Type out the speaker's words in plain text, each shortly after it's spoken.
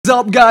What's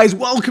up, guys?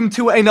 Welcome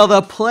to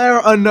another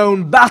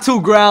PlayerUnknown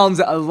Battlegrounds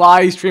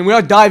live stream. We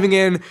are diving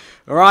in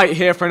right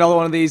here for another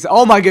one of these.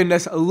 Oh my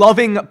goodness,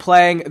 loving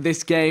playing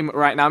this game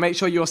right now. Make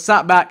sure you're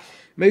sat back,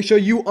 make sure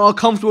you are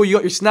comfortable, you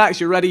got your snacks,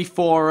 you're ready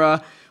for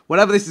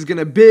whatever this is going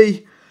to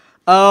be.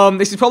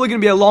 This is probably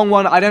going to be a long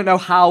one. I don't know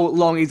how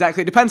long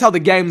exactly. It depends how the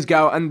games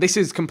go, and this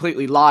is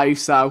completely live,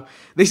 so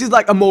this is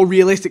like a more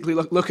realistically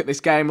look at this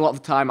game. A lot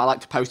of the time I like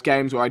to post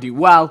games where I do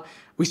well.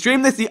 We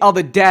streamed this the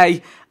other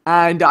day,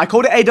 and I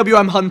called it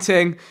AWM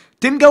hunting.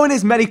 Didn't go in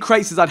as many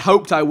crates as I'd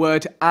hoped I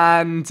would,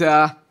 and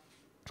didn't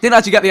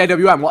actually get the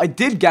AWM. What I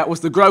did get was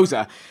the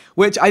Groza,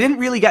 which I didn't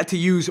really get to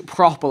use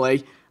properly.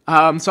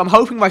 So I'm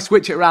hoping if I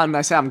switch it around and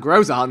I say I'm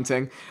Groza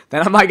hunting,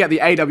 then I might get the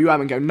AWM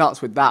and go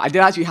nuts with that. I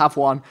did actually have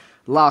one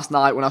last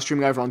night when I was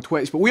streaming over on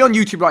Twitch, but we're on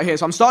YouTube right here,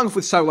 so I'm starting off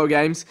with solo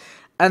games.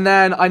 And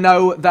then I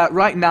know that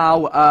right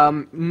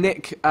now,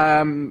 Nick,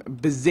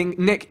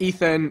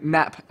 Ethan,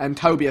 Nep, and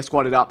Toby are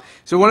squadded up.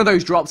 So one of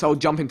those drops, I'll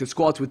jump into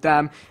squads with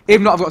them. If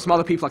not, I've got some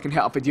other people I can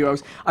hit up for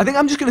duos. I think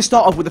I'm just going to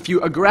start off with a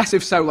few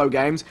aggressive solo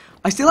games.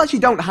 I still actually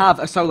don't have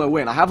a solo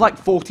win. I have like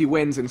 40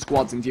 wins in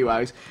squads and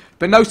duos,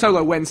 but no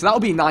solo wins, so that'll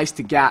be nice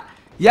to get.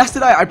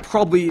 Yesterday,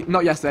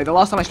 the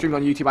last time I streamed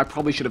on YouTube, I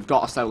probably should have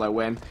got a solo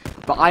win,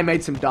 but I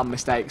made some dumb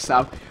mistakes.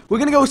 So we're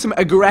going to go with some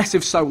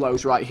aggressive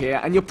solos right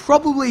here, and you're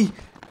probably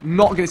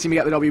not going to see me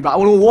get the W, but I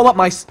want to warm up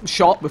my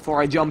shot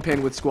before I jump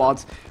in with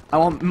squads. I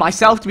want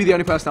myself to be the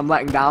only person I'm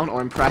letting down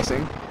or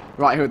impressing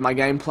right here with my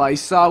gameplay.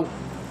 So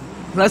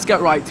let's get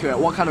right to it.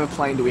 What kind of a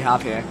plane do we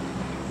have here?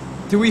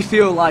 Do we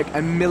feel like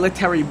a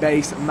military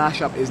base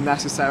mashup is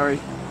necessary,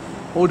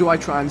 or do I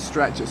try and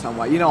stretch it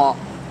somewhere? You know what?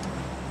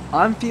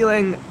 I'm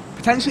feeling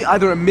potentially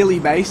either a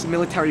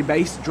military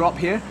base drop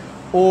here,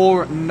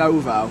 or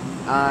Novo.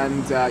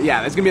 And yeah,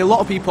 there's going to be a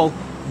lot of people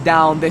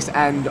down this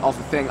end of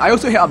the thing. I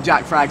also hit up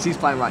Jack Frags, he's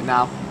playing right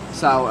now,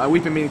 so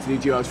we've been meaning to do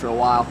duos for a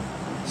while,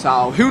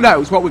 so who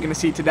knows what we're going to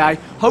see today.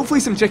 Hopefully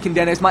some chicken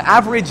dinners. My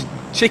average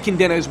chicken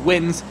dinners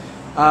wins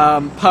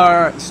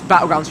per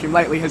Battleground stream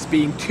lately has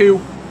been 2,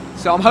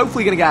 so I'm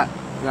hopefully going to get,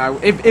 you know,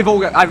 if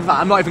all get,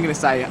 I'm not even going to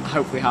say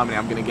hopefully how many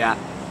I'm going to get.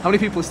 How many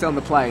people are still on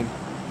the plane?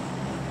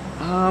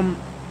 Not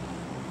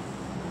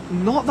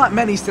that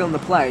many still on the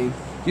plane.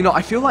 You know,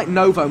 I feel like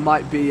Novo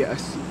might be a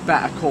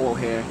better call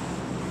here.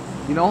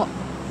 You know what?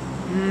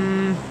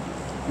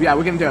 Yeah,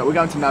 we're going to do it. We're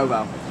going to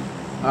Novo.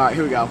 Alright,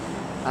 here we go.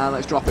 And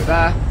let's drop it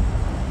there.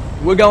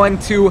 We're going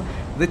to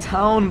the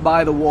town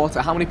by the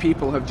water. How many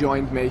people have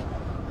joined me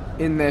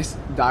in this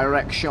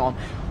direction?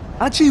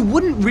 Actually,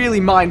 wouldn't really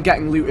mind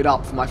getting looted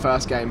up for my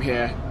first game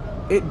here.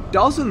 It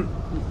doesn't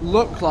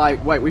look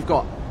like... Wait, we've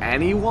got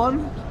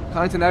anyone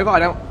coming to Novo?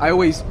 I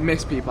always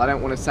miss people. I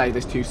don't want to say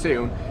this too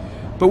soon.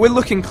 But we're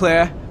looking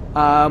clear.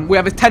 We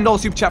have a $10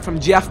 super chat from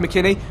Jeff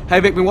McKinney. Hey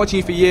Vic, been watching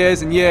you for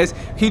years and years.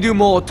 Can you do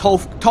more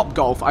top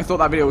golf? I thought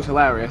that video was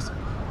hilarious.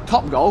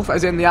 Top golf,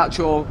 as in the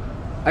actual,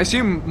 I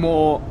assume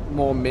more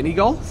mini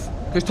golf?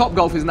 Because top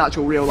golf is an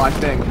actual real life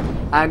thing.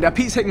 And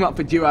Pete's hitting me up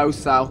for duos,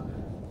 so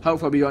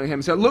hopefully I'll be joining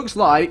him. So it looks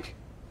like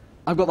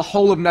I've got the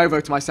whole of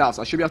Novo to myself,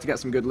 so I should be able to get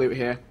some good loot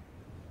here.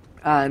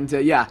 And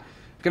yeah,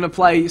 gonna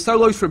play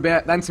solos for a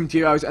bit, then some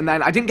duos, and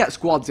then I didn't get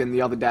squads in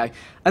the other day.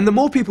 And the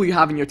more people you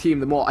have in your team,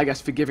 the more, I guess,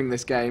 forgiving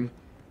this game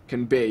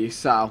can be.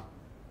 So am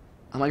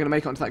I going to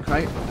make it onto that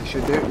crate? I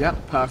should do.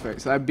 Yep, perfect.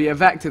 So there'd be a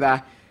vector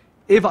there.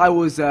 If I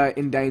was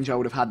in danger, I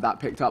would have had that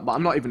picked up, but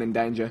I'm not even in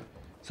danger,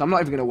 so I'm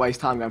not even going to waste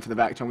time going for the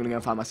vector. I'm going to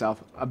go find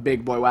myself a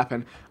big boy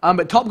weapon.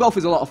 But top golf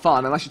is a lot of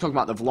fun, unless you're talking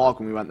about the vlog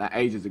when we went there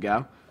ages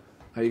ago.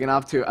 You're going to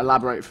have to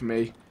elaborate for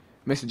me,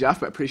 Mr.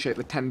 Jeff, but appreciate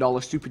the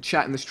 $10 super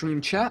chat in the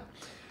stream chat.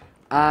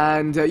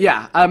 And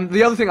yeah,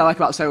 the other thing I like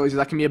about solos is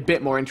I can be a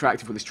bit more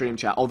interactive with the stream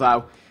chat,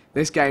 although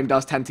this game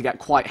does tend to get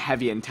quite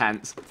heavy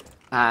intense.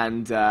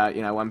 And,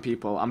 you know, when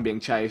I'm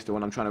being chased, or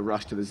when I'm trying to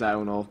rush to the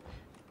zone, or...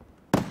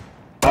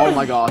 Oh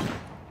my god.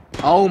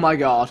 Oh my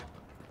god.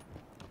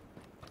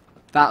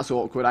 That's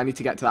awkward. I need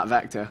to get to that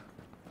vector.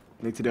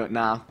 I need to do it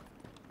now.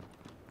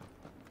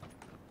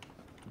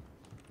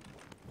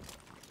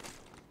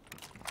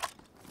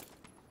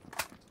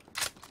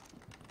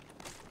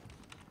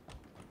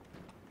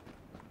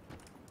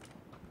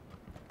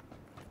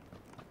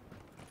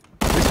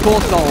 This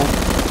poor soul.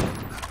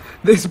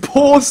 This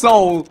poor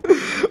soul.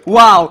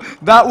 Wow,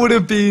 that would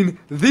have been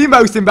the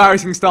most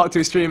embarrassing start to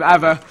a stream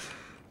ever.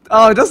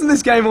 Oh, doesn't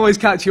this game always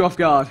catch you off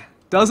guard?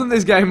 Doesn't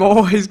this game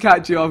always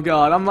catch you off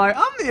guard? I'm like,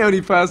 I'm the only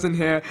person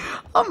here.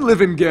 I'm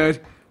living good.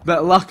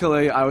 But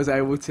luckily, I was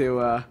able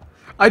to,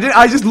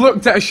 I just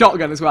looked at a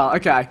shotgun as well.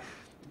 Okay.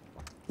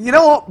 You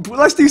know what?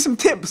 Let's do some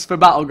tips for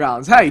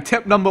Battlegrounds. Hey,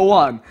 tip number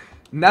 1.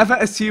 Never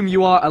assume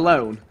you are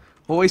alone.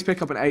 Always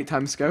pick up an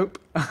 8x scope.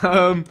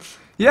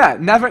 Yeah,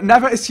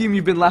 never assume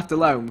you've been left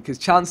alone, because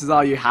chances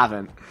are you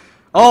haven't.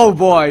 Oh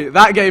boy,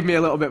 that gave me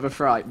a little bit of a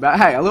fright. But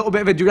hey, a little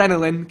bit of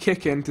adrenaline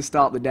kick in to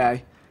start the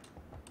day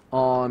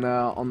on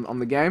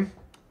the game.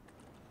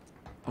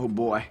 Oh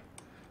boy.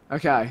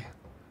 Okay.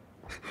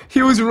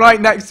 He was right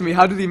next to me.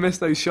 How did he miss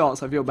those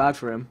shots? I feel bad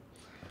for him.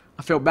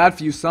 I feel bad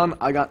for you, son.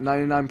 I got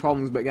 99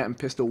 problems, but getting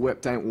pistol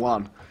whipped ain't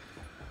one.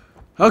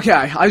 Okay,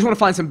 I just want to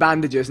find some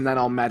bandages and then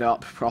I'll med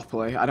up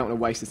properly. I don't want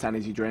to waste this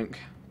energy drink.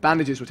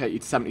 Bandages will take you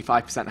to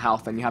 75%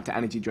 health, then you have to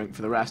energy drink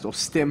for the rest, or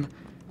stim,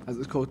 as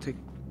it's called.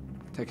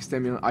 Take a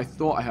stimulant. I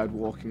thought I heard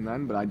walking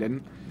then, but I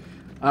didn't.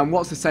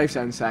 What's the safe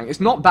zone saying? It's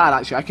not bad,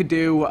 actually. I could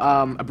do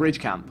a bridge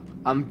camp.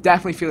 I'm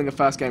definitely feeling a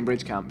first game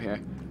bridge camp here.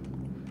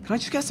 Can I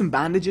just get some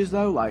bandages,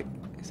 though? Like,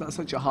 is that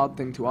such a hard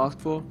thing to ask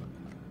for?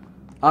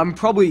 I'm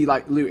probably,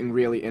 like, looting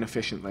really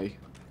inefficiently.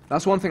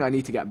 That's one thing I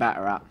need to get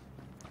better at.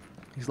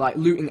 It's like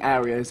looting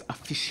areas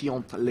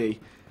efficiently.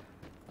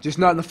 Just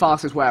knowing the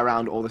fastest way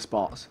around all the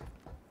spots.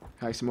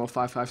 Okay, some more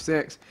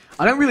 5.56.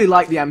 I don't really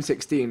like the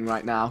M16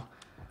 right now.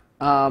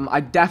 I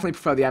definitely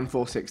prefer the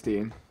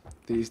M416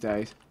 these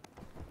days.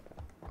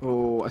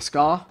 Oh, a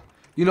Scar.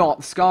 You know what?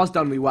 The Scar's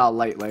done me well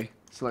lately.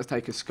 So let's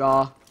take a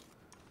Scar.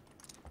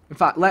 In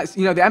fact, let's...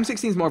 You know, the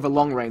M16 is more of a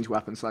long-range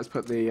weapon, so let's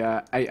put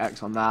the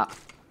 8X on that.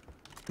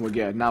 We're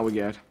good. Now we're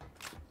good.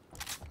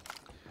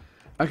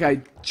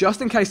 Okay,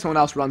 just in case someone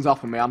else runs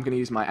up on me, I'm going to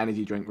use my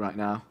energy drink right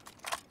now.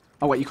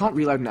 Oh, wait, you can't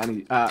reload an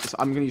energy... so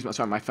I'm going to use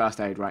my first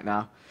aid right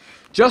now.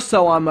 Just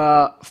so I'm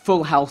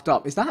full healthed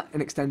up. Is that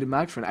an extended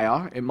mag for an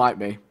AR? It might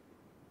be.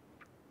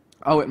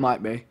 Oh, it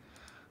might be.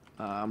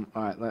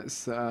 Alright,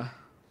 let's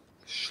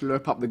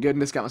slurp up the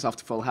goodness, get myself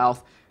to full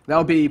health.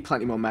 There'll be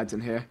plenty more meds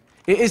in here.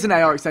 It is an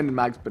AR extended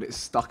mag, but it's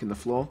stuck in the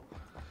floor.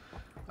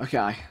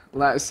 Okay,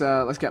 let's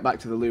get back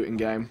to the looting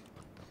game.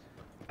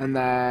 And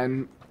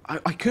then...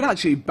 I could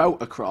actually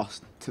boat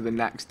across to the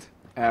next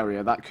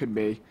area. That could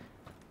be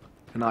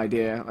an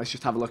idea. Let's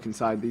just have a look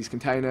inside these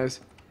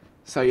containers.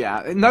 So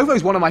yeah, Novo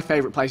is one of my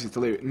favourite places to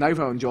loot.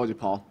 Novo and Georgia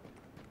Pol.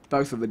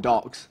 Both of the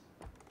docks.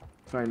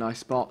 Very nice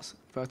spots.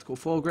 Vertical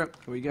foregrip.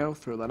 Here we go.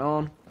 Throw that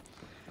on.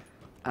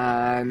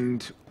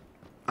 And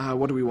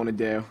what do we want to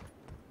do?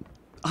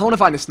 I want to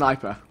find a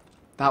sniper.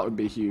 That would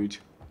be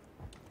huge.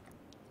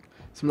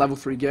 Some level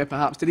 3 gear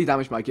perhaps. Did he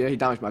damage my gear? He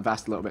damaged my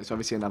vest a little bit, so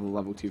obviously another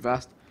level 2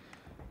 vest.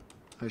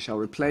 I shall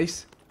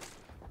replace.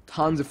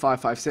 Tons of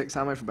 5.56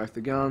 ammo for both the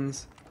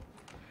guns.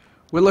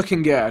 We're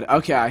looking good.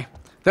 Okay.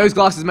 Those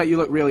glasses make you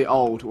look really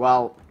old.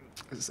 Well,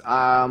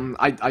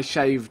 I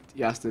shaved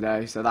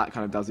yesterday, so that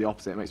kind of does the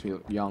opposite. It makes me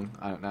look young.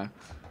 I don't know.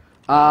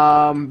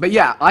 But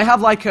yeah, I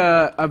have like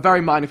a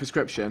very minor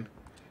prescription.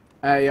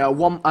 A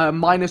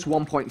minus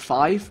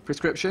 1.5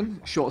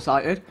 prescription,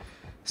 short-sighted.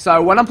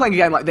 So when I'm playing a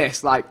game like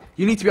this, like,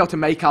 you need to be able to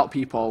make out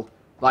people.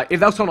 Like,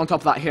 if there's someone on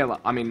top of that hill,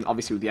 I mean,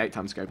 obviously with the 8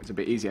 times scope, it's a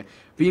bit easier.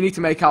 But you need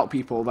to make out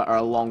people that are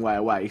a long way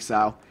away,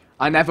 so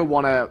I never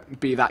want to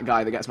be that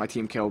guy that gets my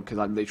team killed because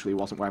I literally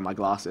wasn't wearing my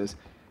glasses.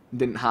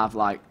 Didn't have,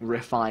 like,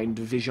 refined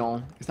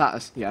vision. Is that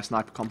a, yeah,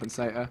 sniper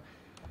compensator?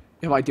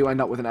 If I do end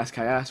up with an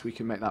SKS, we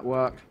can make that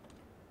work.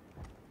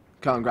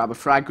 Go and grab a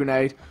frag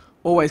grenade.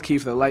 Always key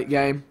for the late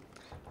game.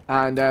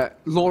 And,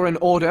 Lauren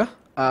Order,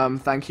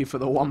 thank you for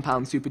the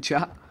 £1 super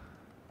chat.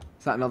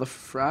 Is that another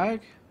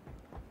frag?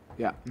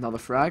 Yeah, another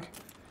frag.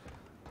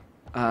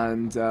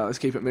 And let's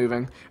keep it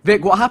moving.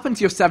 Vic, what happened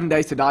to your 7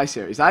 Days to Die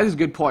series? That is a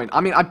good point.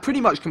 I mean, I pretty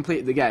much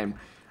completed the game.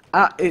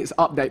 At its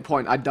update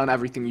point, I'd done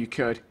everything you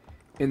could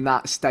in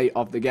that state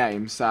of the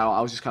game. So I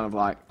was just kind of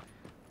like,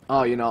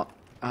 oh, you're not...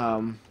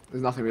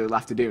 there's nothing really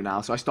left to do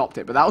now. So I stopped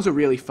it. But that was a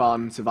really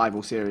fun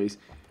survival series.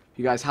 If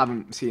you guys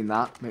haven't seen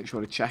that, make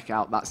sure to check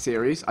out that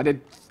series. I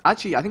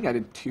think I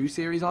did 2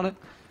 series on it.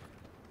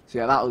 So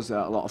yeah, that was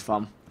a lot of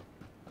fun.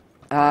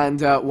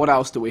 And what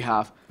else do we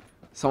have?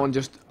 Someone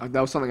just...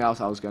 there was something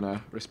else I was going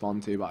to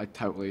respond to, but I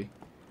totally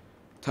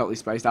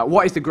spaced out.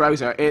 What is the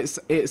Groza? It's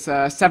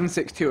a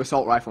 7.62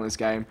 assault rifle in this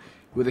game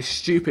with a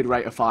stupid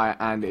rate of fire,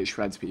 and it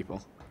shreds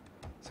people.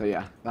 So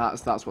yeah,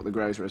 that's what the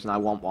Groza is, and I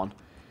want one.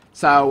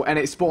 So, and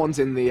it spawns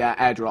in the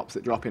airdrops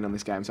that drop in on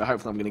this game, so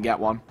hopefully I'm going to get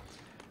one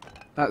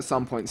at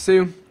some point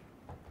soon.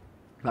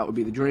 That would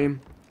be the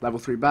dream. Level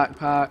 3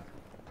 backpack.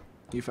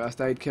 New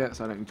first aid kit,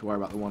 so I don't need to worry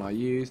about the one I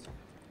used.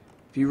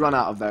 If you run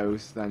out of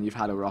those, then you've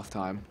had a rough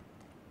time.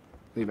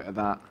 Leave it at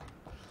that.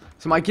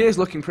 So my gear's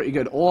looking pretty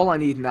good. All I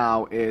need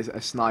now is a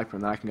sniper,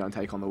 and then I can go and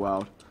take on the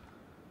world.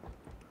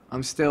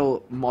 I'm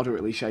still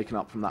moderately shaken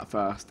up from that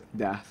first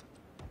death.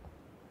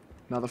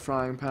 Another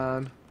frying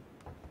pan.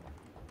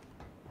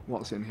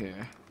 What's in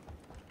here?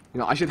 You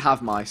know, I should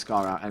have my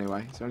Scar out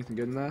anyway. Is there anything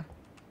good in there?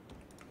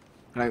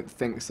 I don't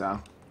think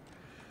so.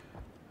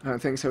 I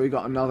don't think so. We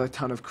got another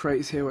ton of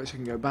crates here, which I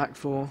can go back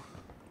for.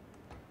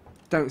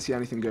 Don't see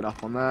anything good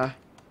up on there.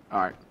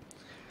 Alright.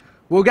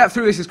 We'll get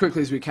through this as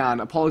quickly as we can.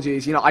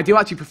 Apologies. You know, I do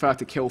actually prefer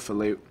to kill for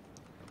loot.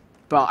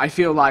 But I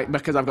feel like,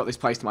 because I've got this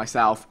place to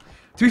myself...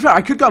 To be fair,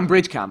 I could go on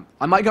bridge camp.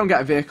 I might go and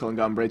get a vehicle and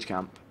go on bridge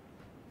camp.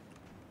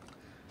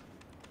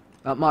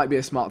 That might be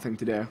a smart thing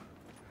to do.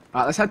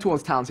 Alright, let's head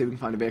towards town, see if we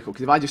can find a vehicle.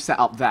 Because if I just set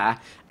up there,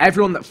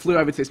 everyone that flew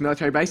over to this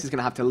military base is going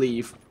to have to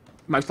leave.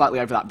 Most likely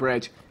over that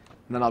bridge.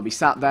 And then I'll be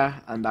sat there,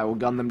 and I will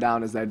gun them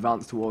down as they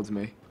advance towards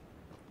me.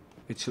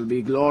 It shall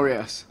be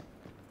glorious.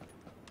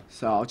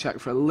 So I'll check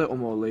for a little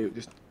more loot,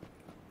 just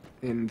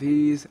in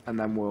these, and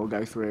then we'll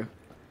go through.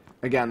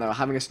 Again, though,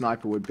 having a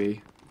sniper would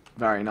be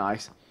very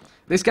nice.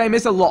 This game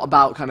is a lot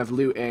about kind of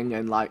looting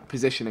and, like,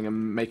 positioning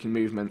and making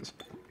movements.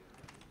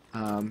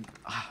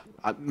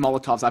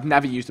 Molotovs. I've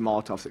never used a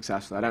Molotov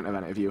successfully. I don't know if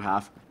any of you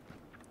have.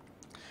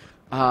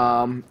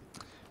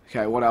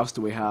 Okay, what else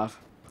do we have?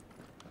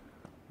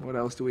 What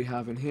else do we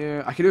have in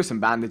here? I could do some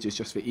bandages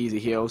just for easy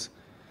heals.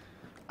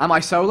 Am I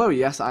solo?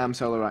 Yes, I am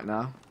solo right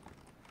now.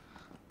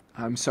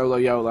 I'm solo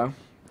YOLO.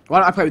 Why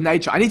don't I play with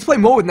Nade Shot? I need to play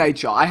more with Nade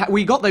Shot.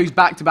 We got those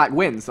back-to-back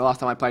wins the last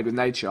time I played with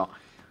Nade Shot.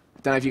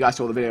 Don't know if you guys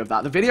saw the video of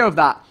that. The video of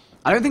that,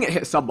 I don't think it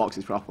hit sub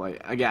boxes properly.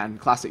 Again,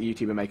 classic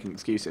YouTuber making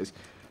excuses.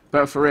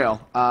 But for real.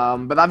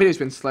 But that video's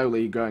been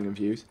slowly growing in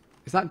views.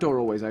 Is that door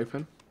always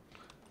open?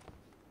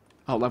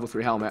 Oh, level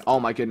 3 helmet. Oh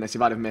my goodness,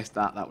 if I'd have missed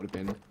that, that would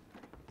have been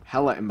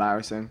hella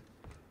embarrassing.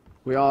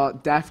 We are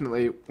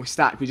definitely... We're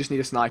stacked. We just need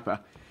a sniper.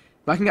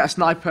 If I can get a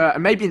sniper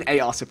and maybe an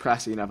AR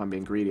suppressor, you know, if I'm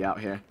being greedy out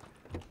here,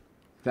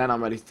 then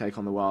I'm ready to take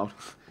on the world.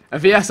 A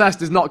VSS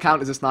does not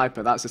count as a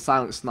sniper. That's a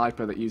silent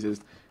sniper that uses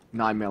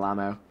 9mm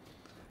ammo.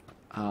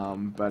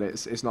 But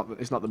it's not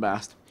the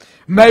best.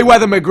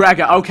 Mayweather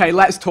McGregor. Okay,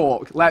 let's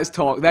talk. Let's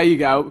talk. There you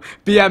go.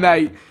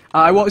 BM8.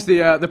 I watched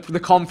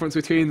the conference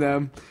between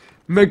them.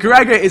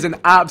 McGregor is an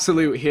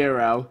absolute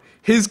hero.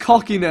 His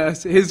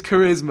cockiness, his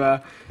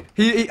charisma.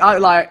 He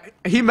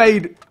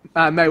made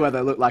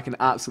Mayweather look like an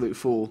absolute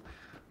fool.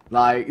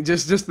 Like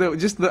just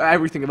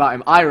everything about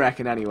him. I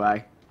reckon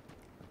anyway.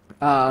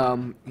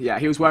 Yeah,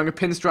 he was wearing a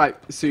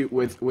pinstripe suit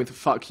with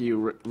 "fuck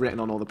you" written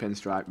on all the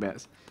pinstripe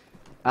bits.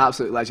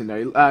 Absolutely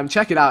legendary.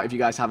 Check it out if you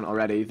guys haven't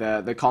already.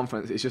 The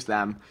conference, it's just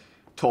them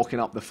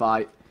talking up the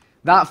fight.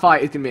 That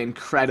fight is going to be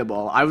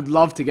incredible. I would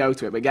love to go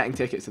to it, but getting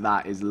tickets to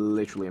that is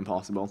literally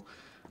impossible.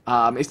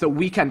 It's the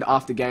weekend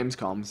after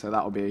Gamescom, so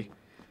that'll be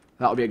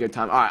a good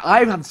time. All right,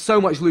 I've had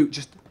so much loot.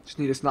 Just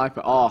need a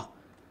sniper. Oh,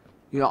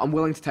 you know, I'm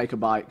willing to take a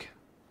bike.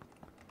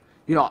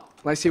 You know,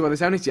 let's see where the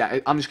zone is. Yeah,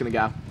 I'm just going to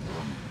go.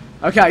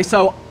 Okay,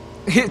 so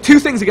two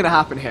things are going to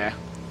happen here.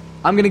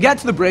 I'm going to get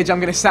to the bridge, I'm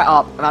going to set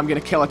up, and I'm going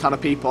to kill a ton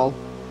of people.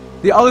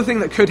 The other thing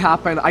that could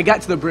happen, I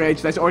get to the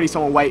bridge, there's already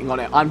someone waiting on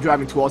it, I'm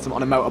driving towards them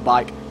on a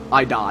motorbike,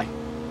 I die.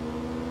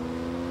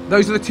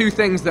 Those are the two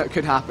things that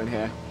could happen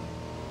here.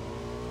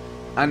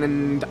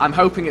 And I'm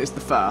hoping it's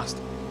the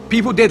first.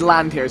 People did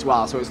land here as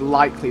well, so it's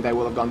likely they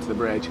will have gone to the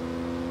bridge.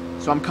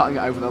 So I'm cutting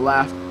it over the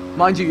left.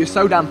 Mind you, you're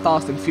so damn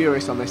fast and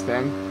furious on this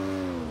thing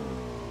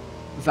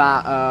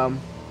that,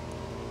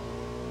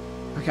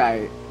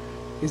 okay,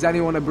 is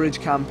anyone a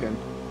bridge camping?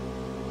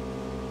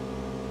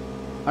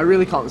 I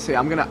really can't see.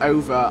 I'm gonna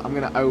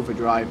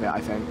overdrive it, I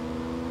think,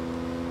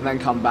 and then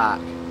come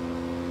back.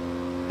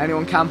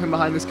 Anyone camping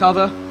behind this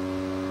cover?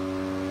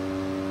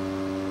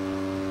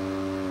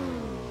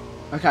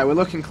 Okay, we're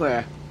looking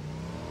clear.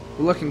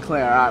 We're looking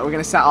clear. Alright, we're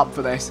gonna set up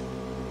for this.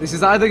 This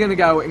is either gonna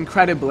go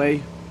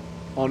incredibly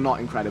or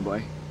not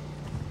incredibly.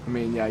 I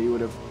mean, yeah, you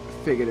would have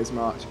figured as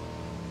much.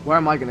 Where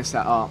am I gonna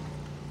set up?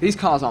 These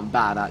cars aren't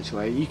bad,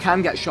 actually. You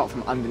can get shot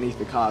from underneath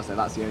the cars, though.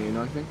 That's the only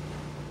annoying thing.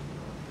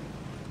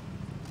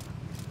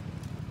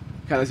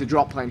 Okay, there's a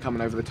drop plane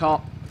coming over the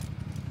top.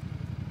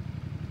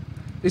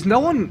 Is no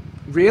one...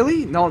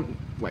 Really? No one...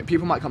 Wait,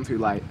 people might come through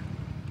late.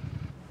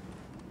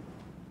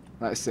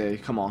 Let's see.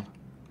 Come on.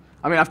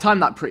 I mean, I've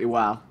timed that pretty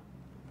well.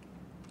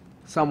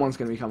 Someone's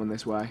going to be coming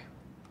this way.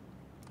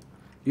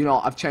 You know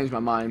what? I've changed my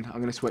mind. I'm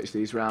going to switch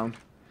these round.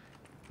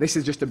 This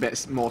is just a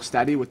bit more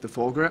steady with the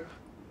foregrip.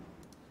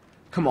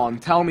 Come on,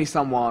 tell me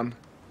someone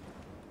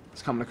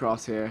is coming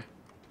across here.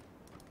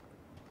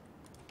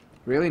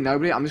 Really?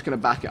 Nobody? I'm just going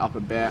to back it up a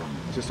bit,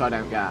 just so I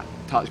don't get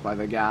touched by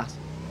the gas.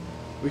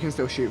 We can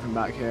still shoot from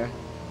back here.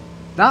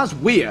 That's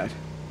weird.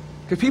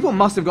 Because people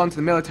must have gone to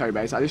the military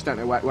base, I just don't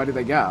know where did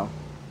they go.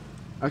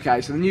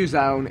 Okay, so the new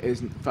zone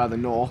is further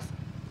north.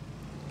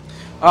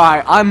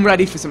 Alright, I'm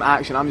ready for some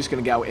action. I'm just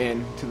going to go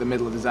in to the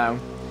middle of the zone.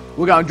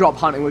 We're going drop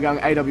hunting, we're going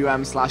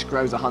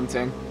AWM/Groza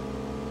hunting.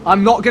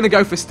 I'm not going to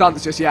go for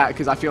stunts just yet,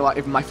 because I feel like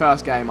if in my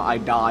first game I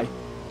die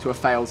to a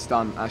failed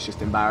stunt, that's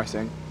just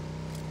embarrassing.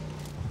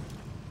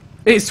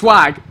 It's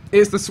swag.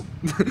 It's the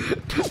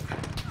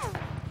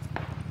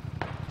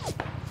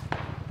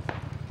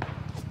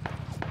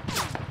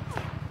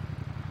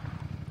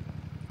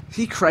Is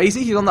he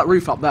crazy? He's on that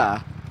roof up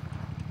there.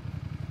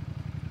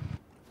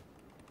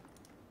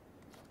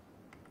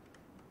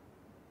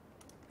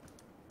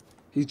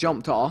 He's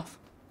jumped off.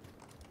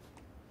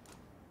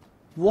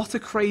 What a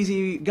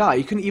crazy guy.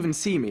 He couldn't even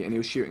see me and he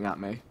was shooting at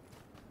me.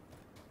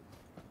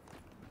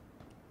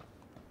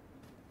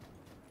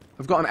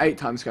 I've got an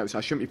 8x scope, so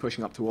I shouldn't be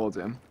pushing up towards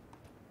him.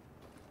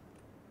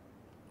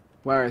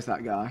 Where is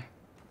that guy?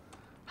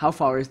 How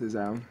far is the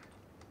zone?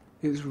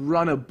 It's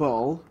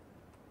runnable.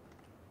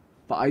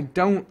 But I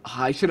don't...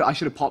 I should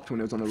have popped when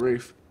it was on the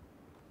roof.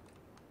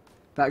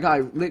 That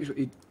guy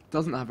literally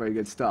doesn't have very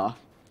good stuff.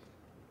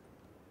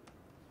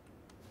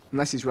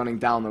 Unless he's running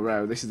down the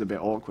road. This is a bit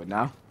awkward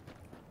now.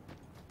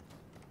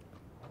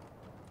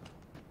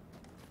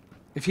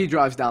 If he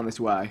drives down this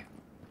way...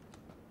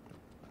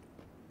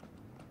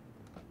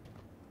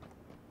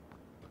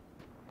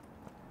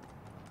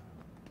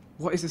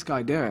 What is this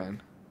guy doing?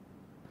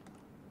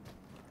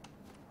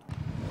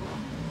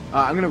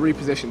 I'm going to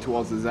reposition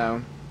towards the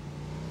zone.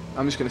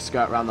 I'm just going to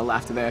skirt around the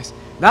left of this.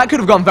 That could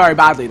have gone very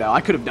badly, though.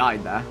 I could have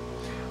died there.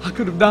 I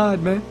could have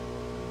died, man.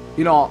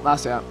 You know what?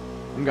 That's it.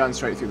 I'm going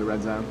straight through the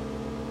red zone.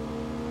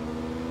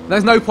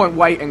 There's no point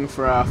waiting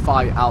for a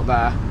fight out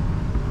there.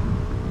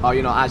 Oh,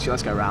 you know, actually,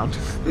 let's go around.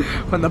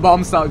 When the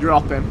bombs start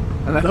dropping,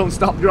 and they don't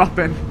stop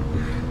dropping.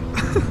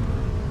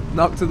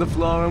 Knock to the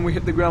floor, and we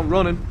hit the ground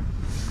running.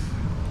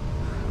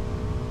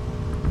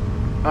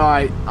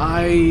 Alright,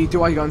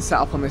 do I go and set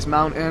up on this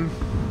mountain?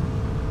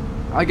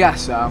 I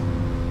guess so.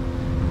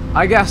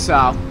 I guess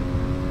so.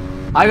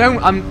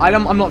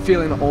 I'm not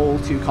feeling all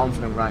too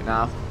confident right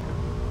now.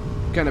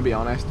 Gonna be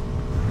honest.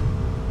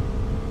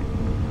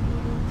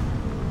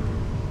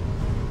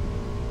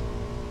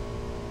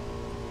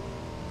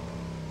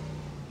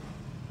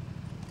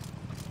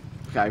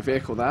 Okay,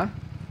 vehicle there.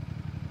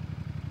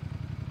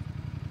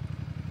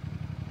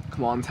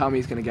 Come on, tell me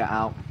he's gonna get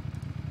out.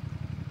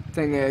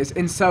 Thing is,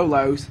 in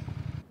solos,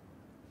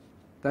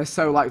 there's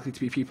so likely to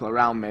be people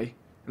around me,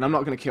 and I'm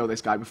not gonna kill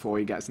this guy before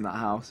he gets in that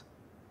house.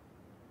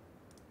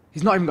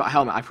 He's not even got a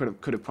helmet. I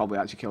could have probably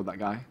actually killed that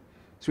guy.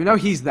 So we know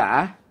he's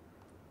there.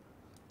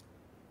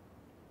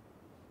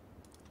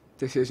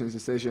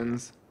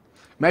 Decisions.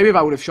 Maybe if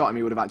I would have shot him,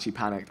 he would have actually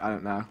panicked. I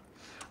don't know.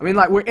 I mean,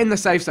 like, we're in the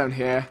safe zone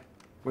here.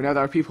 We know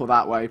there are people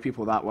that way,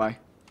 people that way.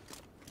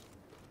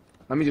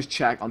 Let me just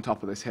check on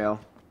top of this hill.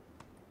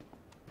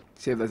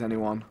 See if there's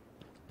anyone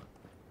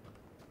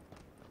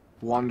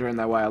wandering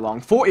their way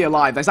along. 40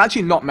 alive. There's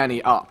actually not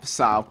many up,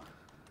 so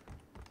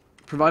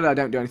provided I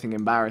don't do anything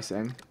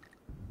embarrassing,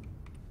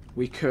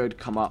 we could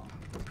come up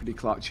pretty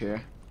clutch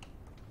here.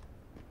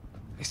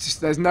 It's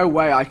just, there's no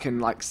way I can,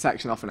 like,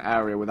 section off an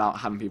area without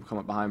having people come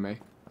up behind me.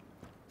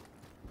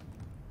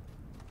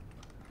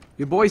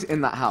 Your boy's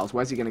in that house.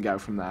 Where's he going to go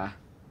from there?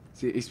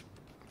 See, he's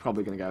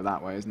probably going to go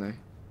that way, isn't he?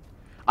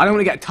 I don't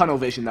want to get tunnel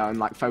vision, though, and,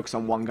 like, focus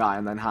on one guy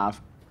and then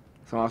have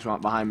someone else run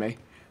up behind me.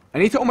 I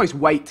need to almost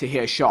wait to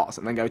hear shots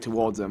and then go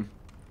towards them.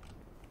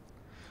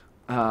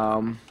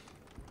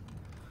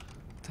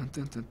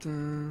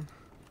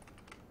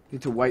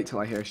 Need to wait till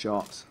I hear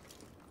shots.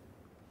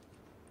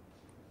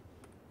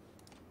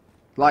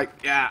 Like,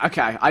 yeah,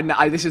 okay.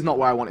 This is not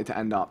where I wanted to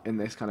end up, in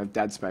this kind of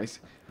dead space.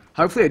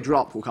 Hopefully a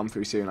drop will come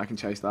through soon. I can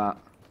chase that.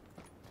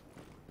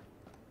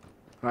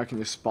 Or I can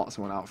just spot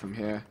someone out from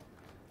here.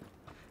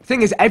 The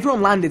thing is,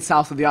 everyone landed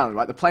south of the island,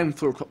 right? The plane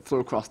flew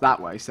across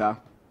that way, so...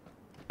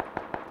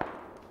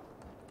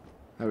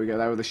 There we go.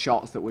 There were the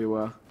shots that we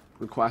were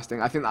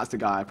requesting. I think that's the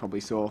guy I probably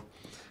saw.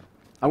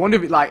 I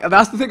wonder if, like,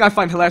 that's the thing I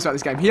find hilarious about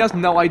this game. He has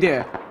no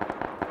idea.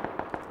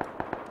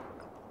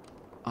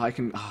 I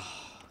can...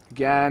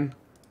 again...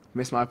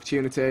 Missed my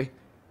opportunity.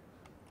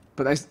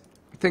 But the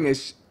thing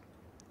is,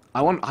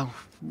 I want...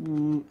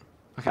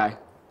 okay.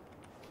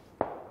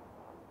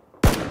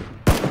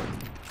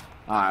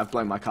 Alright, I've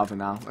blown my cover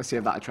now. Let's see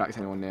if that attracts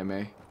anyone near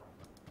me.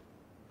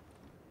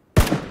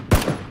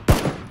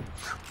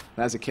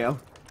 There's a kill.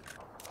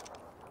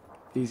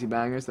 Easy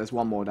bangers. There's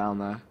one more down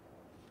there.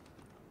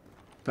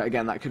 But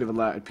again, that could have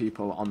alerted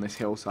people on this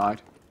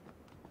hillside.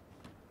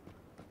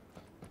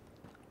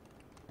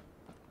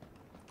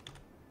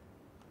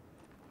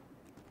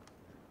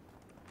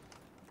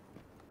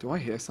 Do I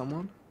hear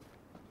someone?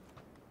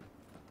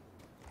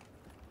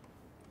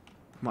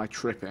 Am I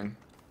tripping?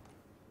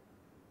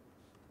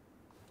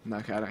 No,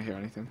 okay, I don't hear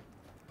anything.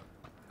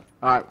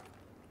 Alright.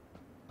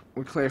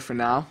 We're clear for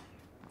now.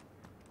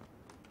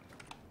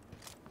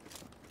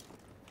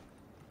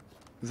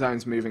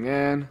 Zone's moving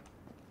in.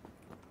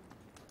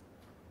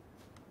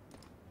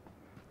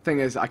 Thing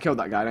is, I killed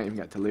that guy, I don't even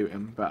get to loot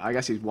him, but I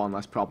guess he's one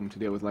less problem to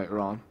deal with later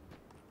on.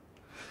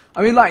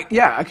 I mean, like,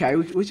 yeah, okay,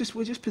 we're just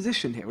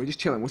positioned here. We're just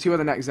chilling. We'll see where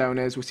the next zone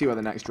is. We'll see where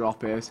the next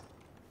drop is.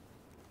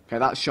 Okay,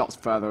 that shot's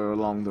further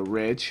along the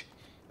ridge.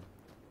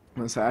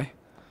 I'm gonna say.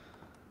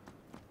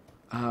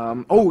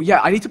 Oh, yeah,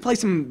 I need to play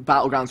some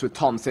Battlegrounds with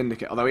Tom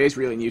Syndicate, although he is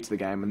really new to the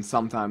game, and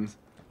sometimes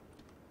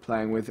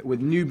playing with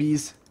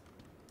newbies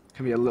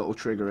can be a little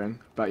triggering.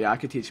 But, yeah, I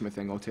could teach him a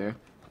thing or two.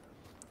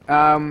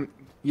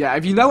 Yeah,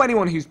 if you know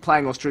anyone who's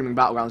playing or streaming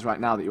Battlegrounds right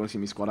now that you want to see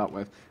me squad up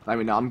with, let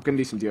me know. I'm gonna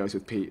do some duos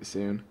with Pete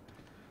soon.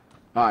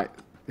 Alright,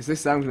 is this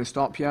zone going to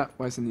stop yet?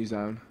 Where's the new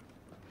zone?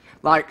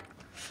 Like,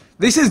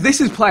 this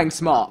is playing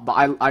smart, but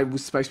I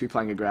was supposed to be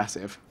playing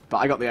aggressive. But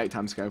I got the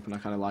 8x scope and I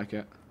kind of like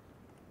it.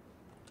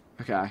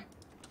 Okay,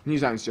 new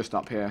zone's just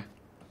up here.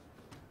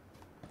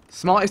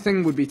 Smartest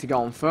thing would be to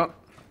go on foot.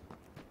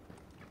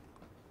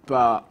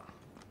 But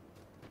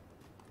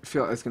I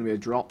feel like there's going to be a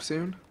drop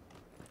soon.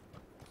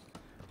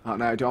 I don't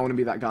know, do I want to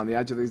be that guy on the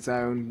edge of the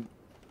zone?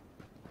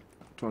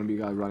 Do I want to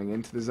be a guy running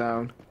into the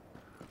zone?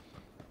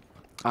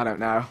 I don't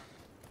know.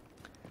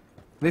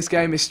 This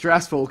game is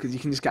stressful because you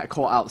can just get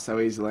caught out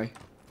so easily.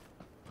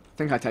 I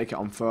think I take it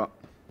on foot.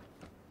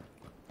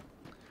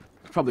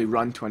 Could probably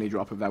run 20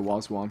 drop if there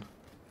was one.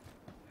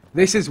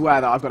 This is where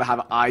I've got to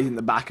have eyes in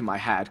the back of my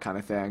head kind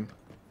of thing.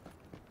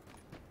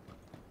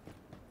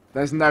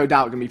 There's no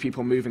doubt going to be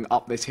people moving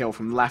up this hill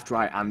from left,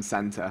 right and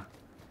centre.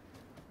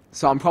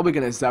 So I'm probably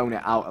going to zone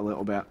it out a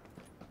little bit.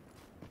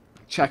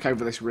 Check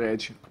over this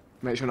ridge.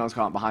 Make sure no one's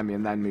caught behind me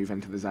and then move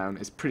into the zone.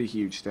 It's pretty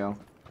huge still.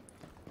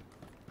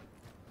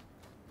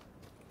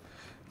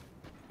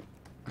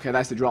 Okay,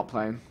 there's the drop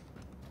plane.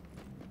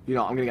 You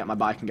know what, I'm going to get my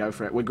bike and go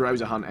for it. We're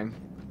Groza hunting.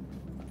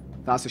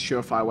 That's a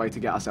surefire way to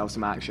get ourselves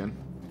some action.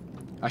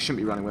 I shouldn't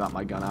be running without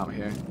my gun out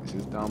here. This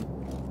is dumb.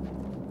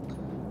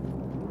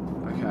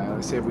 Okay,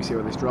 let's see if we see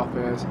where this drop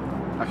is.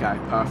 Okay,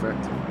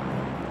 perfect.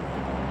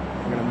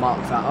 I'm going to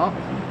mark that up.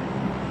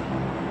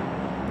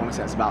 I want to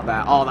say it's about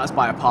there. Oh, that's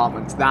by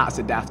apartments. That's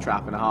a death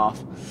trap and a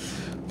half.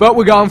 But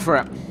we're going for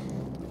it.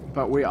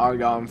 But we are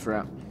going for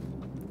it.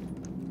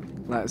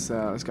 Let's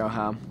go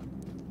ham.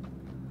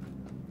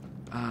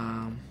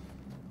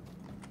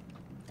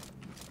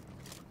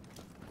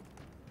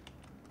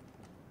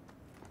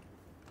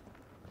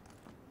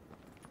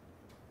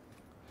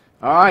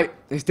 Alright,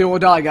 it's do or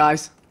die,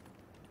 guys.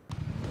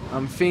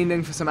 I'm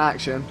fiending for some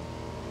action.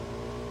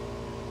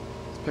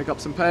 Let's pick up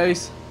some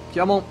pace.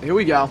 Come on, here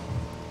we go.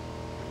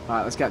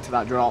 Alright, let's get to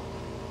that drop.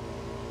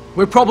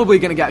 We're probably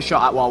going to get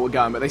shot at while we're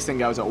going, but this thing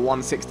goes at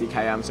 160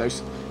 km, so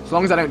as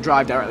long as I don't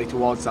drive directly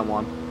towards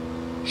someone,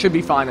 should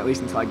be fine at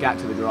least until I get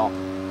to the drop.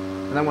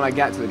 And then when I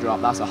get to the drop,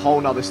 that's a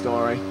whole nother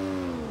story.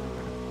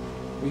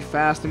 We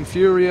fast and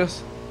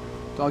furious,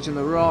 dodging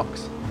the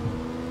rocks.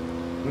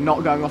 We're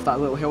not going off that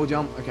little hill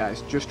jump. Okay,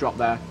 it's just dropped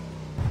there.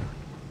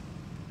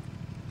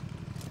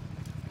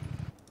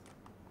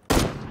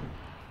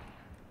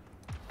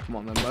 Come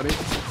on then, buddy.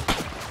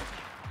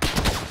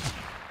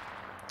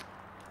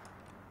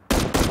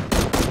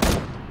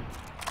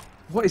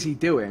 What is he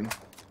doing?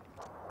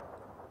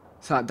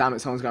 So, damn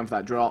it, someone's going for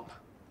that drop.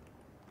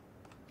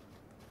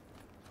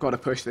 Got to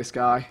push this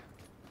guy.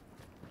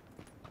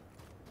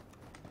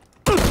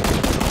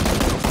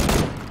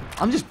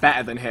 I'm just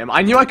better than him.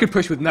 I knew I could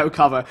push with no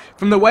cover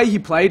from the way he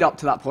played up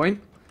to that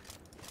point.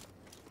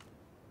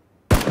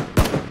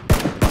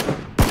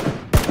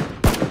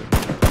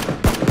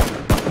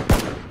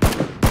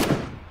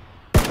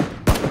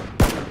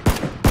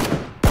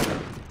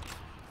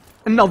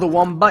 Another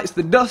one bites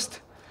the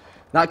dust.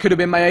 That could have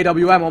been my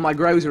AWM or my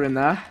Groza in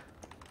there.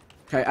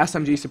 Okay,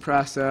 SMG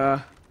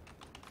suppressor.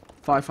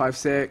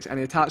 5.56.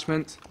 Any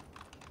attachments?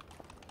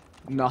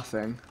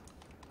 Nothing.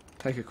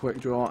 Take a quick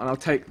draw, and I'll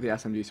take the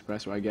SMG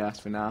suppressor, I guess,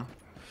 for now.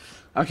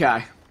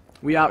 Okay,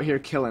 we out here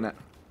killing it.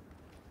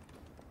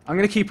 I'm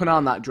going to keep an eye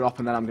on that drop,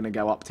 and then I'm going to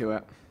go up to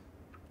it.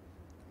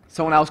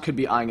 Someone else could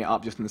be eyeing it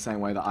up just in the same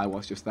way that I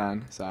was just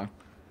then, so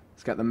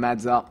let's get the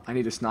meds up. I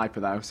need a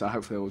sniper, though, so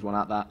hopefully there was one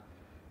at that.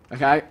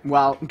 Okay,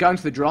 well, going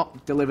to the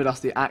drop delivered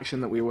us the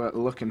action that we were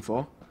looking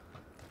for.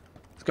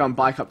 Let's go and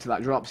bike up to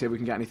that drop, see if we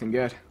can get anything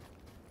good.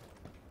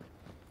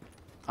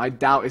 I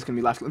doubt it's going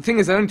to be left. The thing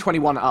is, they're only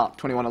 21 up,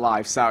 21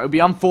 alive, so it would be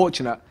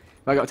unfortunate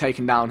if I got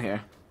taken down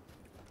here.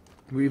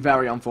 It would be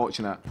very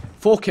unfortunate.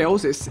 4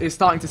 kills, it's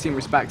starting to seem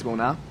respectable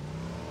now.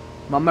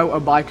 My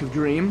motorbike of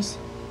dreams.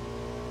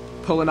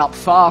 Pulling up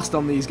fast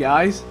on these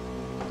guys.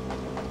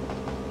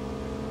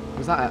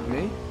 Was that at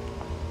me?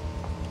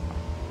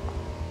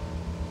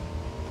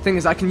 Thing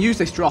is, I can use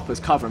this drop as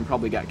cover and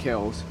probably get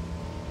kills.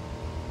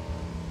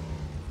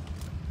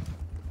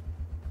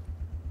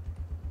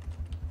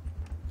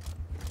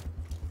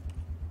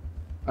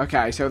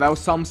 Okay, so there was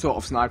some sort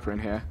of sniper in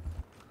here.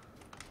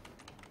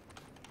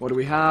 What do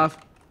we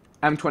have?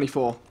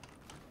 M24.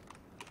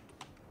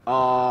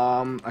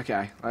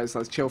 Okay,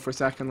 let's chill for a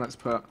second. Let's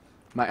put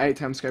my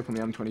 810 scope on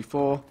the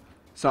M24.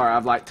 Sorry,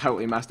 I've like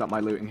totally messed up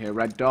my looting here.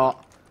 Red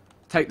dot.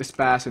 Take the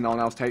spare so no one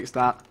else takes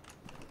that.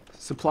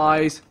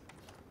 Supplies.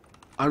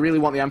 I really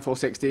want the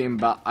M416,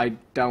 but I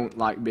don't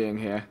like being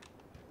here.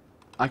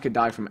 I could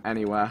die from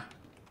anywhere.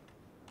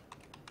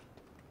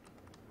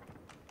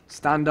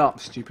 Stand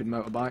up, stupid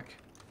motorbike.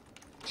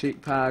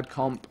 Cheek pad,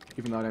 comp,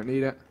 even though I don't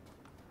need it.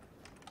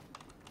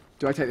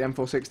 Do I take the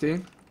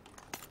M416?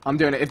 I'm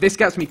doing it. If this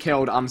gets me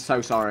killed, I'm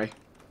so sorry.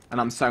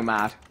 And I'm so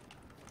mad.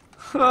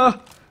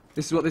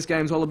 This is what this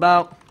game's all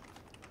about.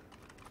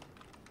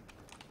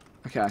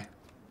 Okay.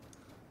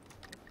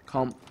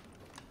 Comp.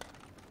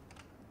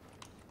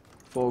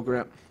 Full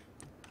grip.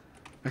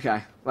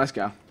 Okay, let's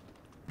go.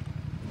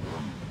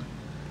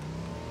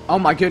 Oh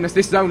my goodness,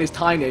 this zone is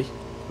tiny.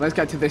 Let's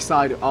get to this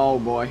side. Oh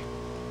boy.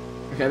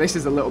 Okay, this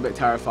is a little bit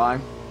terrifying.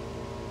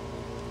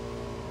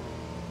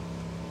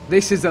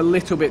 This is a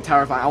little bit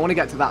terrifying. I want to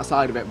get to that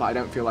side of it, but I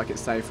don't feel like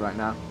it's safe right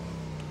now.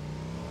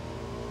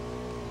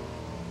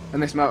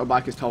 And this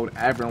motorbike has told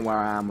everyone where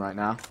I am right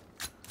now.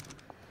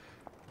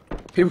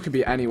 People could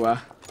be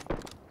anywhere.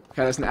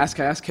 Okay, there's an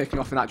SKS kicking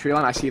off in that tree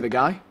line. I see the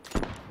guy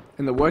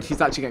in the wood.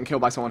 He's actually getting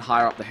killed by someone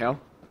higher up the hill.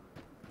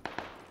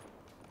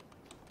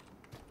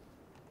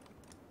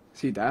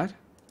 Is he dead?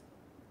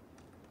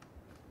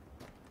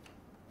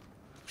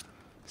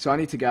 So I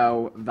need to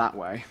go that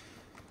way.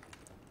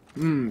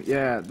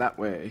 Yeah, that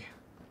way.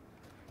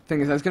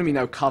 Thing is, there's going to be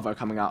no cover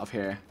coming out of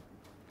here.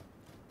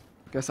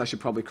 Guess I should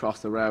probably cross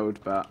the road,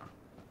 but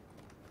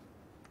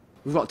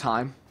we've got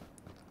time.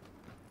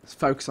 Let's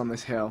focus on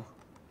this hill.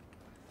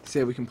 See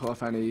if we can pull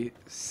off any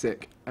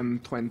sick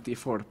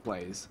M24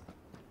 plays.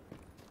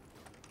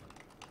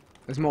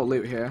 There's more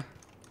loot here.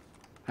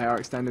 AR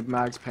extended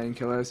mags,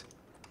 painkillers.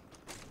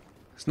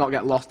 Let's not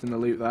get lost in the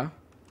loot though.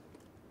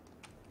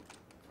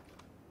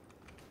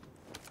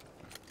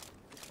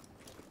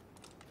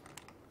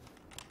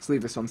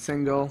 leave this on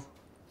single.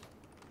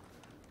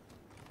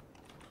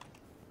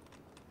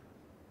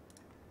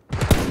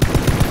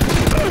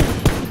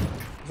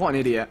 What an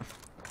idiot.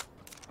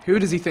 Who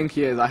does he think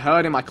he is? I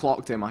heard him, I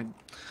clocked him. I'm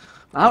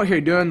out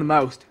here doing the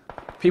most.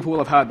 People will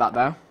have heard that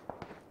though.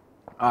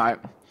 Alright.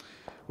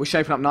 We're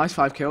shaping up nice,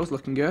 5 kills,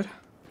 looking good.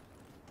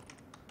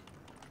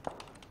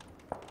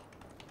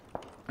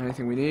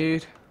 Anything we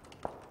need?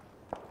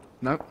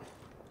 Nope.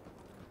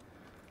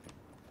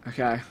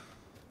 Okay.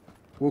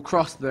 We'll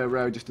cross the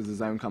road just as the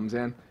zone comes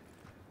in.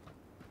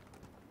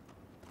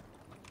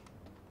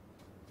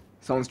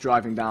 Someone's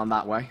driving down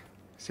that way.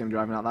 See him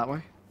driving out that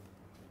way?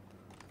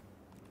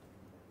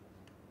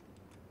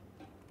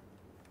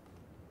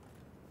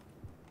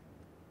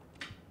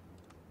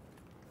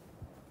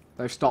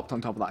 They've stopped on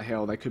top of that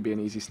hill. They could be an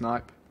easy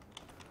snipe.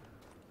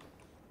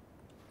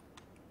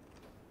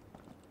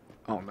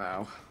 Oh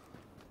no.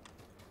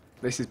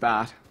 This is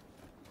bad.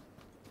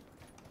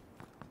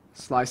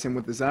 Slice in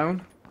with the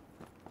zone.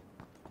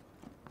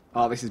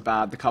 Oh, this is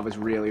bad. The cover's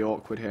really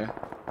awkward here.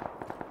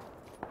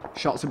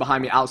 Shots are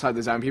behind me outside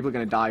the zone. People are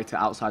going to die to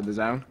outside the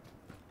zone.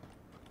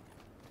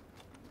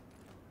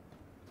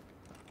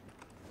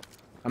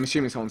 I'm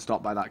assuming someone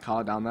stopped by that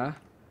car down there.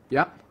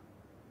 Yep.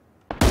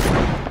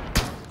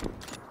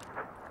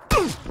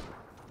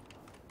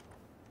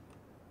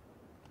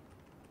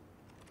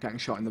 Getting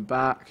shot in the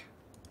back.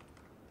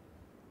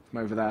 I'm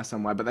over there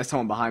somewhere, but there's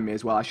someone behind me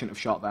as well. I shouldn't have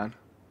shot then.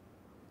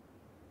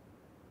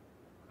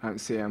 I don't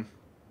see him.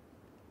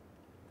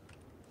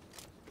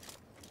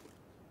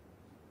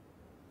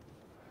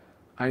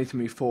 I need to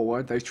move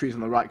forward. Those trees on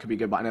the right could be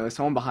good, but I know there's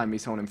someone behind me,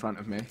 someone in front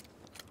of me.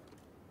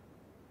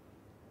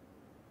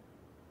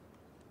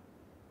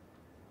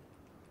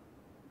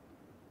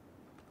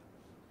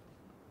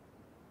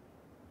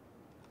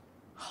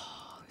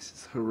 This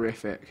is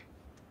horrific.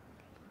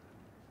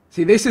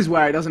 See, this is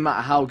where it doesn't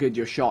matter how good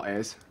your shot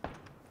is.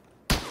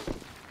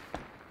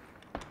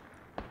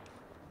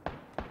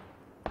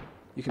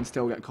 You can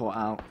still get caught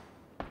out.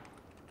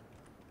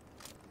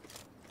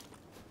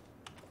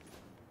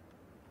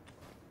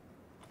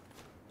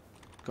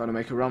 Gotta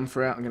make a run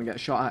for it. I'm gonna get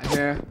shot at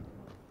here.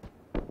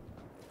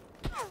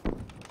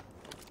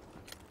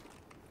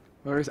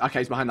 Where is... Okay,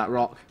 he's behind that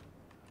rock.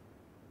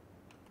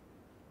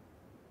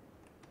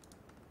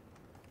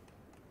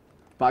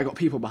 But I got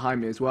people behind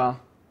me as well.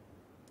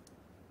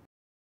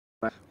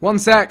 One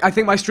sec, I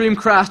think my stream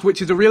crashed,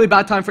 which is a really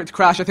bad time for it to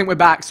crash. I think we're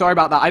back. Sorry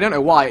about that. I don't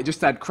know why. It just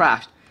said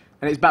crashed.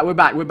 And it's back. We're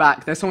back. We're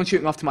back. There's someone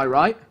shooting off to my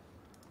right.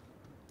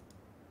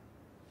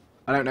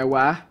 I don't know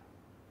where.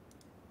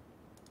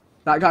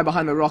 That guy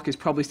behind the rock is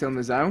probably still in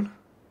the zone.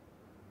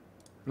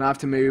 And I have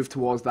to move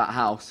towards that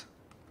house.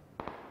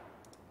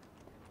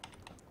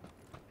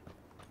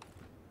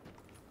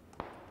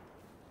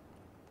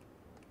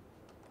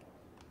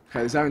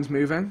 Okay, the zone's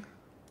moving.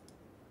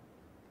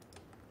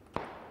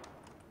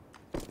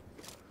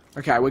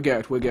 Okay, we're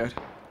good. We're good.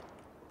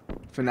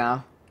 For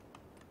now.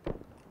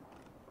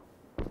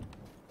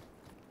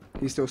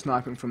 He's still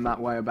sniping from that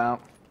way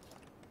about.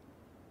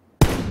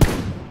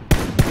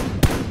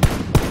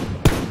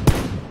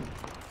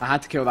 I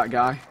had to kill that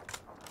guy.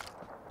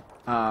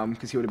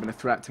 Because he would have been a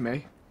threat to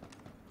me.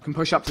 Can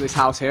push up to this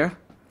house here.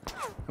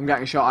 I'm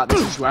getting shot at.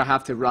 This is where I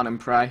have to run and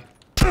pray.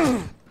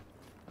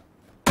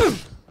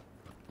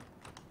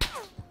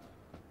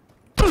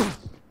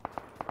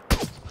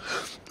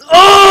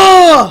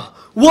 Oh!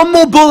 One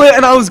more bullet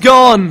and I was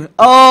gone.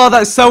 Oh,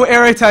 that's so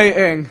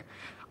irritating.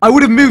 I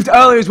would have moved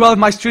earlier as well if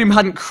my stream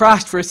hadn't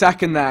crashed for a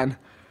second then.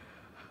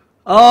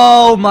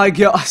 Oh my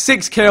god,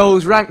 6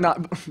 kills, rank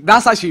 9.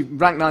 That's actually,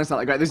 rank 9's not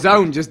that great. The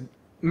zone just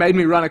made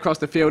me run across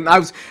the field. And I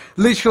was,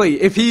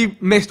 literally, if he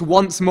missed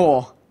once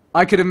more,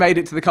 I could have made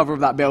it to the cover of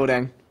that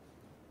building.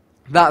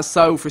 That's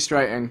so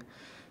frustrating.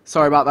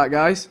 Sorry about that,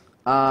 guys.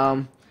 Okay,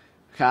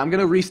 I'm going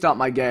to restart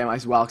my game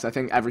as well, because I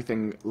think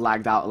everything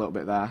lagged out a little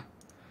bit there.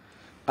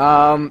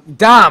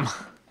 Damn!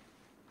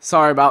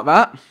 Sorry about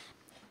that.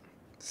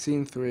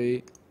 Scene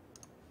 3.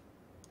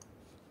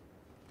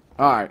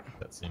 Alright.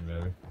 That scene,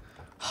 baby.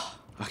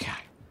 Okay.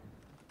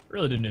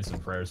 Really do need some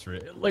prayers for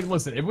it. Like,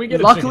 listen, if we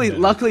get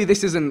luckily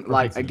this isn't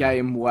like a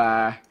game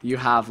where you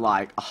have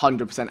like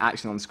 100%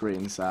 action on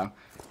screen, so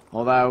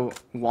although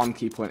one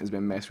key point has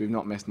been missed, we've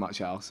not missed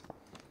much else.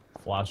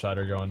 Flash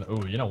hider going.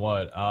 Ooh, you know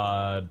what?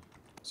 So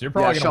you're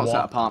probably gonna shots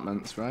at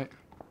apartments, right?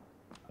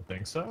 I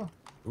think so.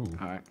 Ooh.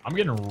 Alright. I'm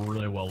getting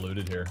really well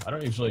looted here. I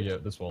don't usually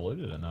get this well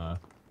looted and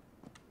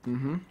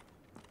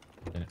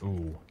And,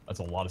 ooh, that's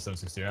a lot of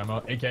 7.62 ammo.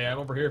 AK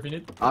ammo over here if you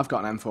need. I've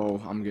got an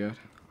M4. I'm good.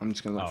 I'm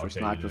just gonna look for a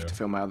sniper to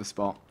fill my other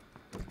spot.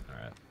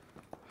 Alright.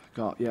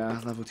 Got, yeah,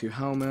 level 2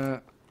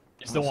 helmet.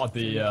 You still want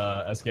the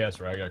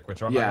SKS, right? I got a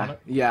quick armor on it?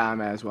 Yeah, I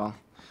may as well.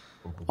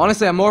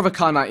 Honestly, I'm more of a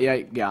Kar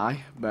 98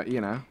 guy, but you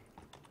know.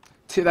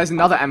 There's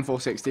another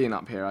M416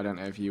 up here. I don't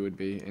know if you would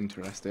be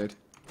interested.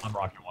 I'm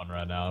rocking one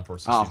right now.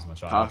 Oh,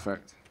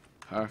 perfect.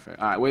 Perfect.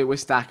 Alright, we're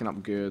stacking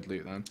up good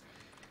loot then.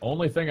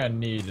 Only thing I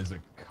need is a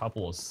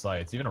couple of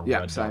sights. Even a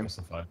red dot will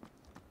suffice.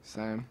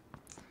 Same.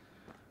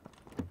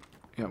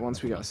 Yeah,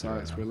 once we get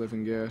sights, we're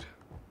living good.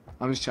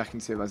 I'm just checking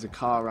to see if there's a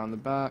car around the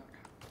back.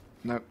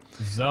 Nope.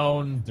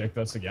 Zone dick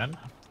this again,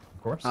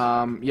 of course.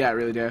 Yeah, it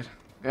really did.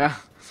 Yeah.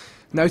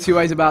 No two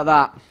ways about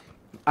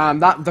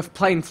that. The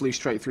plane flew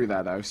straight through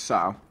there though,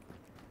 so.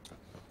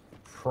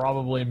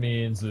 Probably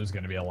means there's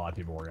going to be a lot of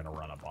people who are going to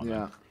run up on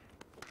Yeah.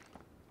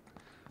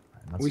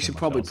 Right, We should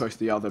probably push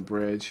the other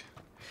bridge.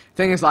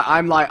 Thing is,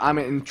 I'm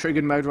in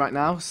triggered mode right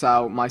now,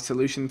 so my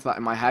solution to that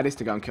in my head is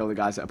to go and kill the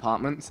guys at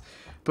apartments.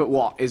 But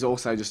what is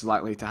also just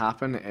likely to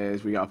happen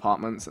is we go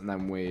apartments and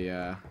then we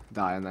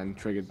die, and then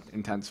triggered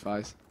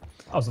intensifies.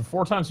 Oh, so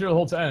 4 times here the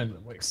whole time.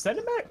 Wait,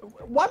 extended back?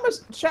 Why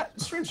must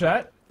stream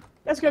chat? You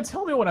guys gotta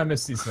tell me when I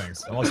miss these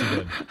things, unless you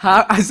did.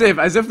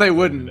 As if they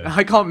wouldn't.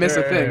 I can't miss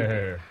a thing.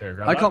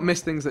 Here, I can't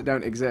miss things that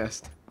don't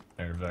exist.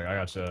 Here, I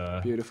gotcha.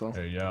 Beautiful.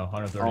 There you go.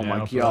 130 Oh my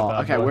ammo for god.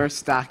 that Okay, boy. we're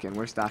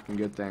stacking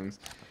good things.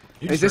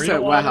 You Is sure this you a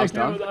don't wanna warehouse make it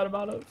done? with that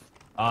amount of?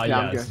 Yeah, Yeah,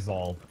 I'm this good. is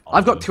all.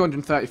 I've got good.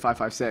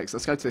 235.56.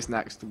 Let's go to this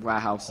next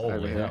warehouse over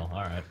Holy here. hell!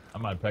 All right, I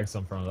might peg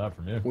some from that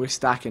from you. We're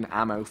stacking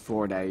ammo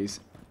 4 days.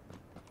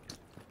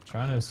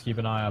 Trying to just keep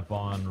an eye up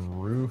on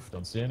roof.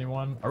 Don't see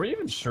anyone. Are we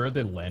even sure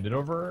they landed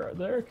over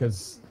there?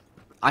 Because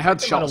I heard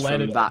they shots might have from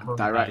landed that over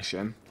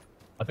direction.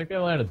 I think they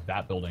landed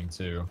that building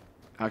too.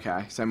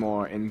 Okay, so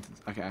more in.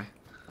 Okay.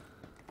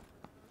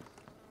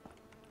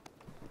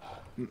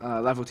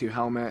 Level 2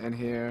 helmet in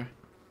here.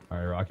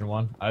 Alright, rocking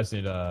one. I just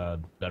need a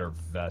better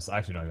vest. I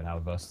actually don't even have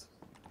a vest.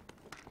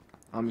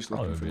 I'm just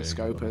looking for the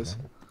scopers.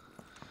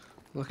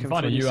 Looking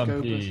Find for a the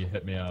UMP, scopers.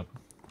 hit me up.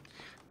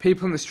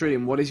 People in the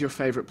stream, what is your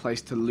favorite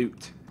place to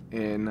loot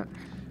in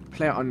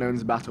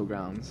PlayerUnknown's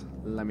Battlegrounds?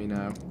 Let me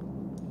know.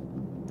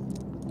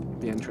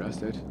 Be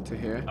interested to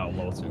hear. Oh,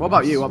 level 2. What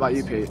about you? What about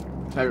you, Pete?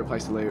 Favorite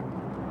place to loot?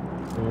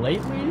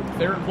 Lately,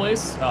 favorite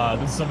place?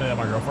 This is something that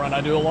my girlfriend and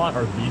I do a lot,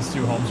 are these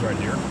 2 homes right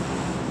here.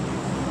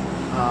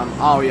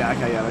 Oh yeah,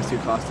 okay, yeah, those 2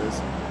 clusters.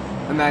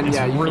 And then It's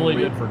yeah, you really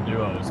can good for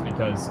duos,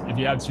 because if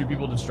you have 2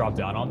 people just drop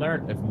down on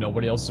there, if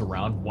nobody else is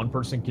around, one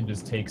person can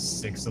just take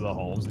 6 of the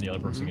homes, and the other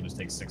person can just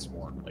take 6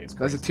 more. Like, it's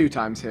There's crazy. a 2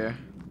 times here.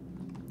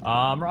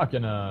 I'm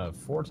rocking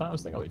 4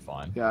 times, I think I'll be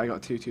fine. Yeah, I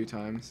got 2 2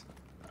 times.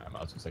 I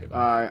might as well take it back.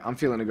 Alright, I'm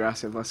feeling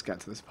aggressive. Let's get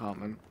to this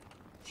apartment.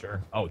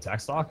 Sure. Oh,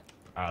 tax stock?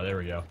 Ah, there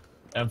we go.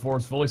 M4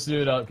 is fully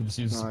suited up, can just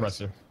use the Nice.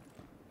 suppressor.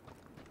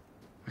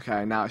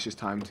 Okay, now it's just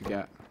time to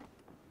get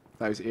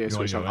those ears You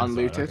wanna which are go inside,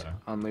 unlooted. okay.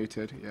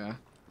 Unlooted, yeah.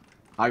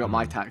 I got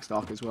my tax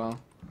stock as well.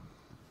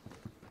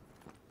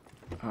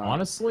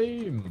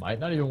 Honestly, might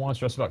not even want to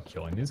stress about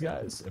killing these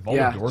guys. If all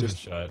Yeah, the doors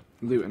just- are shut.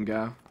 Loot and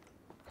go.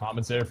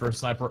 Compensator for a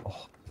sniper.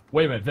 Oh,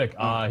 wait a minute, Vic. Here,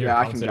 yeah,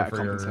 I can compensator get a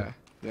for your... compensator.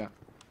 Yeah.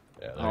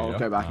 Yeah, there I'll you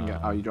go back and get.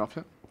 Oh, you dropped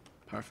it.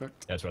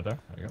 Perfect. Yeah, it's right there.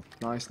 There you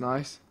go. Nice,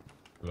 nice.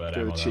 But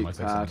Do ammo a there, cheek might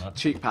take some of pad. that.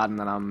 Cheek pad, and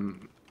then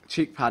I'm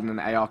cheek pad and an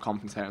AR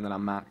compensator, and then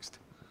I'm maxed.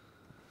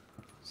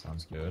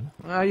 Sounds good.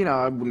 You know,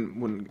 I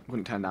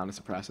wouldn't turn down a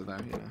suppressor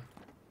though. You know.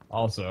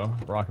 Also,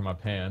 rocking my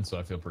pants, so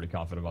I feel pretty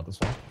confident about this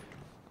one.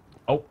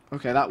 Oh,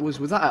 Okay, was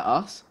that at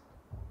us?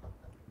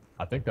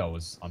 I think that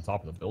was on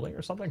top of the building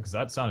or something, because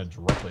that sounded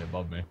directly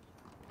above me.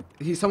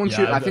 Someone Yeah,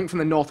 shooting. I the- think from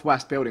the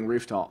northwest building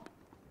rooftop.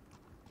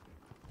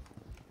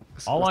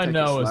 All Let's I take it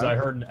know is slow. I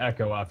heard an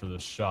echo after the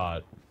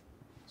shot.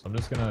 So I'm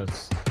just gonna...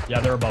 Yeah,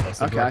 they're above us.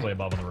 They're Okay. directly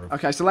above on the roof.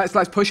 Okay, so let's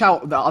push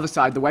out the other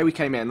side. The way we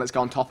came in, let's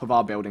go on top of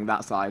our building,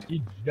 that side.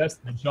 He just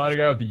shot a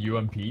guy with the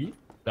UMP.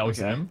 That was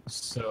Okay. him.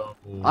 So...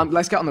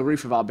 Let's get on the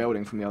roof of our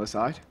building from the other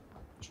side.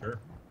 Sure.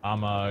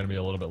 I'm gonna be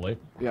a little bit late.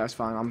 Yeah, it's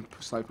fine. I'm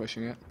slow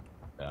pushing it.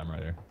 Yeah, I'm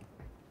right here.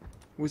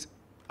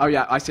 Oh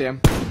yeah, I see him.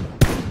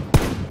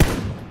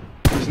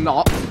 He's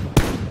not.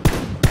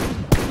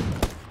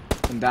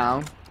 And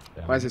down.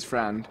 Damn. Where's his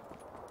friend?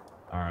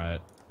 Alright.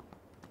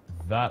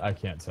 That I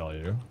can't tell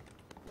you.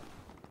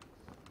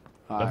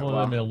 Alright, Definitely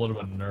well, made me a little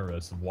bit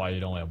nervous of why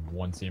you'd only have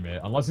one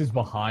teammate. Unless he's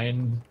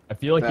behind... I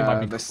feel like he might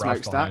be the crouched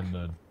smokestack? behind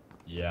the...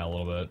 Yeah, a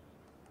little bit.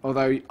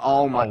 although,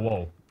 oh my, Oh,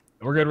 whoa.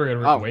 We're good, we're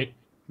good. Oh. Wait.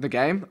 the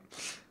game?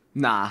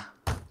 Nah.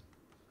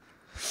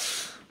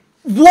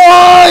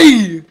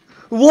 Why?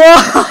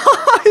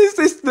 Why is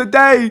this the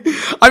day?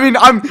 I mean,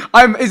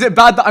 is it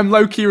bad that I'm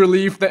low-key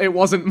relieved that it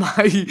wasn't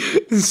my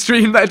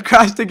stream that had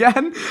crashed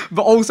again,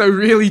 but also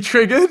really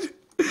triggered?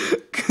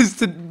 Because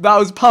that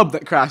was Pub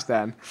that crashed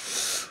then.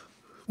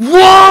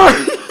 Why?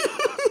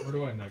 Where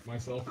do I neck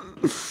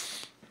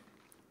myself?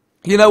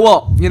 You know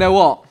what? You know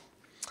what?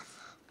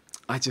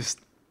 I just...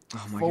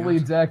 Oh my Fully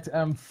god. decked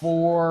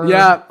M4.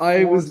 Yeah,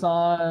 I 4 was...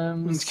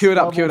 times. Queue it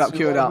up, queue it up, level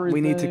queue it two up.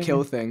 We need to everything.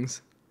 kill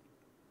things.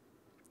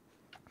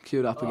 Queue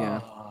it up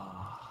again.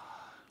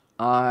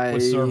 What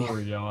server are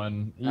we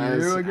going?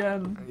 As- You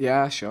again?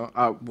 Yeah, sure.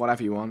 Oh,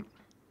 whatever you want.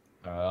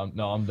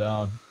 No, I'm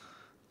down.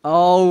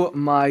 Oh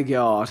my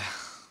god.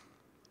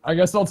 I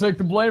guess I'll take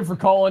the blame for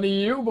calling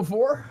EU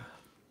before.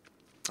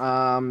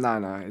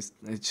 No, it's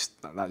just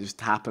that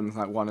just happens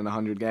like 1 in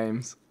 100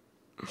 games.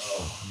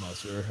 Oh, I'm not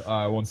sure.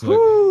 One sec.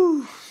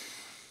 Woo.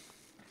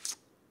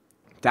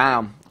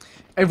 Damn.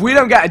 If we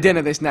don't get a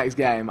dinner this next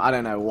game, I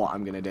don't know what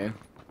I'm gonna do.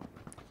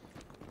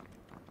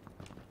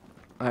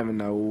 I don't even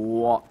know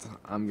what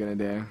I'm gonna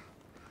do.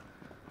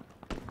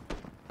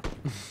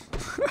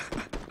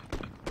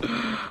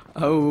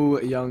 Oh,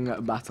 young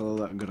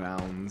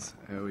battlegrounds.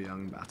 Oh,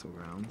 young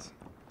battlegrounds.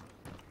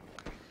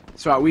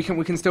 It's right. We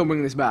can still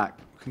bring this back.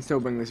 We can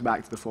still bring this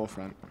back to the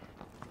forefront.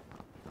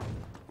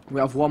 We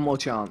have one more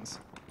chance.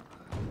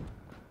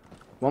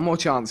 One more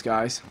chance,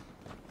 guys.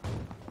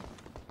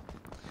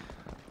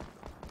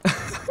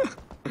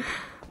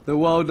 The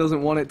world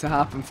doesn't want it to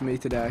happen for me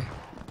today.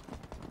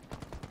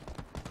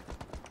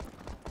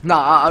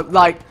 Nah,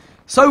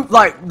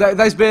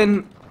 there's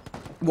been,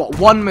 what,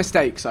 one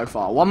mistake so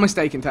far. One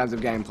mistake in terms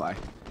of gameplay.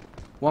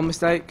 One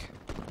mistake?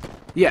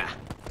 Yeah.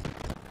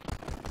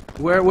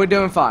 We're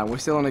doing fine. We're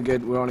still on a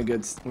good, we're on a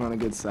good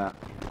set.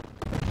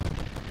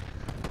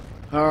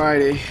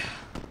 Alrighty.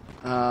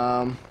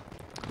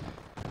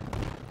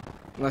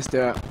 Let's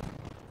do it.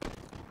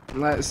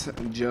 Let's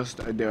just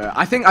do it.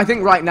 I think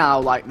right now,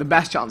 like, the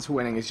best chance for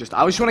winning is just,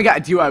 I just want to get a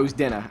duos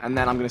dinner, and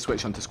then I'm going to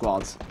switch on to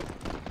squads.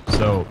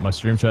 So, my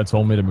stream chat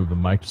told me to move the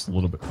mic just a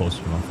little bit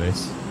closer to my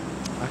face.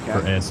 Okay. For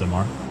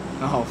ASMR.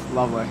 Oh,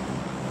 lovely.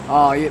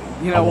 Oh, you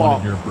know what? I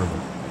wanted your approval.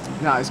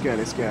 No, it's good,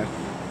 it's good.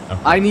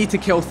 Okay. I need to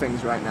kill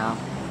things right now.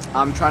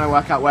 I'm trying to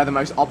work out where the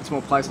most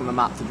optimal place on the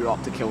map to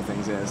drop to kill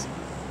things is.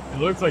 It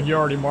looks like you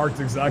already marked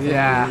exactly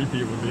where the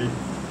repeat would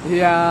be.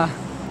 Yeah.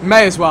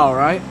 May as well,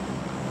 right?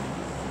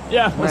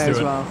 Yeah, let's do it. May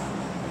as well.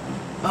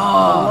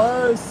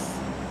 Oh. Unless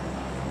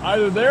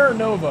either there or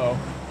Novo.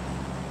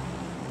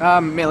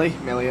 Millie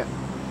it.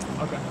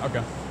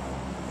 Okay.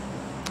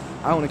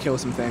 I want to kill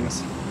some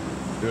things.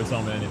 You're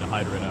telling me I need to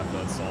hydrate after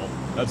that salt.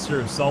 That's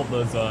true. Salt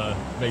does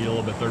make you a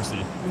little bit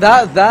thirsty.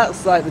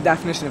 That's like the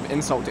definition of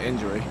insult to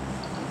injury.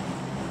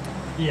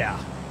 Yeah.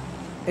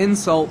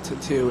 Insult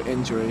to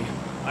injury.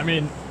 I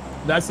mean,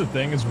 that's the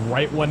thing, is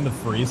right when the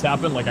freeze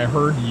happened, like I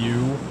heard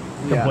you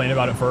complain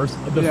about it first.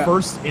 The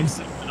first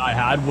instinct that I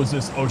had was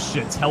just, oh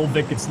shit, tell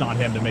Vic it's not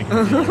him to make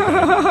him feel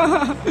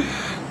like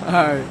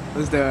Alright,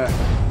 let's do it.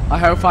 I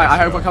hope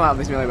I come out of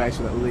this melee base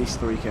with at least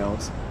 3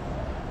 kills.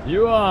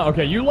 You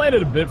okay, you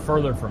landed a bit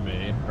further from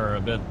me, or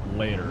a bit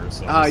later,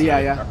 so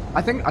yeah.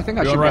 I think I should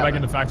go right back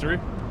into factory?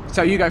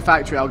 So you go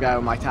factory, I'll go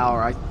my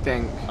tower, I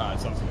think. Alright,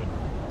 sounds good.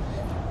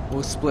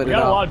 We'll split it up.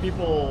 We got a lot of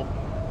people.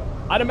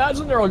 I'd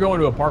imagine they're all going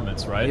to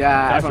apartments, right?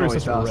 Yeah, factory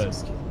is such a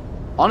risk.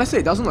 Honestly,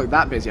 it doesn't look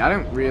that busy.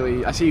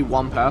 I see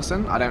one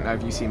person. I don't know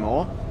if you see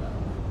more.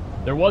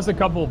 There was a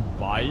couple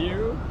by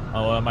you.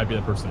 Oh, well, that might be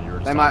the person you were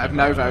just They might have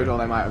novoed, or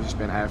they might have just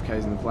been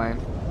AFKs in the plane.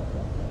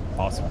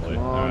 Possibly.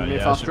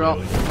 Fast drop.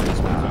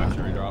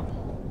 Factory drop.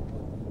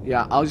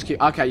 Yeah, I'll just keep.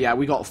 Okay, yeah,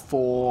 we got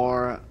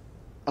 4.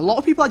 A lot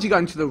of people actually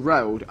going to the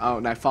road. Oh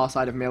no, far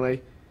side of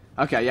Millie.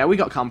 Okay, yeah, we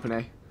got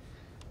company.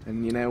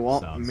 And you know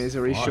what? Sounds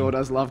Misery fun. sure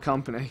does love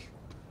company.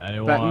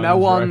 Anyone But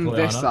no on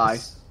directly this on side.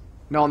 us?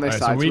 No on this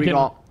side. So we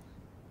got.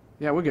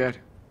 Yeah, we're good.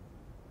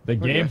 The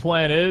game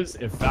plan is,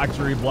 if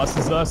factory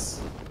blesses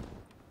us,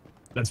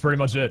 that's pretty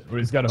much it. We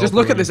just gotta just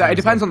look at the zone. It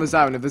depends on the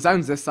zone. If the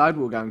zone's this side,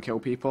 we'll go and kill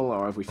people,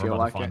 or if we feel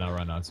like it. We're about to find out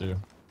right now too.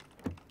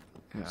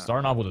 Yeah.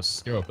 Starting off with a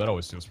scope, that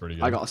always feels pretty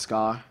good. I got a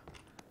scar.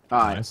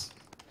 Alright. Nice.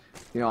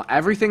 You know,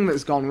 everything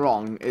that's gone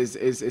wrong is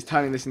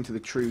turning this into the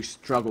true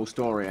struggle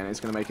story, and it's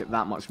going to make it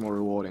that much more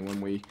rewarding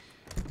when we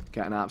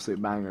get an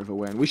absolute banger of a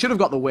win. We should have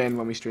got the win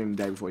when we streamed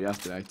the day before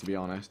yesterday, to be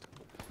honest.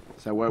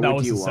 So where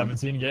would you want? That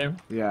was the 17 game?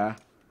 Yeah.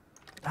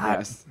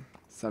 Yes.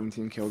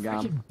 17 kill gam.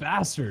 Fucking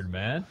bastard,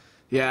 man.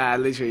 Yeah,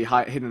 literally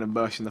hid in a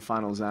bush in the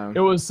final zone. It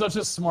was such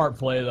a smart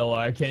play, though.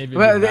 I can't even.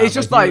 But it's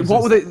just like,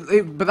 what would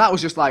it? But that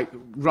was just like,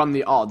 run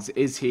the odds.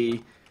 Is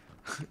he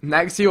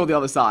next to you or the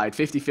other side?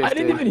 50-50. I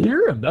didn't even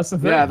hear him. That's the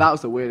thing. Yeah, that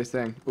was the weirdest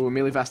thing. Ooh, a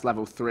melee vest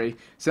level 3.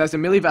 So there's a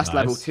melee vest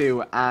level Nice.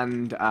 2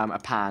 and a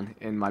pan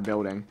in my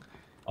building.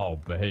 Oh,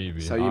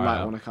 baby. So you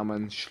might want to come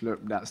and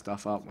slurp that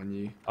stuff up when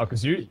you. Oh,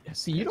 because you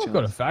don't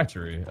go to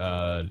factory.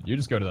 You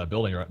just go to that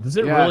building, right? Does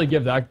it Yeah. really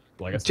give that?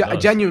 Like,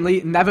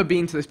 Genuinely, never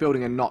been to this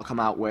building and not come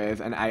out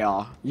with an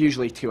AR.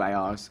 Usually 2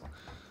 ARs.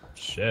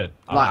 Shit.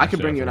 Like I could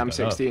bring you an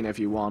M16 if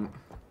you want.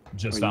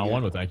 Just found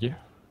one, but thank you.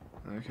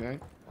 Okay.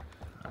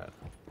 Alright.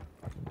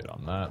 I can get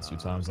on that 2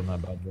 times on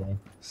that bad boy.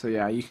 So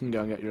yeah, you can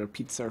go and get your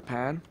pizza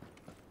pan.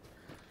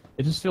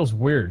 It just feels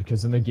weird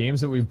because in the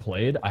games that we've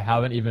played, I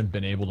haven't even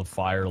been able to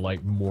fire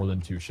like more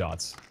than 2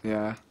 shots.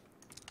 Yeah.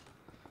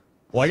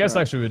 Well, I guess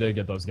actually we did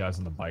get those guys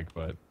on the bike,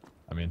 but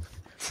I mean,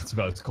 it's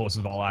about as close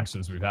as all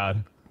actions we've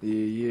had.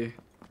 Yeah.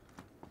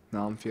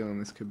 No, I'm feeling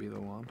this could be the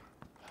one.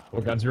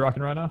 What guns are you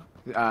rocking right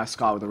now?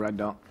 Scar with a red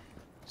dot.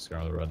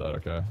 Scar with the red dot,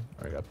 okay.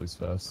 Alright, yeah, please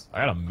fast. I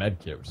got a med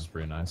kit, which is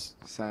pretty nice.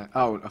 So,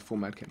 oh, a full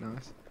med kit,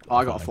 nice. Oh,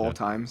 I got a 4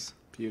 times.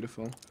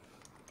 Beautiful.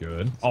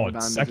 Good. Some Oh,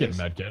 a second bandages.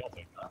 med kit. I'll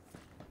take that.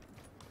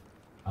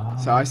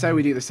 So I say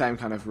we do the same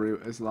kind of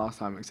route as last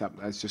time, except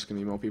there's just gonna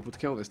be more people to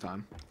kill this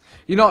time. Do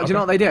you know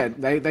what they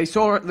did? They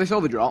saw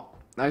the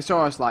drop. They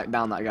saw us like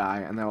down that guy,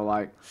 and they were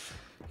like,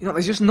 you know,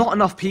 there's just not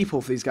enough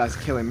people for these guys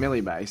to kill in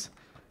Millie base.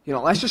 You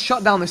know, let's just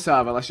shut down this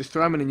server. Let's just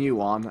throw them in a new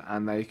one,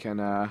 and they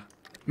can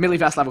Millie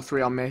vest level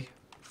 3 on me.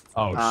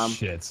 Oh,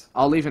 shit.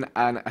 I'll leave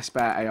a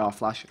spare AR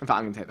flash. In fact,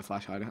 I'm going to take the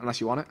flash hider. Unless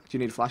you want it. Do you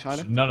need a flash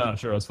hider? No,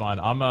 sure, that's fine.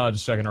 I'm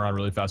just checking around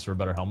really fast for a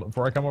better helmet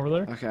before I come over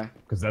there. Okay.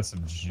 Because that's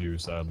some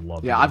juice. I'd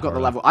love. Yeah, I've got the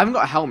level. I haven't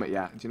got a helmet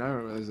yet. Do you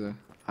know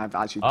I've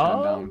actually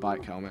turned down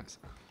bike helmets.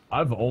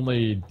 I've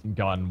only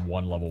gotten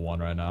one level 1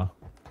 right now.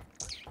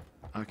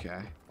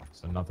 Okay.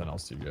 So nothing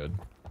else too good.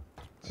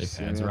 Any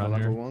See pants any around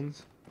level here?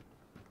 ones?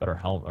 Better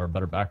helmet or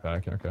better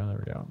backpack. Okay,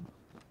 there we go.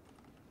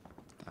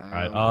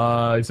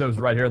 Alright, you said it was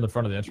right here in the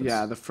front of the entrance?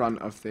 Yeah, the front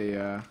of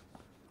the,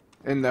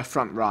 in the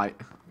front right,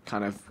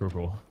 kind of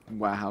cool.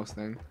 warehouse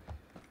thing.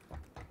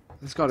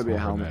 There's got to be a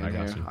helmet in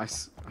here. You. I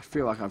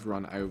feel like I've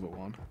run over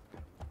one.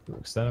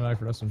 Extended mag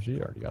for SMG,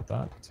 already got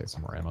that. Take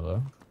some more ammo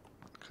though.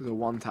 Because a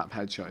one-tap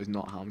headshot is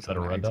not harmful. Is that a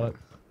red dot?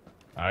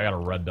 I got a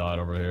red dot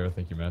over here. I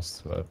think you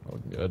missed, but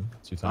looking good.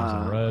 2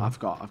 times in red. I've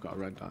got a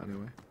red dot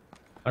anyway.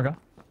 Okay.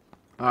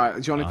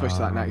 Alright, do you want to push to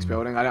that next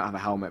building? I don't have a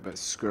helmet, but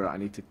screw it, I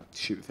need to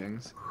shoot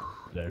things.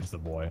 There's the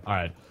boy.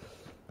 Alright.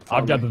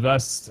 I've got the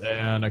vest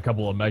and a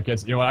couple of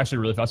medkits. You know what, actually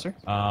really faster.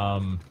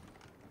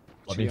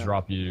 Let me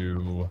drop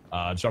you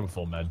drop a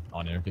full med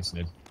on you in case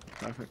you need.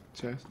 Perfect,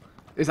 cheers.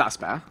 Is that a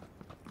spare?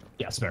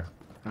 Yeah, spare.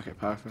 Okay,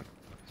 perfect.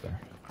 Spare.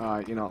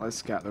 Alright, you know what,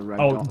 let's get the red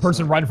Oh, dots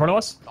person up. right in front of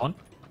us? On?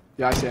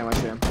 Yeah, I see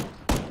him.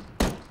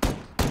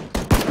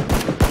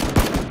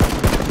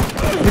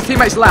 His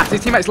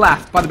teammate's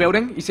left by the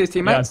building. You see his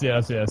teammate? Yeah,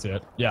 I see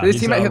it. Yeah, Did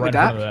his teammate hit right the in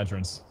deck? front of the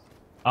entrance.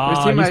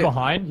 Teammate... He's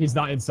behind. He's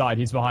not inside.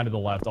 He's behind to the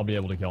left. I'll be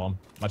able to kill him.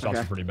 My shots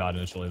are pretty bad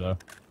initially, though.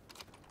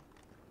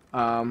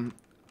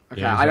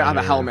 Okay, Yeah, I don't have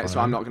a helmet, so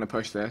I'm not going to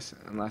push this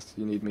unless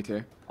you need me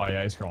to. Oh,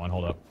 yeah, he's crawling.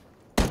 Hold up.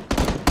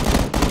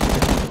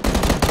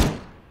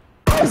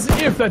 As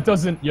if that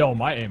doesn't... Yo,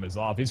 my aim is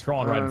off. He's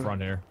crawling right in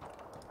front here.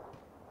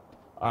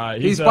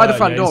 He's by the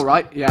front door,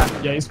 right? Yeah.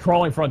 Yeah, he's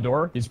crawling front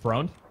door. He's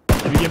prone.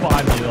 If you get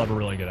behind me, you'll have a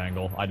really good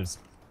angle. I just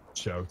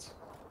choked.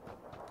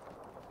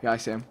 Yeah, I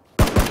see him.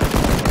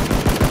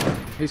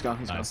 He's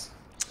gone. Nice.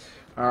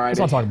 All right. Let's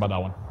not talk about that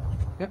one.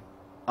 Yep.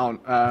 Oh,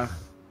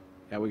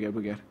 yeah, we're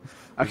good.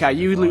 Okay,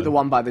 you loot the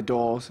one by the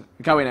doors.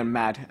 Go in and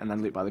med, and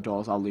then loot by the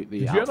doors. I'll loot the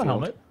Did you have a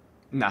helmet?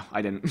 No,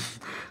 I didn't.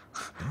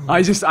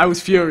 I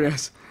was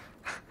furious.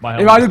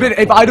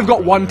 If I'd have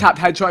got one tapped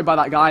headshot by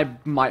that guy, I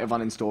might have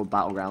uninstalled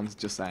Battlegrounds.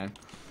 Just saying.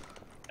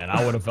 And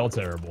I would have felt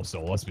terrible.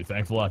 So let's be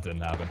thankful that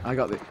didn't happen. I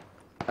got the.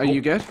 Are you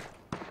good?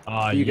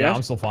 You good?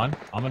 I'm still fine.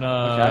 I'm gonna.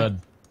 Okay.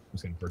 I'm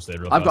just gonna first aid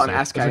real fast. I've got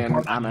an SK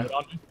and ammo.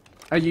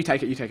 Oh, you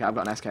take it. I've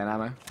got an SK and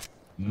ammo.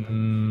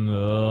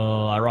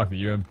 I rock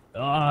the UM.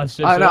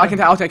 Shit. Oh, no, I can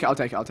I'll take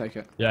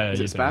it. Yeah, Is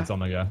it spare? It's on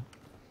the guy.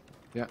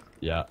 Yeah.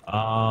 Yeah.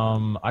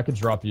 I could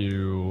drop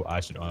you. I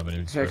actually don't have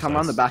any. Here, come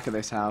around the back of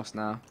this house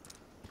now.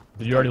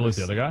 Did you already loot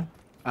the other guy?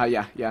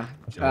 Yeah.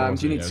 Do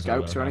you need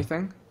scopes or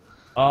anything?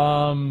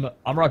 I'm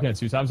rocking it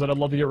 2 times that I'd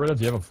love to get rid of.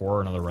 Do you have a 4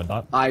 or another red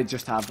dot? I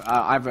just have.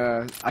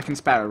 I can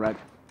spare a red.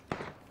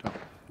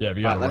 Yeah, if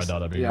you got a red dot,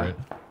 that'd be great. Here.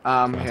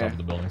 Top of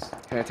the buildings.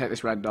 Here, take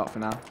this red dot for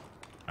now.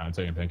 I'm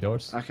taking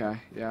painkillers. Okay,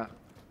 yeah.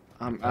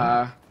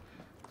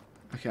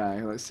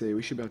 Okay, let's see.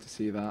 We should be able to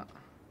see that.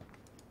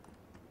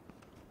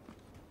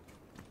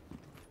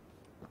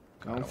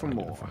 Going for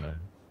more.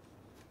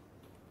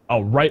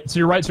 Oh, right. To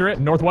your right,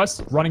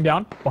 northwest, running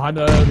down behind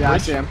the bridge. I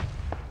see him.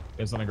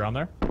 He's on the ground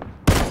there.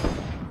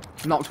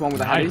 Knocked one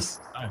with a heady. Nice.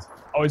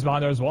 Oh, he's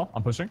behind there as well.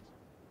 I'm pushing.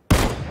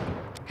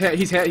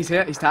 He's here.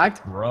 He's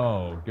tagged.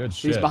 Bro, good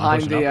shit. He's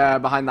behind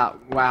behind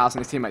that warehouse,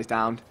 and his teammate's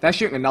downed. They're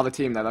shooting another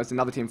team though. There's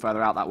another team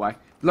further out that way.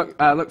 Look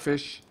for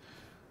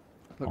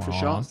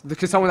shots.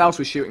 Because someone else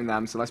was shooting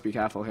them, so let's be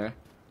careful here.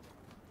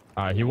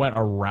 Alright, he went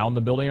around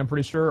the building, I'm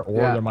pretty sure,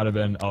 or there might have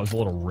been. Oh, there's a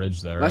little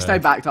ridge there. Let's stay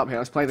backed up here.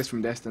 Let's play this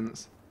from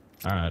distance.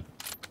 Alright,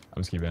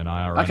 I'm just keeping an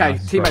eye out. Right okay,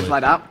 now. teammates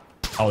led out.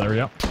 Oh, there we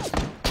go.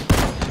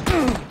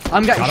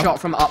 I'm getting shot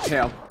from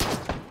uphill.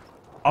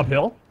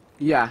 Uphill?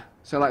 Yeah.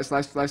 So let's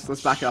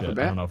back it up a bit.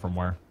 I don't know from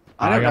where.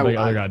 I don't know. The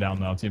other guy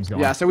down though. Team's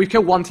going. Yeah. So we've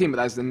killed one team, but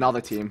there's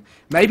another team.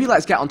 Maybe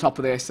let's get on top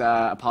of this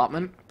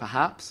apartment,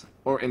 perhaps,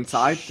 or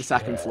inside the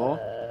second floor.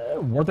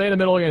 Weren't they in the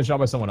middle getting shot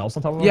by someone else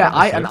on top of? Yeah,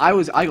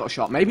 I got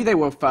shot. Maybe they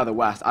were further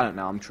west. I don't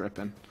know. I'm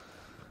tripping.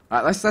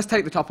 All right, let's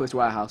take the top of this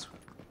warehouse.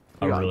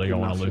 I really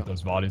don't want to loot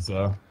those bodies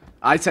though.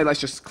 I'd say let's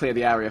just clear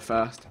the area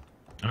first.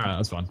 All right,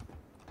 that's fine.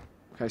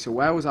 Okay, so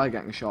where was I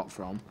getting shot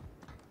from?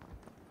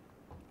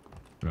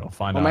 We'll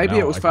find out. Or maybe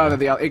it was further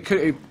the other. It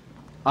could.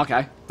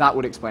 Okay, that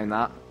would explain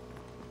that.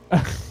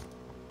 That's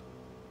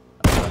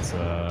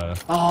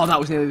Oh, that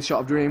was nearly the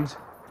shot of dreams.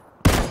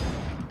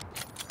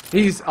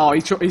 He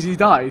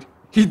died.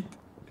 Wait,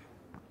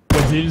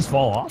 did he just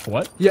fall off?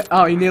 What? Yeah.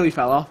 Oh, he nearly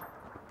fell off.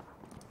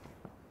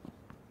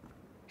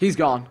 He's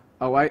gone.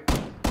 Oh wait.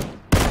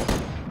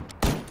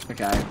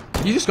 Okay.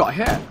 You just got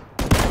hit.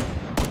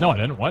 No, I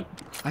didn't. What?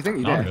 I think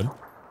you did. did.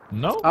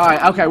 No. All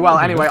right. Okay. Well,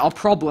 anyway, our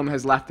problem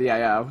has left the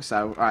AO.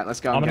 So, all right,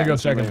 let's go. I'm gonna go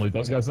check and loot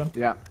those guys then.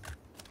 Yeah.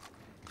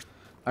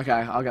 Okay,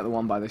 I'll get the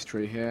one by this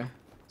tree here.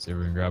 See if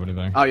we can grab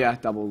anything. Oh yeah,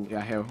 double.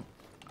 Yeah, here.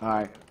 All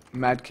right.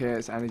 Med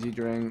kits, energy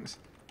drinks,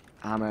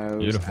 ammo,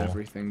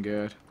 everything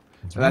good.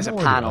 So there's a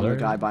pan on the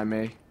guy by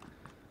me.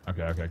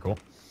 Okay. Cool.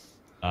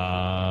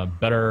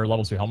 Better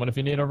level 2 helmet if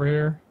you need over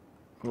here.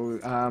 Ooh,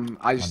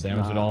 I just Not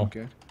damage at all. I'm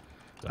good.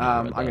 Don't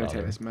I'm gonna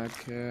take this med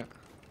kit.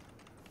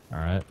 All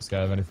right. This guy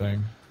have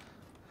anything?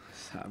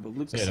 Have a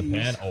look. Yeah, the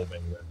pan. Oh,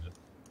 maybe.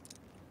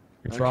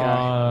 Okay.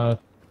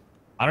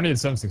 I don't need a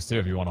 7.62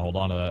 if you want to hold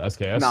on to that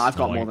SKS. No, I've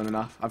got more than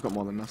enough. I've got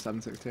more than enough.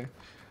 7.62.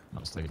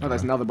 Oh,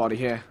 there's another body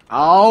here.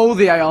 Oh,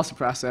 the AR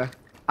suppressor.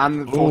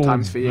 And 4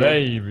 times for you.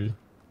 Baby.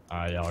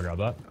 Alright, yeah, I'll grab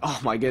that. Oh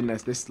my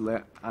goodness, this is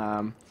lit.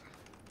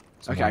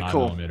 Okay, 9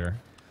 cool. millimeter.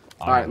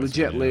 Alright,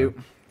 legit loot.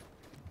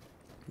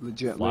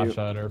 Legit loot. Flash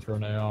hider for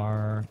an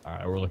AR.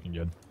 Alright, we're looking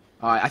good.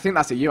 Alright, I think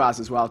that's a UAZ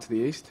as well to the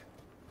east.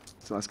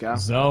 So let's go.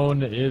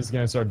 Zone is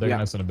going to start digging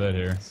us in a bit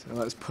here. So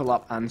let's pull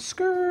up and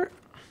skirt.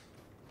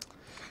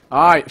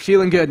 Alright,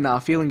 feeling good now,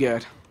 feeling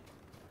good.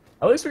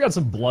 At least we got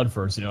some blood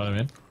first, you know what I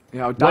mean? You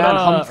know, Diane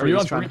Humphreys are you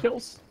on trying 3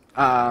 kills?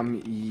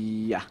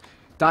 Yeah.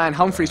 Diane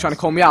Humphreys trying to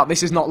call me out.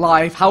 This is not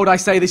live. How would I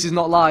say this is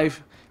not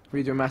live?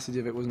 Read your message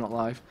if it was not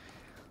live.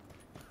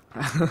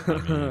 I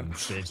mean,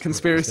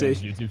 Conspiracy.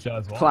 YouTube chat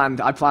as well.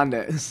 Planned. I planned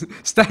it.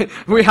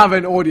 We have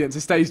an audience,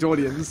 a staged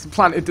audience,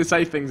 planted to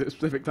say things at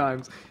specific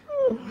times.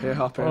 Here,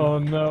 hop in. Oh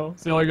no.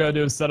 So all you gotta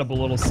do is set up a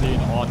little scene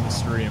on the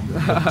stream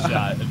with the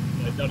chat.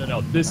 And,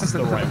 no, this is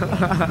the right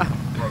one.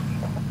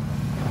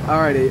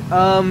 Alrighty.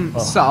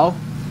 So,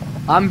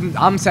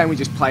 I'm saying we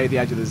just play the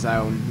edge of the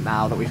zone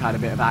now that we've had a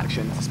bit of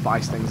action to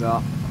spice things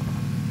up.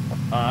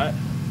 Alright.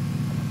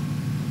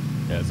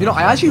 Yeah, you know,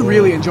 I actually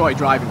really enjoy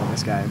driving in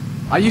this game.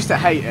 I used to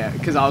hate it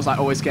because I was like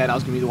always scared I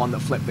was gonna be the one that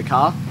flipped the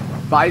car.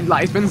 But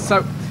it's been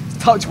so,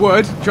 touch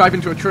wood, drive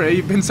into a tree.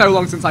 It's been so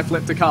long since I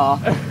flipped a car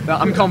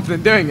that I'm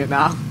confident doing it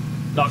now.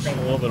 Knock on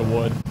a little bit of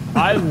wood.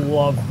 I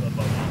love the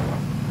buggy.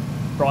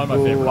 Probably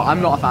my favorite.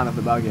 I'm not a fan of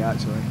the buggy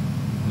actually.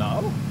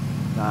 No?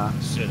 Nah.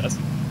 Shit, that's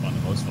the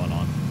most fun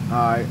on.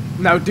 Alright.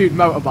 No, dude,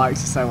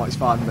 motorbikes are so much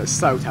fun, but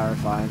so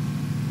terrifying.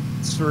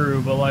 It's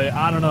true, but like,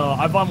 I don't know.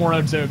 I find more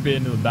entertainment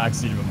being in the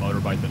backseat of a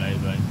motorbike than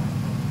anything.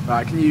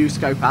 Right, can you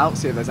scope out,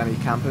 see if there's any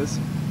campers?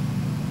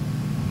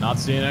 Not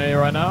seeing any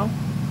right now.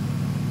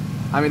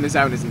 I mean, the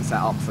zone isn't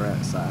set up for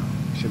it, so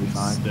it should be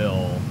fine.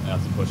 Still,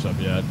 hasn't pushed up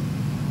yet.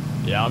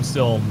 Yeah, I'm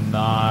still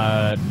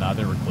not. Nah,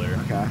 they were clear.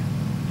 Okay.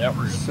 Yeah,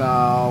 we're good.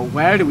 So,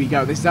 where do we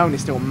go? This zone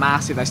is still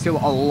massive. There's still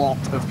a lot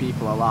of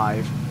people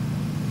alive.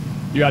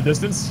 You got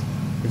distance?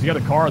 Because you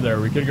got a car there.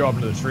 We could go up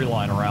into the tree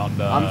line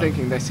around. I'm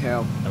thinking this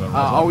hill.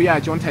 Oh yeah,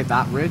 do you want to take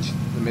that ridge?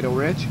 The middle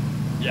ridge?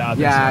 Yeah.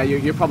 Yeah, so.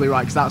 You're probably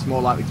right because that's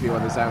more likely to be where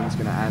the zone's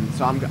going to end.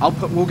 So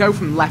we'll go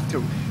from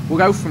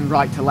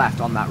right to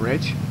left on that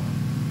ridge.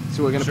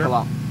 So we're going to pull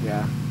up.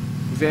 Yeah.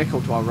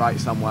 Vehicle to our right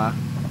somewhere.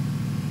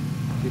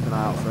 Keep an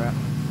eye out for it.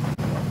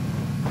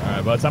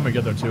 Alright, by the time we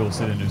get there too, we'll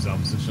see the new zone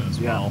position as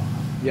well.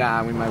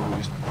 Yeah, we may well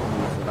just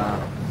move for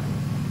that.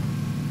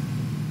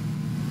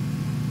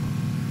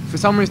 For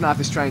some reason I have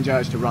this strange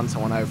urge to run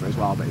someone over as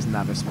well, but it's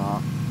never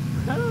smart.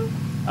 I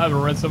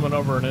haven't run someone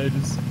over in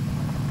ages.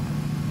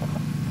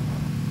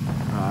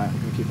 Alright, we're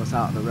going to keep us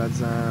out of the red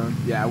zone.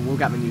 Yeah, we'll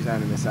get the new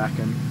zone in a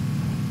second.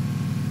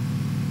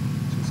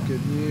 Which is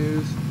good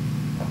news.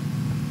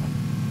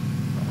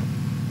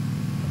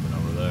 Nothing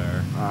over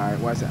there. Alright,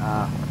 where's it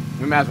at?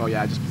 We may as well,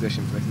 just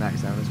position for this next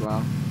zone as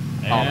well.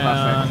 And, oh,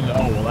 perfect.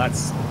 Oh, well,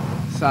 that's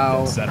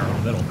so center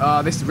in the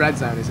middle. This red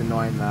zone is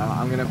annoying though.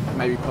 I'm gonna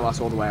maybe pull us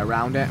all the way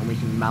around it, and we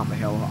can mount the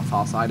hill on the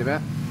far side of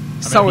it.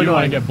 So if you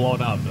want to get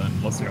blown up, then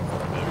let's go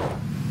for it, maybe.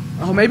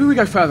 Oh, maybe we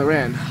go further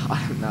in.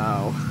 I don't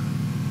know.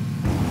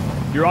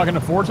 You're rocking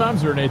a 4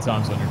 times or an 8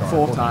 times on your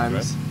car? 4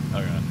 times.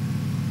 Right? Okay.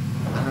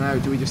 I don't know.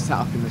 Do we just set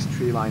up in this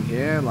tree line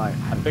here? Like,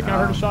 I think I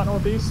heard a shot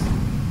northeast.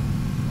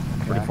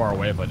 Okay. Pretty far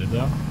away if I did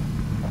though.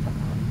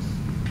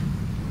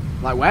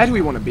 Like, where do we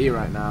want to be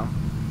right now?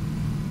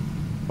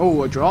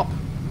 Oh, a drop.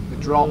 The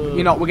drop.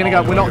 You know, we're gonna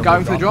go. We're not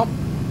going for the drop.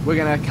 We're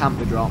gonna camp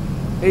the drop.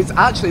 It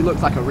actually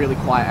looks like a really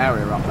quiet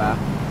area up there.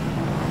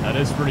 That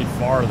is pretty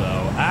far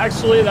though.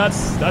 Actually,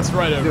 that's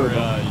right over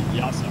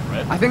Yasna,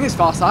 right? I think it's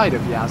far side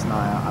of Yasna.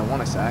 I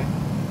want to say.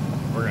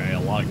 We're gonna get a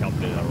lot of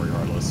company there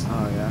regardless.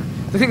 Oh yeah.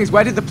 The thing is,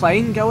 where did the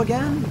plane go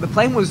again? The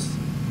plane was,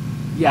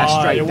 straight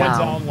down. It went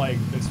down like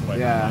this way.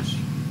 Yeah.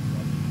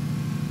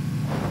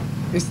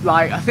 It's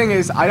like, the thing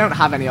is, I don't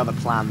have any other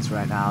plans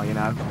right now, you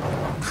know.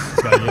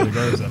 Just gotta get the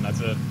Groza and that's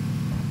it.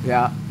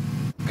 Yeah.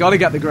 Gotta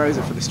get the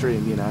Groza for the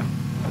stream, you know.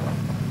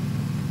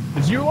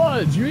 Did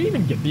you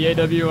even get the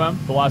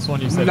AWM? The last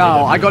one you said? No,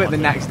 AWM I got it the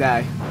next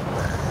day.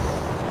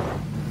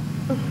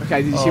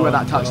 Okay, did you see where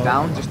that touched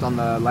down? Just on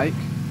the lake?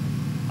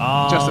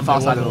 Just the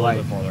far side of the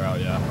lake. Farther out,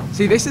 yeah.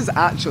 See, this is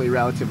actually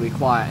relatively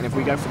quiet, and if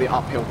we go for the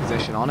uphill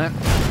position on it,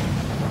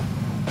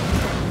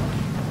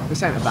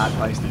 this ain't a bad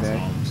place to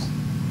be.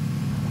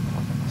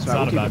 It's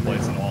not a bad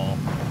place at all.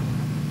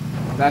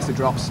 There's the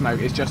drop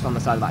smoke. It's just on the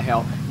side of that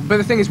hill. But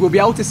the thing is, we'll be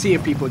able to see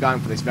if people are going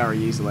for this very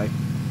easily.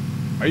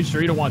 Are you sure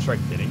you don't want to try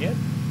hitting it?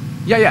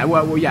 Yeah.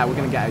 Well, yeah, we're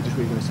going to get it. Just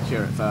we're going to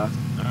secure it first.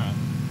 Alright.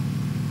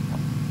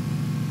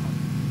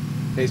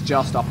 It's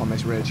just up on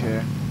this ridge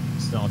here.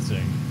 Still not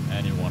seeing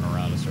anyone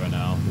around us right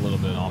now. A little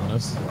bit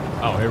ominous.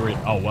 Oh, here we...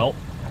 Oh, well.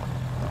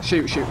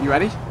 Shoot. You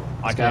ready?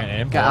 I can't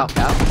aim. Get out.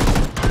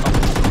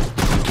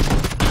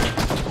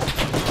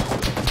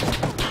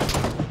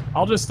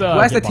 I'll just.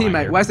 Where's the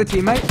teammate? Where's the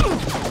teammate?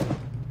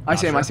 I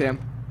see him. I see him.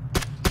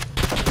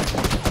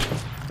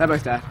 They're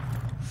both dead.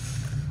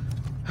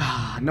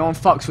 No one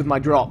fucks with my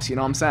drops. You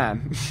know what I'm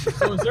saying?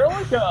 So is there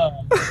like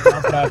a?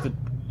 Not that I have to.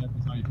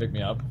 How you pick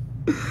me up?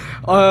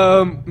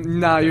 No, you're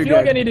I feel good.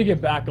 like I need to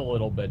get back a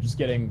little bit. Just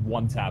getting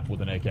one tap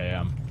with an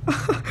AKM.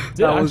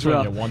 That was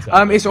rough.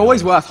 It's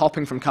always worth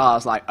hopping from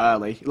cars like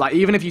early. Like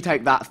even if you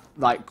take that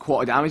like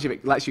quarter damage, if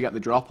it lets you get the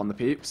drop on the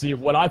peep. See,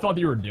 what I thought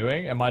you were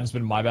doing, it might have just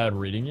been my bad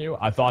reading you.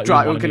 I thought you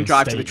were going to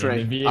drive to the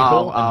tree. In the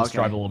vehicle and just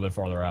okay. drive a little bit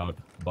farther out.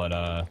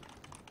 But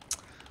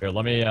here,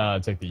 let me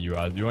take the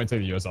US. Do you want to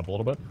take the US up a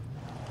little bit?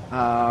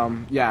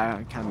 Yeah,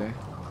 I can do.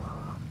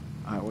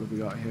 Alright, what have we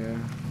got here?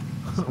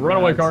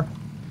 Runaway car.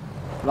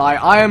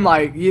 Like I am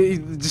like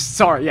just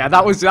sorry. Yeah,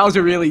 that was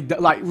a really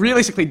like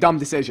realistically dumb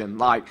decision.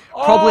 Like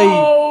probably.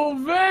 Oh,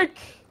 Vic!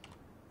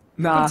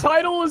 Nah. The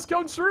title has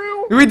come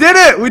true. We did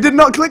it. We did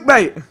not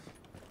clickbait.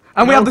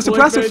 And we have the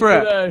suppressor for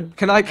today. it.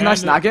 Can I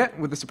snag it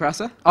with the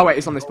suppressor? Oh wait,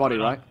 it's on this body,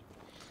 right?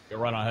 Go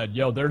right on ahead.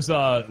 Yo, there's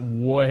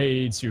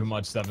way too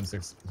much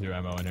 7.62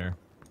 ammo in here.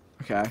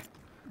 Okay.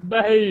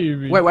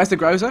 Baby. Wait, where's the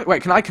Groza?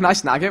 Wait, can I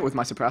snag it with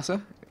my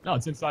suppressor? No,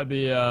 it's inside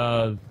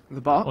the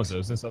box. Oh, so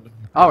it's inside the...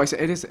 Oh, it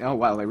is. Oh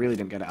well, they really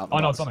didn't get it out. Oh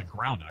no, it's on the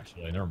ground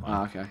actually. Never mind.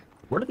 Oh, okay.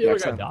 Where did the other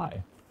guy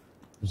die?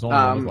 There's only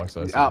one box.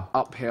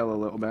 Uphill a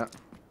little bit.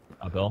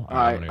 Uphill.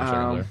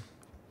 Alright.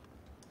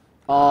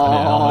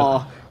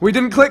 Oh, we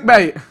didn't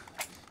clickbait.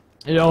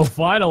 Yo,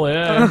 finally,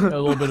 a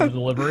little bit of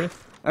delivery.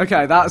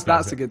 Okay,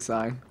 that's a good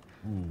sign.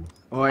 Ooh.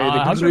 Oh,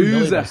 how's your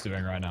millibus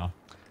doing right now?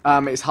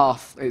 It's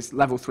half. It's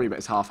level 3, but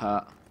it's half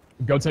hurt.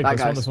 Go take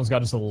this one. This one's got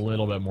just a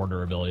little bit more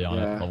durability on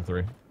it. Level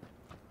 3.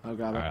 I'll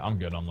grab it. Alright, I'm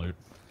good on loot.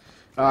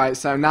 Alright,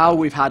 so now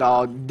we've had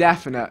our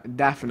definite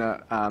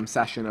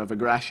session of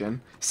aggression.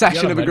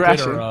 Session of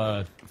aggression.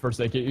 Or, first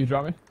aid kit you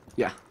drop me?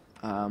 Yeah.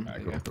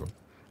 Alright, cool.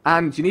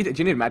 And do you need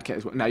a med kit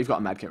as well? No, you've got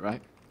a med kit,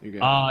 right? You're good.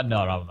 No, I don't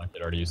have a med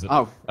kit. I already used it.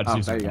 Oh, I just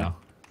used there it you go. now.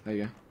 There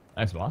you go.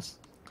 Thanks, boss.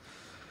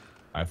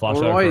 Alright, flash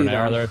out for an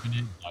AR there if you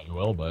need. Not you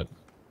will, but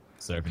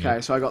it's there if you need.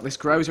 Okay, so I got this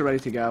Groza ready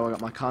to go. I got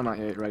my Car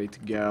 98 ready to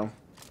go.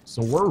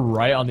 So we're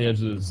right on the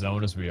edge of the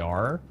zone as we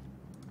are.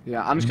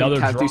 Yeah, I'm just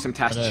gonna do some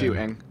test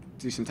shooting.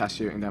 Do some test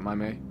shooting, don't mind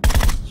me.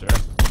 Sure.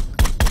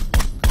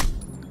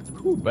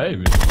 Ooh,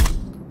 baby.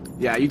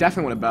 Yeah, you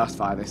definitely want to burst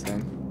fire this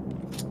thing.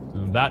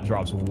 And that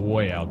drops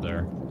way out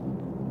there.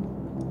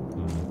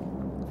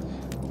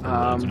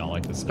 I do not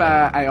like this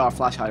spare AR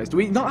flash hiders. Do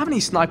we not have any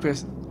sniper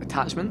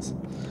attachments?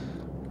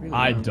 Really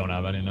I don't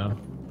have any, no.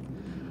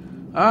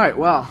 Alright,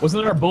 well.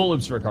 Wasn't there a bullet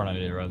loops for a Car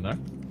 98 right in there?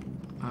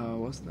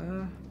 Was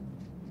there?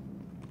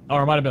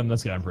 Oh, it might have been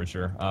this guy, I'm pretty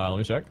sure. Let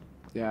me check.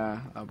 Yeah,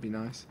 that would be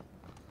nice.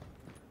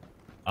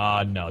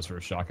 No, it's for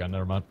a shotgun,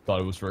 never mind.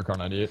 Thought it was for a Car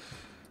 98.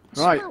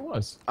 Right. It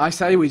was. I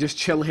say we just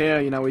chill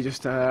here, you know, we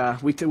just,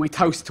 we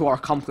toast to our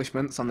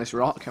accomplishments on this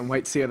rock and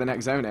wait to see where the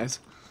next zone is.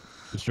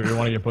 Sure, you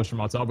want to get pushed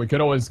from outside? We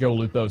could always go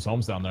loot those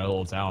homes down there,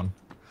 little town.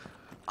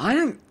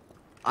 Maybe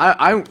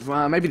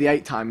the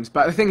 8 times,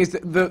 but the thing is,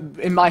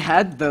 in my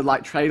head, the,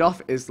 like,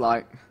 trade-off is,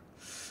 like,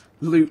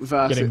 loot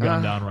versus... Getting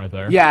gunned down right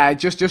there. Yeah,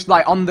 just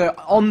like, on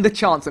the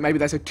chance that maybe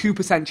there's a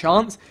 2%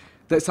 chance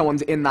that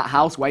someone's in that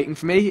house waiting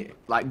for me,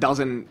 like,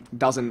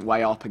 doesn't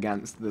weigh up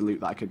against the loot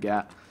that I could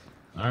get.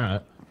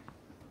 Alright.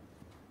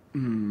 Ooh,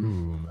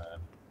 man.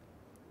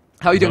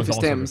 How are you doing for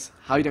stims?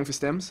 How are you doing for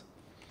stims?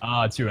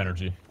 2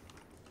 energy.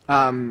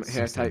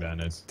 Here,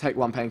 take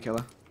 1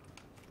 painkiller.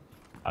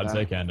 I'd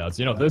take handouts.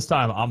 You know, this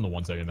time I'm the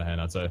one taking the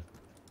handouts. Alright,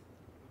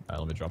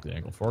 let me drop the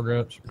ankle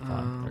foregrip. Should be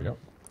fine. There you go.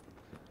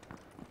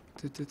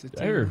 Do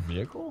I have your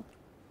vehicle?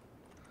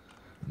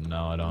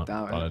 No, I don't.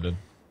 Thought I did.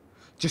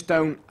 Just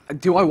don't.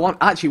 Do I want.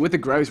 Actually, with the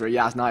Groza,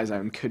 Yaz Night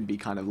Zone could be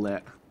kind of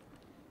lit.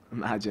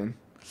 Imagine.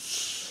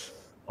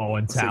 Oh,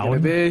 in What's town? It gonna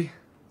be?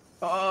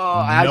 Oh,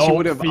 I actually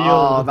would have.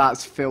 Oh,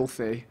 that's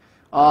filthy.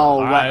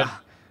 Oh, right.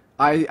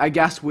 I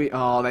guess we.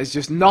 Oh, there's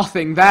just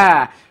nothing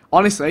there.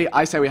 Honestly,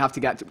 I say we have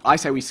to get. I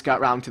say we skirt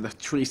round to the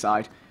tree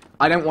side.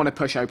 I don't want to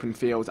push open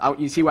fields.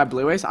 You see where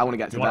blue is? I want to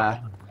get to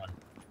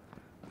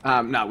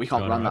there. No, we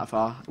can't run that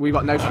far. We've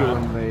got no fuel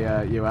in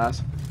the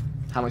US.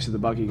 How much has the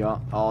buggy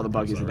got? Oh, the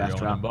buggy's a death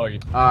trap.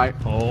 Alright.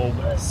 Oh,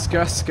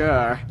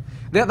 Skr.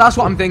 That's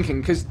what I'm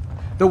thinking, because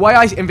the way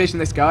I envision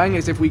this going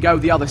is if we go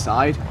the other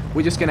side,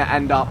 we're just going to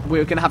end up...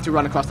 We're going to have to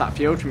run across that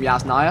field from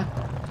Yasnaya.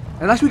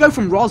 Unless we go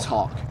from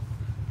Rozhok.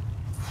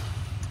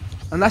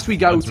 Unless we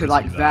go to,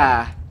 like,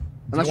 there.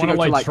 Unless we go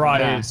to, like,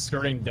 try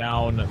skirting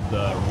down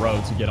the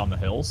road to get on the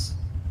hills?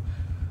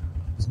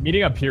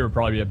 Meeting up here would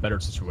probably be a better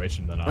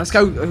situation than us. Let's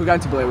go. We're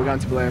going to blue. We're going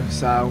to blue.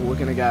 So we're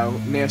going to go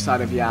near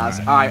side of Yaz.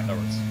 Alright.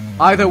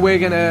 Either we're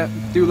going to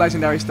do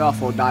legendary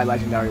stuff or die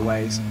legendary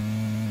ways.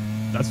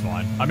 That's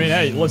fine. I mean,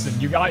 hey, listen.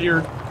 You got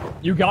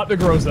the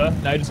Groza.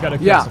 Now you just got to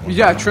kill someone.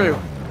 Yeah, true.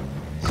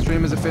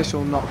 Streamer's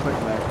official, not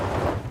clickbait.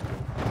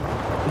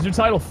 Is your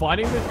title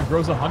finding the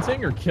Groza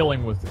hunting or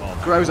killing with...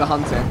 Oh, Groza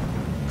hunting.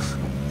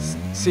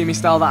 See me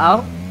style that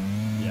out?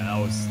 Yeah,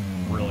 that was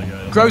really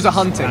good. Groza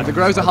hunting. The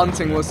Groza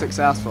hunting was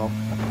successful.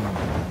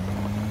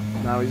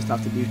 Now we just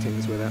have to do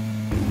things with it.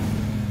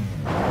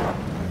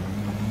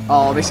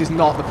 Oh, this is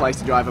not the place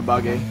to drive a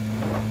buggy.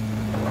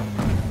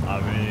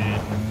 I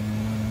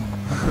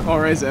mean...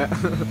 Or is it?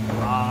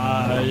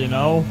 You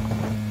know,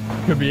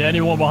 could be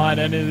anyone behind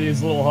any of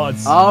these little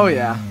huts. Oh,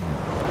 yeah.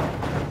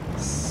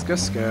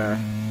 Skur.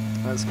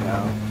 Let's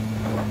go.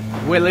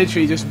 We're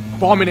literally just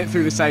bombing it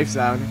through the safe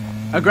zone.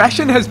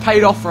 Aggression has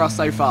paid off for us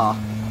so far.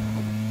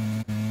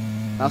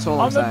 That's all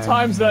I'm saying. On the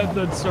times that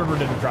the server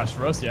didn't crash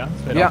for us, yeah,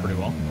 it's paid off pretty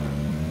well.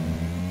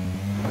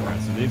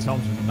 Alright, so these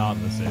homes are not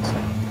in the safe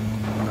zone.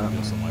 No.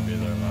 This one might be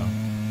there, though.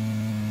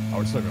 Oh,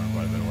 we're still going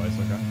quite a bit of ways,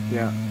 okay.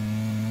 Yeah.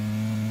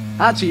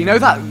 Actually, you know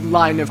that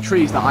line of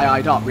trees that I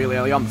eyed up really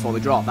early on before the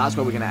drop? That's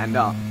where we're going to end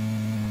up.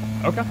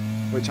 Okay.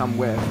 Which I'm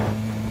with.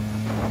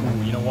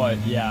 Ooh, you know what?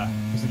 Yeah.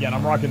 Because again,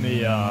 I'm rocking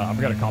the, I've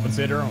got a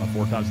compensator on a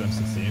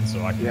 4xM16,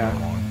 so I can go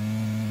along.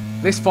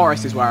 This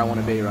forest is where I want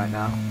to be right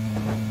now.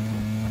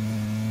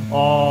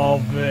 Oh,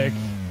 Vic.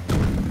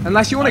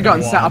 Unless you want to go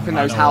and set up in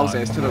those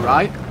houses to the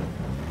right.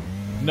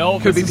 No,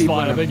 this is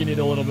fine. I think you need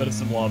a little bit of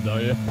some love,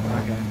 don't you?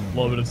 Okay. A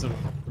little bit of some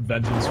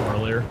vengeance from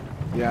earlier.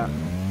 Yeah.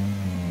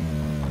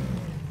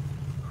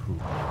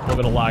 A little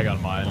bit of lag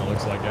on mine, it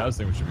looks like. Yeah, I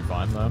think we should be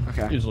fine, though.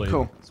 Okay, Usually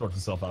cool. Sorts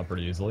itself out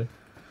pretty easily.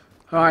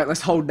 Alright,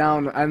 let's hold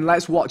down and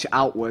let's watch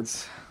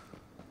outwards.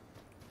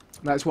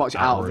 Let's watch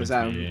out of the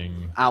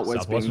zone.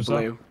 Outwards being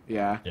blue.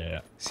 Yeah. Yeah.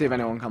 See if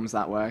anyone comes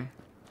that way.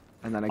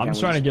 And then again, I'm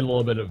trying to get a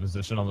little bit of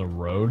position on the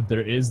road.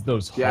 There is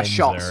those homes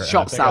there.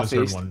 Shots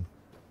southeast.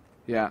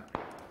 Yeah.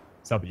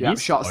 Southeast? Yeah,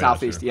 shot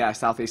southeast. Yeah,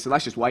 southeast. So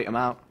let's just wait them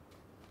out.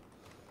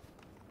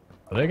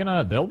 Are they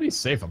gonna... They'll be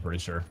safe, I'm pretty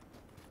sure.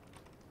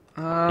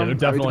 Yeah, they're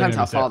definitely it depends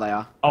how far they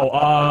are.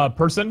 Oh,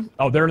 person?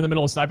 Oh, they're in the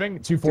middle of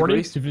sniping. 240,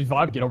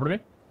 255. Get over to me.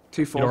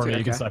 240, Get over to me. You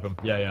okay. can snipe him.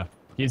 Yeah, yeah.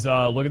 He's,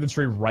 look at the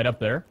tree right up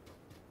there.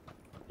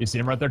 You see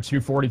him right there?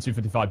 240,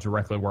 255,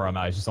 directly where I'm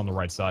at. He's just on the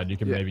right side. You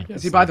can maybe get...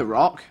 Is he by the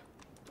rock?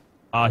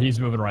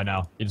 He's moving right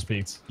now. He just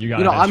peeked. You got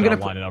I'm gonna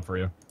line it up for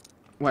you.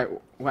 Wait,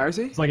 where is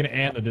he? It's like an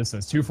ant in the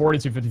distance. 240,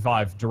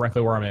 255,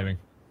 directly where I'm aiming.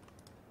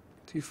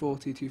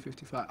 240,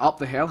 255. Up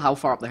the hill? How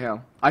far up the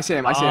hill? I see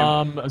him, I see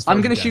him.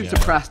 I'm gonna shoot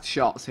suppressed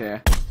shots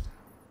here.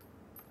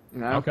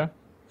 You know? Okay.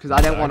 Because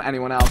I don't want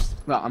anyone else.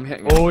 Well, I'm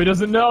hitting him. Oh, he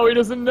doesn't know, he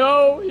doesn't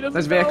know, he doesn't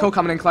There's a vehicle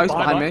coming in close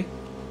behind me.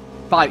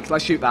 Bike,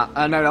 let's shoot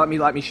that. No, let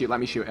me shoot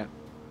it.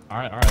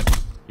 Alright.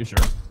 You sure?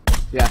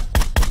 Yeah.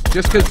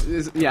 Just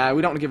because, yeah,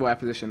 we don't want to give away our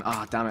position.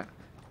 Ah, damn it.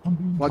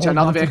 Watch out,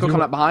 another vehicle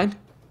coming up behind.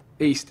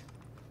 East.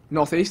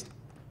 Northeast.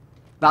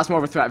 That's more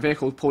of a threat.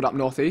 Vehicle pulled up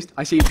northeast.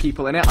 I see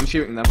people in it. I'm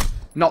shooting them.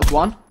 Knocked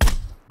one.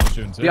 I'm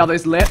shooting two. The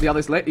other's lit.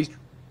 He's... Is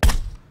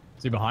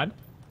he behind?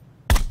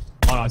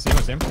 Oh no, I see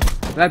him.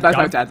 They're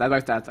both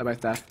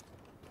dead.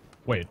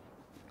 Wait.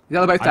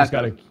 Yeah, they're both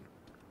dead.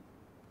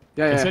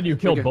 Yeah. It said you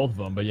killed both of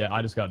them, but yeah,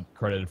 I just got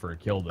credited for a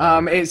kill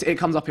there. It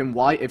comes up in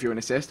white if you're an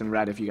assist and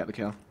red if you get the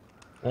kill.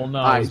 Well, no.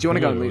 Alright, do you want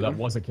to go and loot them?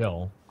 That was a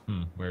kill.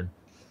 Weird.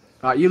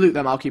 Alright, you loot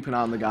them. I'll keep an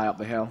eye on the guy up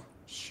the hill.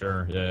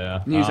 Sure,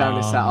 yeah. New zone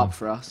is set up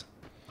for us.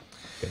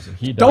 Okay, so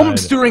he died.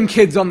 Dumpstering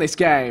kids on this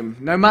game.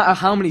 No matter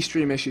how many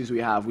stream issues we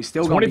have, we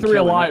still got 23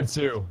 alive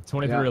too.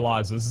 23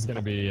 alive. So this is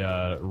gonna be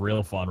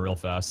real fun, real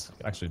fast.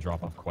 Actually,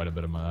 drop off quite a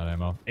bit of my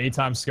ammo.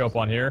 8x scope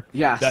on here.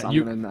 Yes, I'm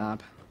gonna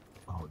nab.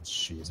 Oh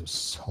jeez, there's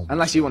so much.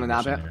 Unless you want to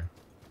nab it. Here.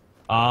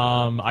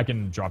 I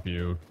can drop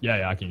you.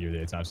 Yeah, I can give you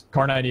the 8x.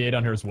 Car 98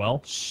 on here as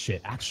well.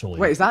 Shit, actually.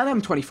 Wait, is that an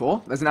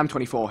M24? There's an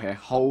M24 here.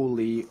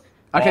 Holy.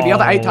 Okay, the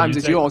other 8x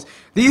is yours.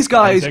 These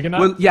guys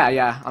will.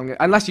 Yeah.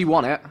 Unless you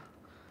want it.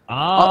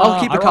 I'll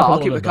keep the car.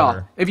 I'll keep the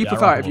car. If you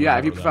prefer it,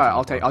 if you prefer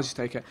it, I'll just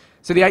take it.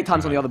 So the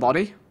 8x on the other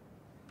body.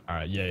 All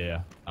right.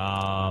 Yeah.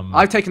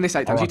 I've taken this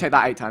 8x. You take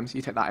that 8x.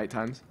 You take that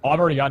 8x. Oh, I've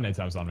already got an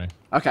 8x on me.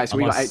 Okay, so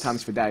we got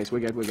 8x for days.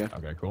 We're good.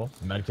 Okay, cool.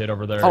 Medkit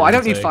over there. Oh, I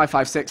don't need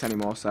 5.56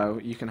 anymore, so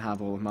you can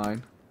have all of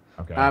mine.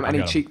 Okay.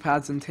 Any cheek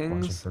pads and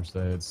tins? First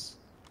aids.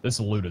 This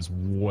loot is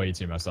way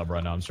too messed up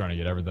right now. I'm just trying to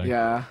get everything.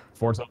 Yeah.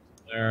 Forza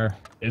there.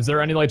 Is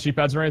there any like cheek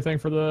pads or anything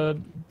for the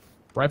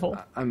rifle?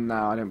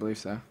 No, I don't believe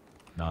so.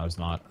 No, it's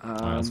not.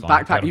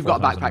 Backpack. You've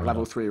got backpack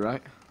level 3,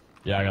 right?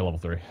 Yeah, I got level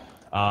 3.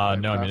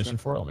 No ammunition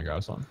for it. Let me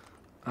grab some.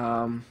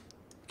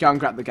 Go and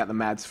get the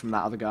meds from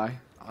that other guy.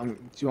 Do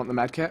you want the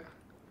med kit?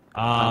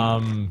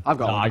 I've got.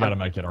 No, I got a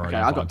med kit already.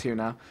 Okay, I've got 2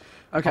 now.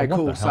 Okay,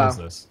 cool. What the hell is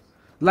this?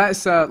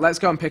 Let's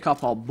go and pick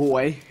up our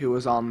boy who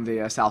was on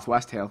the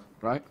southwest hill,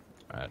 right?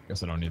 Alright,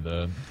 guess I don't need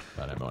that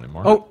ammo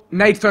anymore. Oh,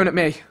 nade thrown at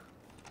me.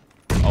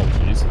 Oh,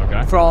 jeez.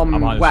 Okay. From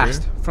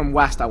west. From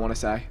west, I want to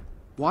say.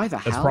 Why the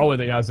hell? That's probably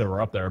the guys that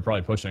were up there,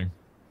 probably pushing.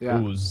 Yeah.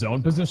 Ooh,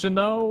 zone position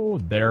though.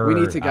 We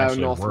need to go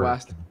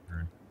northwest.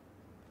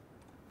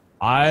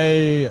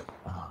 Oh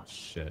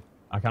shit.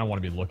 I kind of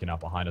want to be looking out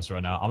behind us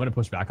right now. I'm gonna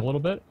push back a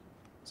little bit.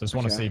 So I just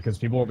want to see because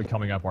people will be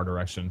coming up our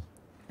direction.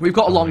 We've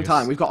got a long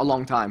time. We've got a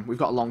long time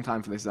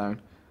for this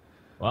zone.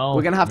 Well,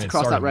 we're gonna have to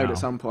cross that road at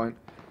some point.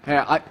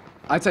 Here,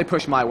 I'd say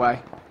push my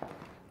way.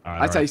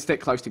 I'd say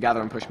stick close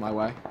together and push my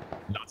way.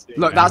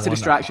 Look, that's a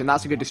distraction.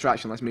 That's a good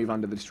distraction. Let's move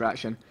under the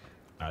distraction.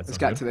 Let's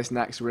get to this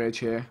next ridge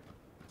here,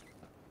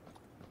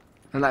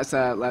 and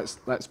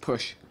let's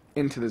push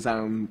into the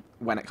zone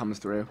when it comes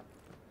through.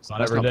 It's not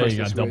Let's every not day push you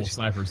got this double ridge.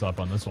 snipers up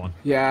on this one.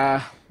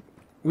 Yeah.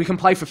 We can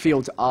play for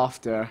fields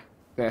after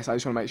this. I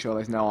just want to make sure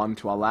there's no one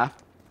to our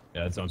left.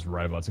 Yeah, that sounds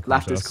right about to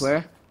Left crush is us.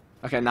 clear.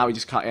 Okay, now we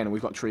just cut in and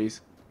we've got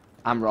trees.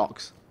 And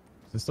rocks.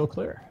 Is it still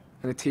clear?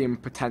 And a team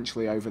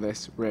potentially over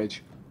this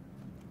ridge.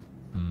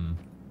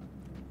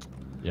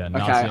 Yeah,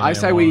 not Okay, seeing I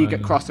say we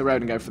anyone. cross the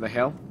road and go for the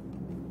hill.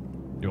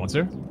 You want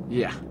to?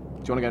 Yeah. Do you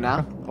want to go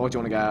now? Or do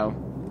you want to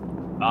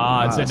go...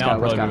 I'd say let's now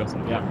go, let's probably go.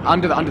 we go. Yeah.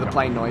 Under the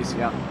plane noise,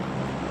 yeah.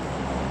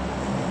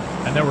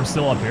 And then we're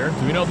still up here.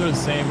 Do we know if they're the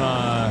same? Okay,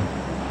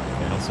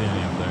 I don't see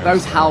any up there.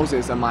 Those so-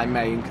 houses are my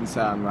main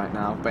concern right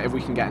now. But if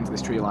we can get into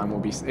this tree line, we'll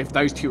be... If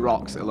those two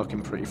rocks are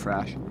looking pretty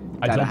fresh.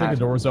 I dead don't think ahead. the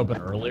door was open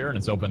earlier, and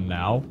it's open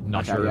now.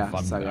 Not Okay, sure yeah, if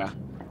I'm. so yeah.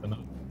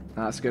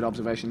 That's a good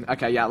observation.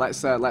 Okay, yeah, let's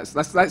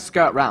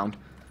skirt round.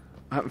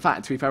 In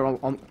fact, to be fair,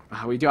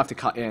 we do have to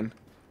cut in.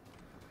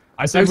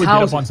 I say Those we get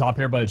houses- up on top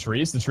here by the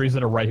trees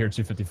that are right here,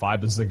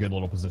 255. This is a good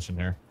little position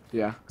here.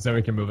 Yeah, Because then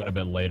we can move it a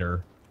bit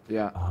later.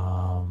 yeah.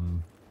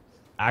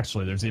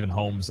 Actually, there's even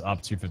homes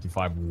up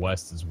 255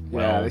 west as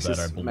well Yeah, this that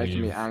I is believe.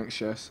 making me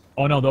anxious.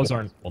 Oh no, those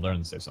aren't. Well, they're in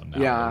the safe zone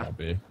now. Yeah. They won't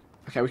be.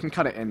 Okay, we can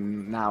cut it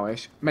in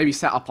now-ish. Maybe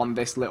set up on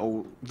this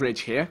little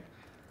ridge here.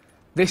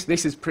 This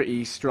is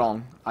pretty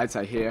strong, I'd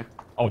say here.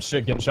 Oh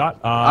shit, getting shot.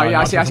 Oh yeah, I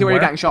not see sure where from you're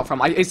getting shot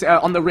from. It's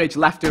on the ridge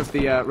left of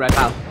the red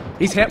house.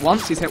 He's hit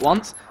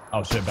once.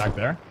 Oh shit, back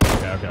there.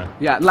 Okay, okay.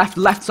 Yeah,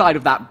 left side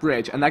of that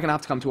bridge, and they're gonna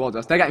have to come towards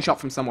us. They're getting shot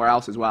from somewhere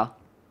else as well.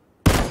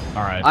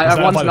 All right. Is that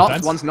by One's the knocked.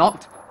 fence? One's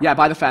knocked. Yeah,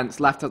 by the fence.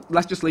 Left.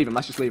 Let's just leave him.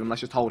 Let's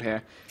just hold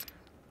here.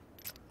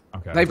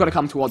 Okay. They've got to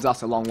come towards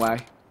us a long way.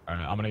 All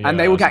right, I'm gonna. And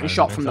they were getting sniper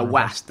shot next from the time.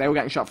 west. They were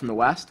getting shot from the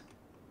west.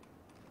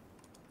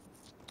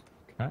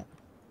 Okay.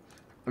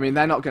 I mean,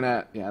 they're not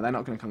gonna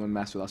come and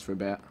mess with us for a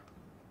bit.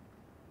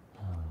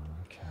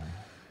 Okay.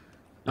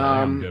 Yeah,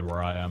 I'm Um, good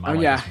where I am. I oh,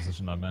 like yeah. this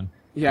position I'm in.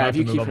 Yeah, Might if have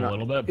you to move keep up an a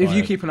little bit, if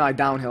you but- keep an eye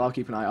downhill, I'll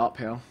keep an eye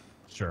uphill.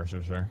 Sure.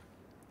 I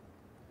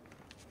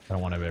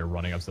don't want anybody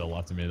running up to the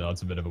left of me though.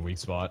 It's a bit of a weak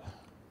spot.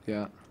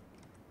 Yeah.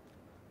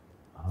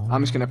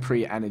 I'm just gonna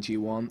pre-energy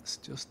once,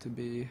 just to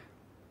be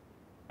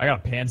I got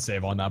a pan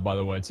save on that, by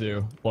the way,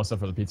 too. Plus up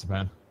for the pizza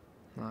pan.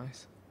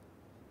 nice.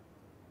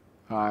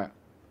 All right,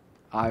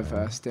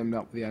 I've stimmed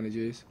up the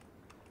energies.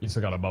 You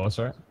still got a bonus,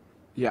 right?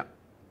 Yeah.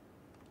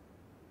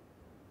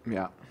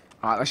 Yeah.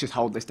 Alright, let's just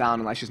hold this down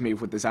and let's just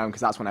move with the zone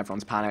because that's when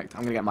everyone's panicked.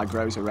 I'm going to get my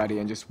Groza ready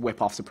and just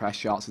whip off suppressed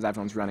shots as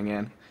everyone's running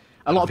in.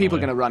 A lot of people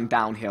are going to run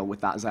downhill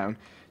with that zone.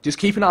 Just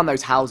keep an eye on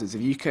those houses.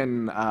 If you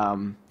can work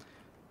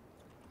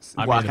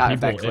out if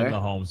they're the people clear. in the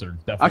homes are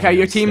definitely Okay,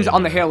 your gonna team's stay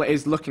on the there. hill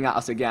is looking at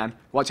us again.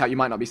 Watch out, you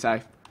might not be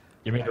safe.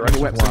 Give me a I'm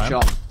direction gonna whip where some I am.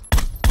 shot.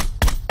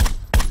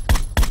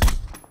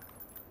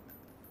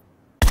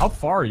 How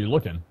far are you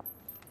looking?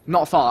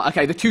 Not far.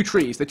 Okay, the two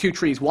trees.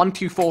 One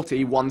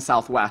 240, one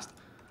southwest.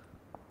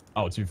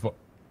 Oh, 2 foot.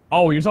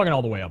 Oh, you're talking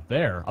all the way up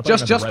there. I thought you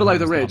meant Just red below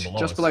the homes down ridge. below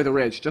Just us. below the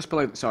ridge. Just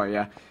below. Sorry,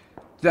 yeah.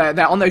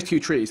 They're on those two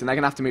trees, and they're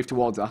gonna have to move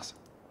towards us.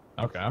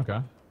 Okay, okay.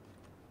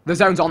 The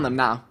zone's on them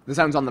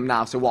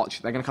now. So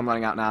watch. They're gonna come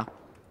running out now.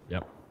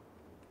 Yep.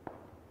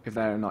 If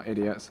they're not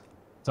idiots.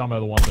 Tell me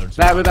the ones that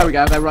are There we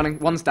go. They're running.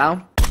 One's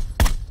down.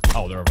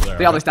 Oh, they're over there.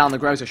 The other's down. The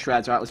Groza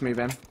shreds. All right, let's move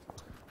in.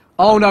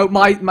 Oh no,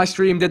 my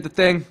stream did the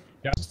thing.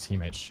 Yeah, just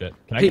teammate shit.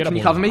 Can I Pete, get can up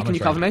you a cover little- me? I'm Can gonna you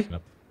try cover to me? get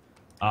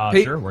up.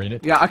 Pete? Sure, where you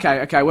need? Yeah,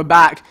 okay, we're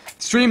back.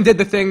 Stream did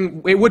the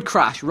thing. It would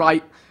crash,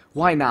 right?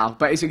 Why now?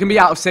 But it's gonna be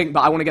out of sync.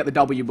 But I want to get the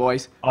W,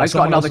 boys. I just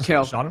got someone else another has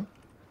kill. Shot him?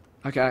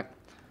 Okay.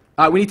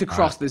 We need to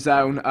cross the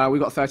zone. We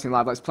got 13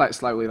 live. Let's play it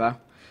slowly though.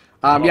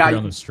 up Yeah. here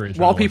on the street,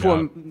 While trying to people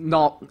look are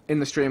not in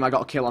the stream, I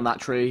got a kill on that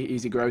tree.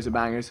 Easy Groza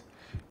bangers.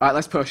 All right,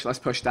 let's push. Let's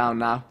push down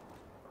now.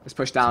 Let's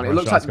push down. Some It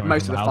looks shots like coming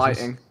most from of the the houses.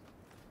 fighting.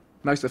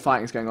 Most of the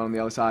fighting's going on the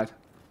other side.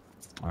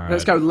 All right.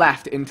 Let's go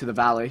left into the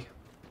valley.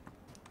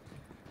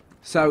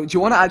 So, do you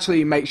want to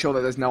actually make sure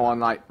that there's no one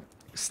like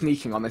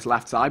sneaking on this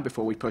left side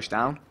before we push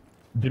down?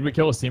 Did we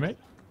kill his teammate?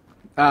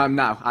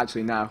 No,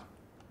 actually no.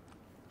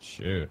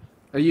 Shoot.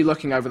 Are you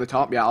looking over the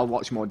top? Yeah, I'll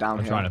watch more down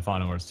I'm here. trying to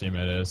find out where his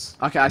teammate is.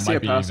 Okay, I see Might a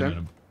be even person.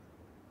 in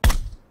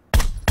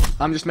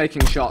I'm just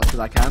making shots because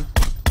I can.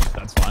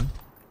 That's fine.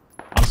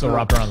 I'm still Oh.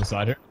 wrapped around the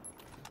side here.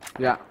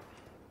 Yeah,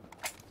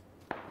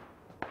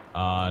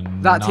 that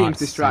Not team's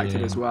distracted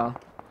seeing- as well.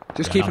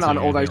 Just Yeah, keep an not eye on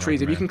seeing all those anything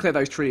trees. If around you me. can clear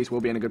those trees,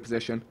 we'll be in a good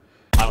position.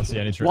 I don't see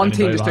any One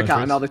team anybody just behind took the out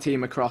trees. another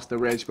team across the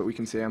ridge, but we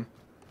can see them.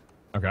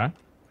 Okay.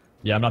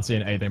 Yeah, I'm not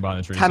seeing anything behind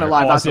the trees. 10 there.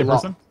 alive, Oh, I that's see a a lot.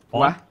 person.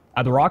 Where?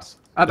 At the rocks.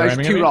 Those They're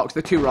aiming at two me. rocks,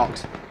 the two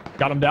rocks.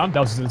 Got him down. That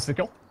was just a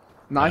kill.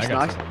 Nice, I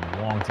got nice. this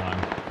a long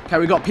time. Okay,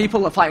 we got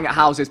people fighting at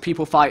houses,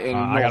 people fighting I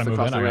north gotta move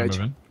across in. the I gotta ridge.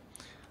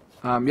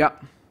 move in.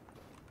 Yep.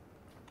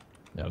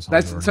 Yeah, it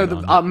was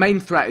So our main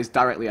threat is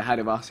directly ahead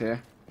of us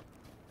here.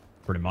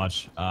 pretty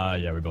much.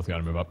 Yeah, we both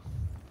gotta move up.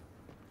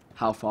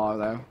 How far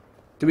though?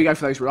 Do we go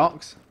for those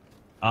rocks?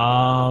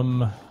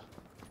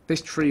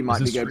 This tree might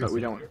be this good, tree but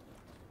we safe? don't.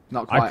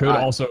 Not quite. I could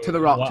Alright, also to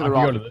the rock. well, To the I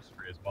rock. could go to this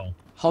tree as well.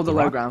 Hold the The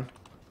low rock? ground.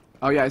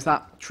 Oh yeah, is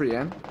that tree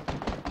in?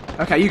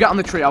 Okay, you get on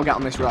the tree. I'll get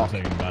on this I'm rock.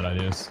 taking bad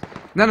ideas.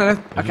 No. this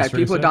Okay, tree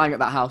people are safe? dying at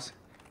that house.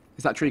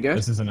 Is that tree good?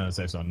 This isn't in a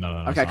safe zone. No.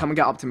 Okay, come and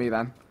get up to me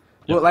then.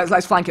 Well,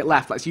 let's flank it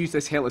left. Let's use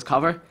this hill as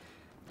cover.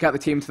 Get the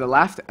team to the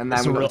left, and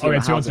then we'll okay,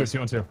 2 on 2,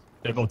 2 on 2.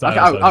 They both died.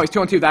 Okay, oh, it's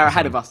 2 on 2. They're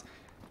ahead of us.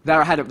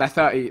 They're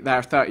 30.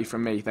 They're 30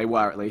 from me. They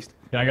were at least.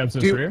 Can I get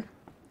them to the rear?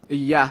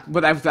 Yeah,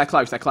 but they're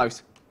close. They're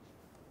close.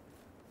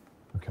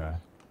 Okay.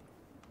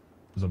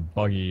 There's a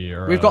buggy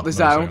or we've got the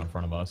zone in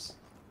front of us.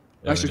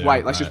 Yeah, let's just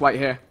wait. Let's just wait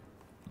here.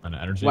 An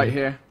energy. Wait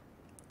here.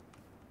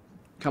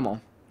 Come on.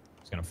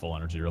 It's gonna full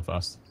energy real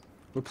fast.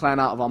 We're playing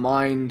out of our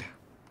mind.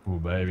 Ooh,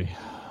 baby.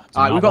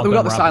 Alright, we got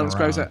the silence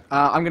Groza.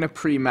 I'm gonna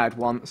pre-med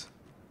once.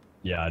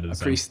 Yeah, I did the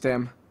same.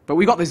 Pre-stim. But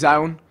we got the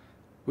zone.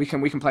 We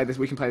can play this.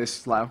 We can play this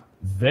slow.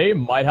 They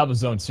might have a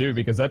zone too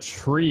because that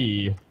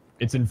tree.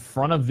 It's in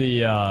front of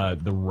the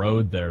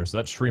road there, so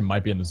that tree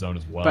might be in the zone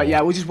as well. But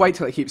yeah, we'll just wait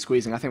till it keeps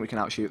squeezing. I think we can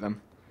outshoot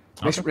them.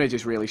 This ridge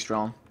is really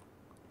strong.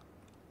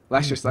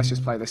 Let's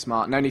just play this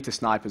smart. No need to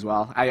snipe as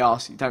well.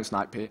 ARs, don't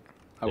snipe, Pete.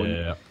 I wouldn't.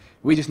 Yeah.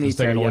 We just need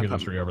to look at the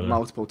tree over there.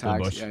 Multiple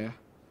tags. Yeah.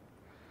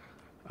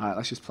 Alright,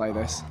 let's just play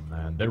this. Oh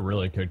man, they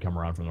really could come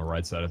around from the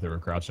right side if they were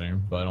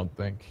crouching, but I don't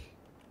think.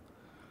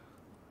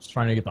 Just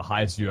trying to get the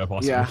highest view I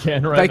possibly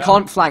can right now. They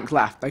can't flank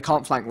left. They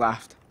can't flank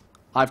left.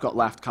 I've got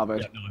left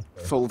covered. Yeah,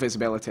 no, full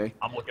visibility.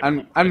 I'm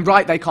looking and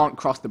right, they can't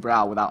cross the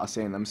brow without us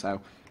seeing them, so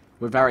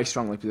we're very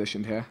strongly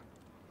positioned here.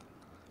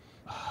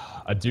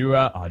 I do.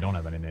 I don't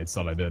have any nades.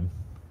 Thought I did.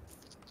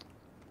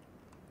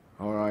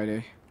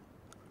 Alrighty.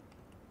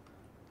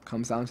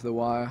 Comes down to the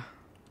wire.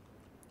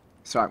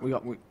 Sorry,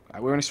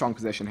 we're in a strong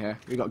position here.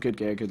 We got good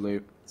gear, good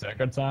loot. Take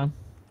our time.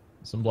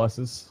 Some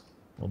blesses.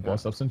 Little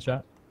bless ups in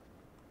chat.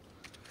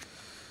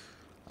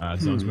 Alright,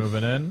 zone's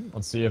moving in.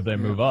 Let's see if they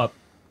move up.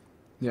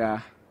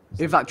 Yeah.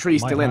 If that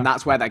tree's still in,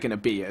 that's where they're going to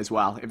be as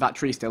well. If that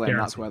tree's still in,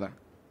 that's where they're...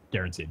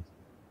 Guaranteed.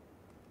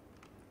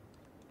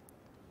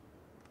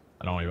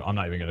 I'm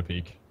not even going to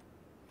peek.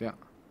 Yeah,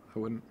 I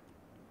wouldn't.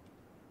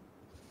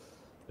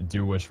 I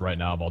do wish right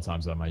now of all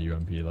times I had my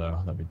UMP though.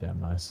 That'd be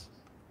damn nice.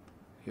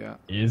 Yeah.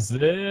 Is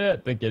it? I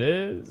think it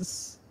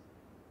is.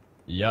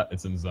 Yeah,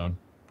 it's in the zone.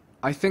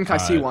 I think I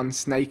see one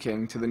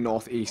snaking to the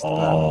northeast.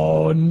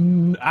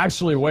 Oh,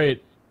 actually,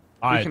 wait.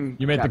 Alright,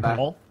 you made the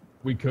call.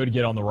 We could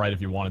get on the right if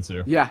you wanted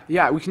to.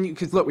 Yeah, we can,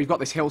 because look, we've got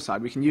this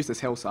hillside. We can use this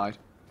hillside.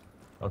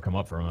 I'll come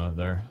up for a minute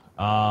there.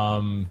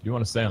 You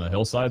want to stay on the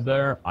hillside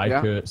there? I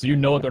could. So you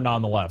know that they're not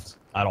on the left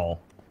at all?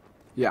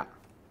 Yeah.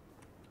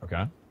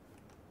 Okay.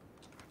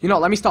 You know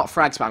what, let me start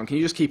frag spam. Can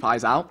you just keep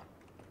eyes out?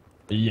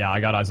 Yeah,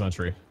 I got eyes on the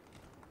tree.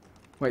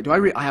 Wait,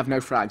 I have no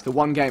frags. The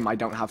one game I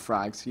don't have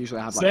frags.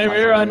 Usually I have like... Same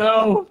here, I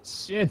know.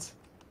 Shit.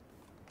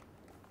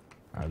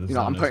 All right, you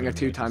know, I'm putting a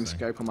 2x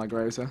scope on my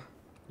Groza.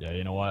 Yeah,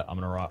 you know what? I'm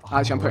gonna rock.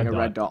 Actually, I'm putting a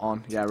red dot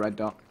on. Yeah, red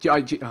dot. Do you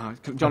want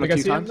a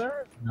 2x?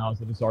 No,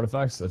 is it just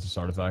artifacts? That's just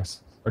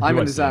artifacts. Or I'm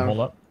in the zone. Hold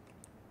up.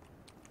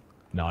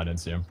 No, I didn't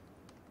see him.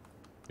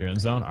 You're in the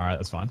zone? Alright,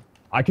 that's fine.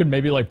 I could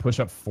maybe like push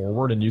up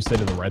forward and you stay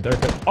to the right there.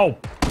 Oh!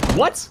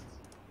 What?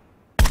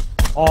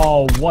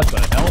 Oh, what the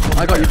hell?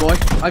 I got you, boy.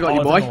 I got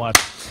you, boy.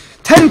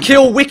 10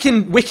 kill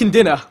Wiccan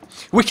dinner.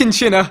 Wiccan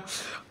chinner.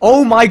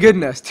 Oh my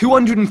goodness.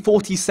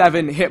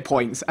 247 hit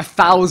points.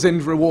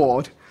 1,000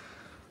 reward.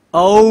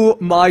 Oh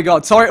my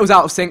god. Sorry it was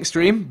out of sync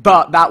stream,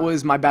 but that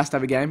was my best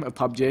ever game of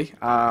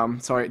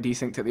PUBG. Sorry it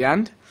desynced at the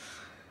end.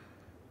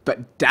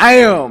 But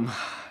damn.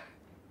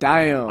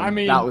 Damn. I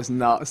mean, that was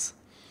nuts.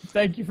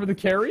 Thank you for the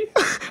carry.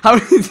 How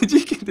many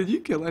did you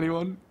kill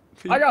anyone?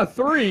 I got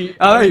 3.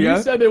 Oh, there you go.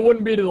 You said they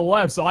wouldn't be to the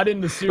left, so I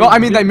didn't assume. Well, I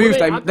mean, they moved.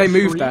 They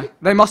moved there.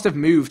 They must have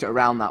moved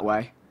around that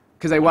way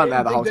because they weren't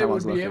there the whole time I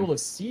was looking. They would be able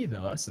to see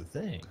though. That's the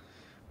thing.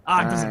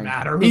 Ah, it doesn't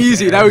matter.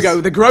 Easy. There we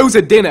go. The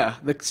Groza dinner.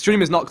 The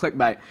stream is not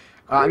clickbait.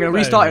 I'm going to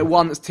restart it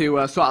once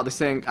to sort out the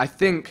sync. I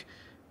think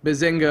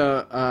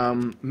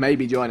Bazinga may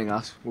be joining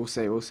us. We'll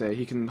see. We'll see.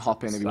 He can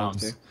hop in if he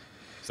wants to.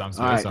 Sounds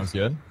good. Right. Sounds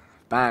good.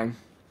 Bang.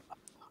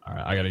 All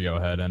right, I gotta go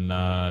ahead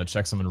and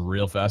check something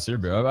real fast here.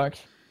 Be right back.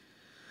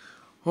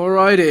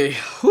 Alrighty.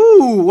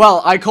 Whew.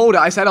 Well, I called it.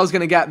 I said I was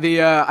gonna get the.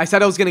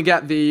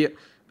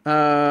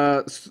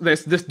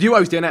 This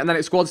duos dinner, and then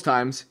it's squads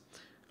times.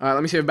 Alright,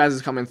 let me see if Bez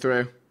is coming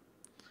through.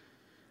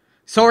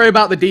 Sorry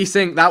about the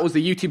desync. That was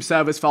the YouTube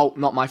server's fault,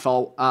 not my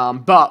fault.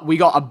 But we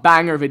got a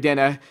banger of a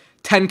dinner.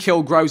 10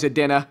 kill Groza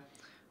dinner.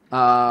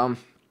 So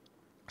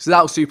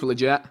that was super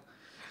legit.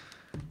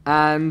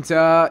 And,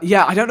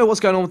 yeah, I don't know what's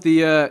going on with the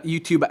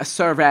YouTube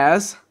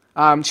servers.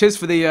 Cheers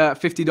for the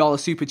 $50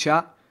 super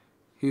chat.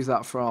 Who's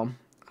that from?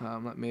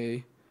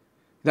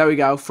 There we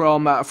go.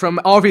 From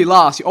RV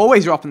Last. You're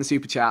always dropping the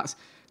super chats.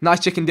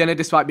 Nice chicken dinner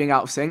despite being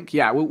out of sync.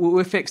 Yeah,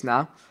 we're fixed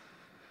now.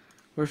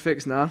 We're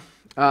fixed now.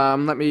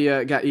 Let me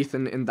get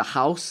Ethan in the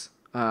house.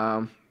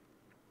 And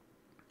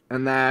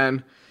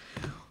then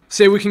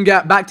see if we can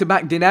get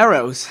back-to-back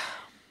dineros.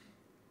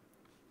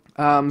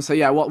 So,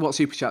 yeah, what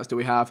super chats do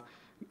we have?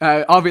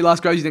 RV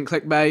Last Groza, you didn't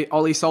clickbait.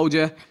 Ollie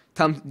Soldier,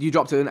 tell him you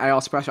dropped an AR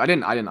suppressor. I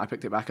didn't. I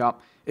picked it back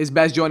up. Is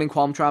Bez joining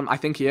Qualmtram? I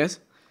think he is.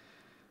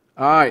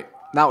 Alright,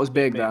 that was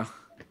big though.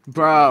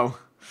 Bro,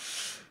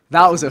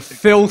 that was a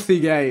filthy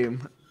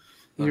game.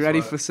 You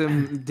ready for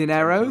some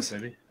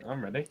dineros?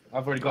 I'm ready.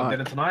 I've already got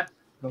dinner tonight.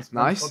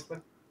 Nice.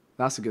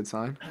 That's a good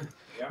sign.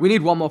 Yeah. We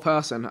need one more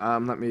person.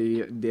 Let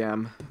me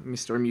DM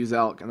Mr.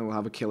 Muselk, and then we'll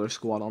have a killer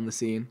squad on the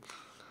scene.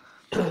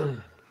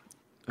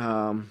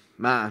 Man,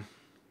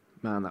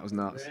 that was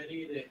nuts.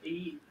 Ready to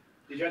eat.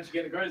 Did you actually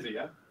get the Groza,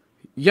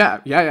 yeah?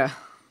 Yeah.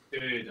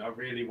 Dude, I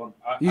really want...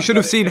 You should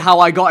have seen how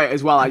I got it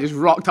as well. I just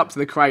rocked up to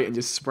the crate and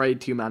just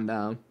sprayed 2-man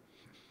down.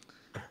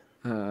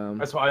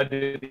 That's what I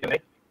did the other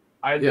day.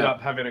 I ended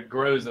up having a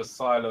Groza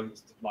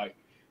silenced, like,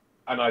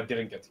 and I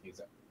didn't get to use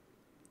it.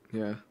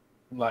 Yeah.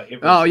 Like,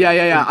 it was, Oh,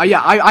 yeah.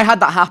 I had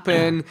that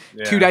happen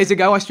 2 days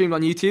ago. I streamed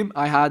on YouTube.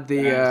 I had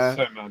the...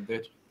 so man,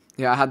 dude.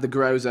 Yeah, I had the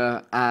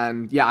Groza,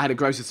 and yeah, I had a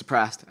Groza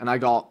suppressed, and I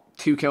got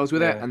 2 kills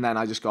with it, and then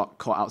I just got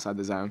caught outside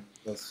the zone.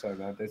 That's so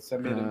mad. They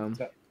sent me an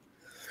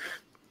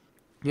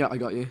Yeah, I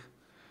got you.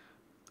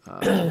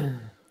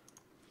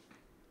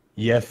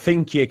 You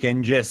think you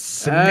can just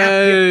snap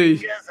Hey. your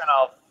fingers and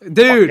I'll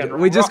Dude,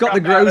 we just got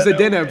the rock up out of Groza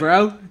dinner,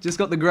 nowhere. bro. Just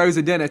got the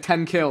Groza dinner,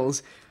 10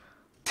 kills,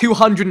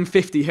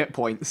 250 hit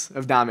points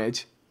of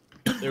damage.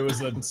 It was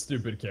a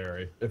stupid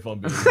carry, if I'm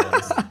being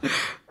honest.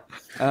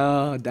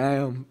 Oh,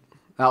 damn.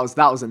 That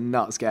was a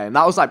nuts game.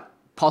 That was like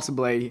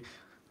possibly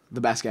the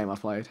best game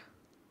I've played.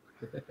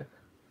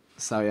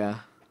 So yeah.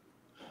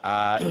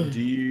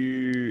 Do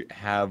you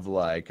have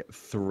like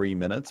 3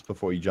 minutes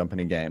before you jump in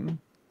a game?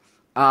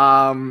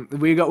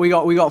 We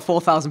got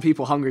 4,000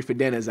 people hungry for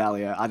dinners,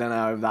 Elliot. I don't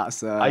know if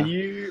that's Are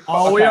you?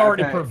 Oh, we Okay,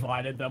 already okay.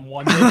 provided them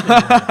one. They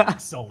can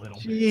wait so little.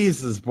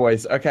 Jesus,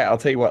 boys. Okay, I'll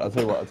tell you what.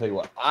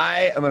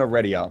 I am gonna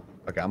ready up.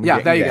 Okay, I'm yeah.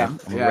 gonna There you get go. in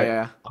game.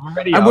 Yeah. I'm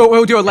ready And up.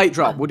 we'll do a late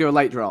drop. We'll do a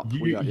late drop.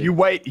 We got You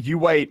wait.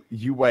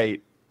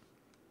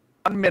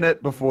 1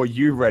 minute before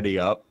you ready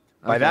up.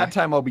 By that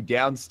time, I'll be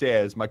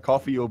downstairs. My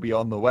coffee will be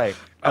on the way,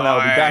 and I'll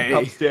be back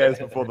upstairs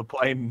before the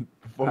plane.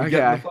 Before we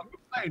get on the fucking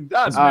plane.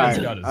 Done. This man's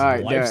got his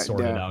Alright, life do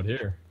sorted it. out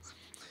here.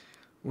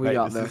 We Mate,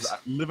 got this this. is,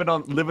 living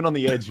on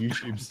the edge,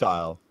 YouTube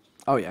style.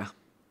 Oh yeah.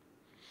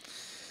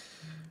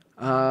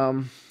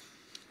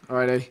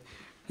 Alrighty.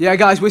 Yeah,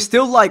 guys, we're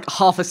still like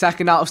half a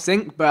second out of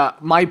sync,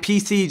 but my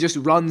PC just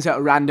runs at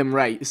random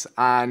rates,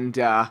 and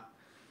I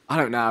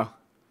don't know.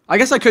 I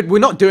guess I could. We're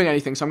not doing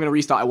anything, so I'm gonna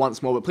restart it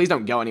once more. But please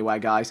don't go anywhere,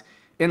 guys.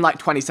 In like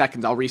 20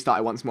 seconds, I'll restart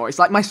it once more. It's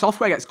like my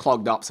software gets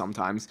clogged up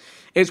sometimes.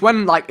 It's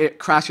when like it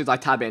crashes, I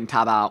tab in,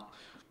 tab out.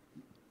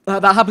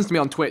 That happens to me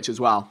on Twitch as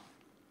well,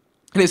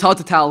 and it's hard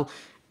to tell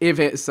if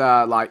it's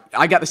like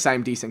I get the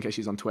same desync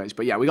issues on Twitch.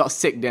 But yeah, we got a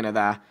sick dinner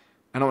there.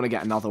 I don't want to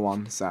get another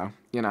one, so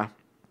you know.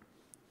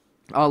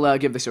 I'll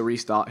give this a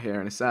restart here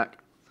in a sec.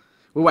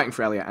 We're waiting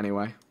for Elliot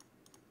anyway.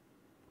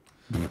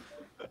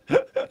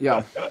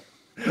 Yo.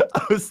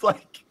 I was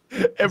like,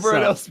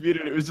 everyone else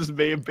muted. It was just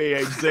me and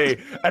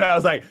BHC, and I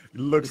was like,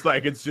 looks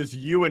like it's just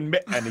you and me,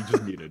 and he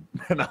just muted,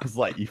 and I was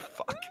like, you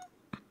fuck.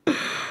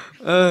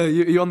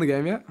 You on the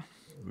game yet?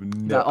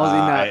 No,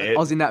 That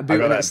Aussie net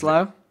booting it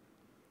slow.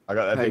 I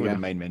got that There thing you with go.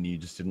 the main menu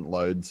just didn't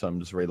load, so I'm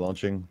just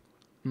relaunching.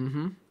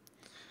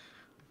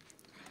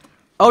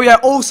 Oh yeah,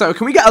 also,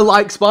 can we get a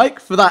like spike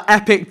for that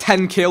epic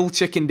 10 kill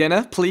chicken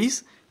dinner,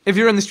 please? If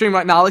you're in the stream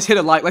right now, let's hit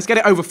a like. Let's get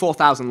it over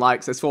 4,000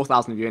 likes. There's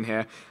 4,000 of you in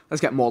here.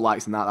 Let's get more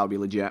likes than that. That would be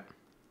legit.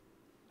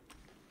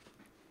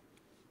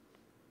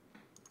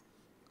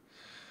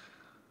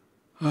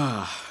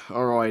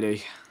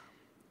 Alrighty.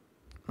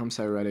 I'm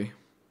so ready.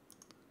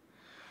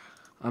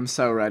 I'm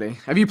so ready.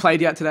 Have you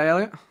played yet today,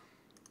 Elliot?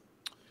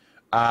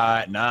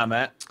 Nah,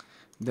 Matt.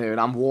 Dude,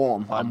 I'm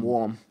warm. I'm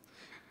warm.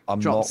 I'm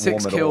Dropped not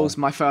 6 warm kills at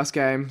all. my first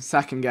game.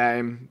 Second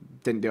game,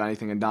 didn't do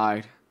anything and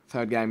died.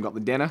 Third game, got the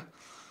dinner.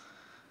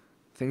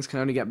 Things can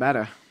only get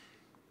better.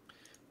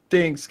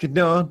 Things could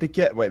no to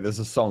get. Wait, there's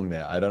a song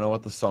there. I don't know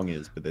what the song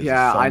is, but there's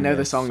Yeah, a song I know there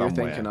the song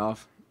somewhere. you're thinking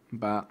of,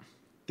 but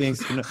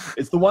Things can,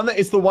 it's the one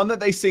that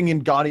they sing in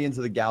Guardians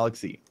of the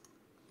Galaxy.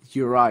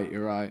 you're right.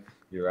 You're right.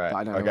 You're right. But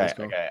I don't know what Okay, it's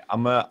called. okay.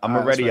 I'm Alright,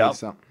 let's ready up.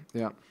 this up.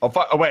 Yeah. Oh,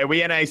 wait, are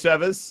we NA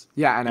servers?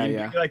 Yeah, NA. You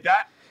Yeah. do like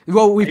that?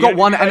 Well, we've Are you got gonna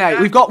one do like NA.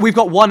 that? We've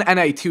got one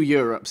NA, 2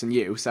 Europes, and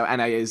you. So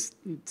NA is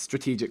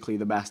strategically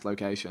the best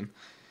location.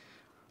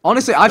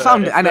 Honestly, I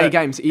found NA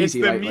games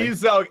easy lately.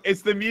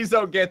 It's the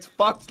Muso gets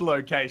fucked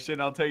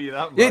location. I'll tell you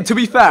that. Yeah, much. to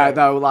be fair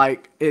though,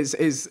 like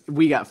is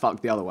we get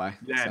fucked the other way.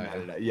 Yeah, so,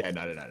 no. I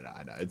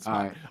know. It's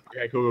Alright. fine.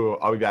 Okay, cool.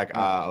 I'll be back.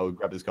 I'll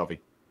grab this coffee.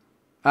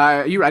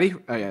 Are you ready?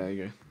 Oh yeah, there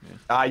you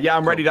go. Yeah,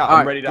 I'm ready to. Alright,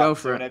 I'm ready to. go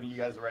So for it. whenever you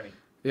guys are ready.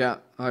 Yeah,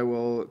 I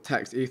will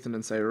text Ethan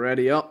and say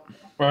ready up.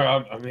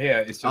 Bro, I'm here.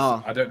 It's just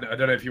Oh. I don't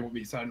know if you want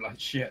me to sound like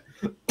shit.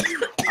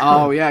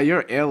 Oh yeah,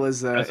 you're ill as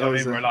That's what I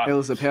mean, bro, like, ill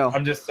as a pill.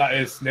 I'm just sat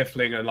here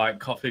sniffling and like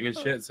coughing and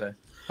shit. So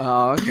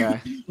Oh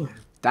okay.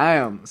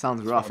 Damn,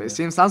 sounds rough. It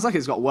sounds like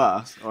it's got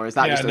worse, or is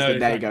that just as the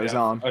day goes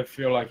on? I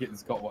feel like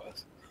it's got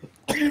worse.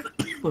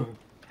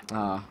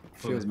 Ah,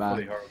 feels bad.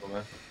 Fully horrible,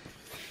 man.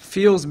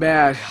 Feels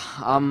bad.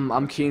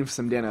 I'm keen for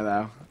some dinner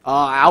though.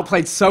 I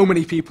outplayed so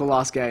many people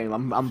last game.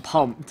 I'm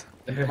pumped.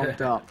 I'm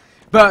pumped up.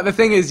 But the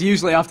thing is,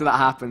 usually after that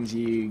happens,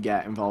 you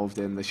get involved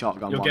in the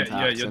shotgun one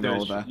taps you're and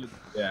all doing the.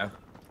 yeah.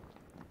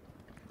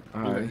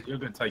 Alright. You're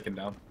good taken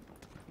down.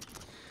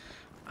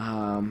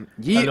 That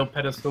That little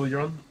pedestal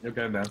you're on, you're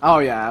going down. Oh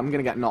yeah, I'm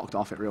gonna get knocked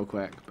off it real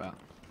quick, but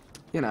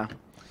you know.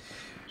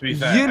 To be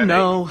fair, You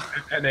know.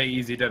 NA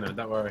easy dinner,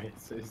 don't worry.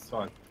 It's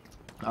fine.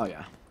 Oh,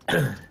 yeah.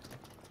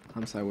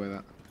 I'm so with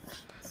it.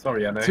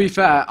 Sorry, NA. To be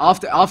fair,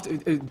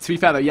 to be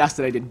fair though,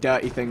 yesterday did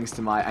dirty things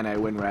to my NA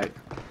win rate.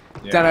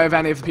 Yeah. Don't know if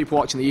any of the people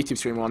watching the YouTube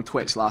stream were on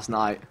Twitch last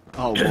night.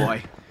 Oh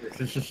boy.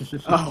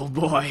 Oh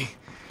boy.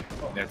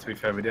 Yeah, to be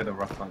fair, we did a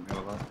rough night the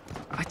other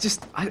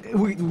night.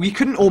 We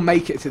couldn't all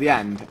make it to the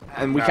end,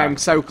 and we came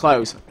so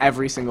close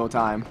every single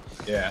time.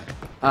 Yeah.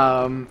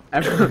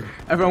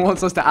 Everyone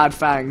wants us to add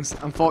Fangs.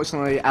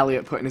 Unfortunately,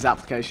 Elliot put in his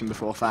application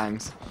before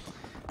Fangs.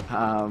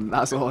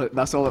 That's all it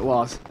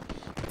was.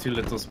 Too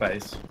little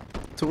space.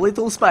 Too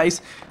little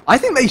space. I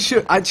think they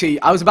should actually.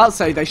 I was about to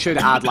say they should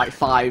add like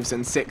 5s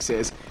and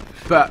 6s,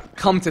 but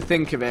come to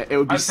think of it, it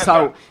would be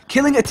so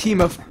killing a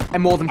team of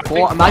more than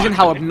 4. Imagine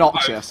how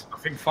obnoxious. I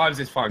think 5s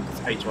is fine because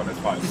H1 is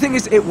 5. The thing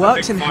is, it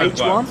works in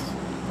H1,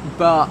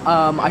 but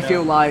I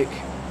feel like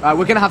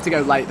we're gonna have to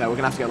go late though. We're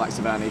gonna have to go like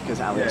Severny because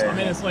Elliot's I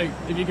mean, it's like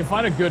if you can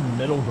find a good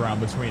middle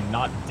ground between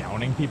not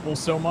downing people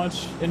so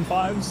much in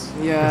 5s.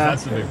 Yeah,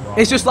 that's the big problem.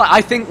 It's just like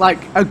I think like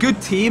a good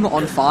team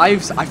on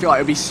 5s. I feel like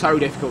it'd be so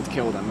difficult to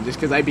kill them just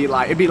because it'd be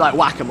like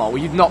whack-a-mole.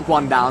 You'd knock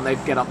one down,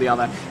 they'd get up the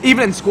other.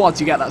 Even in squads,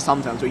 you get that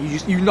sometimes where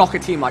you knock a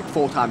team like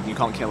 4 times and you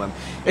can't kill them.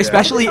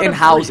 Especially in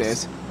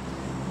houses.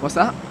 What's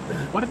that?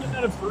 Why did they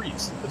not have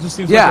 3s? It just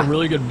seems like a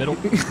really good middle.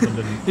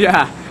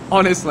 Yeah,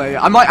 honestly,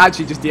 I might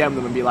actually just DM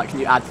them and be like,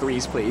 "Can you add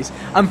 3s, please?"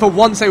 And for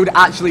once, they would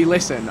actually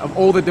listen. Of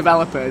all the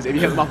developers, if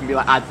you hit them up and be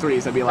like, "Add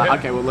 3s," they'd be like,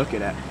 "Okay, we'll look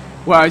at it."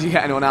 Whereas you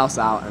get anyone else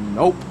out, and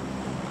nope.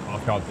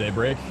 Off caught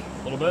daybreak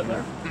a little bit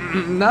there.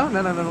 No,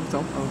 not at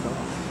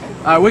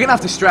all. We're gonna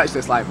have to stretch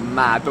this like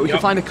mad, but we can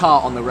find a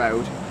car on the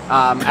road.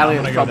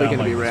 Elliot's probably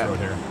gonna be ripped. All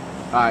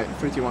right,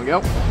 3, 2, 1,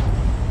 go.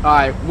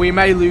 Alright, we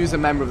may lose a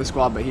member of the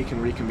squad, but he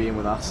can reconvene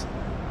with us.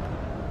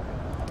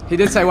 He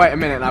did say wait a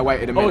minute, and I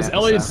waited a minute. Oh, is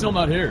Elliot still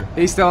not here?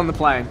 He's still on the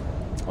plane.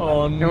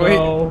 Oh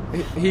no.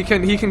 He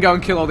can go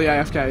and kill all the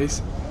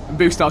AFKs and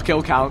boost our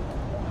kill count.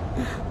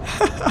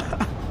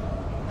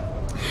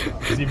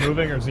 Is he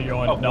moving or is he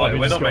going? Oh, no,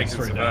 we're not making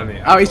straight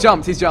down. Oh, he's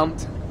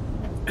jumped.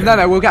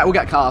 No, we'll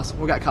get cars.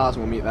 We'll get cars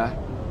and we'll meet there.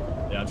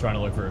 Yeah, I'm trying to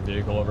look for a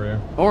vehicle over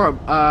here. Or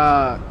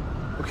a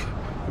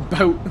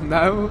boat.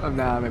 No,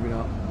 nah, maybe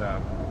not.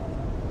 No.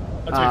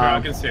 I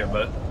can see it,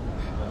 but...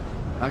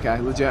 Okay,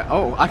 legit.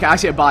 Oh, okay, I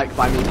see a bike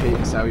by me,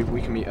 Pete, so we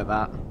can meet at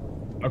that.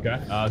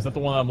 Okay, is that the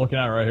one I'm looking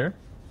at right here?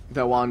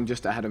 The one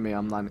just ahead of me,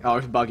 I'm landing. Oh,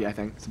 it's a buggy, I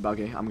think. It's a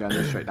buggy. I'm going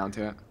straight down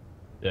to it.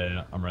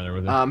 Yeah, I'm right there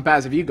with you.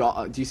 Bez, have you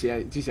got... do you see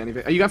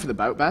anything? Are you going for the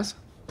boat, Bez?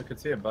 I can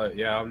see a boat,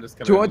 yeah, I'm just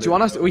gonna... Do you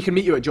want us... We can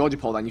meet you at Georgia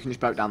Pole, then. You can just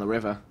boat down the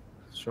river.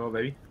 Sure,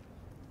 baby.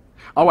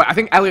 Oh, wait, I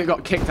think Elliot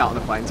got kicked out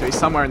of the plane, so he's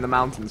somewhere in the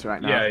mountains right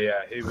now.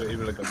 Yeah, he would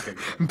have got kicked.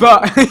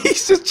 But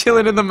he's just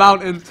chilling in the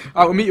mountains.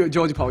 Alright, we'll meet you at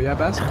Georgia Pole, yeah,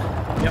 Bez?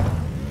 Yep.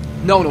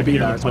 No one will be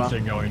there as well.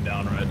 Going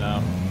down right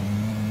now.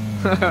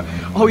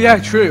 Oh, yeah,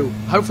 true.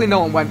 Hopefully no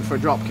one went for a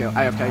drop kill,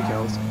 AFK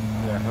kills.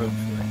 Yeah,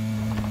 hopefully.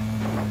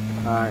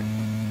 Alright.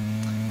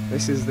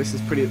 This is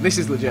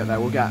legit,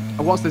 though. We'll get...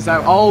 what's the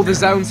zone? Oh, the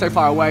zone's so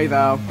far away,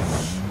 though.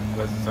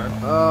 Where's the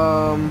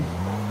zone?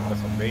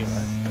 That's on me,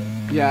 right?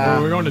 Yeah.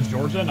 Oh, we're going to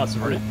Georgia, not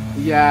Severny?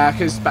 Yeah,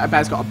 because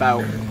Bez got a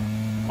boat.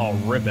 Oh,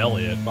 rip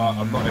Elliot. But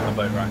I'm not in the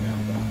boat right now.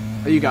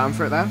 Are you going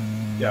for it there?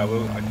 Yeah, I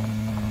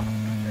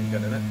can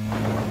get in it.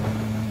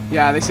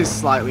 Yeah, this is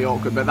slightly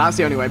awkward, but that's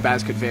the only way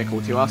Bez could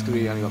vehicle to us, because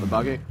we only got the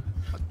buggy.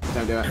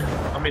 Don't do it.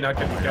 I mean, I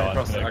can go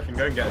across it. I can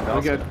go and get it.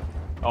 We're good.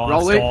 Oh,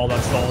 Rolly.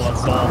 That's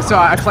stall. So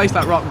I placed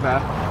that rock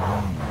there.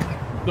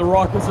 The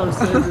rock is our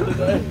savior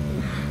today.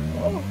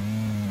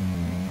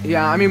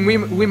 Yeah, I mean,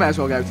 we may as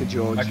well go to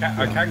George. I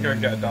can go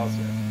and get a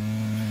Dalsia.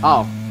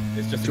 Oh.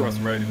 It's just across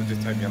the road. It would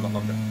just take me a lot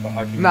longer. But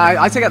I can.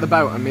 Nah, I take out the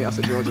boat and meet us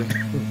at Georgia.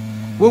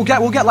 We'll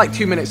get like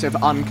 2 minutes of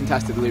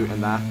uncontested loot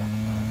in there.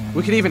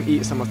 We could even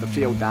eat some of the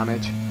field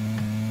damage.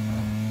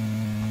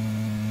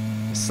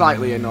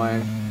 Slightly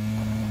annoying.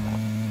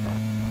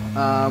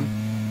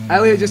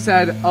 Elliot just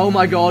said, "Oh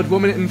my god,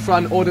 woman in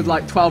front ordered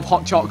like 12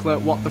 hot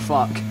chocolate. What the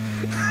fuck?"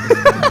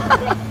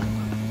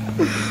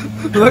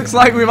 Looks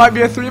like we might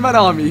be a 3-man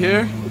army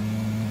here.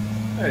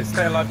 Hey,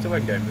 stay alive to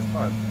win game. It's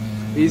fine.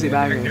 Easy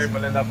bangers.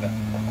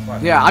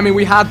 Yeah, I mean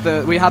we had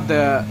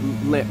the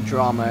lit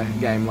drama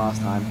game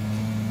last time.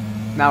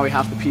 Now we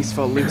have the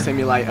peaceful loot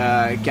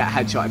simulator, get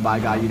headshotted by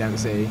a guy you don't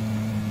see.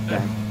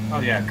 Game. Oh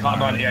yeah, Car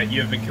 98.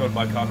 You have been killed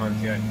by Car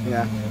 98.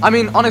 Yeah. I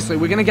mean, honestly,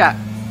 we're gonna get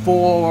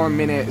 4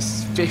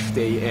 minutes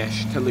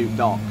 50-ish to loot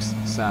docks.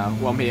 So,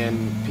 well, me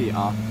and Pete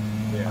are.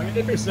 Yeah. I mean,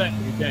 if you're saying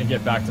we can't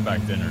get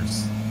back-to-back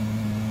dinners,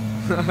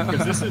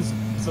 because this is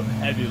some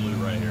heavy loot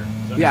right here.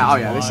 Yeah. Oh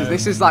yeah.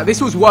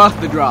 This was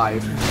worth the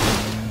drive.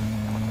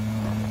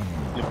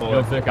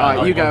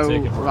 Alright, you go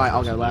right.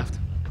 I'll go left.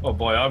 Oh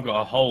boy, I've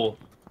got a whole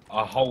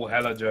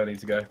hella journey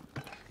to go.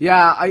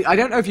 Yeah, I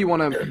don't know if you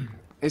want to.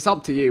 It's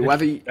up to you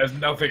whether. There's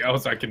nothing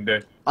else I can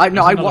do. What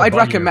I'd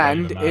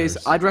recommend is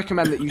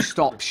that you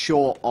stop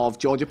short of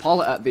Georgia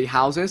Pole at the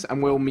houses,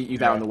 and we'll meet you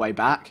there on the way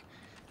back.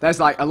 There's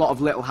like a lot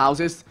of little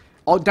houses.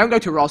 Oh, don't go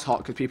to Roshot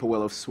because people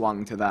will have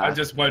swung to there. I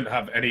just won't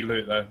have any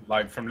loot though.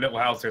 Like from little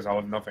houses, I'll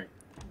have nothing.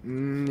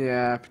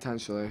 Yeah,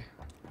 potentially.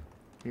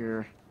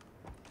 Here.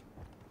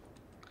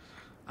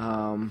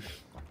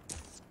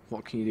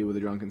 What can you do with a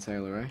drunken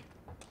sailor,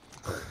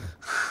 eh?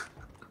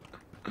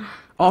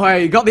 Oh,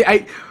 hey, you got the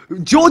 8.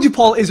 Georgia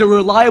Paul is a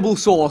reliable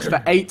source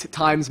for 8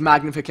 times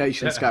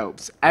magnification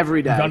scopes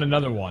every day. We got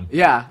another one.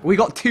 Yeah, we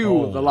got 2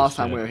 Holy the last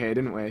time shit. we were here,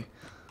 didn't we?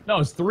 No, it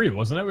was 3,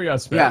 wasn't it? We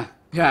got spare. Yeah,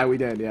 yeah, we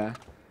did, yeah.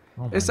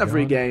 Oh It's my a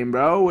free God. game,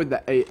 bro, with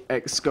the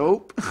 8x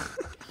scope.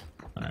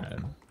 Alright.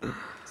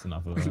 That's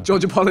enough of that.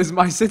 Georgia Paul is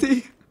my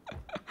city.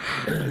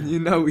 And you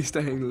know we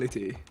staying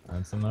litty.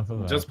 That's enough of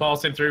that. Just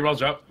passing through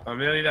Roger. I'm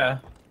nearly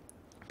there.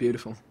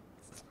 Beautiful.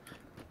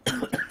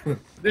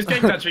 This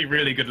game's actually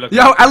really good looking.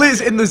 Yo,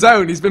 Elliot's in the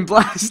zone. He's been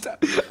blessed.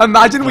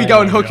 Imagine we Oh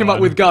go and my hook him up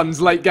God. with guns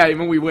late game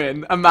and we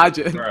win.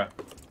 Imagine. Bruh.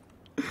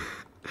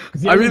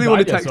 I really want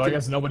to text So I him.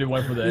 guess nobody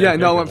went for the Yeah, AFK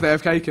no one for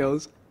kills. the AFK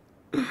kills.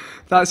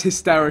 That's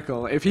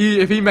hysterical. If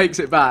he makes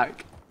it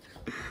back,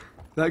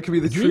 that could be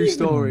the Is he true even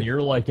story. near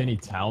like any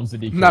towns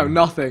that he No, could-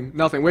 nothing.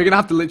 We're gonna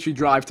have to literally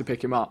drive to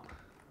pick him up.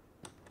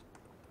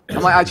 I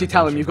might actually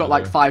tell him you've got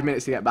like 5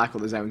 minutes to get back, or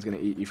the zone's gonna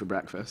eat you for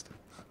breakfast.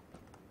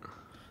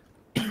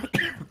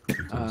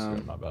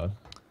 Not bad.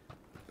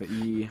 But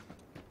yeah.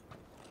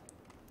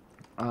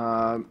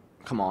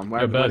 Come on.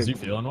 Where? Yeah, Bez, where you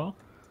feeling well?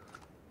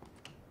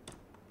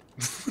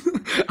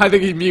 I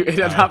think he muted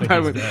at I that think he's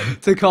moment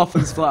dead. to cough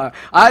and splatter.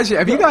 Actually,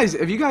 have you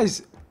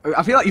guys?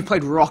 I feel like you've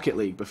played Rocket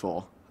League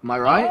before. Am I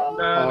right? No,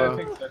 I don't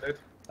think so, dude.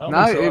 I don't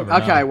No. think so ever,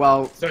 Okay. no.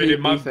 Well, Sorry, Pete, dude,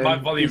 my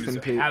Ethan, volume Ethan,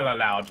 is Pete. hella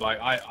loud. Like,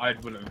 I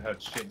wouldn't have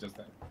heard shit just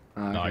then.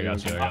 No, I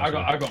got you.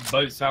 I got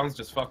boat sounds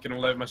just fucking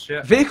all over my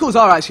shit. Vehicles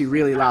are actually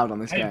really loud on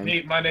this Hey, game.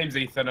 Pete, my name's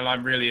Ethan and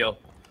I'm really ill.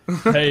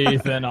 Hey,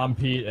 Ethan, I'm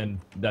Pete, and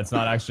that's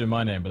not actually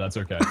my name, but that's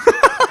okay.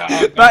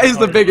 That is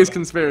the biggest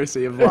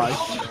conspiracy of life.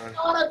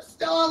 God, I'm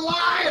still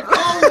alive!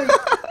 Holy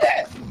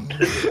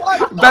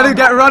shit! Better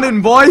get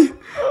running, boy.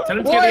 Tell him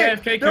to Boy,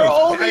 get the AFK there are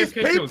all kills.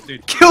 Get these AFK people- kills,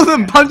 dude. Kill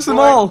them, punch them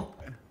all.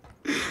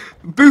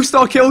 Boost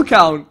our kill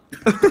count.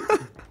 Look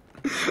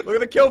at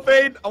the kill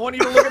feed. I want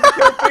you to look at the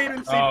kill feed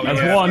and see Oh, if you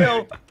that's get a one.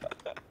 kill.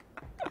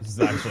 This is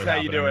actually how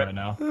you happening do it. right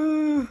now.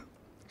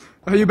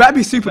 Oh, you better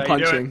be super That's how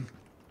you do punching.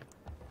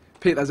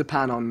 Pete, there's a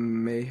pan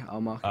on me.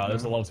 I'll mark it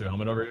There's a down. level 2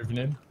 helmet over here if you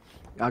need.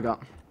 I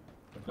got.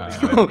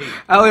 Alright.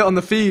 Elliot on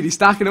the feed. He's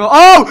stacking them up.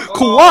 Oh,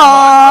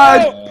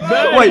 quad!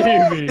 Baby!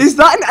 Wait, is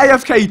that an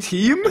AFK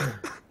team?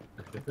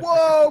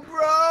 Whoa,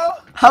 bro!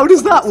 How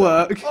does that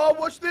work? Oh,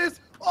 watch this!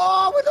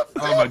 Oh, with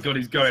the Oh my god,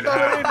 he's going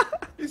coming in! out.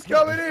 He's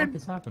coming What the in! fuck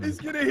is happening? He's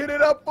gonna hit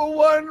it up for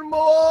one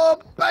more,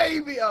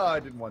 baby! Oh, I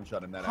didn't one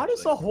shot him that. How does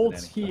actually. the whole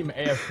team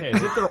AFK?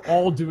 As if they're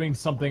all doing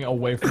something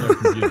away from their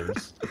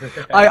computers.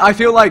 I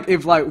feel like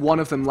if like one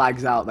of them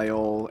lags out,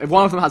 if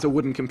one of them has a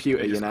wooden computer,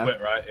 They you just know,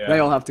 quit, right? Yeah. they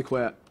all have to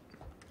quit.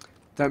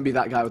 Don't be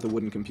that guy with a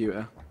wooden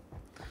computer.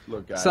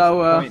 Look, guys, So,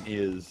 the point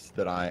is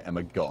that I am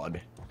a god.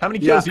 How many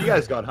kills Yeah. have you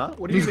guys got, huh?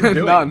 What have you been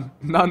doing?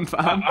 None,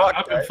 fam.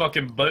 I've been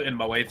fucking boating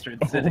my way through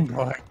the Oh city.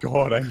 my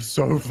god, I'm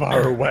so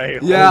far away.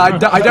 Yeah,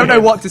 Oh I don't know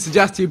what to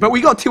suggest to you, but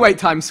we got 2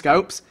 8-time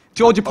scopes.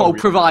 Georgia Pole really?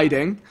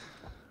 providing.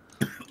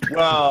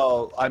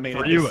 Well, I mean,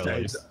 For at you, this at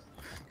stage- least.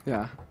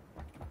 Yeah.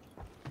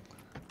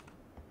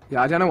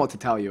 Yeah, I don't know what to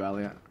tell you,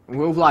 Elliot.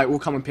 We'll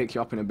come and pick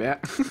you up in a bit.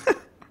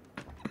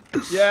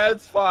 Yeah,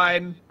 it's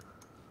fine.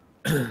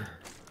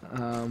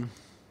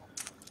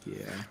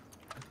 Yeah.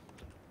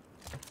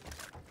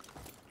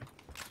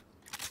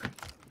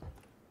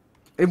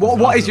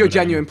 What is your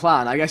genuine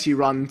plan? I guess you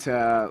run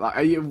to like.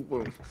 Are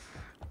you?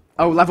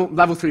 Oh,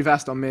 level 3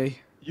 vest on me.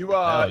 You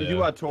are Hell yeah.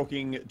 you are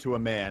talking to a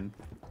man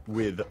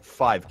with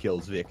 5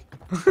 kills, Vic.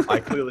 I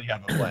clearly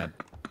have a plan.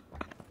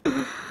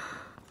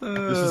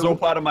 This is all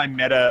part of my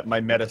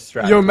meta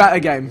strategy. Your meta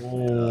game.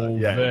 Oh,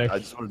 Yeah, Vic. I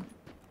just want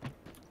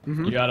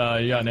You got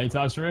an 8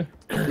 times for me?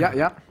 Yeah,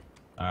 yeah.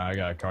 I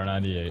got a car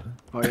 98.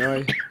 Oi, oi.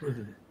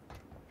 Feeling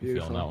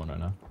Beautiful. that one right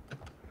now.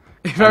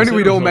 If only say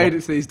we'd it was all a made lot-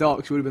 it to these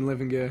docks, we would have been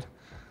living good.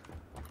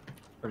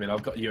 I mean,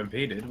 I've got UMP,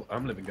 dude.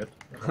 I'm living good.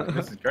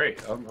 This is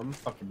great. I'm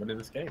fucking winning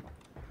this game.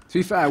 To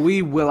be fair,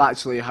 we will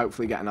actually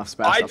hopefully get enough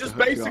spare I stuff just to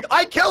hook you basically up.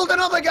 I killed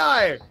another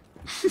guy.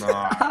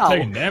 Nah. How?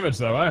 Taking damage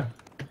though, eh?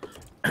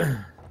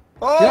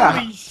 Holy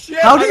Yeah. shit!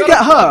 How did I you got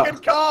get a hurt? fucking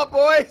car,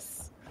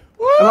 boys.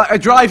 Woo! Like a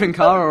driving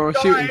car or a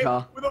Guy shooting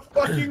car? with a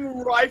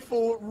fucking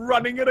rifle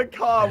running at a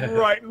car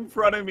right in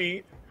front of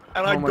me,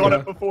 and I Oh my got God.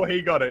 it before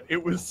he got it.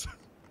 It was,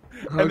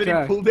 and then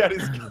Okay. he pulled out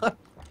his gun. Oh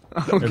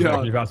Hey, Vic,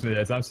 can you god. pass me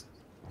the 8 times?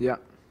 Yeah.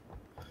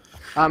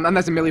 And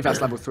there's a millivest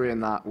level 3 in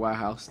that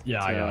warehouse.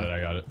 Yeah, I got it. I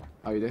got it.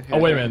 Oh, you did? Oh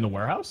wait a minute, in the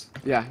warehouse?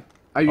 Yeah.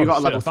 Oh, you Oh, got a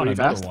shit, level I found 3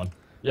 another vest? one.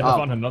 Yeah, Oh. I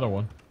found another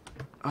one.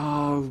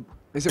 Oh,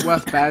 is it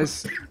worth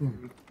Bez?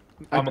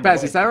 I'm on the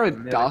Bez, way. is there a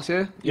Yeah. Dacia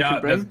you Yeah,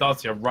 can there's bring?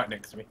 Dacia right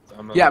next to me. So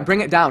I'm Yeah,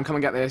 bring it down. Come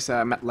and get this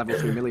level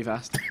 3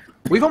 millivest.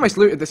 We've almost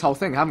looted this whole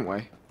thing, haven't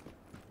we?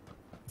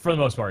 For the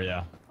most part,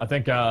 yeah. I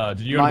think, did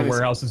you go to Mine the is-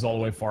 warehouses all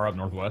the way far up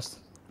northwest?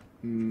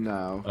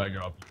 No. I go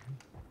up.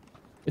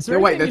 Is No,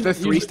 wait, anything the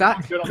usually 3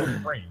 stack? good on the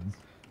trains?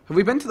 Have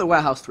we been to the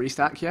warehouse 3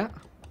 stack yet?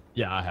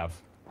 Yeah, I have.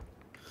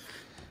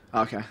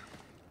 Okay.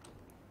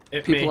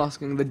 Hit People me.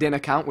 asking the dinner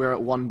count. We're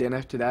at 1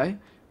 dinner today.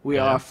 We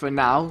Yeah. are, for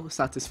now,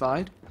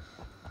 satisfied.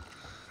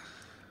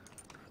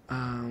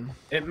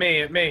 Hit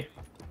me.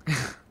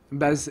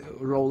 Bez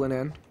rolling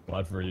in.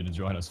 Glad for you to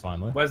join us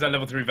finally. Where's that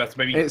level 3 vest,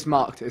 baby? It's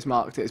marked. It's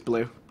marked. It's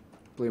blue.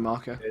 Blue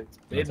marker. It's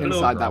blue.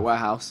 Inside that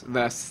warehouse.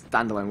 The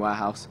standalone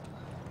warehouse.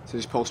 So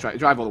just pull straight.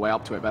 Drive all the way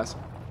up to it, Bez.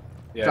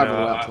 Yeah, Drive all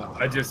the way up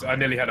to it. I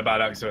nearly had a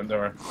bad accident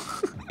there.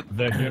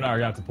 Vic, you and I are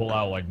gonna have to pull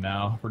out like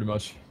now, pretty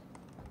much.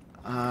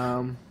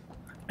 I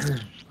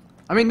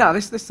mean, no,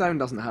 this zone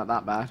doesn't hurt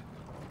that bad.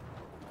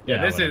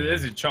 Yeah, this whatever.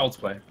 is child's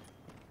play.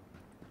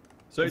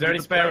 So Is there any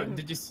spare? plane-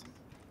 Did you?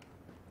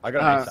 I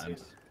got Uh,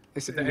 sense.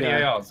 It's, Is there any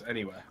yeah. ARs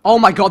anywhere? Oh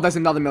my god, there's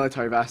another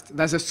military vest.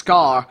 There's a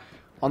scar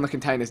on the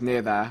containers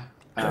near there,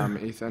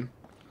 Ethan.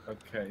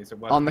 Okay, is it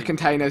On the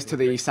containers to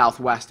the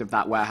southwest of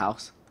that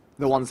warehouse.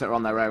 The ones that are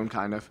on their own,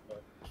 kind of.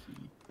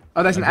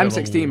 Oh, there's an I do have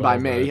a M16 by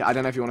little me. bit. I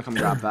don't know if you want to come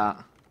grab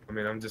that. I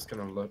mean, I'm just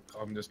gonna look.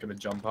 I'm just gonna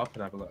jump up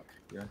and have a look.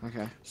 Yeah.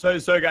 Okay. So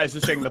guys,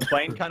 just checking. The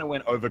plane kind of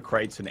went over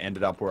crates and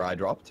ended up where I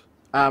dropped.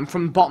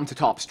 From bottom to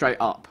top, straight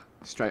up.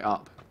 Straight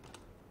up.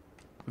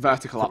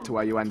 Vertical up to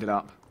where you ended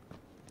up.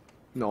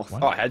 North.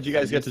 What? Oh, how'd you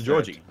guys get to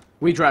Georgie?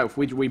 We drove.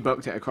 We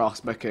booked it across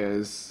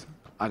because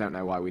I don't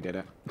know why we did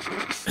it.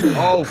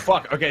 Oh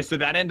fuck. Okay, so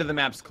that end of the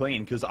map's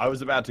clean because I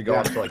was about to go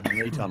up to like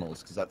mini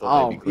tunnels because I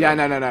thought they'd Oh, be clear.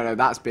 yeah, no.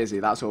 That's busy.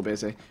 That's all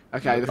busy.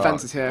 Okay, the Oh,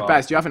 fence is here. oh.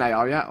 Bez, do you have an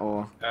AR yet,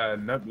 or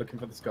Nope. Looking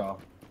for the scar.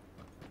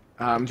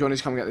 do you want to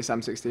just come get this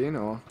M16,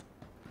 or?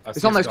 I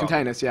It's see on a those scar.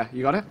 containers. Yeah,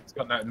 you got it. It's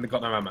got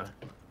no ammo.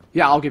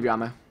 Yeah, I'll give you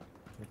ammo.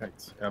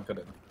 Thanks. Yeah, I've got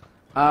it.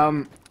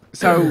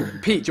 So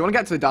Pete, do you want to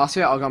get to the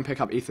Dacia? I'll go and pick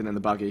up Ethan in the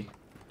buggy.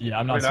 Yeah,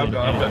 I'm I not mean, seeing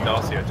I've got any.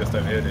 Dacia just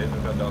over here, dude.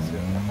 I've got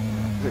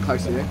Dacia. Is it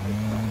close to you?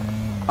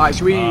 Alright,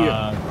 should we...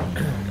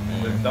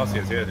 The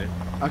Dacia's here, dude.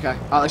 Okay,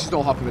 let's just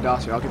all hop in the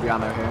Dacia. I'll give you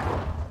ammo here.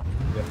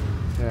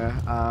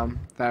 Yeah. Yeah,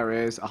 there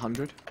is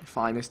 100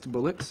 finest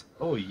bullets.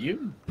 Oh,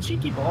 you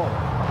cheeky ball.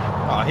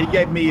 Oh, he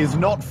gave me his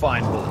not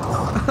fine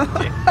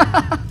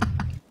bullets.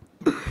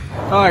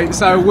 Alright,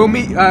 so we'll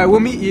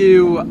meet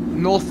you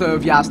north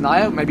of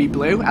Yasnaya, maybe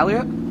Blue,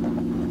 Elliot.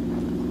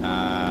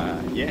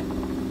 Yeah.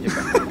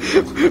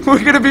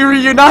 We're gonna be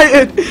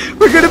reunited.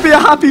 We're gonna be a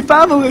happy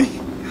family.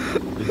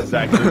 This is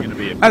actually gonna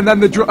be a And then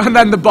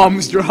the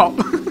bombs drop.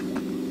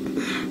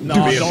 No,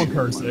 don't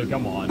curse it.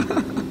 Come on.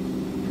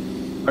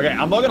 Okay,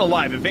 I'm not gonna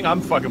lie, the thing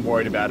I'm fucking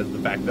worried about is the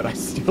fact that I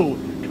still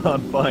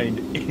can't find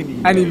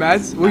Any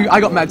meds? I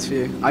got meds for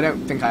you. I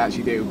don't think I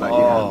actually do, but you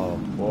know. Oh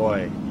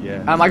boy,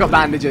 yeah. I got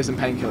bandages and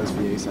painkillers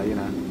for you, so you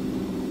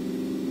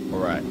know.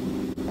 Alright.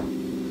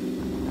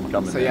 I'm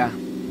coming. So in. yeah,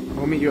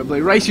 we'll meet you at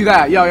Blue. Race you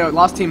there. Yo,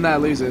 last team there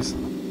loses.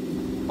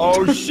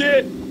 Oh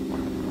shit!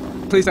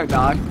 Please don't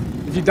die.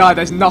 If you die,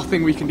 there's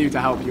nothing we can do to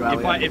help you,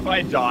 Elliot. If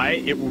I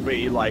die, it will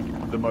be like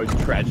the most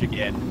tragic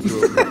end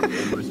to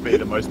almost be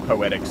the most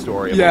poetic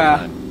story of all Yeah,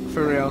 time.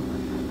 for real.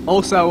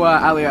 Also,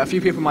 Elliot, a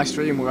few people in my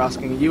stream were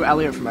asking, are you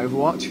Elliot from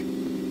Overwatch?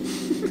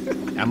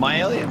 Am I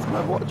Elliot from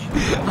Overwatch?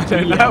 I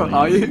don't know,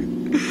 are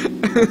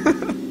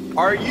you?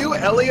 Are you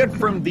Elliot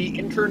from the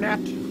internet?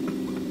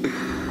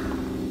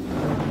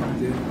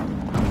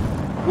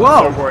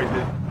 Whoa! So worried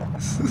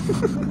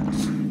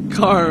that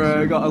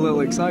Car got a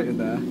little excited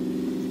there.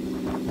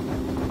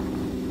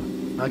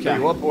 Tell Okay.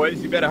 you what,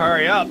 boys, you better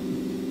hurry up.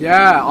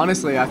 Yeah,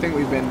 honestly, I think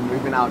we've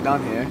been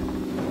outdone here.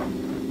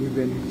 We've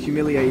been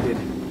humiliated.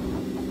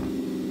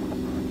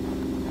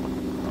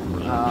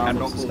 I'm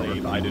not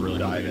believe I didn't really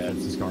die hoping there. it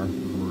fits this car.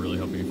 We're really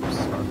hoping it fits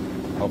this car.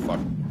 Oh fuck.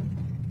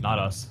 Not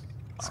us.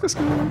 It's A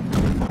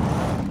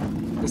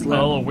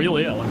little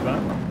wheelie, I like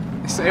that.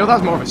 that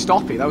was more of a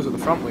stoppie. Those were the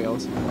front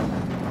wheels.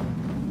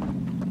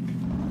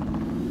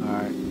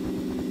 Alright.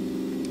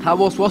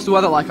 What's the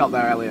weather like up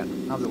there, Elliot?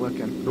 How's it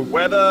looking? The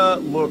weather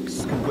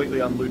looks completely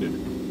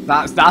unlooted.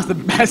 That's the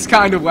best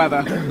kind of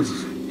weather.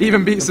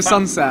 Even beats the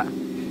sunset.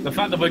 The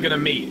fact that we're gonna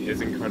meet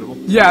is incredible.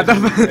 Yeah,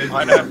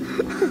 I know.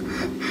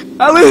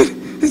 Elliot,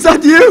 is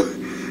that you?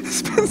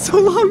 It's been so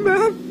long,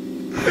 man.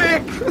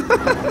 Vic!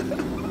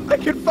 I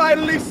can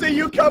finally see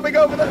you coming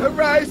over the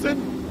horizon.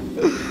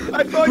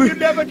 I thought you'd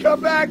never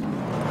come back.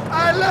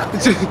 I love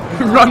you.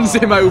 Runs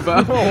him over.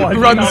 I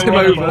Runs think him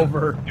I went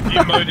over. If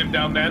you mowed him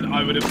down then,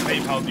 I would have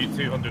PayPal'd you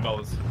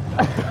 $200.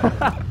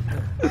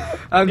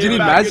 Do you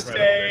need meds?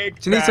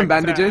 Do you need some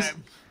Back bandages?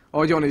 time.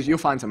 Or do you want to? You'll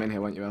find some in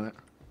here, won't you, Elliot?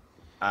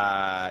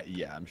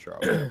 Yeah, I'm sure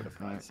I'll be able to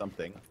find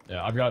something.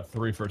 Yeah, I've got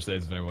 3 first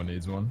aids if anyone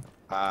needs one.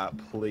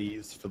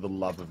 Please, for the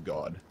love of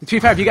God. To be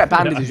fair, if you get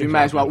bandages, we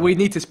may as well. We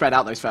need to spread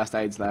out those first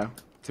aids, though.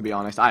 To be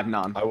honest, I have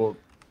none. I will.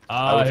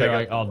 Here, take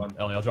Ellie, I'll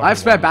drop I have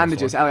you spare one of those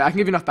bandages, ones. Elliot. I can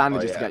give you enough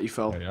bandages yeah. to get you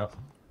full. There you go.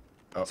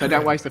 Oh, So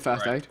don't waste the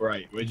first aid.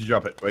 Right, where'd you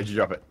drop it? Where'd you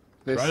drop it?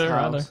 This Right there,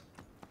 right house.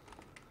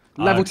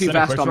 there. Level 2 send a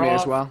vest quick on me draw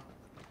as off. well.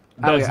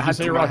 Did Elliot, you head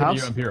say to you're my rocking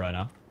house. the UMP right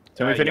now?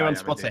 So if yeah, anyone yeah,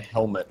 spots I a did.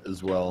 helmet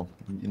as well,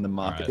 in the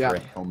market Yeah. for a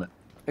helmet.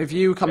 If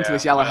you come to Yeah,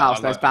 this yellow I house,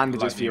 there's like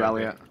bandages the for you, UMP.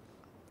 Elliot.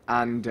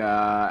 And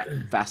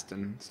vest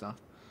and stuff.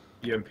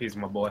 UMP's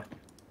my boy.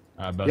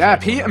 Yeah,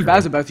 Pete and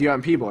Bez are both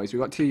UMP boys.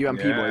 We've got 2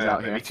 UMP boys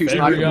out here. 2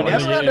 sniper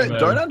boys.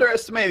 Don't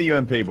underestimate the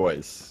UMP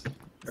boys.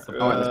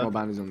 Oh, wait, there's more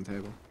bandits on the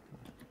table.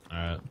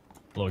 Alright.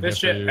 This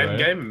shit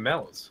endgame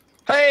melts.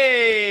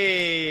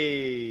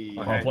 Hey!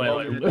 I'll play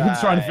it later.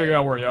 Trying to figure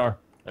out where you are.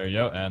 There you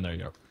go, and there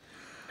you go.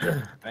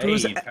 Hey,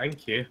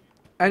 thank you.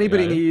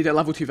 Anybody need a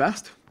level 2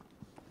 vest?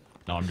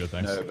 No, I'm good,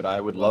 thanks. No, but I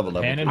would love a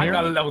level 2. I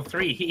got a level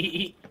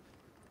 3.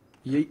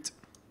 Yeet.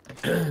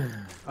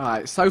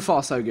 Alright, so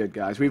far so good,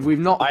 guys. We've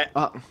not...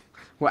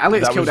 well,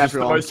 Elliot's killed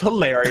everyone. That was the most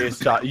hilarious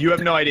stuff. You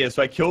have no idea,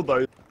 so I killed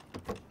those.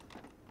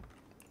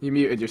 You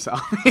muted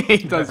yourself. He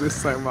does this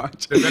so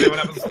much. Does anyone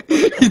have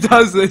He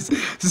does this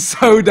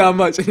so damn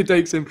much, and it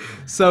takes him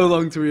so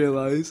long to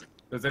realise.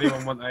 Does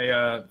anyone want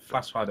a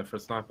flash hider for a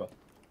sniper?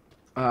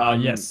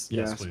 Yes,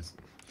 please.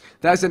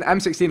 There's an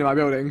M16 in my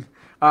building.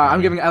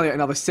 I'm giving Elliot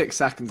another 6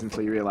 seconds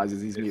until he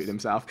realises he's muted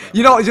himself.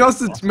 You know what's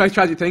the most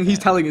tragic thing? He's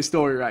telling his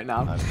story right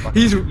now.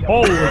 He's... Oh,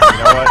 you know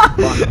what?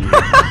 Fuck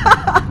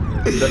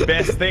you. The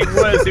best thing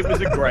was, it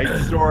was a great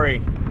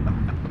story.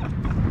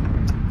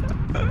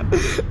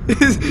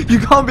 You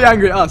can't be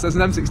angry at us. There's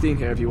an M16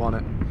 here if you want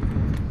it.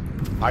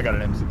 I got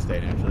an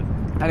M16 actually.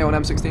 Anyone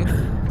M16?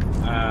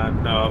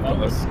 No, I've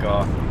got a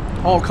scar.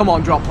 Oh, come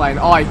on, drop plane.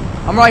 Oi,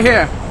 I'm right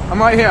here. I'm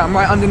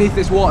right underneath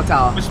this water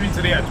tower. Push me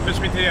to the edge. Push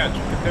me to the edge.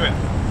 You can do it.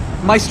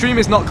 My stream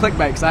is not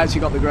clickbait because I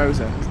actually got the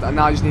Groza.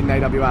 Now I just need an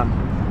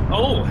AWM.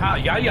 Oh,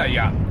 yeah.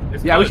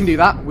 It's yeah, close. we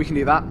can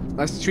do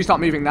that. Should we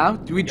start moving now?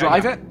 Do we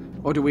drive it?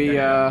 Or do we,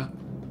 Yeah,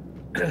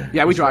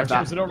 we drive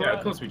that. Yeah,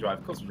 of course we drive.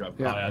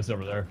 Yeah. Oh, yeah, it's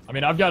over there. I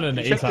mean, I've got an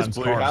 8 times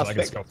car, so I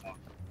can scope off.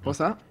 What's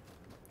that?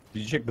 Did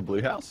you check the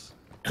blue house?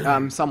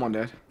 Someone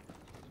did.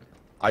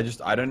 I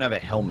don't have a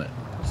helmet.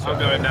 So. I'm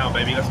going now,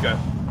 baby. Let's go.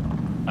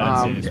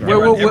 I didn't see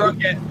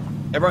this.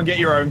 Everyone get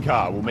your own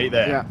car. We'll meet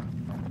there. Yeah.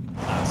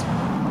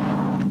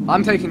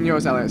 I'm taking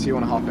yours, Elliot, so you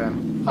want to hop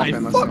in. Hop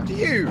in, let's fuck go.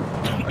 you!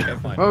 Okay,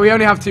 fine. Well, we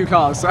only have 2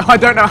 cars, so I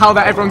don't know how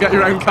that everyone get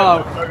your own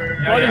car.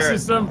 Buddy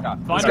system.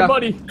 Find a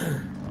buddy.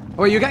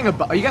 Oh, are you getting the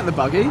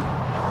buggy? No.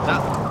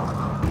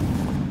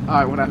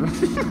 Alright, whatever.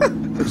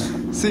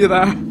 See you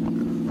there.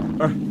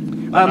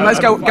 Let's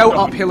go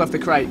uphill of the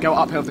crate. Go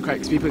uphill of the crate,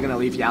 because people are going to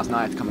leave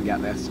Yasnaya to come and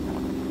get this.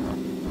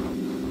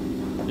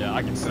 Yeah,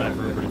 I can snipe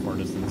from a pretty far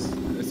distance.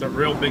 It's a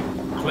real big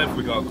cliff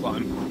we gotta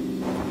climb.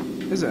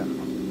 Is it?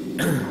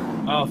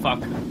 Oh,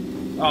 fuck.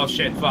 Oh,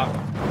 shit, fuck.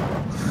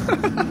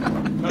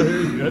 Oh,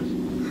 you're good.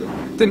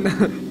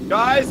 Didn't...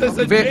 Guys, there's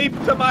a jeep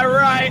to my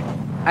right!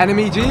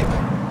 Enemy jeep?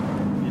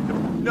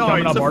 No,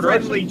 Coming it's up a our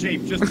friendly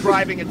jeep, just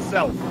driving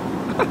itself.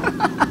 Oh,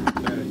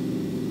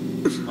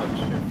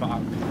 shit,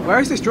 fuck. Where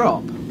is this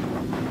drop?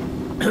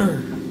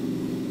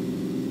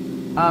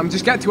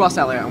 Just get to us,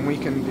 Elliot, and we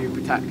can do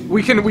protect.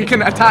 We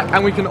can attack,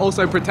 and we can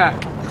also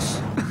protect.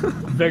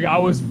 Vic, I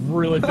was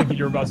really thinking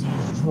you were about to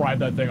just drive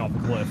that thing off the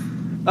cliff.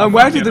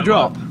 Where did the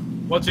drop?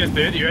 Watch this,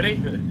 dude. You ready?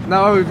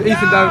 No, Ethan,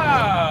 don't.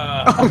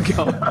 Oh,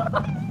 God.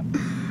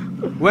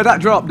 Where'd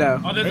that drop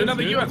now? Oh, there's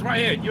another US right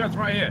here. US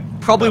right here.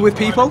 Probably with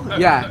people? Look,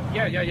 Yeah.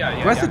 Look.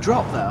 Yeah. Where's the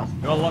drop, though?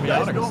 You wanna let me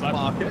out? I can snipe.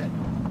 Mark it.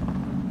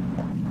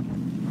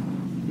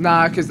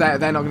 Nah, because they're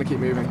not going to keep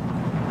moving.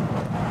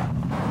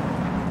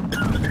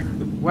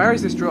 Where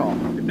is this drop?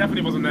 It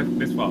definitely wasn't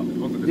this far. It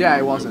wasn't this Yeah, far.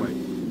 it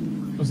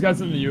wasn't. Those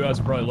guys in the US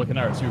are probably looking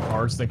at our 2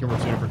 cars, thinking we're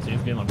 2 different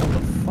teams, being like, what the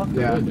fuck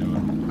Yeah. are they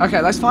doing?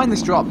 Okay, let's find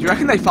this drop. Do you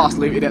reckon they fast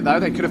looted it, though?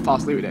 They could have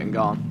fast looted it and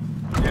gone.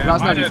 Yeah,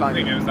 That's I not didn't fine.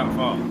 think it was that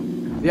far.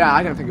 Yeah,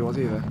 I don't think it was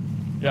either.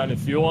 Yeah, and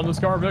fuel on this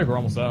car, Vic, we're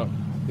almost out.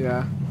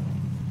 Yeah.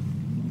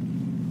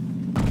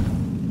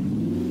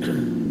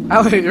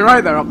 Elliot, you're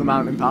right there up the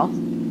mountain, pal.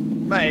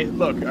 Mate,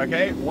 look,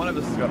 okay? One of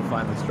us has got to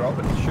find this drop,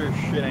 and sure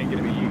shit ain't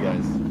gonna be you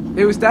guys.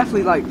 It was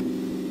definitely, like,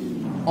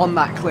 on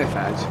that cliff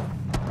edge.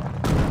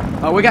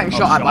 Oh, we're getting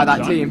shot at by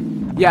that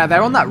team. Yeah,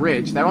 they're on that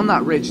ridge. They're on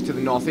that ridge to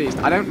the northeast.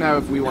 I don't know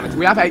if we wanted to.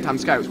 We have 8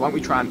 times scopes. Why don't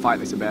we try and fight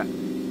this a bit?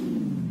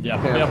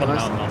 Yeah, put me up on the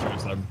mountain, I'll try to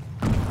snipe.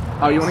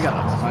 Oh, you want to get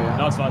that? Oh, yeah.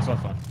 No, it's fine.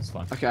 It's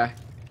fine. Okay.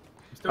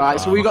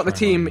 Alright, so we got the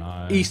team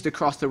east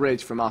across the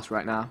ridge from us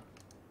right now.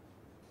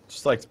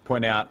 Just like to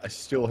point out, I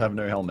still have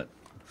no helmet.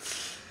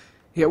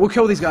 Yeah, we'll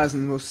kill these guys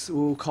and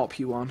we'll cop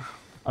you one.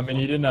 I mean,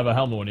 he didn't have a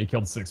helmet when he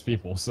killed 6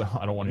 people, so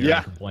I don't want to hear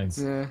any complaints.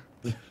 Yeah.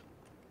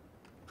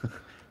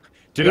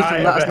 Did Ethan, I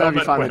let have us a know if you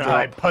helmet find when a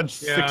I drop. punched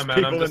 6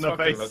 people in the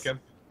face? Looking.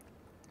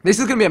 This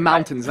is going to be a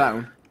mountain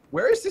zone.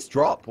 Where is this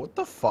drop? What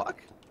the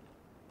fuck?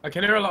 I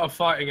can hear a lot of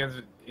fighting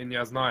in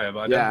Yasnaya, but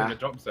I don't think it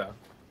drops there.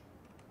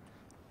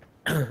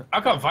 I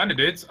can't find it,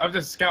 dudes. I've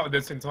just scouted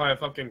this entire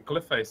fucking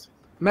cliff face.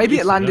 Maybe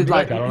it landed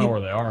like... I don't know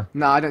where they are.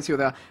 No, I don't see where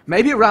they are.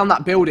 Maybe around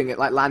that building it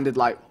like landed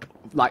like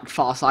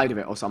far side of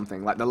it or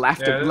something. Like the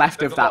left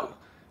of that.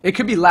 It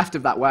could be left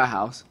of that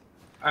warehouse.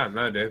 I don't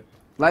know, dude.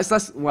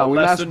 Well, a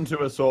lesson to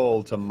us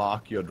all to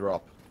mark your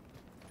drop.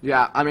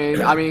 Yeah, I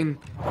mean, I didn't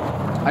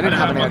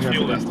have any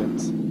idea of the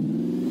distance.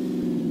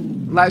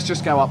 Let's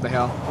just go up the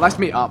hill. Let's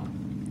meet up.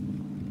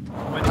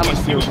 How much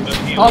fuel?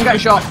 Oh, I'm getting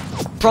shot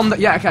from the.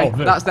 Yeah, okay,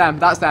 that's them.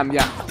 That's them.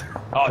 Yeah.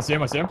 Oh, I see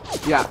him. I see him.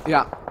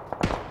 Yeah.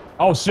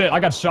 Oh shit! I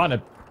got shot in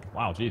it.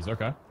 Wow, jeez.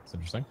 Okay, that's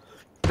interesting.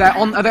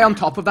 Are they on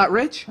top of that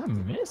ridge? I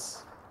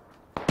miss.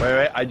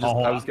 Wait. I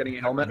was getting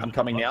a helmet. I'm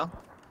coming now.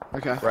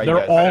 Okay. Right,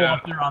 They're all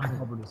up there on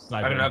cover to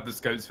sniper. I don't have the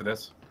scopes for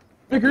this.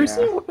 Figure,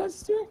 see what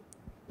that's doing?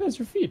 That's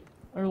your feet.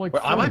 They're like.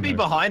 I might be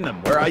behind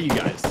them. Where are you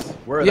guys?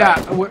 Where are Yeah,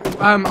 they?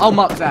 I'll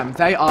mark them.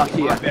 They are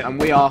here, and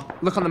we are.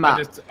 Look on the map.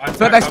 But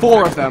there's I'm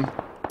 4 of them.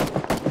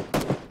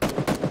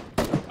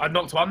 I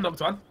knocked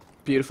one.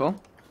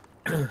 Beautiful.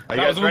 Are you That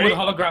guys was all ready? with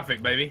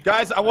holographic, baby.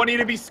 Guys, I want you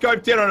to be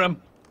scoped in on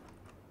him.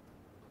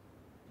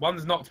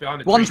 One's knocked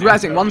behind it. One's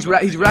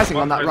rezzing. He's rezzing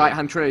on that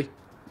right-hand tree.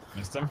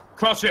 Missed him.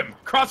 Crush him!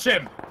 Crush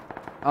him!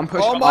 I'm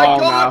pushing. Oh my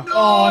god! No.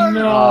 Oh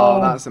no!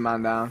 Oh, that's a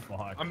man down.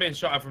 Fuck. I'm being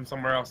shot at from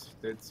somewhere else,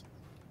 dudes.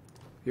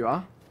 You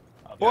are?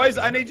 Boys,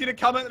 I need you to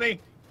come at me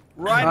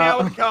right now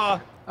in the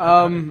car.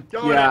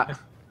 Go yeah.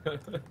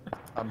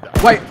 I'm done.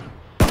 Wait,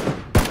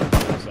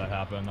 Does that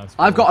happen? That's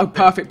I've cool. got a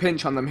perfect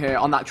pinch on them here,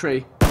 on that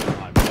tree.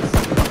 I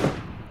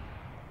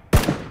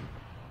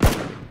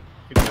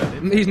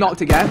missed. He's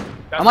knocked again.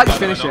 I might just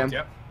finish him.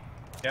 Yep.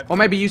 Or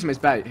maybe use him as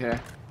bait here.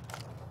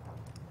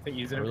 I think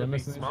using him Really would be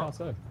missing these smart.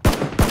 shots, eh?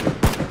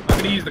 I'm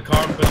gonna use the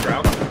car and push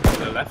around to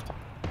the left.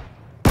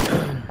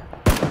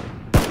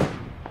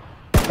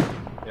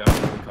 Yeah, I'm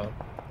using the car.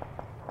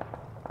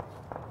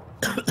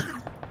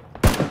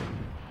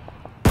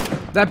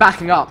 They're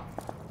backing up.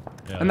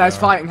 Yeah, And there's they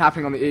are. fighting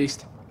happening on the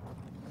east.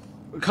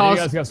 So Cars.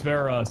 you guys got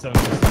spare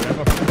 763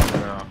 ammo?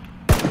 No.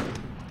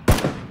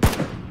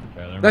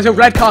 Okay, There's a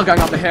red car going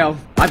up the hill.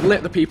 I've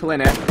lit the people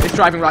in it. It's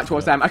driving right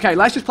towards them. Okay,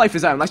 let's just play for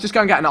zone. Let's just go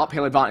and get an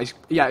uphill advantage.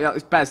 Yeah,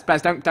 it's Bez,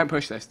 don't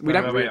push this. We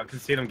don't. Wait, I can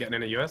see them getting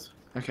in the US.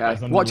 Okay,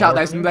 There's watch out.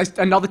 another There's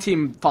another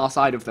team far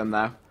side of them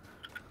though.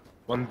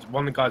 One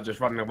guy just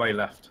running away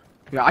left.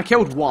 Yeah, I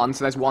killed one,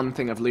 so there's one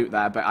thing of loot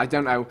there, but I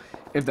don't know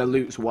if the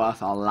loot's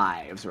worth our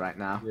lives right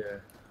now. Yeah.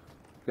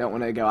 Don't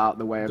want to go out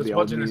the way of Just the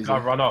old watching this music. guy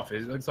run off.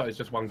 It looks like it's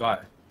just one guy.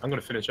 I'm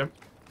gonna finish him.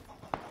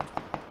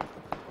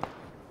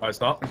 Oh, it's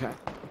not. Okay.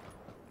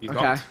 He's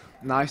Okay.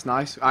 not.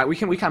 Nice. Alright, we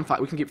can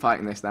fight. We can keep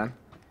fighting this then.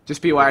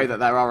 Just be wary that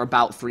there are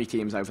about 3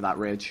 teams over that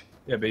ridge.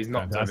 Yeah, but he's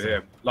knocked Fantastic. over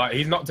here. Like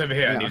he's knocked over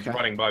here and Yeah, he's okay.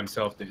 running by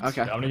himself, dude.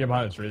 Okay. Yeah, I'm gonna get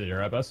behind the tree that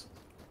you're at, Bess.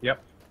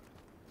 Yep.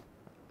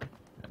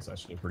 That's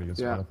actually a pretty good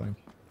Yeah. spot, I think.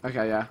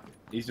 Okay, yeah.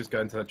 He's just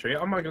going to the tree.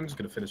 I'm just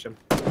gonna finish him.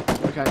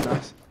 Okay,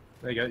 nice.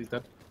 There you go. He's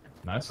dead.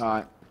 Nice.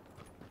 Alright.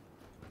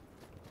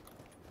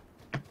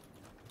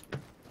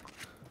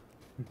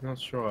 I'm not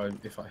sure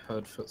if I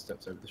heard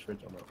footsteps over this ridge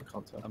or not. I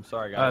can't tell. I'm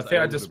sorry, I guys.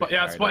 think I just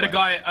I spotted a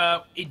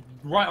guy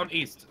right on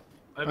east,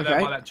 over there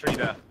Okay. by that tree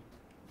there.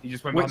 He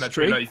just went Which behind that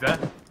tree? tree. Look, he's there.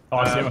 Oh,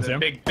 I see him, I the see him.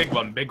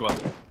 Big one.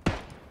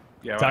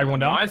 Yeah. Tag one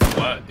down. Nice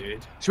work,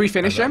 dude. Should we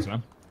finish him?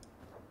 Thanks,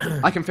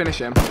 man. I can finish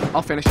him.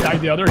 I'll finish him. Tag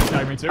the other,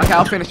 tag me too. Okay,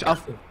 I'll finish.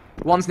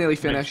 One's nearly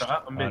I'm being finished. shot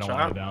at, I'm I being don't shot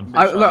want at. it down. I'm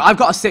being shot Look, at. I've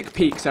got a sick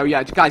peek, so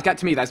yeah, guys, get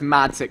to me. There's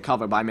mad sick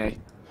cover by me.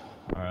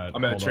 Alright.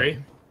 I'm at a tree.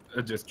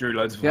 I just drew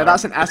loads of Yeah, fire.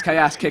 that's an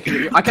SKS kicking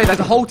you. Okay, there's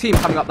a whole team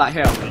coming up that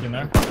hill. Take in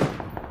there.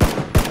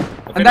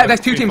 I think there's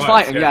 2 teams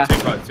fights, fighting, yeah. 2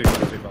 fights.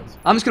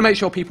 I'm just gonna make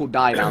sure people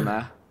die down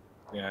there.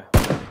 Yeah.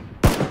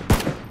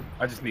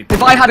 I just need.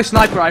 If I had a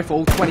sniper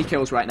rifle, 20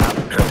 kills right now.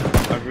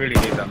 I really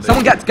need that.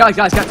 Someone guys,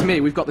 get to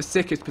me. We've got the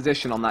sickest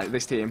position on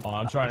this team. Oh,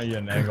 I'm trying to get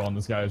an angle on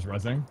this guy who's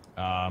resing.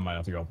 I might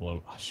have to go up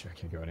below. Oh shit, I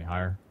can't go any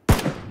higher.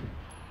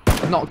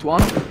 Knocked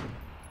one.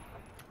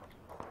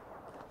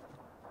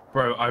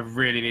 Bro, I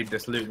really need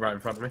this loot right in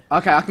front of me.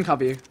 Okay, I can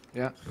cover you.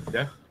 Yeah.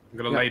 Yeah? I'm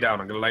gonna Yeah. lay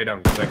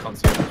down because they can't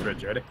see up this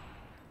ridge. You ready?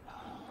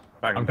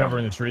 Bang, I'm down.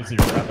 covering the trees so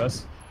you're at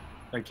us.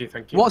 Thank you.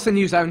 What's the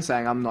new zone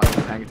saying? I'm not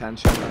even paying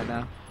attention right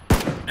now.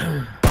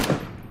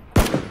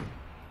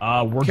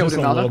 We're Killed just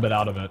another? a little bit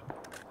out of it.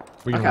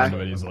 We can Okay. run to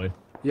it easily.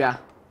 Yeah.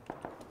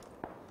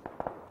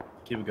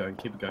 Keep it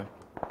going.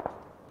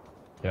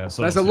 Yeah,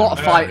 so There's a lot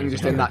of fighting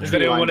just in that Does tree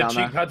anyone line want a down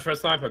cheap there. pad for a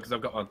sniper? Because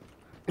I've got one.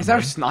 Is there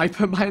a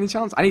sniper by any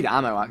chance? I need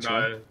ammo actually.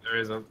 No, there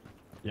isn't.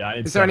 Yeah, I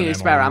need Is there any 7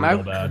 spare real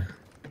ammo?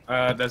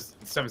 bad. There's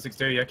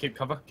 762. Yeah, keep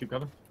cover.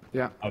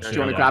 Yeah. Oh, Do shit, you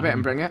want to yeah. grab it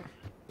and bring it?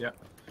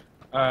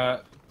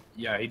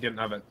 Yeah, he didn't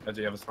have it. Does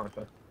he have a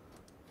sniper?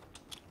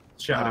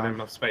 Shit, I didn't have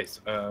enough space.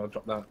 I'll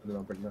drop that and then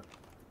I'll bring that.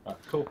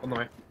 Alright, cool. On the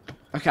way.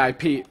 Okay,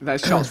 Pete.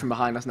 There's shots from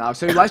behind us now.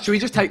 So should we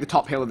just take the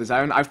top hill of the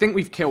zone? I think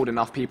we've killed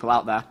enough people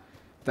out there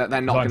that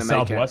they're not Like going to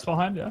make it. southwest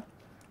behind, yeah?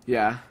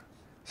 Yeah.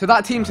 So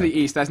that team to the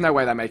east, there's no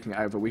way they're making it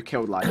over. We've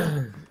killed like,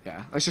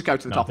 yeah. Let's just go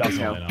to the No, top of the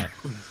hill.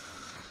 definitely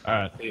not.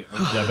 Alright.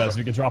 Yeah, Bess,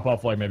 we could drop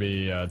off like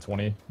maybe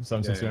 20,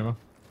 760 Yeah. ammo.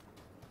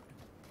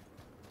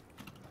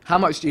 How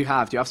much do you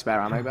have? Do you have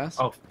spare ammo, Bess?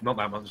 Oh, not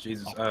that much,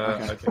 Jesus.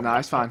 Okay. No,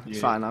 it's fine. It's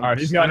fine. Alright,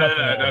 he's No, got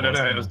no, enough.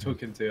 I was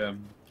talking to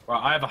Well,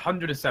 I have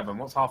 107.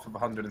 What's half of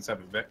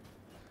 107, Vic?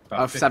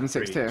 About Of 53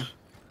 762? each.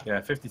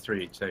 Yeah,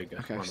 53 each. There you go.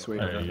 Okay, Why not? sweet.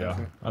 There you go.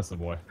 That's the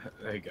boy.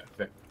 There you go,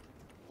 Vic.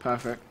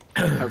 Perfect.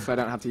 Hopefully I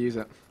don't have to use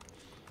it.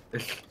 You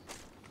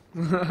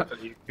can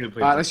please-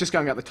 Alright, let's just go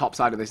and get the top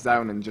side of this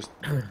zone and just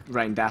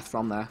rain death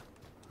from there.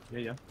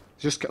 Yeah.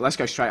 Let's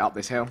go straight up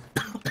this hill.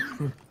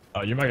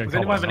 Oh, you might get Does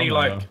anyone have any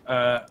like?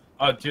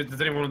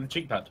 does anyone on the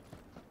cheek pad?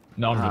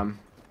 No, I'm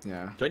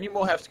Yeah. Don't you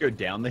more have to go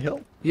down the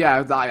hill?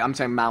 Yeah, I'm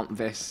saying mount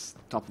this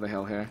top of the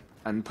hill here.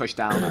 and push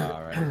down.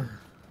 Alright.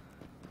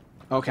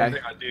 Okay. One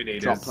thing I do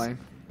need Drop is plane.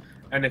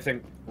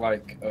 anything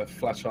like a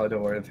flashlight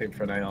or anything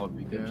for an AR would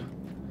be good. Yeah.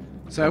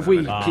 So if we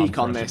peek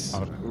on pressure. this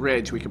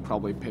ridge, we could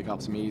probably pick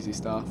up some easy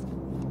stuff.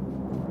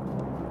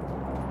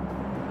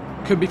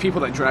 Could be people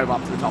that drove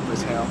up to the top of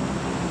this hill.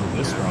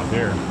 This drop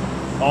here.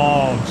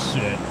 Oh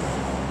shit.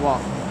 What?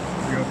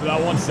 You go for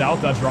that one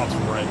south, that drops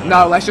right there.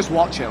 No, let's just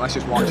watch it. Let's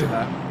just watch it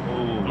there.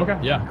 Ooh. Okay,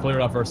 yeah, clear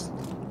it up first.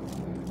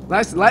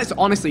 Let's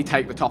honestly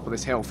take the top of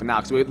this hill for now,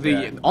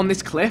 because on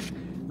this cliff,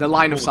 the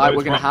line of Oh, sight those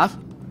we're gonna rocks.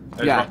 have.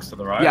 Those Yeah, rocks to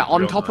the right, yeah.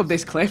 On real top of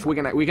nice. this cliff, we're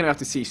gonna have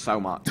to see so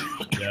much.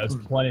 Yeah, there's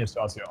plenty of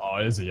shots here. Oh,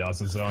 it is a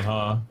Yassin zone,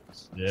 huh?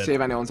 Shit. See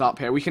if anyone's up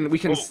here. We can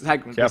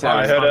segment this Careful,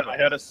 I area.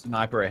 heard a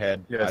sniper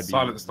ahead. Yeah, I'd be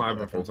silent sniper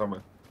careful. from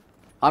somewhere.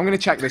 I'm gonna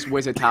check this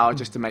wizard tower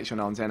just to make sure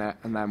no one's in it,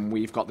 and then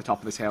we've got the top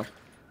of this hill.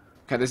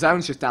 Okay, the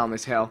zone's just down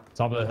this hill.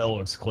 Top of the hill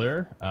looks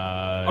clear. Oh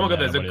my god,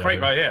 there's a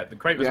crate right here. The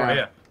crate was Yeah. right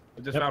here.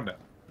 I just found it.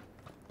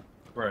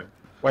 Bro.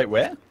 Wait,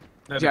 where? No, Yeah,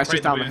 the it's crate just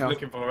that down we the was hill.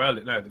 looking for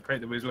earlier. No, the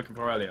crate that we was looking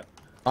for earlier.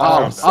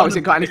 Oh, son has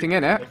it got anything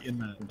in it?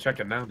 I'm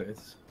checking now,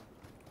 dudes.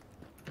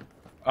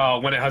 Oh,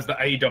 when it has the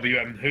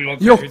AWM. Who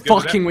wants You're it? Who's good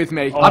with fucking it? with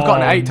me. I've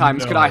gotten it 8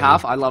 times. Could I no.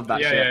 have? I love that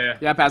Yeah, shit. yeah, yeah.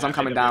 Yeah, Bez, I'm Yeah,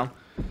 coming AWM.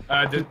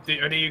 down. Do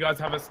any of you guys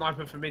have a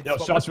sniper for me? to Yo,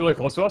 spot shots me? really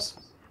close to us.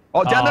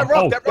 Oh, down that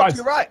rock to guys.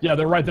 your right. Yeah,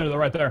 they're right there, they're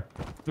right there.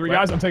 Three Where?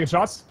 guys, I'm taking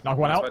shots. Knock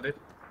one That's what out. I did.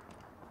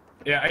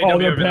 Yeah, Oh, AWM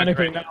they're in the panicking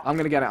crate. now. I'm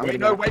gonna get it. I'm Wait,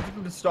 gonna no, get it. wait for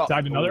them to stop.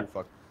 Tagged another?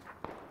 Oh, fuck.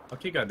 I'll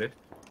keep going, dude.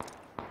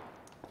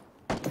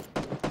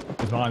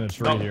 He's behind the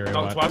tree Knock, here.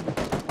 knocked right?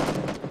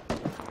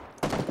 one.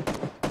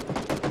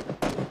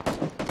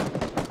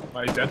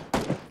 Oh, he's dead.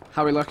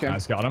 How we looking?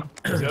 Nice, got him.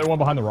 Is the other one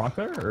behind the rock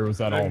there, or was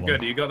that all of them?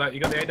 Good. You got that? You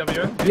got the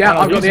AWM? Yeah,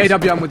 Oh, I've got the he's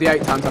just- AWM with the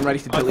 8 times. I'm ready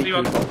to I delete see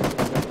one.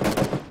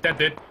 people. Dead,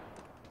 dude.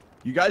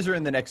 You guys are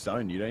in the next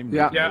zone. You don't even.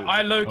 Yeah. need to Yeah, move.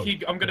 I low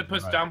key. Oh, I'm gonna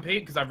push right. down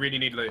Pete because I really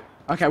need loot.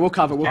 Okay, we'll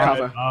cover. We'll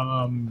cover. Careful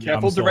I'm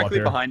still up directly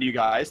here. behind you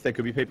guys. There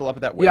could be people up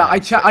at that. Yeah,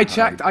 warehouse.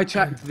 I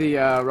checked the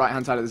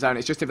right-hand side of the zone.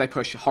 It's just if they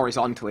push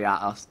horizontally at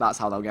us, that's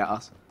how they'll get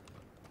us.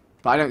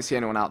 But I don't see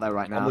anyone out there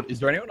right now. Is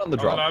there anyone on the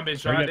Oh, drop? I'm being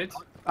shot, dude.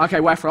 Okay,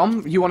 where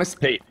from? You want to?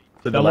 Pete,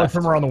 to the That looked left.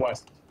 from around the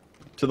west.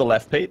 To the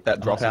left, Pete. That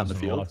drop Oh, out in the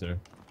from field. left here.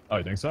 Oh,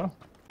 you think so?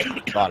 I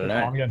don't Oh, I'm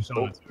know. getting shot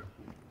at too.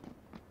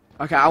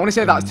 Okay, I want to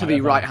say that's to the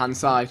Yeah, right-hand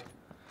side.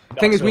 No,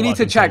 Thing is, so we need left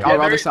to and check so- our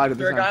there other is- side of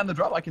the there a guy zone. on the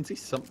drop? I can see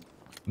some.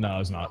 No,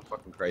 it's not.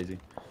 Fucking crazy.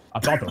 I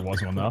thought there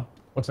was one though.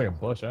 Looks like a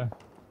bush, eh?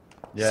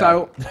 Yeah.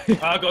 So,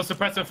 I got a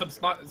suppressor for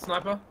the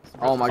sniper.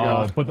 oh my Oh,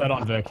 god. put that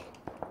on Vic.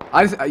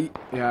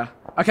 Yeah.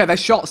 Okay, they're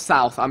shot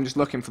south. I'm just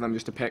looking for them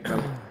just to pick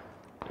them.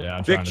 Yeah,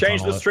 I'm Vic, trying to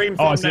change tunnel the it. stream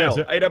Oh, I see it,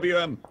 thumbnail. I see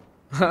it.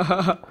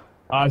 AWM.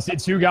 I see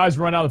 2 guys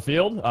run out of the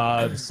field.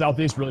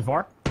 Southeast, really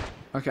far.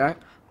 Okay.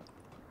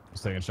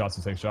 Just taking shots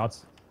and taking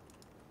shots.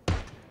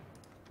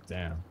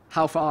 Damn.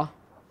 How far?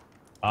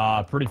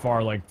 Pretty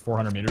far, like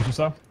 400 meters or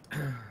so.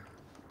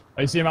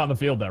 Oh, you see him out in the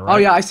field there, right? Oh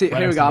yeah, I see. Right Here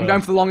we next go. to I'm the-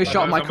 going for the longest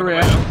shot of my Guys, I'm on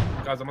the career. way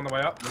up. Guys, I'm on the way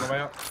up. I'm on the way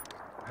up.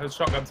 Heard a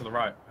shotgun to the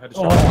right. Heard a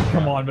shotgun. Oh,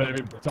 come on, baby.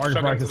 Target Shotgun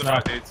to practice the now.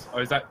 right, dudes. Oh,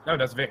 is that? No,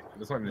 that's Vic.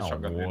 That's not even the Oh,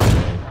 shotgun, boy. dude.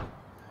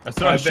 That's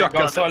not a Vic,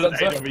 shotgun. got That's an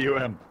silencer.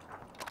 AWM.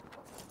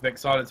 Vic,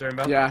 silencer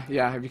inbound. Yeah,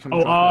 yeah. Have you come?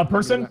 Oh,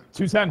 person,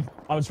 210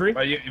 on the tree.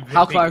 Right,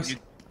 How Vic, close? you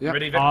Yep.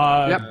 Ready, Vic?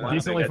 Yep.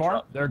 Decently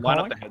far. They're Line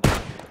up calling. the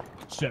head.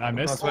 Shit, I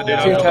missed. That's what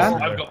I did. Oh.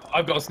 210?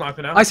 I've got a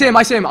sniper now. I see him.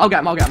 I see him. I'll get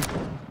him. I'll get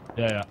him.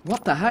 Yeah.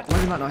 What the heck? Why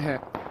did that not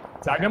hit?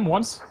 Tagged him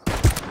once.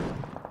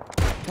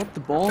 What the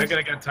balls? They're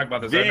gonna get tagged by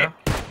the zone Vic. now.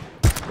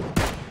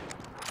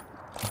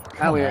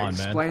 Elliot, on,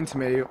 man. explain to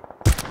me.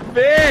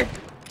 Vic.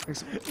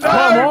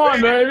 Come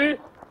on, baby.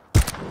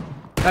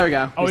 There we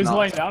go. Oh, he's knocked.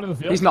 laying down in the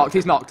field. He's knocked.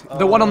 He's knocked.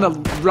 The one on the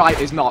right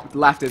is knocked.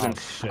 Left isn't.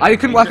 shit. I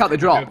couldn't work out the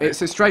drop.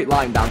 It's a straight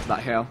line down to that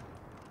hill.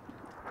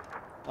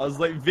 I was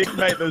like, Vic,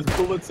 mate, those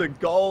bullets are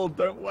gold.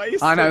 Don't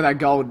waste. I know them. that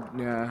gold.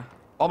 Yeah.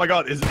 Oh my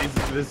god,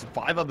 there's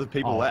 5 other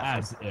people Oh, left.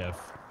 as if.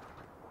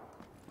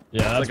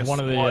 Yeah, that's like a one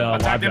of the squad.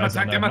 live Attacked him, guys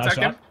in attacked there. him, Nice attacked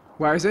him. shot.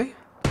 Where is he? Just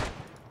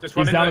He's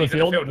running down there, in the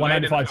field. laying in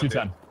 195, the field,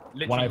 210.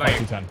 dude.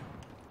 195, Literally 210.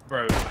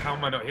 Bro, how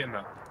am I not hitting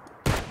that?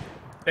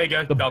 There you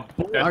go. The Done.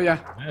 bullet- Dead. Oh yeah.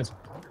 Man, it's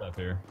up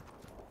here.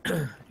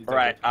 All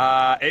right,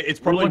 it's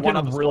probably looking one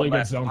of the really squad good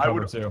left. zone I cover,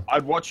 would, too.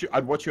 I'd watch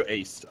your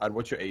east. I'd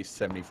watch your east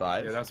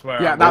 75. Yeah, that's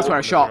where. Yeah, I'm that's where I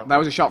on this shot. route. That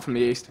was a shot from the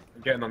east.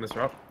 I'm getting on this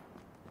route.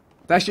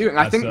 They're shooting.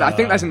 I think That's,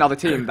 there's another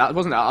team. That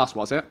wasn't us,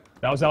 was it?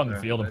 That was out in the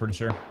Yeah. field, I'm pretty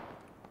sure.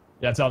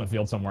 Yeah, it's out in the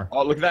field somewhere.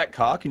 Oh, look at that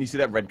car. Can you see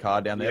that red car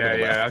down there? Yeah, to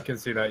the yeah, I left? can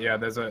see that. Yeah,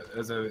 there's a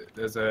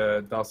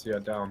Dacia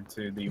down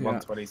to the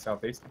 120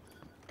 southeast.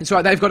 It's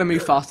right. They've got to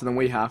move faster than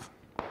we have.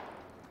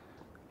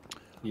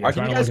 Yeah. I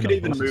reckon Trying you to guys look could in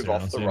even bushes move here, I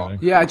off don't the see rock.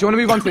 anything. Yeah. Do you want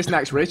to move on to this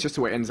next ridge just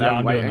so we're in zone Yeah,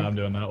 I'm waiting? doing that. I'm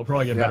doing that. We'll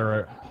probably get Yeah.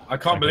 better. I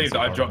can't believe that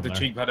I see dropped the there.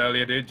 cheek pad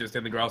earlier, dude, just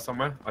in the grass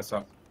somewhere. I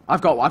suck.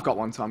 I've got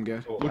one, so I'm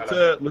good. Oh, Look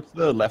hello. to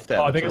the left there.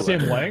 Oh, I think I see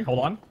him laying. Hold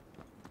on.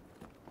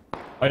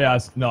 Oh, yeah.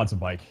 No, it's a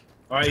bike.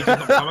 Alright, he just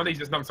knocked someone. He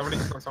just knocked someone. He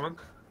just knocked someone.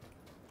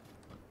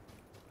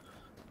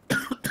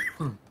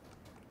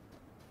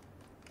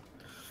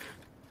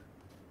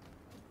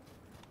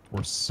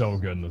 We're so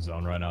good in the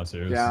zone right now,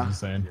 too. This Yeah. is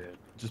insane.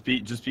 Just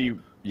be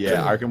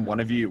Yeah, I reckon one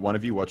of you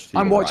watch.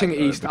 I'm watching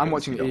east. I'm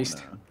watching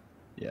east.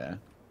 Yeah.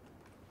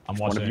 I'm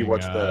watching. One of you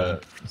watch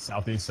the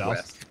southeast south.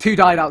 west. 2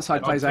 died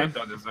outside play zone.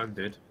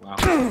 Wow.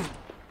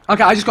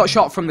 Okay, I just got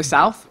shot from the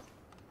south.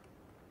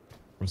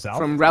 From south?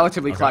 From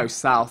relatively close,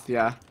 south,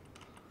 yeah.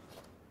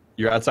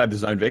 You're outside the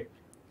zone, Vic.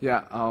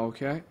 Yeah,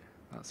 okay.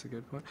 That's a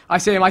good point. I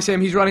see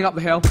him, he's running up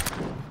the hill.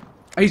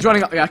 He's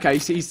running up, yeah, okay,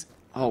 he's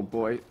oh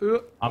boy.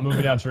 I'm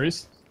moving down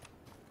trees.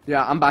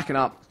 Yeah, I'm backing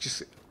up.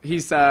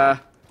 He's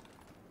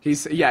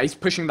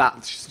pushing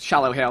that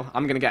shallow hill.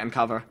 I'm gonna get in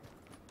cover.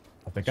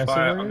 I think I see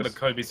I'm gonna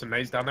Kobe some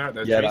nades down there at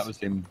those trees. that was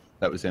him.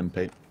 That was him,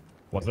 Pete.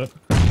 Was it?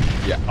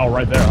 Yeah. Oh,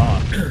 right there,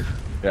 huh?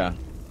 Yeah.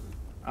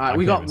 Alright, I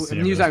we can't got even see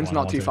him, new this zone's one, not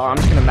one, too two, far. I'm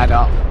three. just gonna med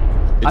up.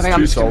 It's I think I'm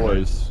two just gonna-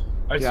 solos.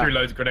 I just Yeah. threw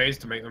loads of grenades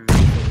to make them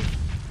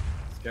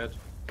scared.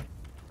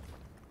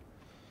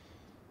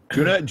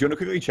 Do you wanna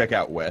quickly check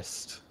out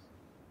west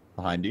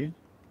behind you,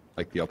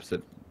 like the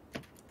opposite?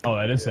 Oh,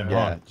 that is him,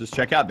 Yeah. huh? Just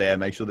check out there.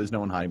 Make sure there's no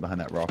one hiding behind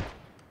that rock.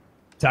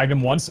 Tagged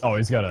him once. Oh,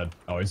 he's got a.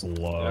 Oh, he's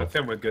low. Yeah, I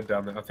think we're good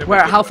down there. I think Where,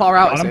 we're good how west. far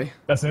out Got is him. he?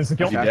 That's an instant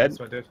kill. Is he Okay. dead? That's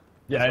what I did.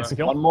 Yeah, That's instant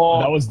kill. One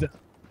more. That was.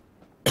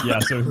 Yeah,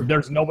 so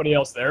there's nobody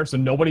else there, so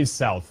nobody's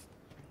south.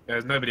 Yeah,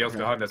 there's nobody else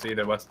behind us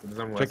either, west. There's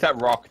no Check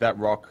that rock. That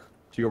rock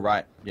to your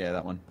right. Yeah,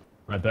 that one.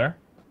 Right there.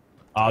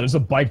 There's a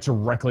bike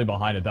directly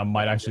behind it. That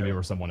might actually be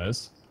where someone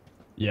is.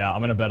 Yeah,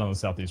 I'm gonna bet on the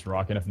southeast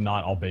rock, and if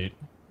not, I'll bait.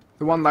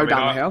 The one low mean,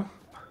 down the I- hill?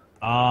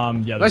 Yeah.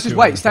 Let's there's just two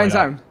wait, of stay in them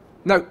right zone.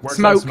 No, Where's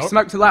smoke, that smoke?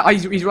 smoke to that. Oh,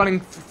 he's running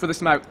for the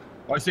smoke.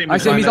 I see him. I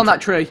see him, behind he's on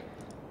that tree.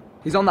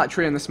 He's on that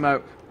tree in the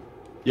smoke.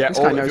 Yeah, This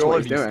all, guy knows all what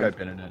of he's you doing.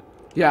 scoping in it.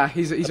 Yeah,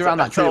 he's around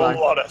that tree line. That's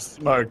a lot of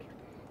smoke.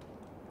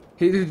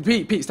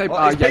 Pete, stay.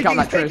 Oh, he's Yeah, get on peeking,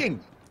 that tree. he's peeking.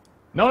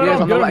 No, no, Yeah, no.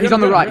 he's on the good, right. He's good, on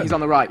the good, right. good. He's on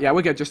the right. Yeah,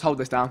 we're good. Just hold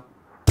this down.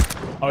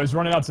 Oh, he's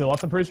running out to the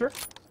left. I'm pretty sure.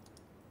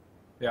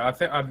 Yeah, I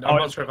think I'm Oh,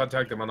 not sure if I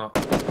tagged him or not.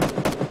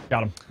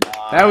 Got him.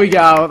 There we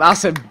go.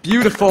 That's a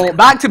beautiful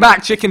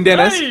back-to-back chicken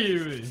dinners.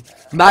 Hey!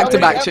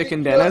 Back-to-back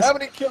chicken dinners. How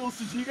many kills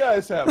did you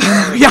guys have?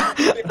 Yeah,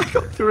 I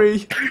got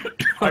 3.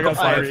 I got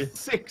I 3. had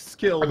 6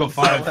 kills. I got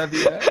 5. Have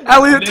you?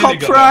 Elliot I top nearly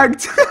got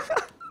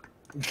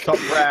fragged. Top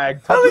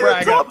frag. Top Elliot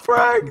frag. top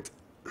fragged.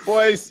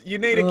 Boys, you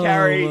need a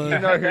carry. my You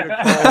know who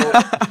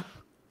to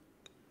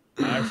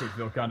call. I actually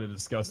feel kind of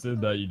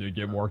disgusted that you did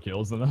get more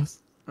kills than us,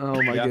 Oh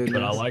my Yeah, goodness.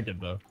 but I like it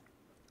though.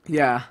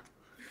 Yeah,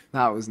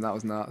 that was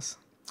nuts.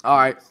 All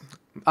right,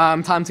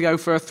 time to go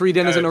for 3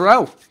 dinners in a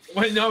row.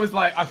 When I was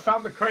like, I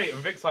found the crate,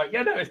 and Vic's like,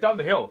 yeah, no, it's down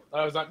the hill.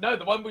 And I was like, no,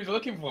 the one we were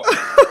looking for.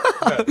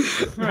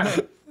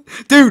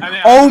 Dude, And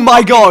then oh I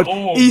my god,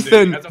 bombed,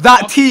 Ethan, dude, as a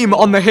that fucking team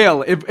on the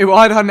hill, if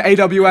I'd had an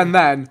AWN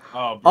then,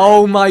 Oh, bro.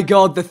 oh my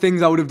god, the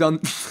things I would have done.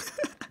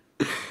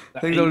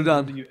 That things I would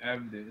have done.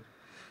 AWM, dude.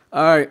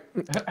 Alright,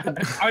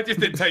 I just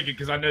didn't take it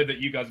because I know that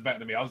you guys are better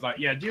than me. I was like,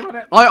 yeah, do you want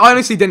it? I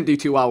honestly didn't do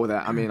too well with it.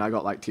 I mean, I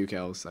got like 2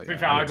 kills, so To be yeah.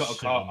 fair, I got a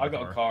shit car. on I the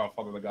got a car. car off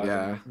one of the guys.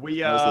 Yeah.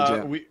 We That was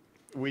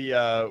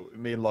legit.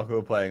 me and Locke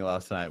were playing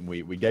last night, and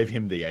we gave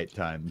him the 8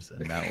 times,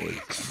 and that was.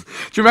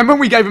 Do you remember when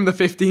we gave him the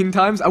 15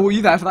 times? Oh, were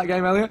you there for that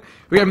game, Elliot?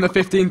 We gave him the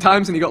 15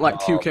 times and he got like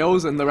 2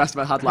 kills and the rest of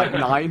us had like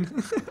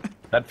 9.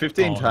 That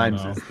 15 Oh,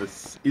 times no.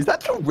 is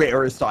that the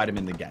rarest item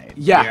in the game?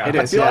 Yeah, Yeah. it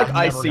I is, feel yeah. like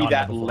I Never see gotten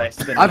that it before. less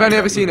than. I've only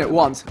ever seen it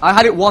once. I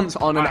had it once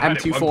on an I had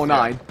it once,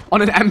 M249.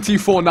 On an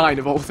M249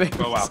 of all things.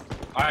 Oh wow.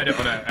 I had it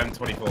on an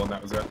M24 and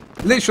that was it.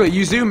 Literally,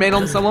 you zoom in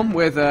on someone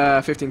with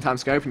a 15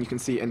 times scope and you can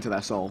see into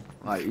their soul.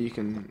 Like, you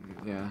can,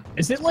 yeah.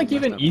 Is it like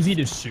even easy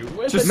to shoot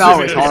with? Just No,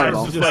 zoom it's in.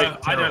 horrible. Just, I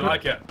don't terrible.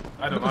 like it.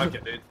 I don't like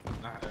it, dude.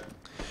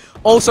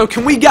 Also,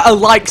 can we get a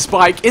like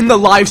spike in the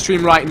live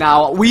stream right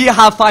now? We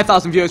have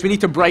 5,000 viewers. We need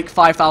to break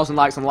 5,000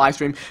 likes on the live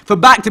stream for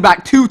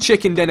back-to-back 2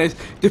 chicken dinners,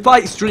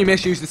 despite stream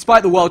issues,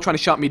 despite the world trying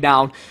to shut me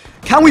down.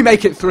 Can we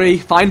make it 3?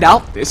 Find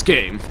out this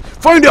game.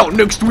 Find out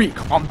next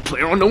week on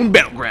PlayerUnknown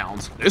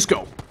Battlegrounds. Let's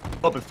go.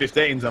 Up at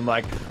 15s, I'm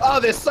like, oh,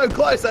 they're so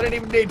close, I don't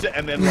even need to.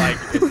 And then like,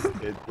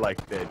 it's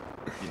like they're,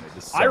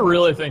 just. So I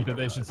really think that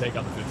they should take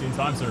out the 15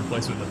 times and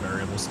replace it with a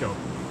variable scope.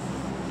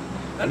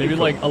 Maybe cool.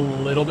 like a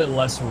little bit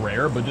less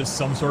rare, but just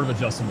some sort of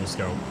adjustable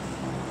scope.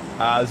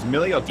 Is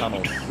Millie or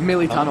tunnels?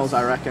 Millie tunnels,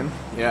 I reckon.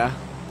 Yeah.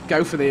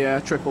 Go for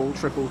the triple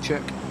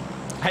chick.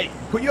 Hey,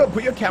 put your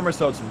camera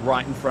so it's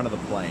right in front of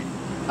the plane.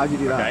 How'd you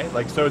do that? Okay,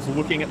 like so it's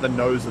looking at the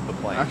nose of the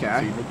plane. Okay.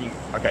 So you're looking.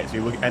 Okay, so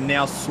you look, and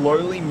now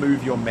slowly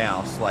move your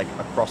mouse like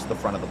across the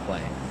front of the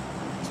plane.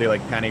 So you're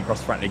like panning across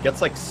the front, and it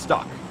gets like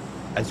stuck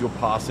as you're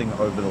passing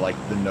over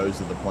the nose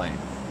of the plane,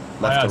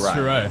 left yeah, to that's right.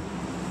 true, right?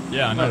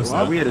 Yeah, I noticed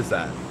How that. weird is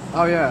that?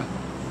 Oh, yeah.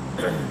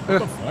 What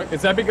the fuck?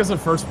 Is that because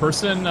of first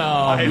person?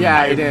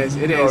 Yeah, it is.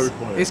 It no is.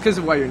 clue. It's because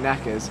of where your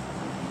neck is.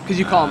 Because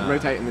you can't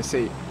rotate in the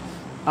seat.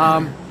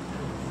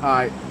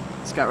 Alright.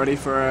 Let's get ready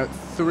for a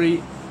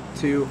 3,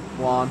 2,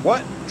 1.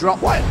 What?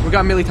 Drop. What? We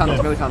got milli tunnels,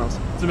 Yeah. milli tunnels.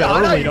 It's a bit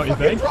I know, early, don't you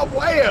fucking think? drop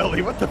way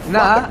early. What the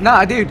Nah, fuck?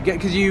 nah, dude,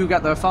 because you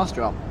got the fast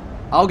drop.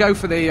 I'll go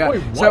for the.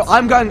 Wait, So what?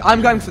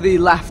 I'm going for the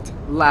left.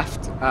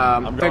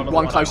 The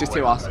one closest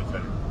to us. I'm The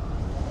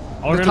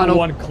going to tunnel- the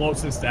one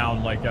closest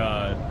down, like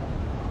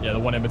yeah, the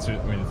one in between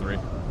the 3.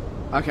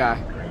 Okay.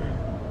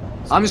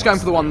 I'm just going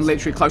for the one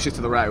literally closest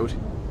to the road.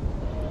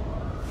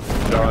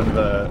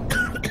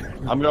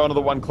 I'm going to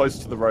the one close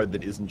to the road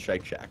that isn't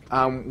Shake Shack.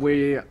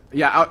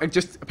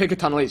 Just pick a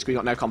tunnel each because we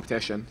got no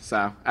competition.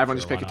 So everyone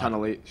just pick a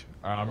tunnel each.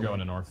 I'm going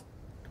to north.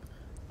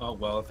 Oh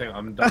well, I think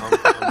I'm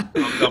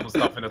double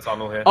stuffing a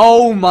tunnel here.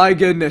 Oh my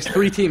goodness,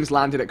 3 teams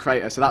landed at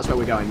Crater, so that's where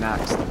we're going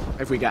next.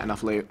 If we get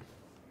enough loot.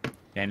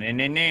 Yeah,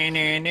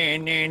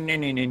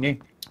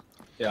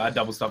 I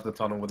double stuffed the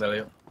tunnel with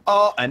Elliot.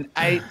 Oh, an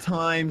 8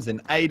 times an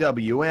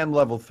AWM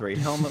level 3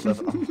 helmet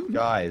level. Oh,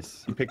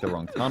 guys, you picked the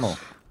wrong tunnel.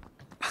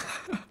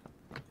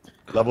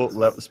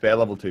 Spare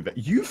level 2. But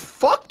you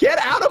get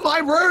out of my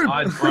room!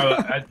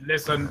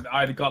 Listen,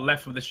 I got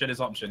left with the shittest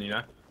option, you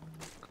know.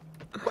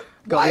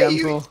 Got the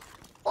M4.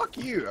 Fuck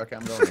you. Okay,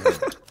 I'm going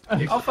ahead.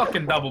 I'll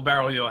fucking double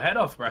barrel your head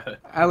off, bro.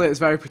 Elliot's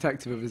very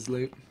protective of his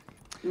loot.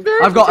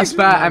 I've got a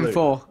spare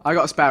M4. I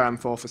got a spare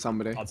M4 for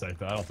somebody. I'll take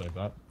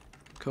that.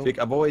 Cool. Vic,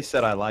 I've always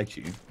said I liked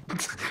you.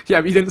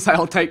 Yeah, but you didn't say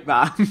I'll take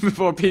that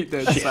before Pete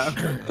did, so.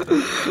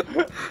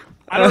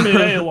 I don't need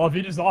any love.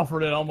 He just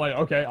offered it. I'm like,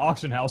 okay,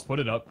 auction house, put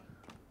it up.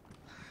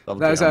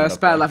 There's a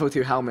spare level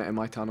 2 helmet in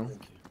my tunnel.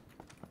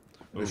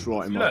 Just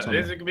right in my Look,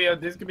 tunnel.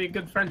 this could be a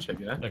good friendship,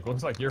 you know? It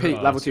looks like you're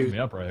Pete, level 2. me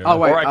up right here. Oh,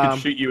 wait, or I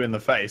could shoot you in the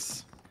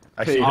face.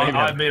 Actually,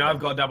 I mean, I've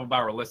got a double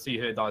barrel. Let's see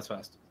who dies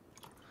first.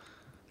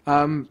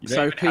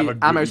 So Pete,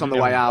 ammo's on the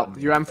way out.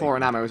 Your M4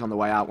 and ammo is on the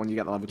way out when you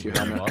get the level 2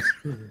 helmet.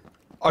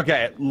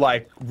 Okay,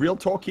 like, real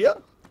talk here.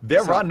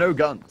 There are no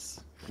guns.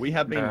 We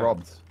have been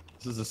robbed.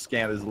 This is a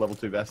scam. This is a level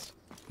 2 vest.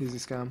 Here's a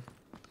scam.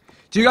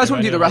 Do you guys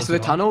want to do the rest of the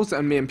tunnels,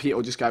 and me and Pete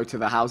will just go to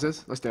the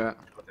houses? Let's do it.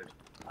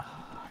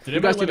 Did you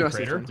guys do the rest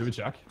of the Do we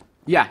check?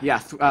 Yeah,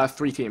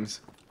 3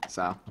 teams.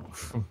 So,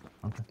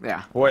 okay.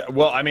 Yeah.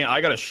 Well, I mean,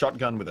 I got a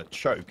shotgun with a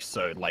choke,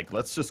 so, like,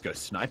 let's just go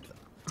snipe them.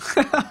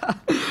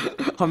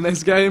 On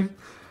this game.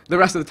 The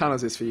rest of the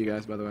tunnels is for you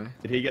guys, by the way.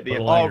 Did he get the...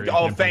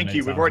 Oh, thank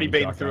you. We've already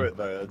been through it,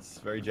 though. It's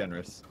very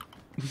generous.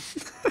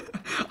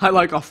 I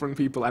like offering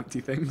people empty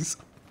things.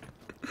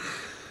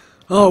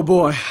 Oh,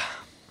 boy.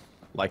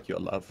 Like your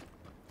love.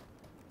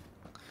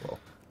 Well.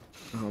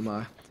 Oh,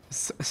 my.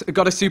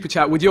 Got a super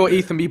chat. Would your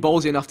Ethan be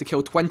ballsy enough to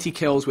kill 20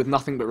 kills with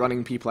nothing but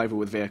running people over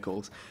with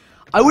vehicles?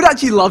 I would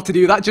actually love to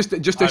do that.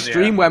 Just a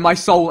stream where my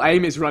sole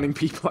aim is running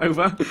people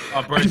over.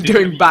 Oh, bro, and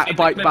doing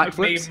backflips.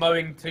 Me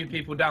mowing 2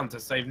 people down to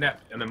save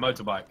Nep in a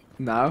motorbike.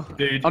 No.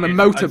 Dude, on a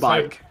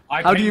motorbike.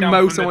 How do you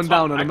mow someone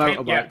down on a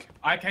motorbike?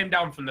 I came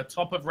down from the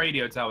top of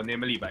Radio Tower near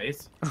Millie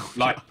Base,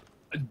 like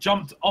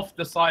jumped off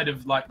the side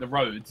of like the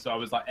road, so I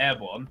was like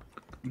airborne.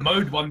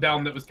 Mowed one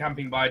down that was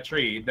camping by a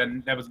tree.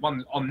 Then there was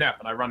one on Nep,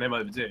 and I run him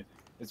over too.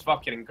 It's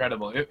fucking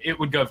incredible. It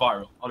would go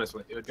viral,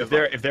 honestly. It would go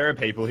viral. If there are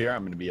people here,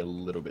 I'm going to be a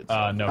little bit.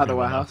 No. At the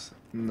warehouse?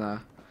 No.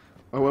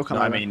 Well, we'll come.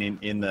 No, I mean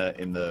in the.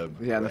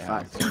 Yeah, in the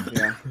factory.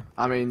 Yeah.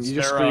 I mean, you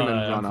just scream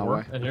and run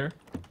away. In here?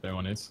 There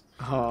one is.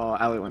 Oh,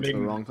 Elliot went to the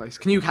wrong place.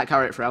 Can you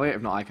carry it for Elliot?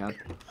 If not, I can.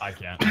 I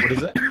can't. What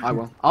is it? I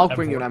will. I'll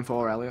bring you an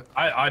M4, Elliot.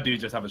 I do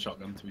just have a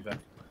shotgun, to be fair.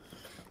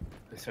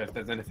 So if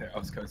there's anything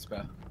else, go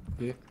spare.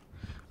 Yeah.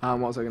 What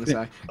was I going to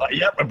say?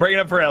 Yep, I'm bringing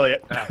it up for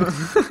Elliot.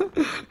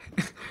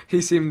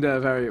 He seemed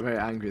very, very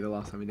angry the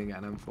last time he didn't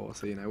get an M4,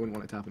 so, you know, I wouldn't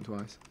want it to happen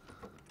twice.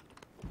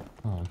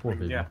 Oh, poor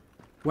people. Yeah.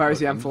 Where is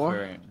the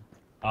M4?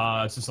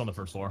 It's just on the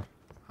first floor.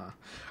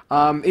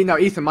 You know,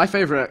 Ethan, my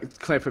favourite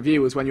clip of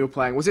you was when you were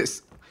playing, was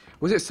it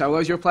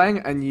solos you were playing,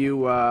 and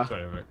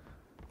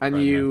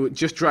you,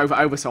 just drove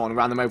over someone and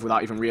ran them over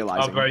without even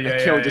realising. Oh, bro, yeah,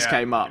 a kill just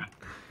came up.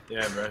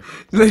 Yeah, bro.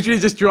 Literally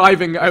just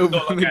driving over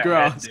like the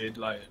grass. Head, dude,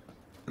 like,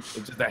 it's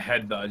just a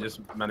head that I just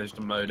managed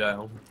to mow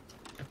down.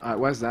 Alright,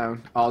 where's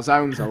Zone? Oh,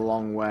 Zone's a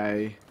long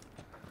way.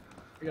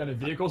 You got any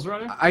vehicles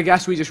running? I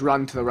guess we just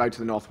run to the road to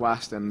the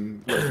northwest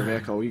and look for the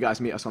vehicle. You guys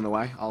meet us on the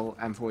way. I'll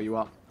M4 you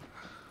up.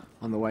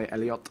 On the way,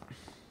 Elliot.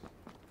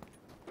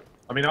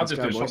 I mean, I'll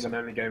just do a shotgun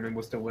only game and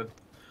we'll still win.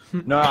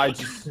 No,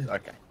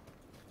 okay.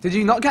 Did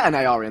you not get an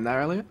AR in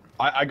there, Elliot?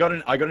 I got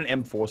an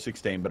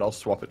M416, but I'll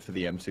swap it for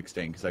the M16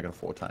 because I got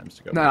 4 times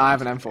to go. No, I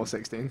have an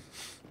M416.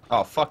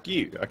 Oh, fuck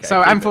you. Okay.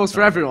 So M4's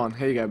for everyone.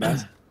 Here you go,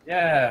 Bez.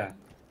 Yeah.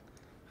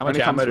 How much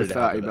only ammo comes did with it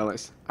have 30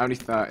 bullets. Only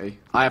 30.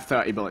 I have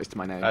 30 bullets to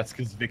my name. That's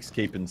because Vic's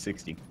keeping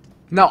 60.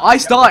 No, I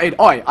started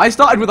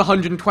with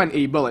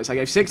 120 bullets. I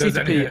gave 60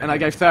 to Pete and I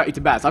gave 30 to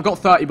Bez. I've got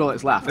 30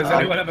 bullets left. Does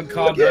anyone have a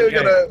card that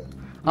game?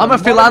 I'm a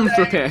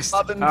philanthropist.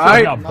 Alright?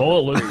 I got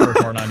bullet loot for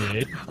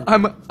 498.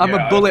 I'm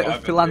a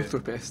bullet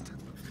philanthropist.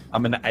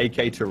 I'm an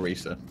AK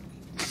Teresa.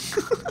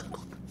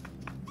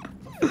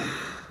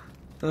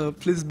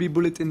 Please be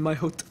bullet in my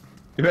hut.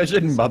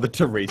 Imagine Mother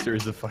Teresa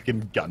is a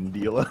fucking gun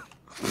dealer.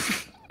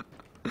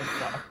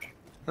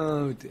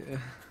 Oh dear.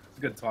 It's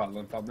a good title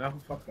on thumbnail.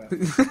 Fuck that.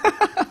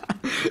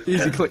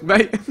 Easy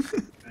clickbait.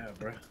 Yeah,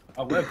 bro.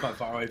 I live quite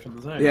far away from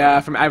the zone. Yeah,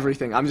 from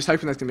everything. I'm just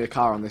hoping there's gonna be a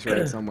car on this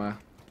road somewhere.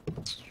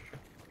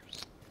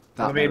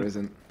 That there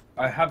isn't.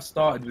 I have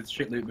started with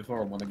shit loot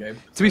before and won a game.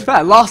 To be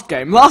fair, last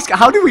game,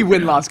 how did we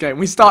win last game?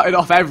 We started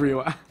off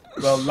everywhere.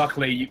 Well,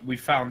 luckily we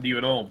found you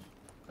and all.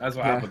 That's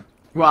what happened.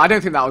 Well, I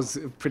don't think that was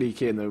pretty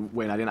key in the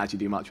win. I didn't actually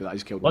do much with that. I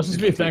just killed. Let's just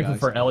be thankful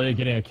for Elliot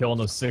getting a kill on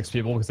those 6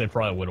 people because they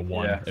probably would have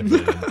won. Yeah. If they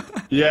didn't.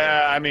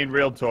 Yeah, I mean,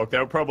 real talk. They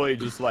were probably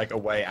just like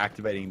away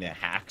activating their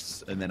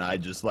hacks, and then I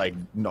just like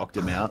knocked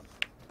them out.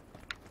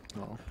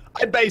 Oh.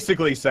 I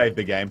basically saved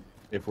the game,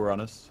 if we're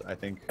honest. I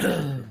think.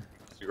 The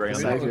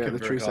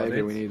true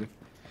savior we need.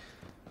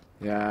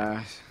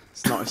 Yeah,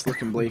 it's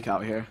looking bleak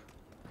out here.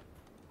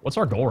 What's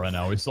our goal right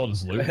now? We still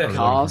just loot.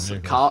 Cars,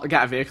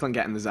 get a vehicle and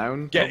get in the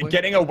zone.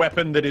 Getting a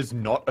weapon that is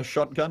not a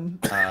shotgun.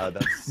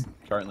 That's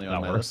currently on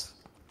my list.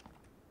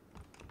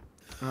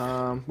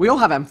 We all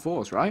have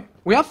M4s, right?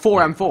 We have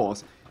 4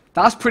 M4s.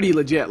 That's pretty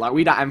legit. Like,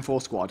 we that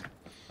M4 squad.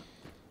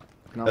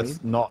 You know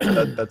That's not.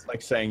 That's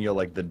like saying you're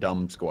like the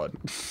dumb squad.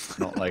 It's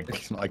not like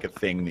a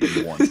thing that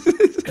you want.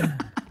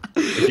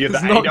 If you're the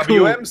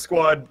AWM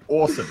squad,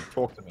 awesome.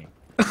 Talk to me.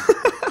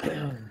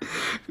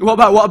 What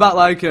about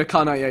like a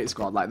Car 98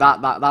 squad? Like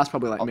that's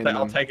probably like minimum.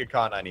 I'll take a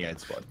Car 98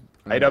 squad.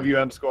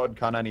 AWM squad,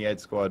 Car 98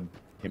 squad,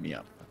 hit me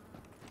up.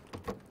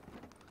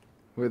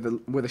 With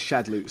a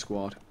shed loot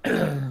squad. We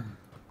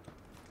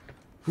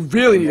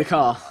really need a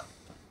car.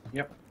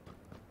 Yep.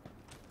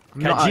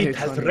 Khajiit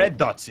has red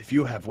dots if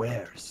you have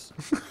wares.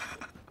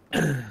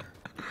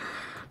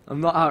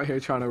 I'm not out here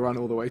trying to run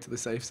all the way to the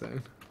safe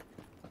zone.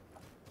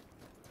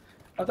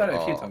 I've done it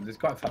a few times. It's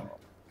quite fun.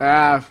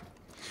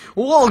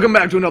 Welcome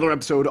back to another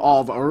episode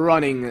of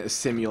Running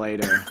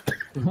Simulator.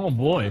 Oh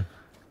boy.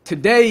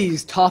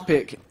 Today's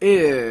topic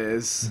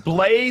is...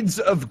 Blades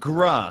of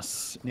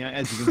grass. Now,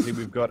 as you can see,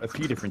 we've got a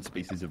few different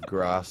species of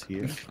grass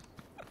here.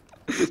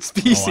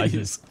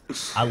 Species.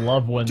 I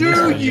love when Do this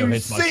video you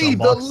hits my see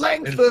the soapbox.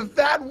 length of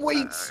that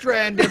wheat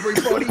strand,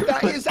 everybody?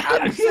 That is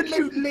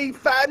absolutely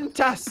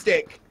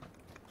fantastic.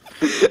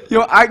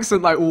 Your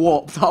accent like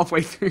warped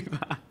halfway through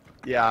that.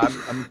 Yeah,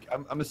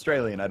 I'm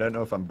Australian. I don't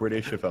know if I'm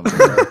British, if I'm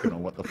American, or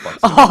what the fuck.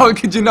 Oh,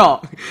 could you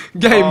not?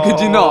 Game, could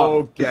you not?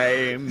 Oh,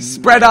 game.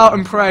 Spread out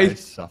and pray.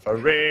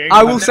 Suffering.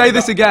 I will say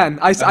this again.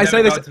 I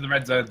say this. To the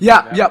red zone.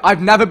 Yeah.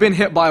 I've never been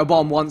hit by a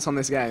bomb once on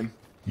this game.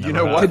 You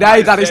know what?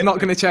 Today, that is not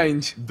going to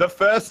change. The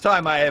first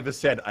time I ever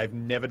said I've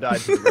never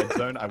died to the red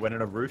zone, I went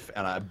in a roof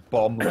and a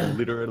bomb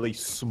literally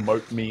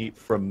smoked me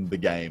from the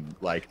game,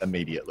 like,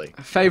 immediately.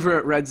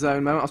 Favorite red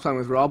zone moment? I was playing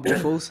with Rob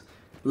Waffles.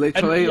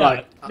 Literally,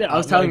 I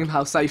was telling him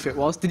how safe it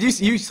was. Did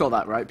you saw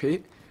that, right,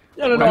 Pete?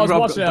 Yeah, no, I was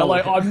watching that.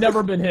 Like, I've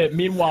never been hit.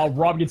 Meanwhile,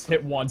 Rob gets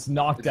hit once,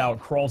 knocked out,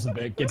 crawls a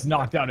bit, gets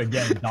knocked out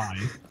again,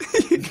 dies.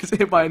 He gets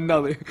hit by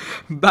another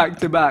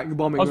back-to-back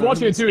bombing. I was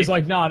watching it too. He's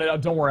like, nah, no,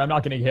 don't worry, I'm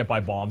not getting hit by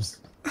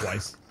bombs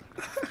twice.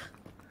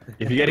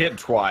 If you get hit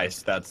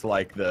twice, that's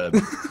like yeah.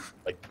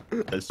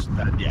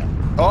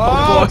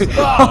 Oh, boy.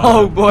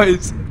 Oh,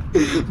 boys.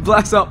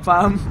 Bless up,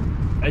 fam.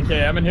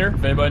 Okay, I'm in here.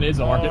 If anybody needs,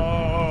 I'll mark it.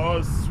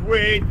 Oh,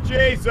 sweet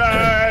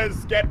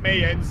Jesus, get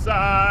me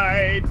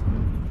inside.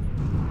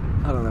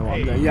 I don't know what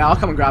I'm doing. Yeah, I'll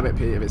come and grab it,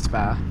 Pete, if it's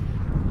spare.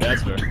 Yeah,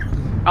 that's fair.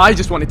 I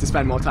just wanted to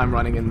spend more time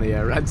running in the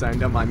red zone,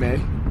 don't mind me.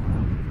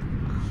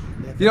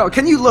 You know,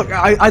 can you look?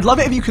 I'd love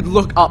it if you could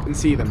look up and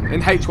see them.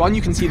 In H1,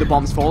 you can see the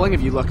bombs falling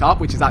if you look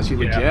up, which is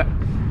actually legit.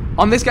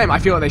 On this game, I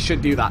feel like they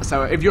should do that.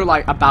 So if you're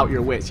like about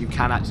your wits, you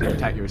can actually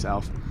protect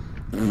yourself.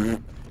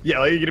 Yeah,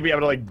 like you're gonna be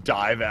able to like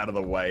dive out of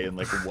the way in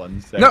like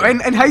 1 second. No, in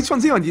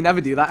H1Z1, do you never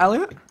do that,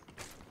 Elliot?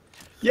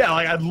 Yeah,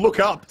 like I'd look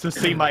up to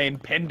see my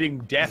impending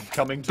death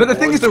coming. But the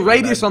thing is, the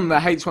radius on the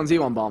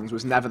H1Z1 bombs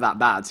was never that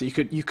bad, so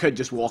you could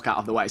just walk out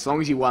of the way, so long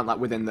as you weren't like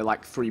within the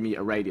like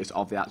 3-meter radius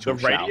of the actual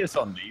The shell. radius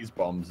on these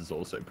bombs is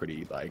also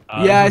pretty like.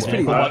 Yeah, it's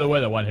pretty. By the way,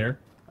 that one here,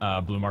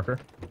 blue marker.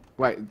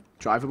 Wait,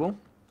 drivable?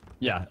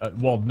 Yeah.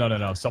 Well,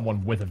 no.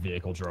 Someone with a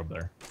vehicle drove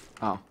there.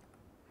 Oh,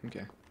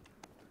 okay.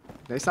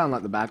 They sound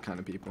like the bad kind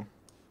of people.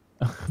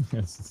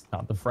 It's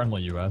not the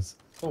friendly U.S.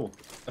 Oh,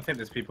 I think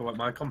there's people at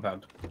my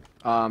compound.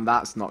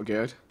 That's not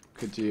good.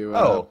 Could you?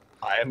 Oh,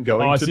 I am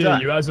going I to see die.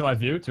 the U.S. in my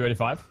view.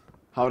 285.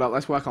 Hold up.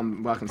 Let's work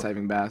on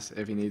saving Bears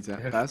if he needs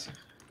it. Bears.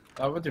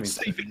 Oh, what do you mean?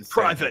 Saving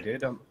private.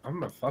 Dude? I'm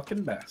the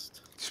fucking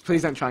best. Just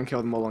please don't try and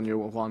kill them all on your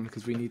one,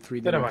 because we need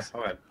 3 No, dinners. I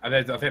won't. I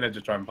think they're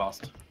just driving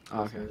past.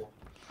 Oh, okay.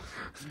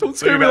 Don't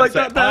So you're scare me about like to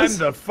say, that,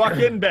 Bears. I'm the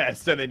fucking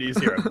best, and then you just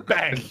hear a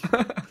bang.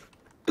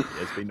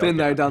 Been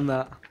there, done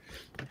that.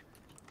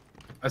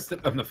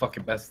 I'm the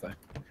fucking best though.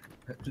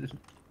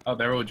 Oh,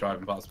 they're all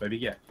driving past, baby.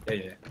 Yeah.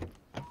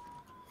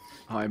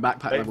 Oh,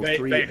 backpack level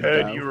 3. They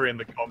heard you were in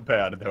the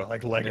compound, and they were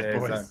like, "Leg it,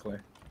 boys." Exactly.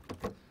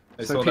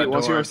 So Pete,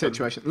 what's your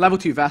situation? Level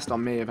 2 vest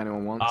on me if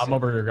anyone wants. I'm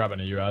over here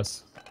grabbing a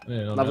U.S.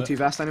 Yeah, Level 2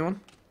 vest,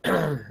 anyone?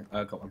 I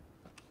got one.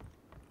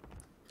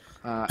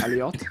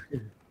 Elliot? I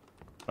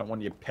don't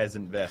want your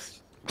peasant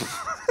vest.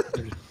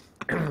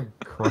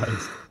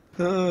 Christ.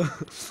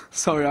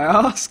 Sorry,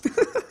 I asked.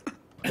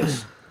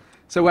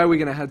 So where are we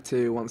going to head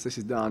to once this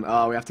is done?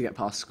 Oh, we have to get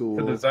past school.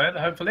 To the zone,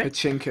 hopefully.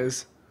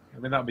 Chinkers. I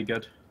mean, that'd be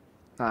good.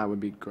 That would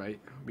be great.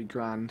 Would be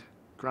grand.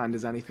 Grand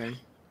as anything.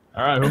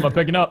 All right, who am I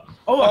picking up?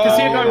 Oh, I can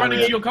see a guy Oh, running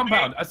yeah. to your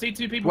compound. I see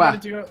 2 people Where?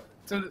 running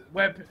to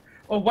where.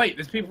 Oh wait,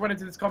 there's people running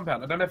to this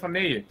compound. I don't know if I'm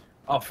near you.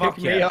 Oh fuck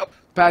Pick me up.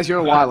 Bears, you're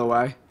a while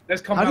away.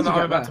 There's How compound did you that I'm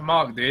get about there? to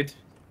mark, dude.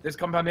 This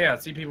compound here. I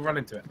see people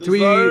running to it. Do we?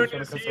 Zone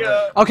is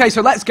here. Okay,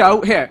 so let's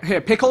go. Here,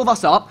 pick all of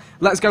us up.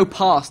 Let's go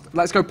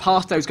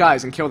past those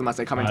guys and kill them as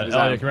they come into the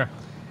zone. Come here.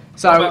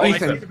 So, Oh,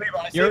 Ethan.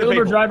 You're an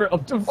Uber driver.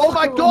 Oh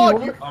my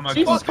god! Oh my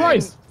Jesus God.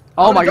 Christ!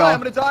 Oh my I'm god.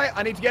 gonna die.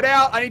 I need to get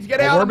out.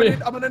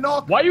 I'm gonna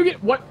knock. Why you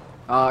get what?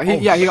 He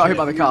got hit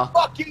by the car.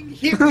 Fucking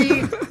hit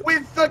me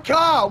with the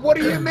car. What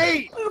do you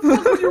mean?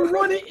 You're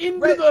running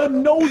into the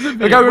nose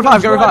of it. Go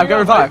revive.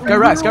 Go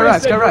rest.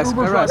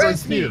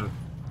 Rest me.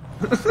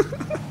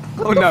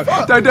 Oh no,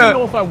 don't do I don't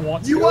know it. if I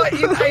want to. You are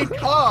in a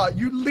car.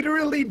 You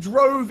literally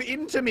drove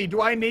into me. Do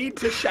I need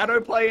to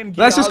shadow play and?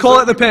 Let's just call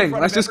it the ping.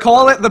 Let's just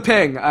call it the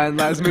ping, and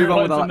let's move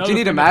on with our. Do you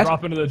need a med?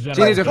 Drop into the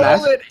Do you need a med?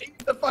 Call it. He's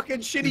the fucking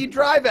shitty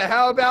driver.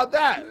 How about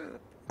that?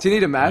 Do you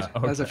need a med? Yeah,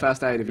 okay. There's a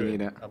first aid if you need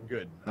it. I'm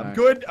good. Alright. I'm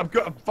good. I'm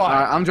fine.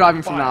 Alright, I'm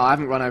driving from Fine. now. I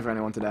haven't run over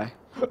anyone today.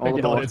 All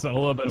aboard. It's a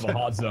little bit of a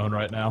hot zone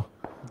right now.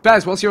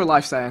 Bez, what's your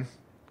life saying?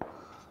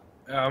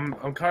 I'm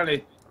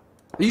currently.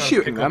 Are you trying to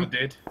shooting pick up them? a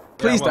dude.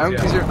 Please Yeah, I don't,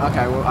 was, because yeah. you're.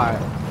 Okay, well,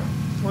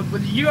 alright.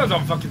 Well, you guys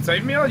aren't fucking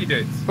saving me, are you,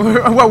 dudes?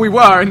 Well, we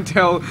were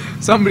until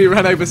somebody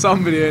ran over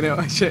somebody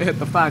and shit hit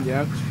the fan,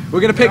 yo.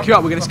 We're gonna pick you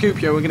up, we're gonna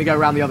scoop you, we're gonna go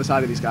around the other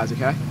side of these guys,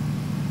 okay?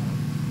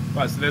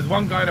 Right, so there's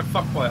one guy in a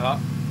fuckboy hut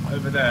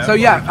over there. So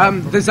yeah,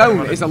 the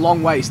zone is a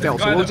long way still,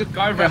 There's so a we'll guy just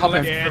that- guy hop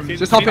ran in. left from-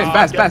 Just hop in,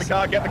 Bez. Get the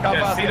car. Yeah,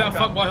 fast, see get that the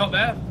car. fuckboy hut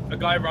there? A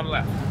guy run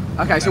left.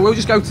 Okay, so we'll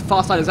just go to the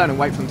far side of the zone and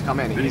wait for him to come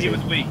in. He Easy.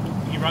 was weak.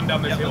 He run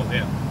down this hill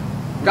here.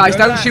 Guys,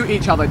 don't shoot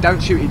each other.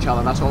 Don't shoot each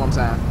other. That's all I'm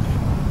saying.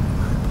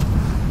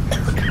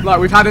 Like,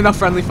 we've had enough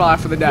friendly fire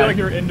for the I feel like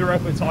day. you're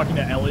indirectly talking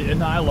to Elliot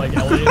and I, like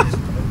Elliot.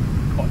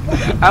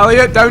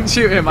 Elliot, don't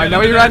shoot him. I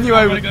know he ran you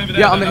over. I'm gonna go over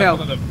there, Yeah, on the that's hill.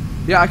 one of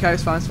them. Yeah, okay,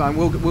 it's fine.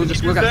 We'll get to the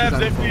Deserves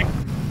zone. it, Nick.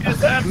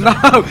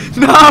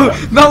 No,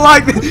 not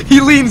like this.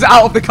 He leans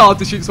out of the car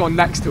to shoot someone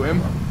next to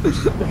him.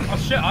 Oh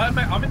shit,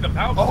 I'm in the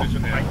power Oh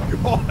position my here.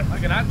 god. I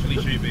can actually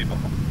shoot people.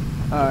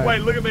 Alright. Wait,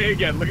 look at me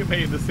again. Look at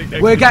me in the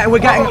seat. We're getting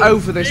Oh,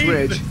 over this Jesus.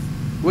 ridge.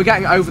 We're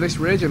getting over this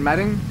ridge and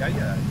medding.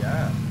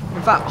 Yeah.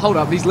 In fact, hold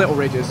up, these little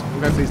ridges.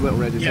 We'll go for these little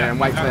ridges here and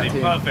wait for that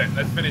exactly, team. perfect.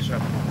 Let's finish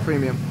them.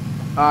 Premium.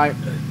 Alright,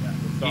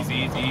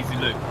 Easy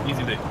loot.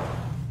 Easy loot.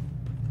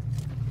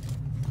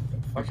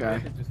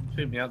 Okay. Just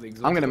shoot me out the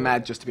exhaust I'm gonna door.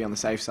 med just to be on the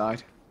safe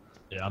side.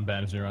 Yeah, I'm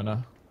bandaging right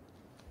now.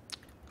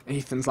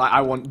 Ethan's like,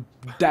 I want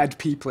dead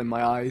people in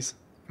my eyes.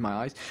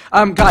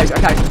 Guys,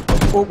 okay.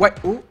 Oh, wait.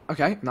 Oh,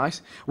 okay,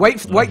 nice. Wait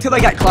till they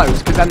get close,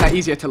 because then they're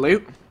easier to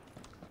loot.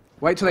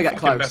 Wait till they get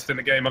Fucking close. best in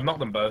the game. I've knocked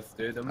them both,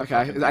 dude.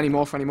 Okay, is there any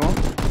more for any more?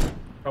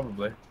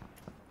 Probably.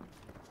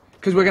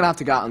 Because we're gonna have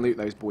to go out and loot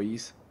those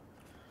boys.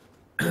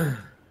 Yeah,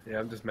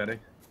 I'm just medding.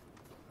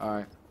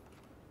 Alright.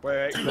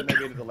 Wait, couldn't they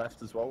be to the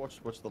left as well?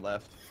 Watch the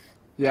left.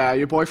 Yeah,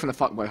 your boy from the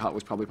fuckboy hut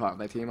was probably part of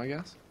their team, I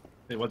guess.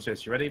 Hey, watch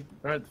this. You ready?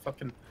 Right,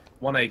 fucking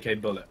 1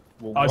 AK bullet.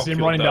 Will I rock see him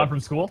your running down dome. from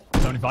school.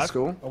 75.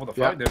 School. Oh, what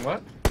the Yeah. fuck? Didn't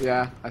work?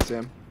 Yeah, I see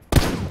him.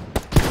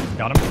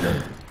 Got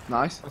him.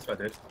 Nice. That's what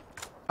I did.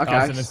 Okay.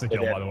 That's an insta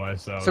kill, by the way.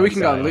 So we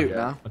can go and that's, loot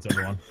now. That's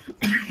everyone.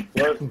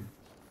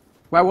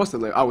 Where was the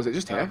loot? Oh, was it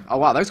just here? Oh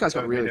wow, those guys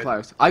got No, we really did.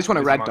 close. I just want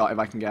a This red is dot mine. if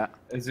I can get.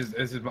 This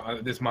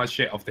is my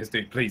shit off this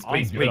dude. Please, I'm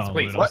please, good please, on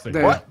please. loot. What? Dude.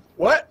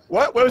 What?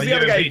 Where was Are the you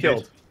other guy a you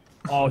killed?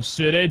 Oh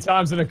shit! 8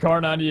 times in a car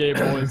 98,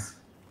 boys.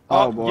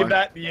 Oh, boy. Give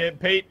that, yeah,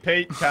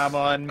 Pete, come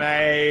on,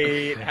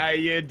 mate. How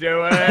you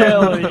doing?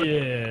 Hell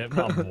yeah,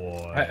 my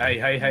boy. Hey,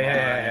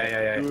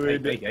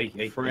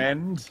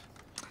 friend.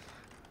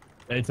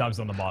 8 times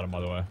on the bottom, by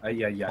the way.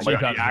 Yeah. You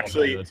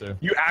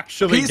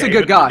actually. Pete's a gave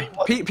good it guy. to me?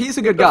 What Pete's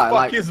a good the guy. fuck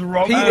Like is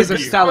wrong Pete with is a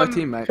you? stellar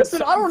teammate.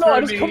 Listen, I don't know.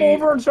 I just come me.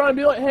 over and try and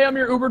be like, hey, I'm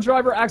your Uber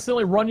driver.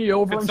 Accidentally run you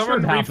over. Can I'm sure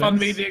someone it refund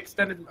happens. me the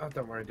extended? Oh,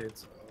 don't worry, dude.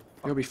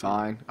 You'll be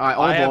fine. All right,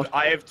 all aboard.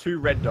 I have 2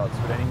 red dots.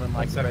 Would anyone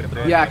like Seven.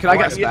 to? Yeah, can I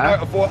get a spare?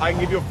 I can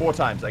give you a 4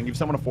 times. I can give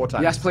someone a 4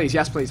 times. Yes, please.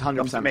 100%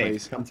 Come to me.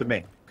 please. Come to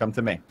me. Come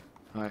to me.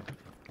 All right.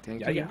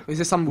 Thank Yeah, you. yeah. Is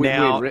this some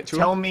Now, weird ritual?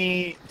 tell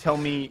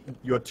me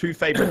your 2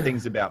 favorite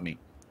things about me.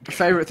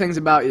 Favorite things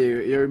about you: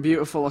 your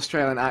beautiful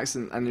Australian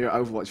accent and your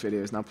Overwatch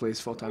videos. Now, please,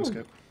 4 times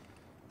scope.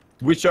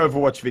 Which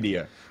Overwatch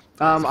video?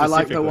 I like the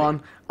Specifically.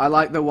 one. I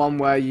like the one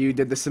where you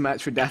did the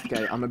Symmetra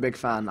Deathgate. I'm a big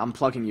fan. I'm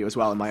plugging you as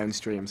well in my own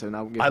stream. So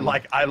now, give I me-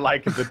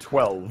 like the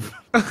 12.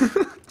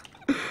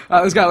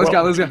 Let's go. Let's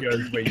go.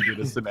 Videos where you do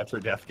the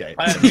Symmetra Deathgate.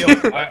 I am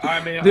here.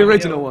 I'm here. The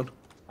original one.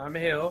 I'm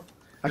here.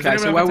 Okay,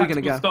 so where are we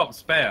gonna go? Stop.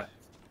 Spare.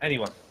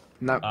 Anyone?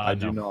 No. I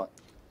do no. not.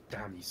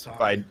 Damn, you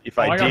suck. If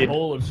I I got did,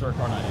 whole of Star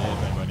Car 98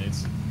 if anybody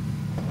needs.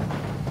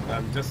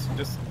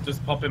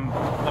 Just pop him.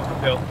 Pop the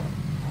pill.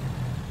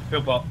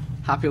 Pill pop.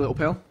 Happy little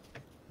pill.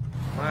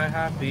 My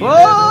happy. Whoa!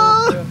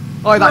 little pill.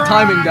 Oh, that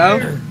timing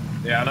though.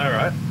 Yeah, I know,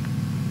 right?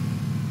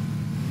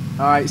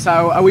 All right.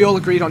 So are we all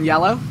agreed on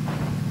yellow?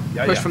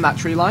 Yeah, Push yeah. from that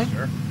tree line.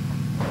 Sure.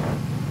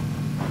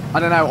 I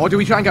don't know. Or do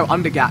we try and go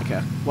under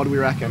Gatka? What do we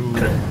reckon?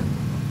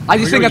 I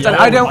just We think go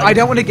that's. yellow, I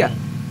don't want to get.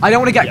 I don't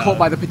want to get Yeah. caught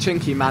by the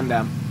Pachinki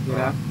Mandem. You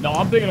know. No,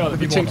 I'm thinking of The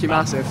the people on Pachinki the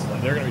mountains. Massive.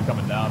 Like, they're gonna be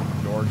coming down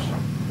from George.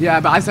 Yeah,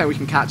 but I think we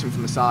can catch him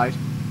from the side.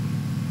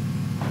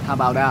 How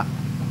about that?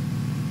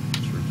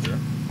 Sure.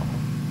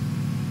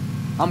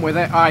 I'm with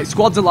it. All right,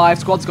 squad's alive.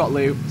 Squad's got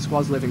loot.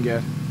 Squad's living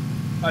good.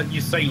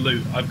 You say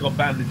loot. I've got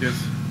bandages.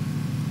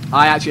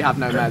 I actually have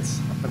no meds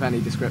of any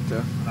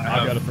descriptor.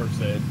 I've got a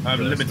first aid. I have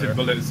for this limited there.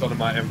 bullets on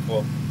my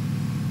M4.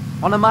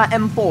 On my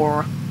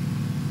M4.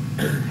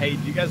 Hey,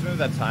 do you guys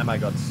remember that time I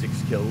got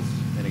 6 kills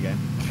in a game?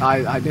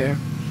 I do.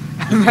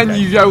 And then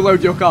you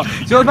YOLO'd your car.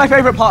 So what's my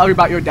favourite part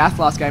about your death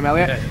last game,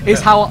 Elliot? Yeah.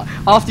 Is how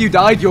after you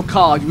died, your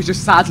car was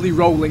just sadly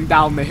rolling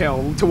down the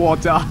hill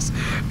towards us.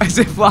 As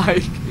if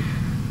like...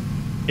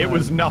 It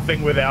was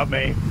nothing without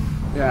me.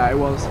 Yeah, it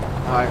was.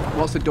 Alright,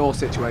 what's the door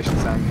situation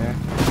saying here?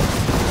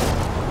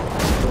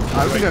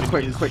 Alright, we can do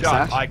a quick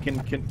shut.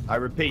 sesh. I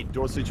repeat,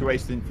 door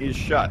situation is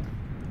shut.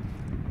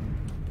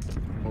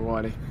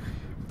 Alrighty.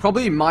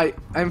 Probably might...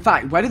 In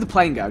fact, where did the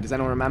plane go? Does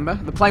anyone remember?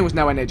 The plane was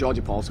nowhere near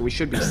Georgia Paul, so we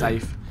should be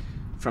safe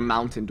from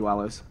mountain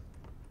dwellers.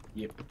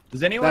 Yep.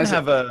 Does anyone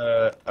have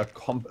a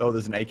comp... Oh,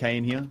 there's an AK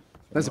in here?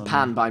 There's a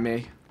pan by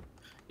me.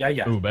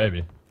 Yeah. Ooh,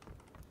 baby.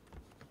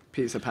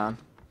 Pizza pan.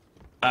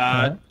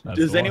 That's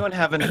Does the anyone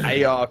have an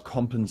AR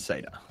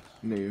compensator?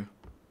 No.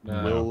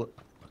 No.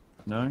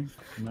 No?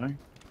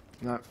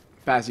 No.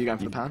 Baz, you going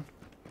for the pan?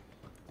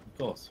 Of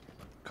course.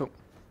 Cool.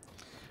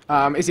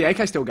 Is the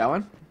AK still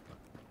going?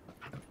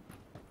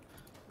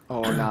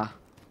 Oh, nah.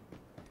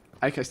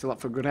 AK still up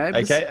for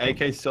grabs?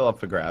 AK still up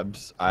for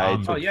grabs.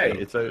 Oh, yeah.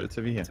 It's over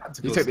here.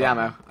 You took the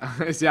ammo.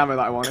 It's the ammo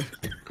that I wanted.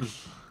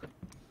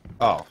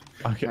 Oh,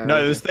 okay.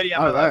 No, there's 30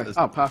 ammo. Oh, there. There's-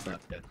 Oh, perfect.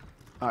 Yeah.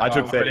 Alright, I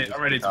took 30.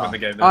 I'm ready to win the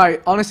game.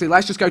 Alright, honestly,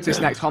 let's just go to this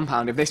next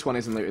compound. If this one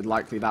isn't looted,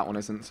 likely that one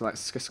isn't. So let's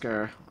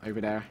scurry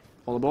over there.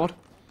 All aboard?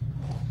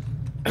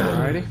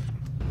 Alrighty.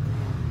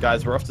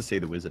 Guys, we're off to see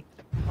the wizard.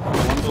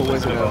 Wonderful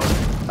wizard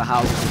of the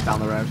houses just down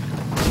the road.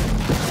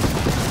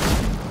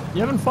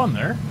 You having fun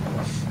there?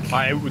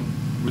 I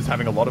was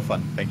having a lot of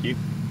fun, thank you.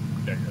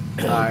 Okay,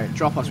 good. Alright,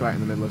 drop us right in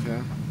the middle of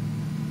here.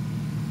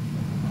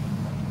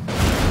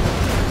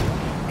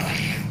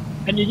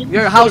 And you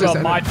Yo, how's this?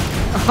 my...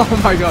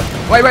 Oh my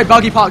god. Wait,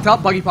 buggy parked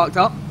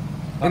up.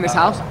 In this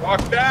house.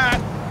 Fuck that!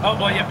 Oh,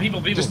 well, yeah,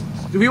 people.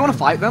 Do we want to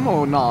fight them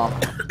or not?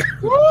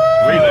 We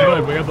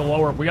could. We got the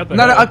lower. We got the.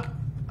 No, Free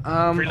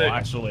Well, loot.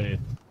 actually,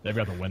 they've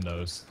got the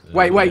windows.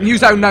 wait, new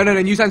zone. No,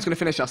 new zone's gonna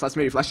finish us. Let's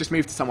move. Let's just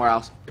move to somewhere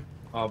else.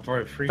 Oh,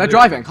 bro, free They're loot.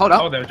 driving. Hold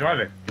up. Oh, they're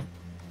driving.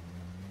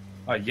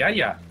 Oh,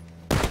 yeah.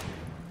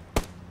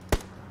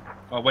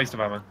 Oh, waste of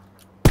ammo.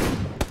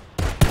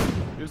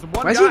 There's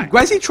one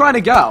Where's guy. he trying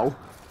to go?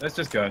 Let's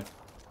just go.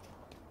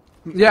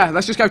 Yeah,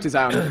 let's just go to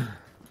zone.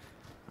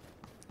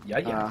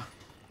 Yeah.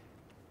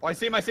 Oh, I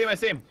see him.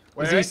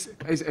 Where Is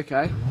he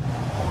okay?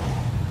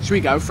 Should we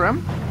go for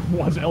him?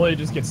 Watch Elliot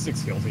just get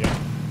 6 kills again.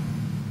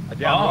 I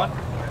downed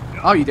one.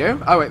 Oh, you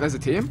do? Oh wait, there's a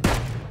team.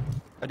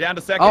 I downed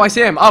a second. Oh, I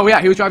see him. Oh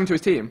yeah, he was driving to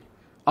his team.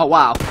 Oh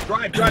wow.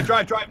 Drive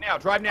now.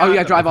 Oh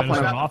yeah, drive up Finish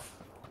on him him. off.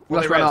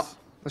 Let's run up.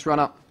 Let's run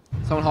up.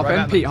 Someone hop Right in.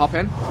 at Pete, hop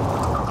in.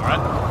 All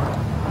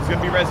right. He's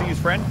gonna be rezzing his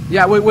friend.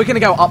 Yeah, we're gonna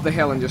go up the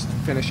hill and just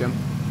finish him.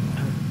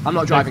 I'm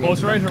not driving. Close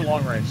into range them. or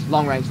long range?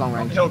 Long range.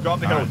 Go up the hill. Go up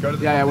the hill. Go to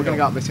the Yeah, top we're of gonna the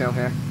go hill. up this hill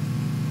here.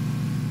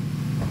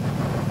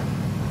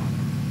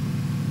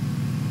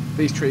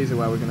 These trees are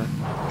where we're gonna.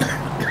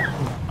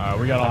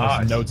 We got almost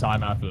Nice. no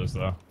time after this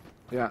though.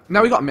 Yeah.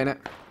 No, we got a minute.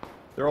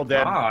 They're all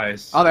dead.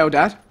 Nice. Oh, they're all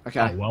dead. Okay.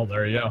 Oh well,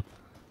 there you go.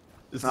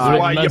 This is Alright.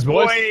 why your Men's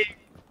boys. boy.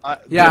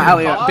 Yeah, the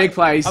Elliot, car- big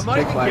plays, I'm not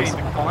big even plays.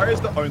 kidding, the car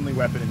is the only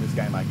weapon in this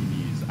game I can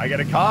use. I get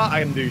a car,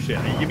 I can do shit.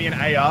 You give me an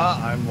AR,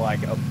 I'm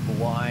like a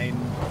blind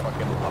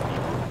fucking puppy.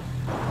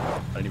 I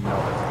don't even know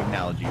if that's a good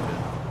analogy,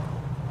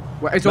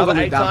 but Well, it's all the another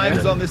way 8 down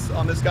times here.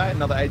 on this guy.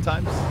 Another 8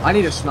 times. I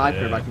need a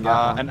sniper if I can get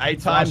one. An 8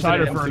 times Flash and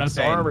hider an for an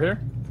SR over M16. here.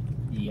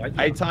 Yeah.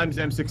 8 times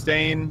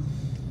M16.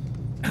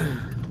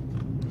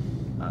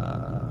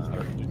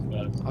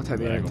 I'll take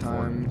the Yeah, 8 go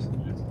for it.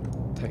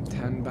 times. Take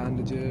 10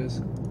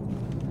 bandages.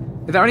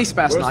 Are there any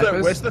spare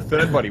snipers? Where's the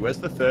third body? Where's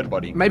the third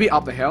body? Maybe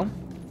up the hill.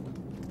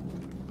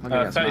 I'm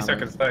gonna get some 30 ammo.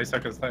 seconds, 30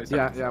 seconds, 30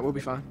 seconds. Yeah, we'll be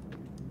fine.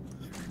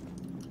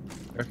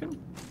 Reckon?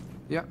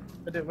 Yeah.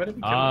 Where did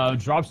we kill him?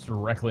 Drops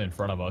directly in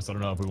front of us. I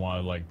don't know if we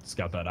want to like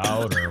scout that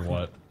out or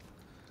what.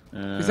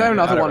 Is there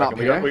another I don't one up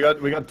reckon. here?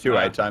 We got 2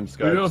 8 times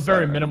scopes. We do have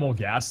very so- minimal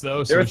gas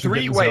though, so There we are should get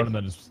 3 in the zone and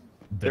then just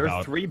dip There are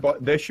out. 3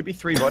 there should be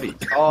 3 bodies.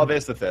 Oh,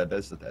 there's the third.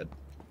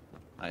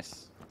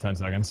 Nice. 10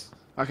 seconds.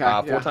 Okay.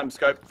 4 Yeah. times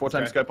scope. 4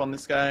 times Okay. scope on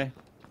this guy.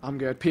 I'm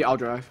good. Pete, I'll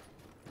drive.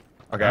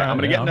 Okay, Alright, I'm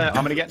gonna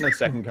yeah. get in a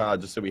second car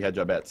just so we hedge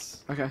our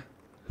bets. Okay.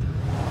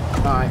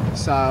 Alright,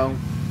 so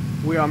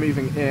we are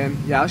moving in.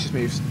 Yeah, let's just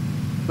move.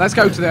 Let's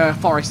go to the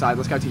forest side.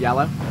 Let's go to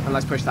yellow and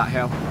let's push that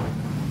hill.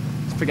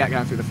 Forget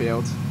going through the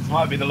fields. This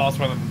might be the last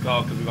one in the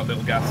car because we've got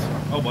little gas.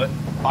 Oh, what?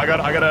 I got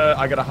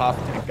a half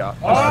tank car.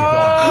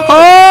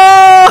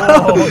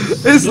 Oh!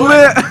 It's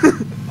lit!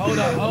 Hold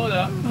up.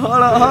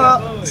 Hold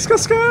up.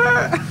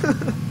 Skr.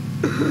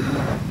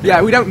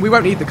 Yeah, we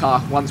won't need the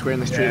car once we're in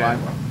this tree Yeah. line.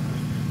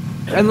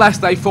 Unless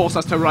they force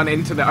us to run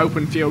into the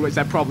open field, which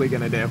they're probably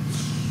gonna do.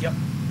 Yep.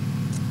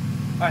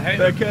 I hate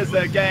it. Because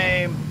the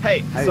game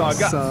hates Hates our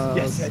guts. us.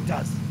 Yes, it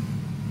does.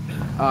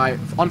 Alright,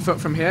 on foot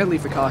from here,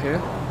 leave the car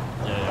here.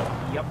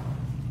 Yeah. Yep.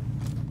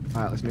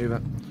 Alright, let's move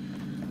it.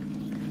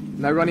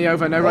 No running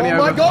over, no running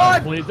over. Oh my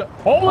god! Please don't-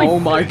 Holy Oh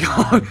my shit.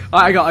 god.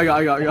 I got.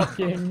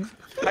 Fucking-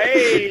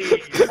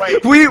 Hey!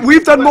 Wait.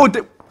 We've done more.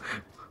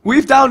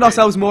 We've downed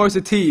ourselves more as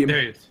a team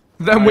Dude.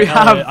 than we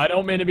Alright, have. I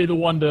don't mean to be the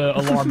one to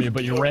alarm you,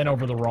 but you ran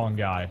over the wrong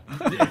guy.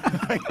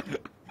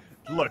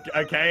 Look,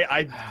 okay,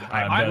 I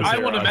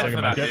want to mess with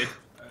that, dude.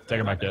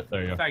 Take it back, kit.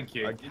 There you go. Thank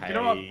you. Okay. You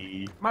know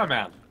what? My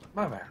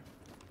man.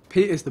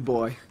 Pete is the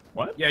boy.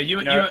 What? Yeah,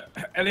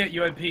 Elliot,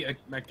 you and Peter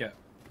make it.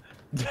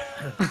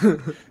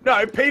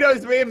 No,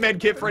 Peto's me and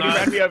Medkit for when he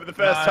ran me over the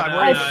first time.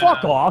 Oh,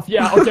 fuck off.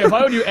 Yeah, okay, if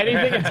I owe you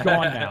anything, it's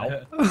gone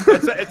now.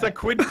 It's a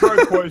quid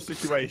pro quo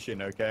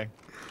situation, okay?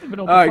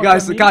 Alright,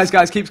 guys,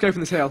 keep scoping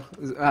this hill.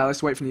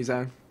 Let's wait for new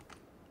zone.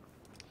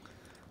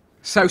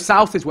 So,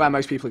 south is where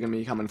most people are going to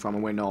be coming from,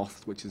 and we're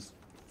north, which is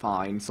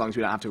fine, as long as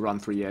we don't have to run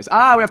 3 years.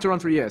 Ah, we have to run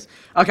 3 years.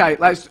 Okay,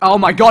 let's... Oh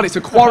my god, it's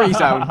a quarry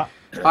zone.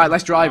 Alright,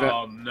 let's drive it.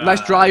 Oh, no.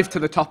 Let's drive to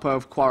the top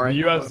of quarry.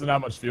 The US doesn't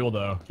have much fuel,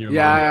 though.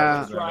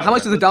 Yeah. How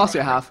much does the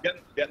Dacia have?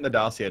 Get in the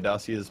Dacia.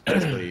 Dacia is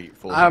basically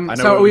full. So I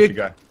know where we should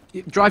go.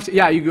 Drive to...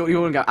 Yeah, you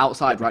want to go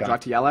outside, right? Okay. Drive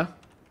to yellow?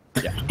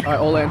 Yeah. Alright,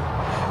 all in.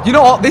 You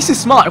know what? This is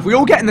smart. If we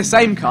all get in the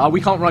same car, we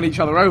can't run each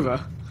other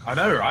over. I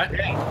know, right?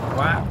 Yeah.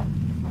 Wow.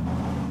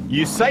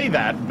 You say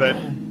that, but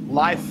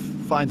life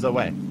finds a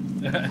way.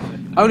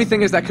 Only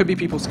thing is there could be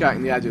people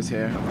skirting the edges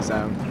here of the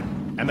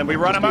zone. And then we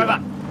run them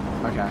over.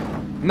 Okay.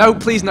 No,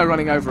 please no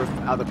running over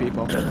other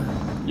people.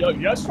 Yo,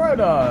 you guys tried,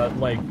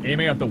 like,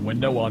 aiming at the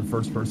window on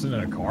first person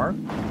in a car?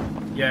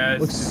 Yeah,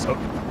 Looks it's so...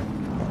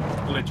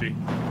 glitchy.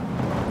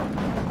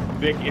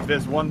 Vic, if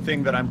there's one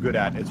thing that I'm good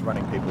at, it's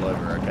running people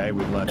over, okay?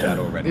 We've learned that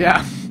already.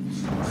 Yeah.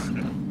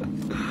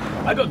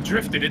 I got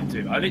drifted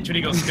into. I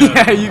literally got scared.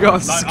 Yeah, you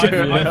got Like,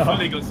 scared. I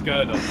fully got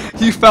scared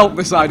of. You felt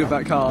the side of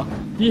that car.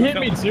 He hit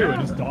me, too,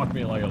 and just docked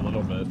me, like, a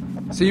little bit.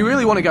 So you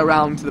really want to go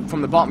round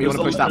from the bottom, you want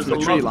to push that It from the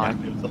was a tree love line.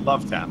 tap. It was a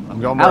love tap. I'm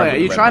going Elliot, are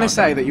you trying to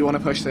say that you want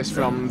to push this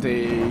from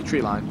the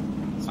tree line?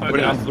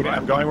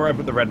 I'm going where I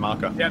put the red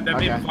marker. Yeah, there are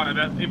Okay. people fighting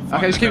it. People Okay,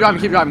 fighting just keep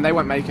it. driving, they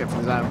won't make it from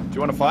the zone. Do you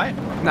want to fight?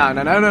 No,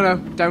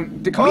 don't,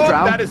 can we Oh,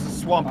 drown? that is a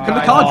swamp. Can the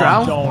guys. car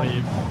drown? Don't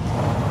even...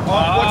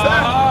 Oh, what's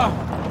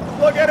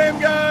that? Look at him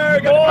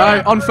go!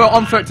 Alright,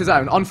 on foot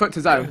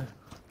to zone,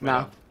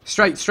 No,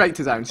 straight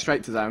to zone,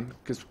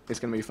 because it's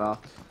going to be far.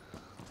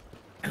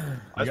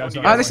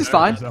 Alright, this is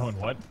fine. Zone,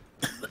 what?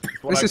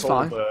 This is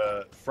fine.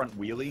 The front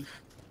wheelie.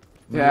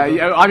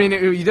 Yeah, I mean,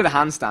 you did a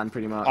handstand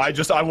pretty much.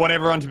 I want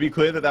everyone to be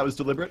clear that that was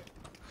deliberate.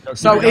 No,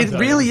 So keep it on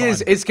really zone,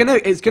 is. fine.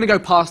 It's gonna go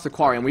past the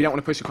quarry, and we don't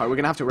want to push the quarry. We're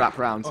gonna have to wrap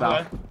around. So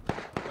Okay.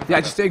 yeah,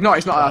 just ignore it.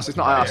 It's not us. It's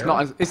not us. It's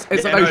not us. It's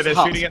Yeah, those no, they're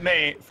huts. shooting at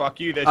me. Fuck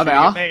you, they're Oh, they shooting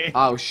are. at me.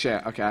 Oh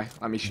shit. Okay,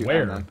 let me shoot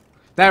Where? them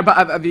then. They're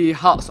at the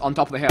huts on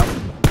top of the hill.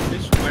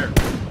 This where?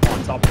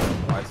 On top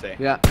of it. I see.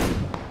 Yeah.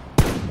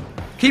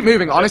 Keep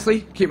moving.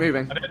 Honestly, keep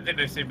moving. I don't think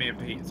they see me and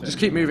Pete. So. Just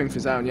keep moving for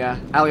zone. Yeah.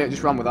 Elliot,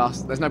 just run with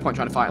us. There's no point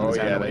trying to fight in Oh the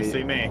zone. yeah, will they be-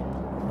 see me.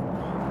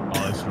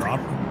 Oh, let's drop.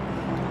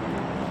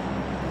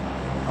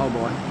 Oh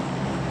boy.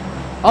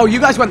 Oh, you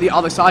guys went the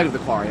other side of the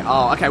quarry.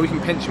 Oh, okay. We can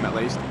pinch him at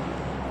least.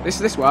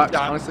 This works.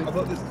 Yeah, Honestly, I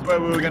thought this is where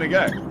we were gonna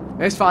go.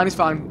 it's fine. It's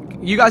fine.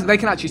 You guys, they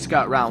can actually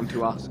skirt round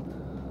to us.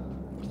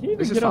 Can you even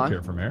This is get up fine.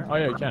 here from here? Oh,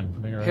 yeah, you can.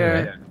 I think you're right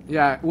Here,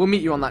 yeah, we'll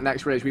meet you on that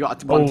next ridge. We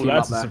got one Oh, team up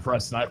that's a there.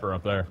 suppressed sniper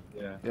up there.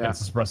 Yeah. Yeah,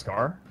 It's a suppressed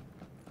car?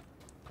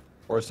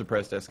 Or a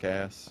suppressed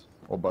SKS.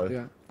 Or both.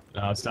 yeah.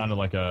 No, it sounded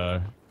like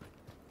a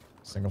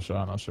single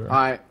shot, not sure.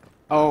 Alright.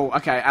 Oh,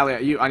 okay,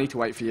 Elliot, I need to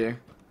wait for you.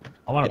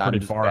 I'm on a Yeah, I'm pretty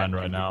just far back end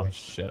right now. anyway.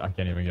 Shit, I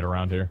can't even get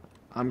around here.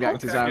 I'm getting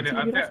to Okay, zone.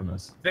 I Get up from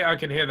this. think I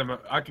can hear them.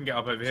 I can get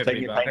up over here. Take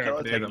Pete, your but I think I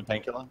painkiller. can hear Take your them.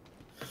 painkiller.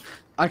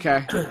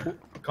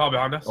 Okay. Car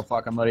behind us. Oh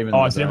fuck, I'm not even. Oh,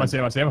 in I the see him, I zone. see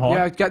him, I see him. Hold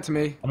Yeah, on. get to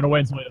me. I'm gonna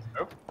wait until he doesn't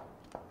move.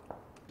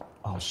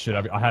 Oh shit,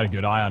 I had a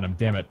good eye on him.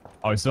 Damn it.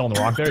 Oh, he's still on the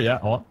rock there? Yeah,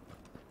 hold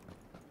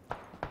on.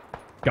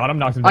 Got him,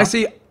 knocked him down. I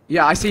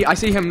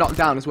see him knocked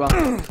down as well.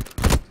 You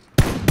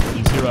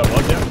see who that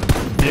was, yeah?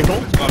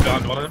 Vehicle? Car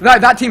behind one of them. No,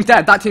 that team's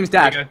dead. That team's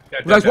dead. Okay,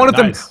 okay, There's okay. one of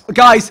them. Nice.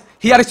 Guys,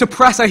 he had a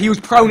suppressor. He was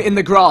prone in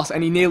the grass,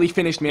 and he nearly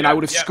finished me, and I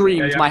would have Yeah,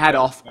 screamed yeah, my head yeah,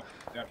 off.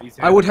 yeah, he's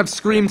I here. would have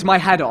screamed my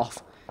head off.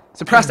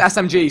 Suppressed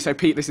SMG. So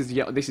Pete, this is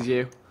you.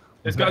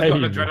 This guy's got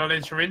an Hey.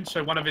 adrenaline syringe,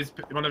 so one of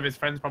his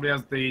friends probably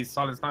has the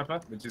silent sniper,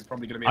 which is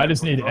probably gonna be. I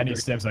just need any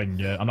step. steps I can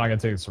get. I'm not gonna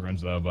take the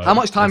syringe though, but... How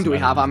much time that's do we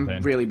fine, have? it's I'm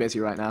pain. really busy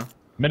right now.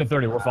 Minute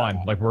 30, we're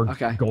fine. Like, we're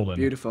Okay. golden.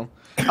 Beautiful.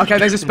 Okay,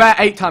 there's a spare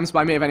 8 times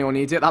by me if anyone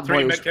needs it. That 3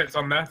 boy was. medkits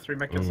on there. 3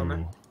 medkits on there.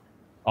 Ooh.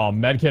 Oh,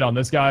 medkit on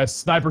this guy.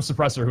 Sniper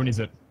suppressor, who needs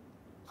it?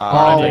 Oh.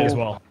 I need as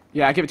well.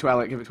 Yeah, give it to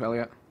Elliot. Give it to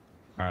Elliot.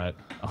 Alright.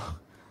 Oh,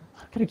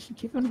 I gotta keep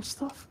giving him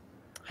stuff.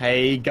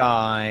 Hey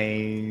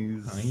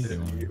guys. How you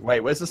doing? Wait,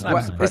 where's the sniper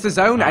What, suppressor? is the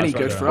zone No, any it's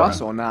right good there. for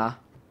us or nah?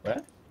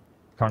 Where?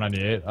 Car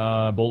 98.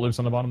 Bullet loops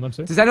on the bottom there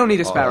too? Does anyone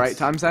need a spare that's- 8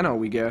 times then, or are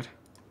we good?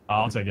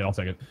 I'll take it, I'll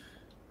take it.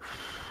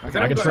 Has I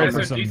anyone can got trade an for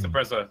SMG some-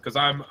 suppressor? Because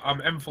I'm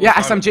M4. Yeah,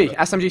 silent.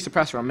 SMG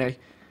suppressor on me.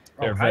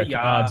 Here, Okay, Vic,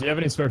 yeah. do you have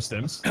any spare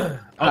stims?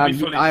 I'll be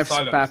fully I have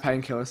silent. spare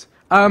painkillers.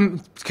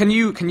 Can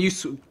you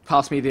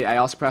pass me the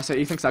AR suppressor,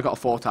 Ethan? Because I got a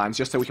 4 times,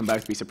 just so we can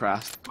both be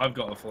suppressed. I've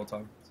got a 4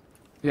 times.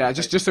 Yeah,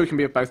 just so we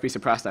can both be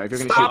suppressed though. If you're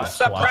going to Stop shoot.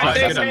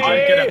 suppressing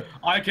me!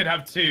 I could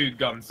have 2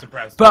 guns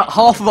suppressed. But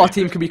half of our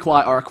team could be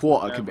quiet, or a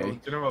quarter could Well, be. do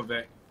you know what,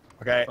 Vic?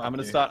 Okay, I'm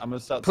gonna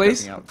start. Please,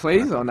 stepping out.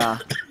 please, or nah?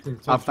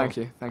 Oh, thank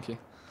you.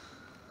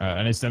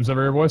 Any stims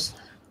over here, boys?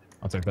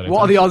 I'll take that.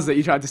 What are the odds that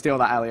you tried to steal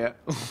that, Elliot?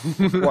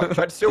 What?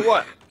 Tried to steal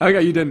what?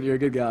 Okay, you didn't. You're a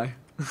good guy.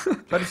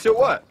 Tried to steal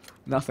what?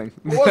 Nothing.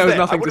 What There was it?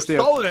 nothing I to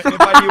steal. stolen it if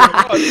I knew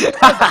what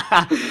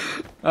it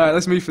was. Alright,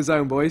 let's move for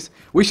zone, boys.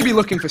 We should be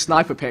looking for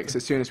sniper picks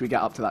as soon as we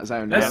get up to that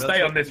zone. Let's now.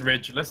 stay on this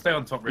ridge. Let's stay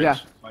on top ridge. Yeah.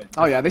 Like,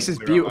 Oh yeah, this is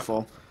we're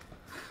beautiful.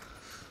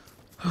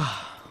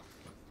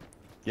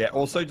 Yeah.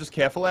 Also, just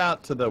careful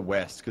out to the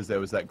west because there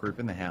was that group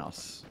in the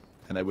house,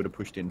 and they would have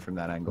pushed in from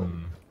that angle.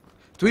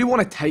 Do we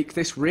want to take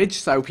this ridge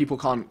so people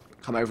can't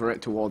come over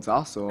it towards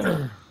us,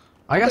 or?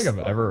 I don't think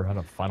I've ever had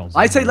a final zone.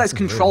 I'd say let's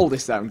This is control weird.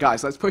 this zone,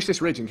 guys. Let's push this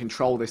ridge and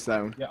control this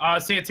zone. Yeah, I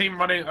see a team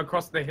running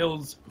across the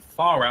hills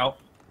far out,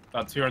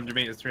 about 200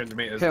 meters, 300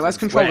 meters. Okay, let's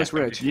control this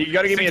ridge. You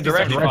gotta give me a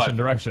 60, direction.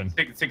 Direction.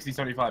 60,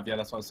 75, yeah,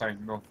 that's what I was saying.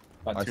 North,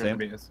 about I see 200 him.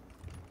 meters.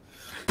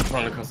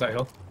 Running across that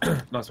hill.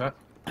 Nice, right?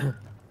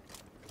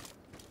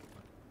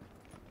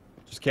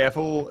 Just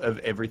careful of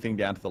everything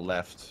down to the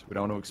left. We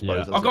don't want to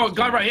expose Yeah. I've got a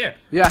guy right here.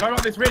 Yeah. Guy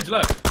right this ridge,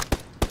 look.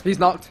 He's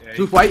knocked. Yeah,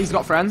 Just wait, he's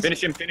got friends.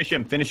 Finish him. Finish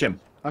him. Finish him.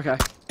 Okay.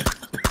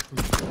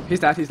 He's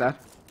dead, he's dead.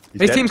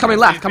 He's His dead. team's coming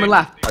left, coming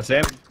left. I see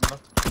him.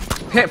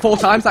 Hit 4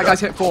 times, that guy's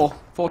hit 4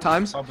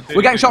 times. Oh, but dude,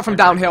 We're getting dude, shot from dude.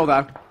 downhill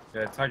though.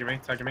 Yeah, tagging me,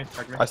 tagging me,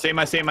 tagging me. I see him.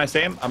 I see him. I see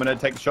him. I'm gonna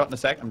take the shot in a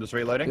sec. I'm just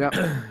reloading. Yep.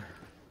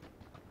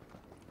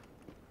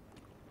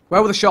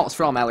 Where were the shots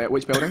from, Elliot?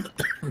 Which building?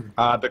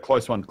 The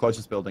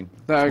closest building.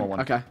 Small one.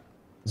 Okay.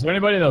 Is there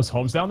anybody in those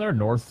homes down there?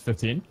 North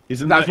 15?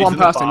 He's in That's the, one he's in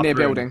the person near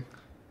bathroom. building.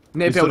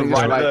 Near He's to the building is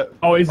right right. of the-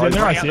 Oh, he's in he's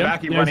there. I running see out the him.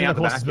 back, he's Yeah, he's running in out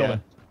the the closest back, yeah.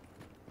 building.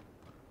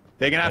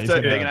 They're gonna have he's to.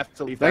 in They're there. gonna have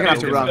to leave. They're that gonna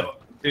have building. to run.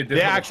 Dude, this They're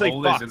little actually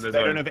hole is fucked. in They the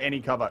don't zone. have any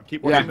cover.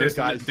 Keep Yeah. watching those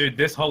guys. Dude,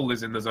 this hole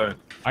is in the zone.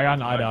 I got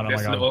an eye down. Oh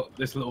my god.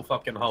 This little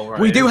fucking hole right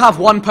We here. do have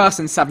one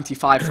person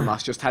 75 from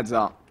us, just heads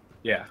up.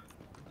 Yeah.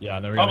 Yeah,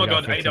 and then we Oh my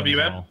got god, 15 as AWM.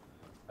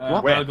 well.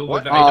 What? Where? Virgil What?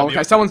 with the Oh, AWM.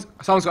 okay.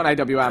 Someone's got an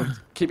AWM.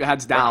 Keep your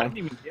heads I down. didn't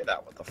even hear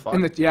that. What the fuck?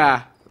 In the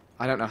yeah,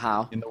 I don't know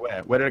how. In the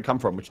where? Where did it come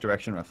from? Which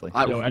direction roughly?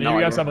 I Yo, have any no of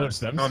you guys idea. have other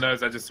stims? Oh no,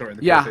 I just saw it in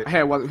the Yeah,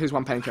 closet. here's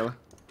one painkiller.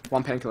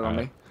 One painkiller on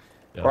me.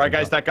 Yeah, All right,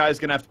 that's guys. That guy's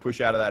gonna have to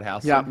push out of that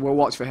house. Yeah, then. we'll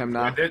watch for him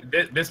now.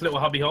 This little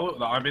hubby hole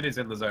that I'm in is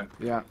in the zone.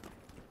 Yeah.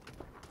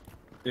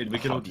 Dude, we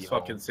can all Hubby just hole.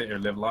 fucking sit here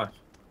and live life.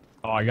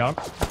 Oh, I got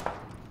him.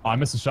 Oh, I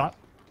missed a shot.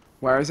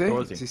 Where is he? Where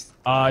was he? He's-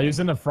 He's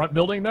in the front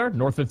building there,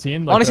 North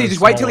 15. Like Honestly, the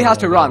just wait till he has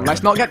to smaller run. building.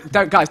 Let's not get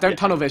don't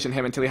tunnel vision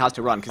him until he has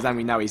to run, because then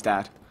we know he's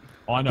dead.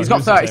 Oh, I know. He's he got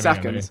was just 30 aiming at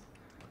me. seconds.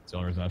 That's the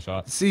only reason I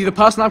shot. See, the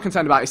person I'm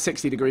concerned about is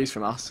 60 degrees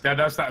from us. Yeah,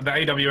 that's that. The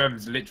AWM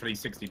is literally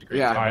 60 degrees.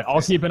 Yeah. All right,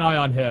 I'll keep an eye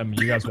on him.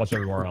 You guys watch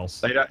everywhere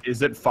else.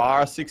 Is it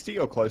far 60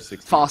 or close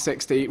 60? Far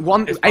 60.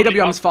 One It's probably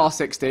AWM's up. far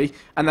 60,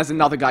 and there's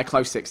another guy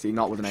close 60,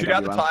 not with an Shoot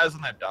out the AWM. tires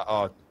on that.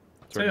 Oh.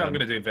 Tell you what I'm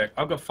gonna do, Vic.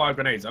 I've got 5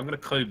 grenades. I'm gonna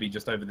Kobe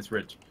just over this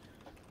ridge,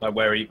 like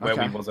where we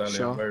Okay, was earlier.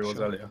 sure, where he was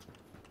sure. earlier.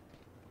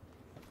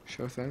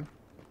 Sure thing.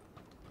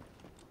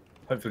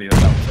 Hopefully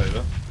that was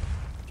over.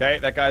 Okay,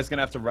 that guy's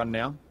gonna have to run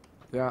now.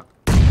 Yeah.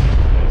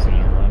 He's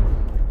gonna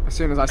run. As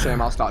soon as I see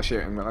him, I'll start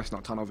shooting, but that's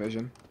not tunnel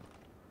vision.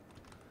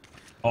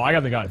 Oh, I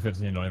got the guy at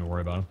 15. Don't even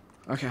worry about him.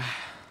 Okay.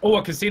 Oh,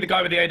 I can see the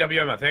guy with the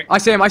AWM. I think. I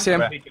see him. I'm peeking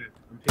it, I'm peeking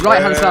it.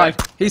 Right hand Wait, side.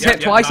 He's Yeah, hit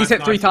yeah, twice. nice, He's hit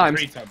nice. 3 times.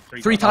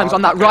 Three times. Times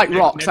on that right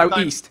rock, Next so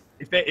time- east.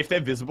 If they're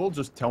visible,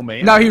 just tell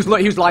me. No, he was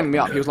lining me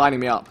up. He was lining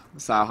me up,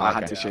 so I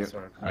had Okay, to Yeah, shoot.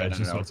 sorry. All right, no,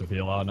 just no. wants to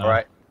feel out now. All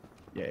right.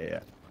 Yeah.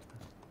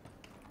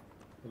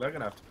 Well, they're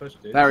gonna have to push,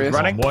 dude. There he is.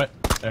 Running. Boy.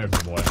 There's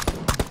the boy.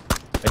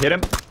 I hit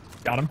him.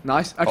 Got him.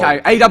 Nice. Okay,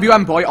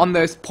 AWM boy on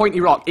this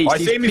pointy rock east. Oh, I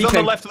see him. He's on the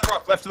peeking. left of the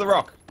rock. Left of the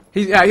rock.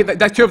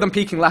 There's 2 of them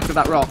peeking left of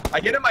that rock. I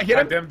hit him. I hit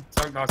Hit him. him.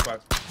 So nice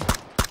work.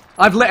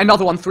 I've lit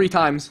another one 3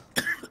 times.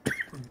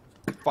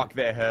 Fuck,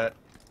 they're hurt.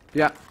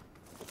 Yeah.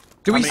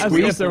 Do we I mean, As if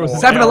squeeze? there was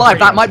 7 a- alive.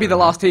 That might be the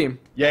last team.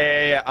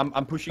 Yeah.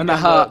 I'm pushing And they're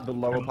down hurt. the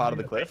lower part of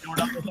the cliff.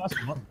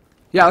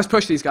 Yeah, let's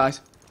push these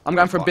guys. I'm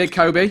going for a big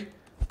Kobe.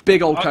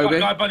 Big old Kobe.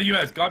 Guy by the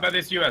US. Guy by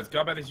this US.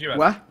 Guy by this US.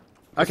 Where?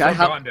 Okay, Just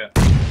behind it.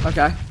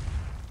 okay.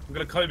 I'm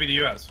gonna Kobe the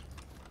US.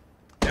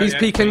 He's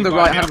peeking the Line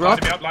right me hand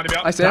up, rock. line me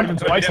up. I see him. Tag him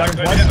twice, Kobe tag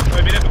him it,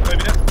 twice.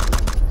 Kobe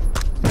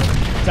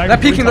it. They're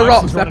peeking the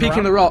rocks. They're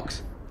peeking the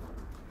rocks.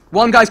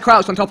 One guy's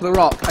crouched on top of the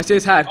rock. I see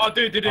his head. Oh,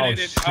 dude. Oh, I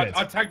shit.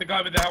 tagged the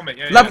guy with the helmet.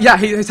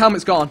 His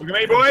helmet's gone. Look at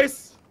me,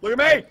 boys. Look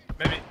at me.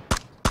 Maybe.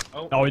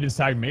 Oh, Oh, he just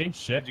tagged me.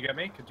 Shit. could you get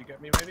me? Could you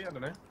get me? Maybe I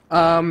don't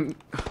know.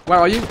 Where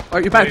are you? Oh,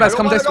 you Bez,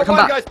 come this way, come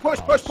back. Guys, push.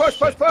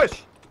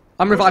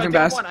 I'm reviving I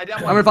Bez. down one, I down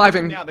I'm one.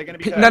 reviving. Now they're gonna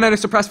be Pete, hurt. no,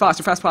 suppress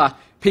fire.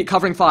 Pete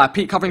covering fire.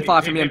 Pete covering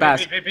fire for me and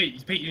Bez. Pete,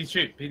 you need to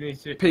shoot. Pete, you need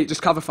to shoot. Pete,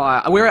 just cover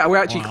fire. We're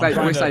actually Hold on,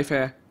 I'm we're trying to- safe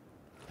here.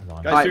 Hold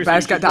on. Guys, Alright, seriously,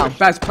 Bez, you get should down. push.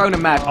 Bez, prone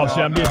and med. Oh shit,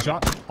 I'm being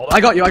shot. Hold on.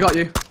 I got you.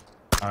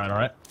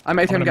 Alright. I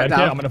made I'm him gonna get med kit.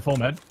 I'm down. gonna full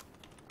med.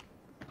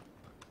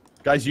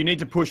 Guys, you need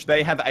to push.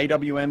 They have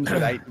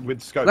AWMs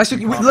with scopes. Let's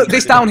just look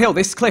this downhill.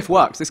 This cliff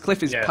works. This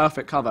cliff is Yeah.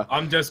 perfect cover.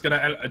 I'm just gonna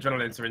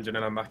adrenaline syringe and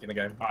then I'm back in the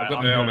game. I've got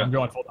I'm no going, helmet. I'm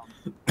going full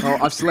down.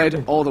 Oh, I've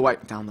slid all the way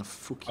down the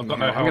fucking I've got hill.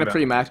 no I'm gonna helmet.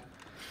 pre-med.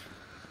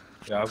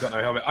 Yeah, I've got no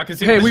helmet. I can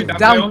see Hey, him we pushing down-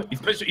 down the hill.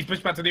 He's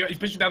pushing back to the hill. He's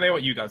pushing down the hill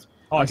at you guys.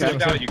 Oh, I He's see pushing him,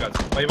 down I at see you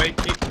guys. Wait.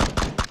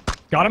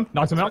 Keep. Got him.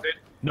 Knocked him out.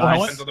 No Nice.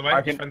 helmet. Friends on the way.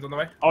 I can- Friends on the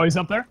way. Oh, he's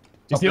up there. He's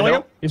Up the stealing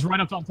hill? him. He's right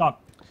up on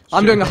top.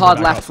 I'm Shit, doing a okay, hard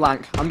back left up.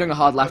 flank. I'm doing a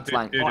hard left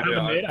flank. Oh, I have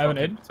an aid, I have an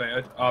aid.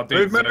 Oh,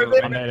 dude. Move.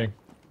 I'm nading.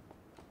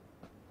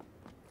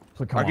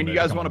 Come How on, can you babe,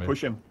 guys come want on, to babe.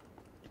 push him?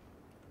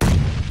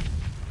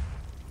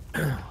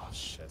 Oh,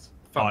 shit.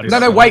 Fuck Oh, this.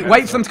 No, wait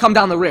for them to come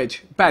down the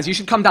ridge. Bez, you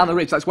should come down the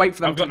ridge. Let's wait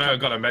for them. I've got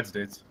no meds,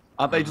 dudes.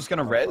 Aren't they just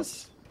gonna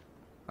res?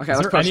 Okay, Is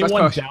let's there push. Let's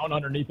anyone push. down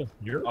underneath us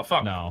here? Oh,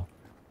 fuck. No.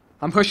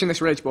 I'm pushing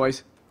this ridge,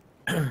 boys.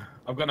 I've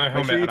got no Make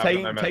helmet. sure you and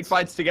I've got no take meds.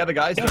 fights together,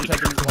 guys. Don't take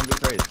them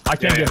 1v3s. I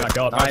can't get back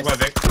up. Nice. Nice.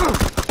 Vic.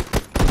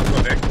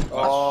 Go, Vic.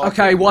 Oh,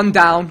 Okay, one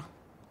down.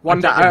 One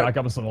I can't get down. back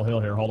up this little hill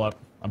here. Hold up.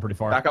 I'm pretty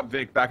far. back up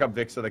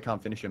Vic, so they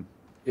can't finish him.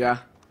 Yeah.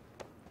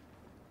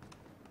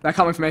 They're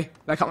coming for me.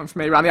 They're coming for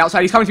me around the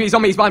outside. He's coming for me. He's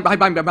on me. He's behind me.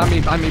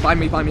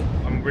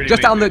 I'm really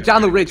Just weak, dude.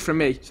 down the ridge from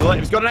me. So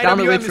he's got an Down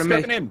the AWM, ridge he's from me.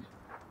 scoping in.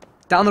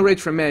 Down the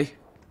ridge from me.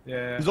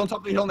 Yeah. He's on top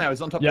of the hill now.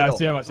 He's on top Yeah, I of the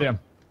see hill. him. I see him.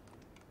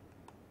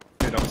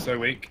 Dude, I'm so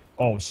weak.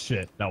 Oh,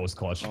 shit. That was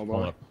clutch. Oh, boy.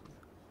 Hold up.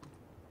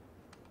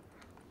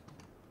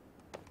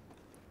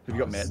 Have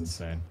you got This is meds?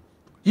 insane.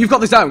 You've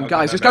got the zone, Okay,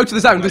 guys. no, Just no. go to the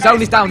zone. The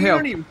zone is downhill.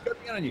 Shoot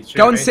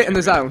Go and me, sit in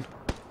the shoot me. zone.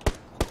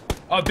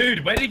 Oh,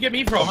 dude, where did he get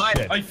me from? Behind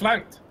it. I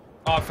flanked.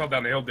 Oh, I fell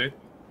down the hill, dude.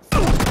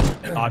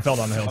 Oh, I fell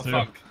down the hill, Oh, too.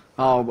 fuck.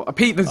 Oh,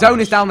 Pete, the zone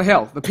is down the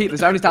hill. The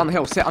zone is down the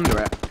hill. Sit under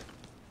it.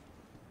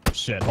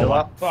 Shit. Hold Hold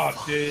up. up.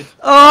 Fuck, dude.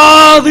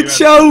 Oh, the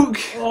choke!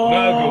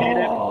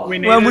 No, We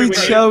When we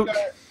choke.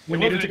 We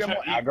needed to go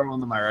more aggro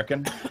on them, I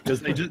reckon, because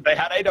they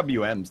had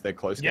AWMs. They're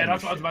close. Yeah, game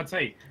that's what I was shit. about to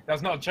say.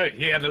 That's not a joke.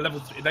 He had a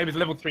level. They was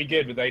level 3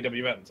 geared with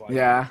AWMs. Like,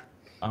 Yeah.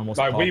 I almost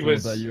Like, popped we him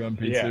was- with that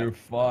UMP yeah. too.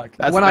 Fuck.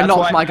 When I knocked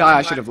why my guy,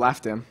 I should have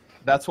left him.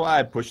 That's why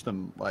I pushed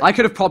them. Like, I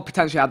could have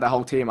potentially had their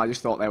whole team. I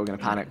just thought they were going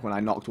to panic when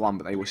I knocked one,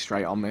 but they were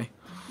straight on me.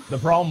 The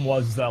problem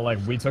was that like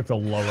we took the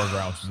lower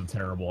ground, which was a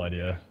terrible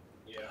idea.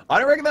 I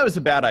don't reckon that was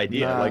a bad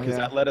idea. No, like, because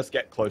yeah. that let us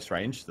get close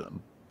range to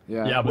them.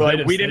 Yeah. Yeah, but Well, they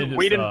just, we they didn't- just,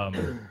 we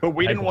didn't- but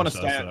we didn't want to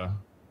head pushed us, stand.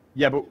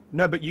 Yeah, but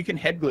no, but you can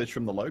head glitch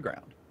from the low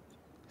ground.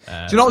 so-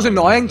 Do you know what was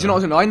annoying? Do you know what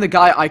was annoying? The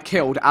guy I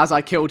killed, as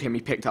I killed him,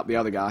 he picked up the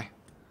other guy.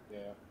 Yeah.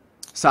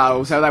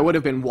 So there would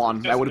have been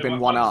one. There would have been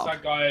one up.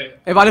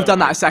 If I'd have done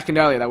that a second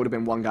earlier, there would have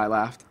been one guy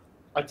left.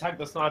 I tagged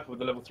the sniper with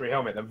the level 3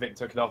 helmet, then Vic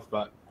took it off.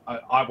 But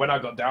when I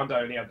got downed,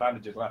 I only had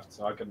bandages left,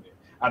 so I couldn't.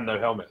 And no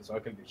helmet, so I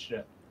couldn't do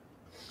shit.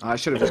 I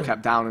should have just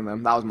kept downing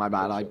them. That was my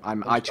bad.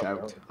 I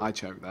choked. I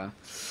choked there. I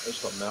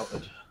just got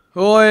melted.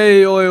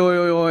 Oi, oi, oi,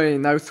 oi, oi.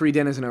 No 3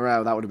 dinners in a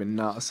row. That would have been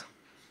nuts.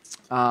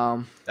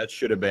 That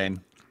should have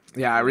been.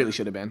 Yeah, I really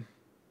should have been.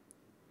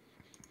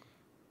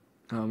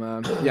 Oh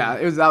man. Yeah,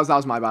 that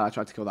was my bad. I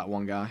tried to kill that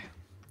one guy,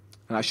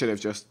 and I should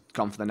have just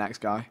gone for the next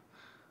guy.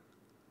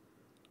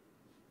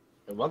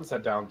 And once they're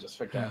down, just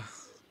forget.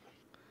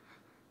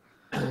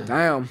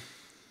 Damn.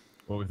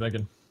 What are we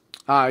thinking?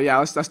 Yeah.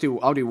 Let's do.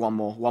 I'll do one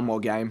more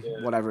game,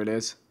 Yeah. whatever it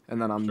is,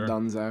 and then I'm Sure.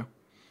 donezo.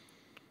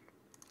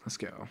 Let's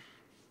go.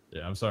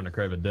 Yeah, I'm starting to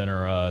crave a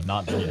dinner.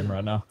 Not in the game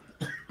right now.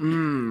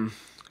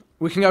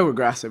 We can go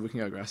aggressive. We can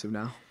go aggressive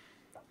now.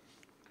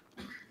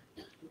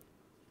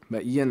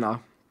 But you know,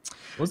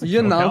 What's the You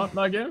kill know. count in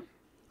that game?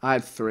 I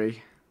had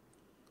 3,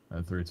 I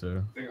had 3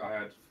 too. I think I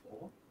had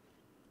 4.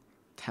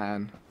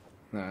 10,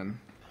 then.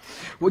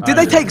 Well, did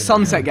they take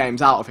Sunset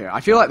games out of here?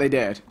 I feel like they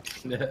did.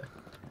 Yeah.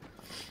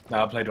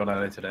 No, I played one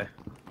earlier today.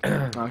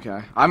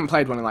 Okay. I haven't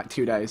played one in like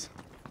 2 days.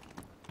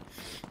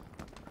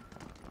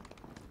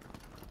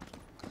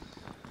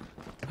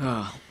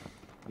 Oh.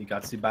 You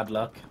got to see bad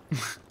luck.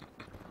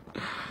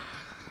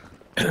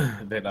 I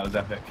think that was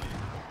epic.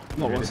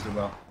 What You was? did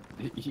well.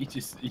 You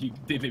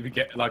didn't even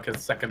get like a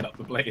second up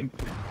the plane.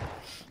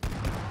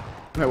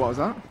 Wait, what was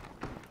that?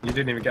 You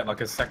didn't even get like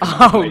a second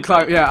up the Oh,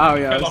 plane. yeah, oh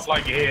yeah. Fell off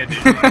like here,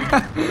 dude.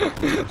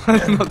 Like,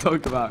 Let's not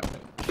talk about it.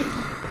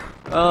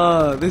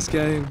 Oh, this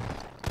game.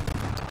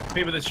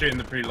 people that shoot in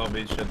the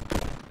pre-lobby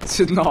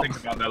Should not. think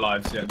about their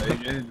lives. Yeah, they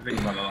think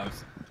about their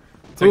lives.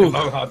 Take Ooh. a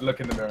long, hard look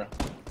in the mirror.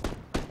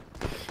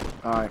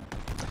 Alright.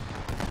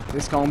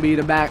 This gonna be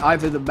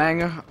either the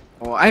banger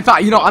or, in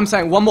fact, you know, I'm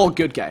saying one more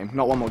good game,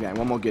 not one more game,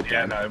 one more good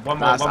Yeah, game. no, one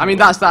more. That's, one I mean,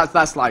 more.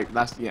 that's like,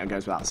 you know,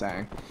 goes without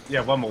saying. Yeah,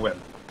 one more win.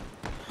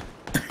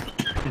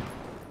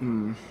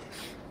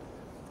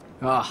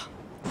 Ah.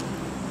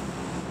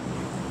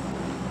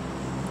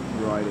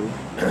 Righty.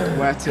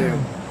 Where to?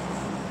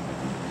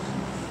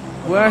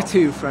 Where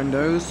to,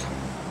 friendos?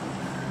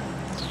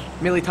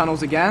 Millie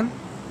tunnels again?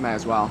 May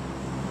as well.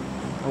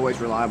 Always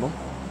reliable.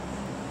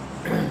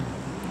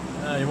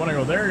 You want to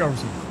go there or go for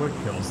some quick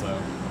kills, though?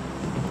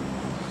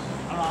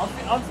 I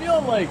don't know, I'm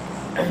feeling like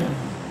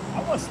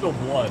I want to spill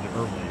blood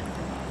early.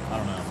 I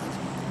don't know.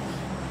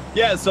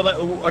 Yeah, so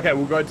okay,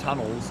 we'll go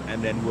tunnels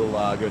and then we'll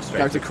go straight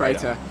Go to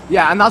crater.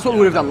 Yeah, and that's what we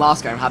would have done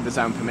last game had the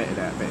zone permitted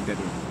it, but it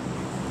didn't.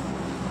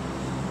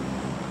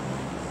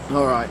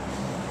 Alright.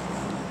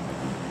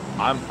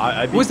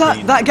 I'd be Was that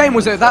keen. that game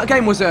was a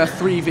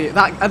 3v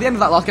at the end of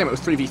that last game it was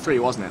 3v3,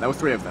 wasn't it? There were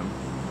 3 of them.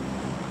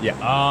 Yeah.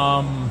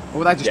 Or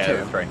were they just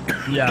 2? 3.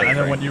 Yeah, and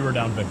then when you were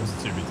down, Vic, it was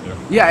a 2v2.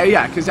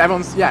 Yeah, because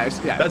everyone's That's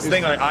the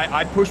thing. Like,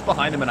 I pushed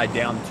behind them and I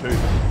downed 2,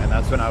 and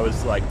that's when I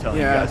was like telling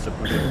you guys to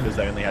push it because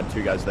they only had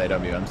 2 guys with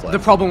AWMs left. the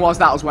problem was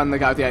that was when the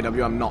guy with the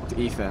AWM knocked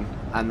Ethan,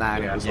 and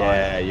then it was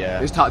yeah.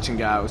 it was touch and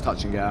go. It was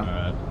touch and go.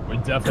 Alright, we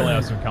definitely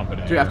have some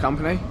company. Do we have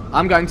company?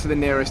 I'm going to the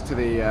nearest to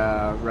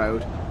the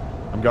road.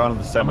 I'm going to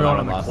the I'm seminar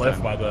going on the cliff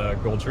by the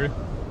gold tree.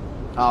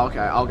 Oh, okay.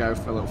 I'll go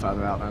for a little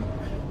further out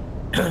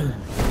then.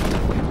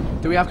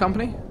 Do we have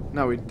company?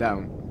 No, we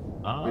don't.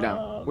 We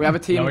don't. We have a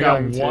team no, we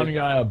going got to... one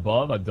guy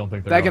above. I don't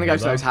think They're going to go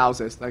to though. those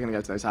houses. They're going to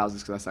go to those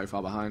houses because they're so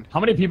far behind. How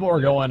many people are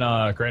going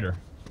crater?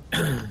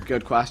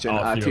 Good question. Oh,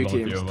 a few 2 of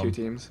them, a teams. few of 2 them.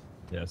 teams.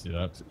 Yeah, see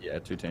that. Yeah,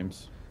 2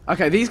 teams.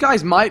 Okay, these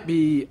guys might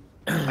be...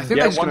 I think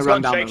they're just going to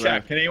run down Shake the road.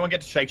 Shack. Can anyone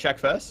get to Shake Shack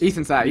first?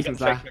 Ethan's there. You Ethan's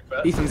get there. Shake Shack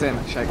first? Ethan's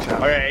in. Shake Shack.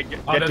 Okay,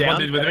 Oh, get there's down. one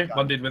dude with me.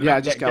 One dude with me. Yeah,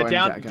 just go Get in.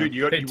 down, Get dude.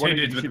 You Two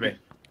dudes with me.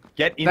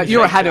 Get in. No, the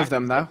you're Shake ahead Shack of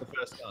them, and though. get the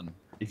first gun.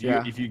 If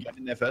Yeah. you get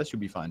in there first, you'll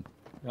be fine.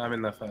 I'm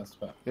in there first,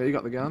 but Yeah, you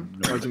got the gun?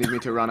 Or do you need me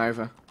to run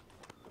over?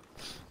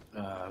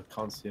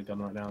 can't see a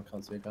gun right now.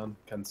 Can't see a gun.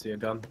 Can see a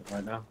gun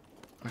right now.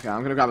 Okay, I'm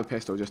going to grab a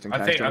pistol just in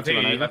case. I Do you want me to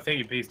run over? think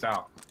he pieced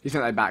out. You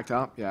think they backed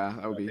up? Yeah,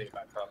 that would I be... think he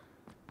backed up.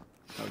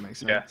 That would make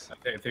sense.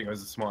 Yeah, I think it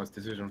was the smartest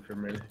decision for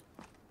him, really.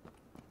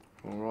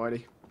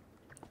 Alrighty.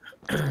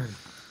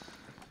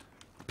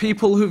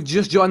 People who've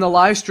just joined the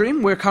live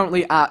stream, we're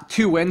currently at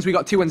 2 wins. We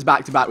got 2 wins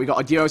back to back. We got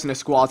a duos and a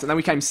squads, and then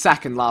we came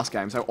second last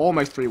game, so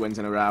almost 3 wins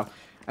in a row.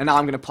 And now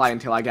I'm going to play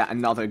until I get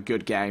another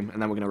good game, and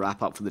then we're going to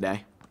wrap up for the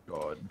day.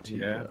 God.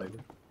 Yeah, baby.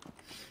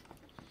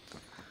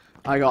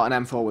 I got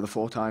an M4 with a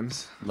 4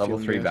 times. Level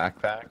Feeling 3 good.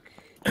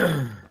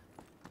 backpack.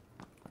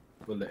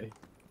 Bullet.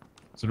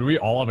 So do we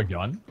all have a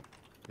gun?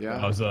 Yeah.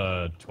 That was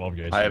a 12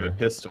 gauge. I have a here.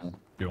 pistol.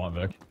 Do you want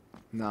Vic?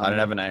 No, I don't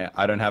have an AR.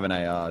 I don't have an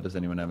AR. Does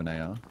anyone have an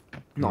AR? Not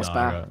No, I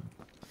spare. got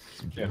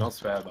some Yeah, not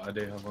spare, but I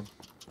do have one.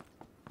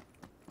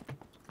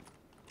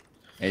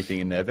 Anything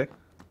in there, Vic?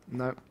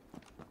 No.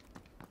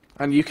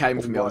 And you came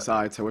from the other What?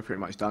 side, so we're pretty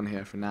much done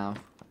here for now.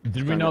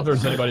 Did we know if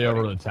there's anybody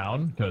over the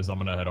town? Because I'm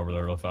gonna head over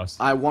there real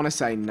fast. I want to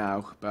say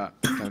no, but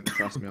don't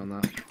trust me on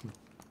that. Did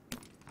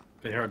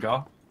you hear a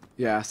guy?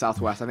 Yeah,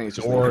 southwest. I think it's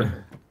just...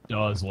 Door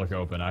does look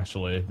open,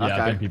 actually. Yeah, I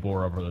Okay. think people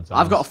were over the town.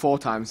 I've got a 4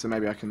 times, so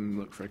maybe I can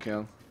look for a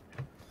kill.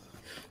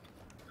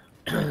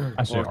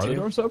 Actually, or are the two.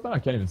 doors open? I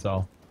can't even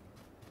tell.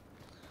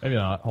 Maybe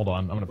not. Hold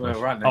on, I'm gonna push.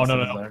 Well, right Oh next no,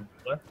 to no, the no. zone.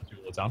 There?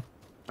 People in the town.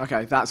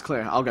 Okay, that's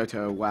clear. I'll go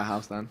to a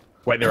warehouse then.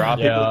 Wait, there are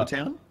people Yeah. in the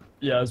town?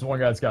 Yeah, there's one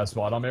guy that's got a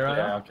spot on me right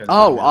Yeah, now. okay.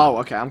 Oh,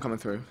 okay, I'm coming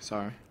through.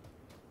 Sorry.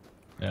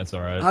 Yeah, it's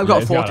alright. I've got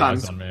he's 4 eyes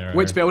times. on me right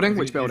Which here. building?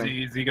 Which building?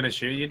 Is he gonna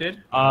shoot you,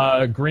 dude?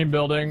 Green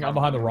building. I'm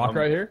behind the rock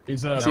right here.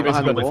 He's Is he basically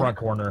behind the in the wall? front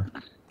corner.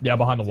 Yeah,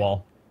 behind the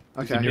wall.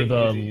 Okay. Near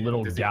the Is he-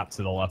 little does he- gap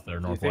to the left there,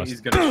 Do you think northwest.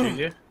 he's gonna shoot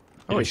you?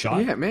 Oh, he he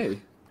shot. hit me.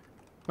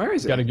 Where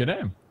is He's got a it? good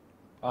aim.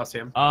 I'll see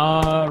him.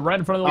 Right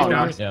in front of the Oh, building.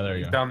 nice. Yeah, there you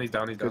He's go. down, he's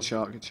down. Good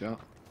shot, good shot.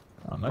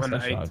 Oh, nice,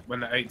 nice shot. When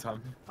the 8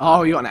 time.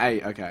 Oh, you got an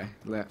 8. Okay.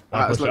 Lit.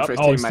 Alright, let's push look up? for his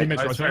Oh, his teammate.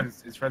 teammate's Oh, right there.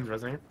 his friend's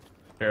resing.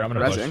 Here, I'm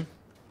gonna push. Resing.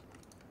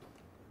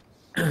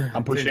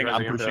 I'm pushing He's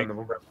from behind the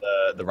wall.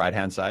 the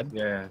right-hand side.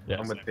 Yeah, Yeah,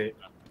 I'm with same. Pete.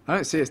 I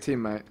don't see his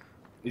teammate.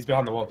 He's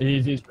behind the wall.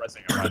 He's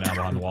pressing him right now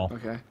behind the wall.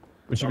 Okay.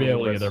 We should be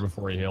able to get there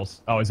before he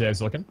heals. Oh,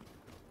 he's looking?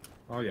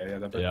 Oh yeah,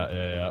 yeah.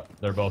 Yeah.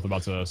 They're both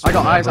about to... I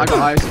got eyes, I got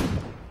eyes.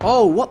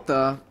 Oh, what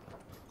the?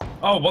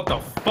 Oh, what the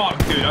fuck,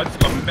 dude? I just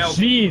got melted.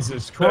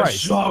 Jesus The Christ.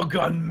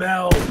 shotgun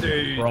melt,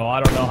 dude. Bro,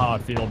 I don't know how I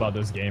feel about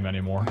this game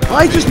anymore.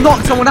 I just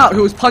knocked someone out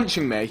who was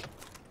punching me.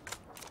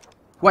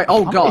 Wait,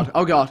 oh god,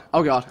 oh god,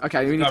 oh god.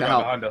 Okay, we need No, to right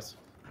help. behind us.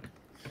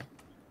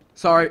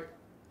 Sorry.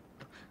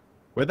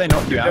 Where'd they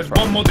knock you Dude, out there's from?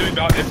 one more dude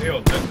behind this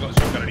hill that's got a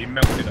shotgun and he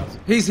melted us.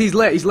 He's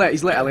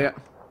lit, Elliot.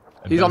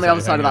 He's on the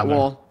other side of that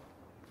wall.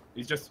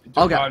 He's just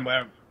I'll get- behind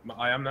where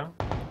I am now.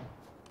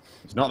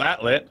 It's not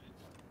that lit.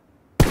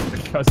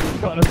 Because he's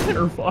kind of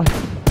terrified.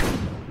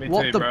 Me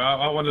What too, the- bro.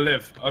 I want to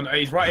live. Oh, no,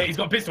 he's right here. He's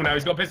got a pistol now.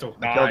 He's got a pistol.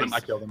 I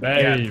killed him.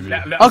 Baby.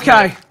 Yeah, let us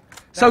Okay. know.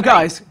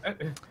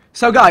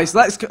 So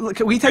guys,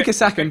 can we take a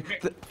second?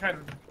 Can-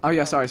 Oh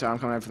yeah, sorry, I'm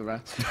coming over for the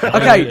rest.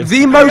 Okay,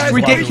 the most Guys,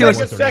 ridiculous.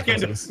 wait a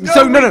second.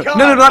 So no, we can't.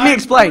 let me I'm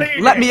explain.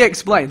 bleeding.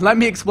 Let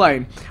me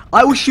explain.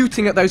 I was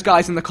shooting at those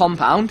guys in the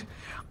compound.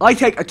 I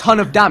take a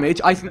ton of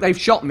damage. I think they've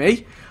shot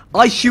me.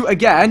 I shoot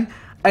again,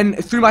 and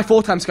through my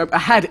 4 times scope, a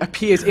head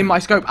appears in my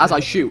scope as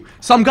I shoot.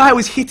 Some guy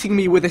was hitting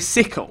me with a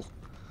sickle,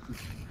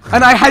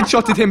 and I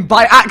headshotted him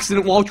by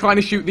accident while trying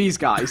to shoot these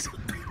guys.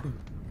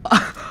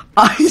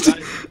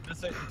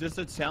 Does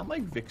it sound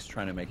like Vic's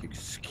trying to make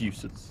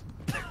excuses?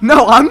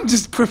 No, I'm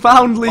just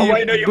profoundly Oh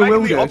wait, no, you're making the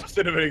bewildered.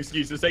 opposite of an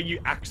excuse. You're saying you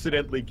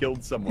accidentally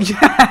killed someone.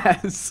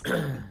 Yes.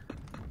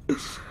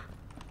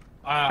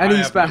 Any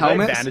have- spare Do they have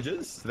helmets?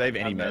 bandages? Do they have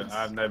any meds?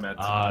 I have no meds.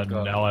 I've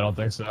got- No, I don't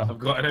think so. I've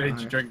got an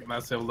energy drink and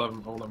that's all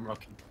I'm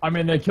rocking. I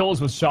mean, they kill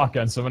us with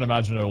shotguns, so I'm gonna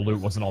imagine their loot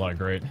wasn't all that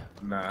great.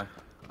 Nah.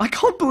 I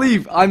can't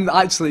believe I'm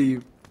actually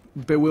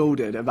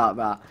bewildered about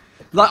that.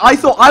 Like, I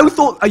thought,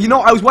 you know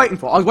what I was waiting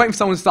for? I was waiting for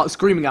someone to start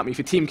screaming at me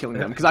for team killing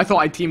them, because I thought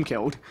I'd team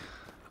killed.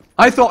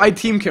 I thought I'd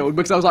team killed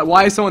because I was like,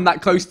 why is someone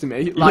that close to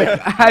me? Like, a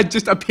head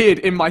just appeared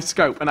in my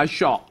scope and I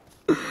shot.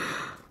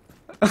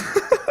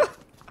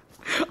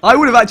 I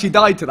would have actually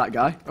died to that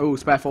guy. Oh,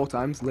 spare 4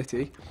 times,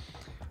 litty.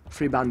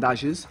 3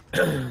 bandages.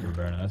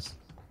 Very nice.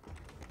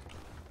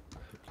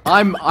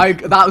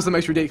 That was the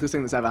most ridiculous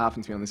thing that's ever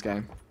happened to me on this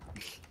game.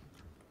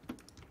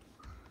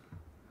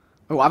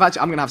 Oh, I'm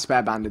gonna have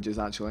spare bandages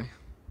actually.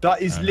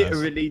 That is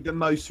literally the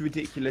most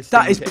ridiculous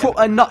That thing is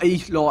proper nutty.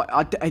 Like,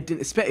 I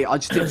didn't expect it. I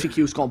just didn't think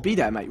he was gonna be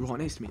there, mate. Right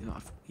next to me.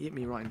 Like, he hit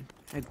me right in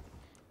the head.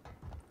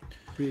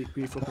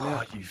 Really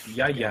fucking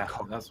Yeah,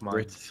 that's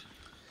mine.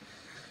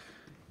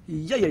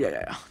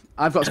 Yeah.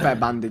 I've got spare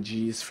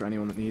bandages for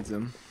anyone that needs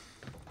them.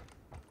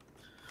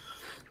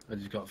 I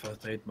just got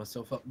first aid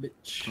myself up,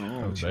 bitch.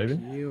 Oh, baby.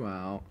 check you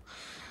out.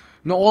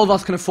 Not all of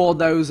us can afford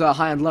those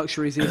high-end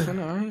luxuries, Ethan.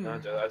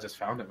 Alright. I just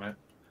found it, mate.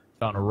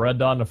 Found a red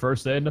dot in the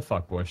first aid and a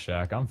fuckboy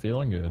shack. I'm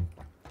feeling good.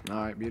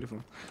 Alright,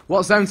 beautiful.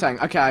 What's zone saying?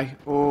 Okay.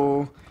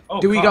 Or Oh,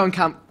 do we go and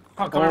camp?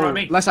 Can't come around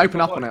me. Let's open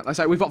up on it. Let's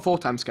say we've got 4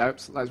 time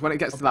scopes. When it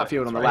gets to that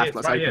field on the left,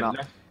 let's open up.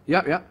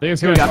 Yep. I think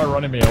he's gonna try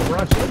running me over,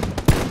 actually.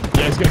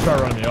 Yeah, he's gonna try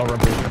running me over, I'm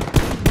pretty sure.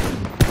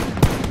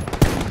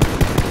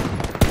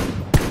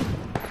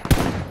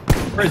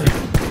 Where is he?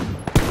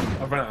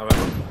 I've run out of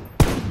ammo.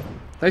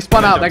 They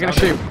spun out, they're gonna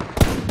shoot.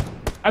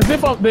 As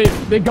if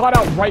they got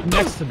out right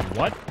next to me,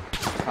 what?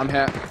 I'm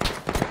here.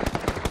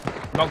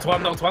 Knocked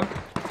one. I'm being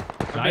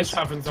Nice.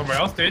 shot from somewhere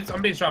else, dudes.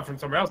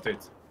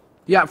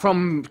 Yeah,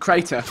 from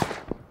Crater.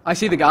 I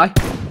see the guy.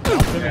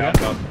 Yeah,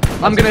 I'm done.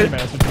 I'm gonna...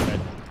 That's a teammate.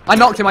 I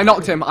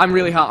knocked him. I'm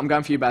really hurt. I'm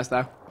going for you, Bez,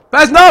 though.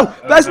 Bez, no!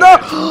 Bez,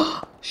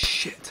 no!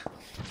 Shit.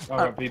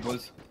 Alright,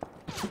 peoples.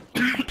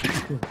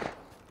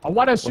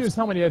 Why did I shoot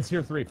how many heads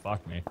here? 3.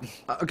 Fuck me.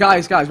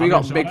 Guys, we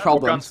got big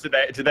problems. Do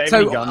they have So,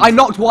 any guns? I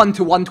knocked 1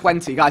 to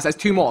 120. Guys, there's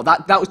 2 more.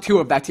 That was 2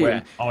 of their team.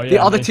 Where? Oh, yeah, The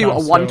other they 2 are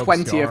found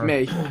 120 Scar. of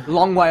me.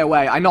 Long way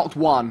away. I knocked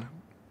 1.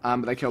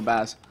 But they killed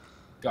Bez.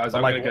 Guys,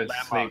 I'm like gonna go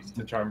what sleep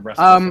to try and rest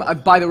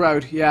myself. By the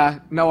road. Yeah.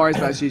 No worries,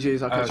 Bez.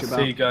 GG's. I'll catch you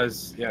See you back.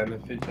 guys, in the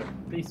future.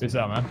 Peace. Peace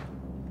out, man.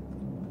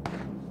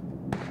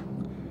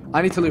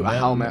 I need to loot a Man.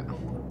 helmet.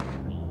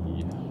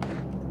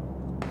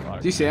 Fuck.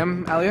 Do you see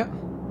him, Elliot?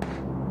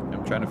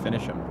 I'm trying to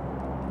finish him.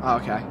 Oh,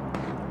 okay.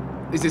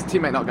 Is his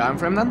teammate not going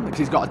for him then? Because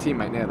he's got a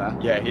teammate near there.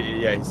 Yeah,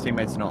 his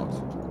teammate's knocked.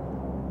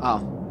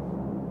 Oh.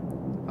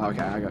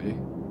 Okay, I got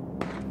you.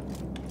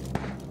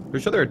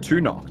 Pretty sure there are 2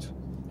 knocked.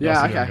 Yeah,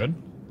 That's doing okay. good.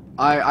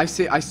 I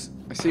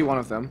see one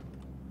of them.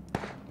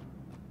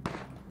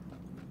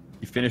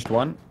 You finished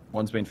one.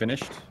 One's been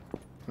finished.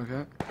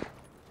 Okay.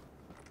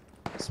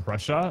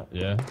 Suppress shot?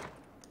 Yeah.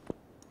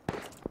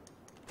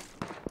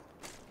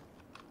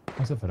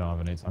 As if I don't have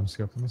an 8 time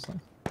scope in this thing.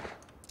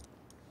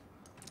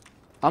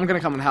 I'm gonna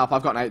come and help.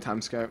 I've got an 8 time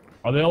scope.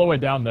 Are they all the way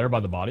down there by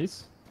the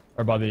bodies?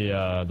 Or by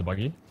the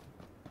buggy?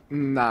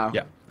 No.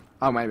 Yeah.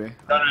 Oh, maybe.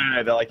 No,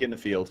 they're like in the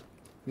field.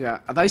 Yeah.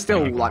 Are they still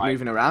Okay, like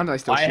moving around? Are they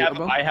still I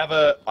shootable?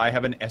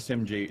 have an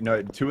SMG.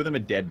 No, 2 of them are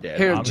dead.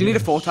 Here, How do you need a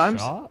many 4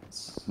 times?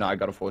 shots? No, I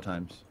got a 4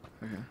 times.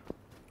 Okay.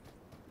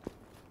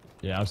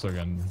 Yeah, I'm still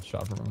getting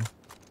shot from them.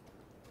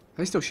 Are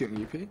they still shooting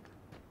you, Pete?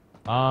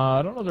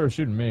 I don't know if they were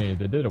shooting me.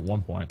 They did at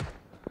one point.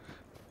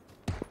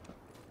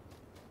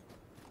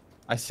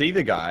 I see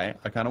the guy.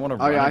 I kind of want to.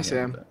 Oh, run yeah, I against see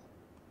him. it.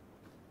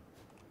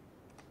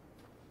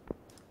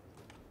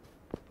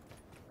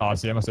 Oh, I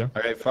see him, I see him.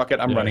 Okay, fuck it.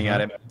 I'm Yeah, running yeah.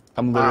 at him.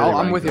 I'm literally. I'm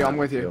running with you, through I'm that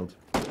with you. field.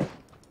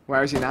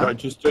 Where is he now? No,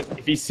 just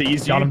if he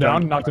sees you. Got him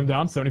down, don't- knocked him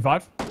down,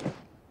 75.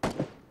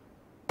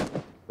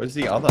 Where's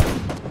the other?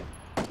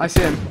 I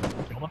see him.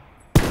 Killed him.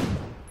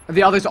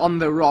 The other's on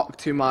the rock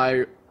to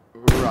my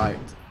right.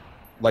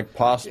 Like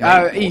past me?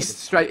 East,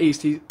 straight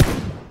east.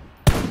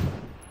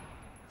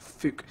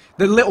 Fuck.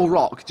 The little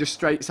rock, just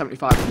straight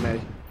 75 from me.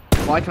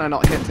 Why can I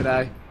not hit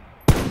today?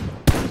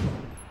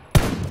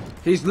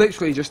 He's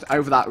literally just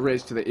over that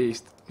ridge to the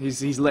east.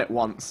 He's lit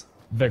once.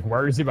 Vic,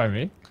 where is he by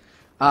me?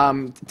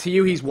 To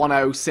you he's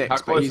 106. How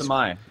but close he's... am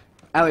I?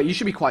 Elliot, you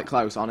should be quite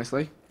close,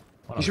 honestly.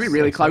 You should be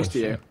really close to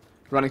you,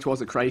 running towards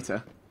the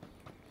crater.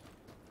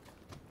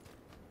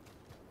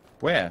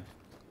 Where?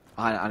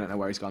 I don't know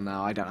where he's gone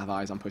now. I don't have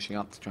eyes. I'm pushing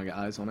up to try and get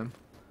eyes on him.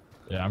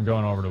 Yeah, I'm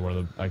going over to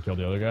where I killed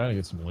the other guy to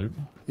get some loot.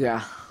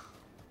 Yeah.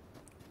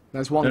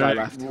 There's one guy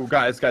left. Well,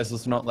 guys,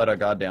 let's not let our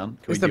guard down.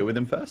 Can we deal with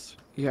him first?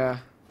 Yeah.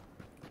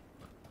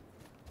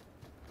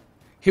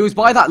 He was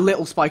by that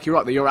little spiky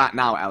rock that you're at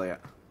now,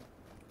 Elliot.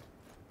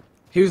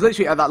 He was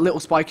literally at that little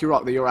spiky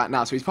rock that you're at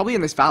now, so he's probably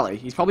in this valley.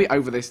 He's probably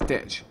over this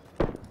ditch.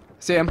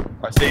 See him?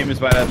 I see him. He's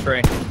by that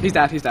tree. He's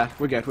dead, he's dead.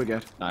 We're good, we're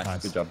good.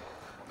 Nice. Good job.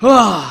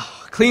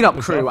 Cleanup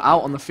crew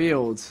out on the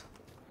fields.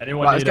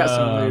 Anyone Right, need let's get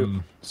some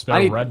loot. spare I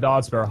need- red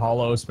dot, spare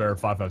hollow, spare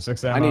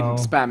 5.56 ammo? I need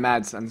spare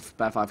meds and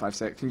spare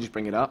 5.56. Can you just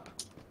bring it up?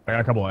 I got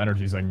a couple of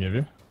energies I can give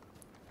you.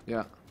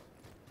 Yeah.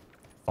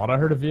 Thought I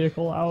heard a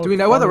vehicle out. Do we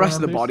know where the farther rest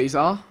of the northeast?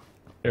 bodies are?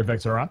 Here,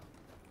 Victor, on.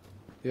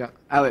 Yeah.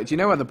 Elliot, do you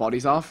know where the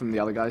bodies are from the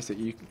other guys that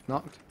you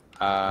knocked?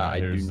 I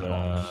do Here's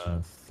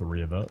not.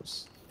 3 of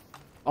those.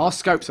 Our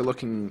scopes are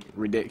looking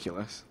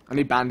ridiculous. I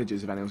need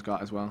bandages if anyone's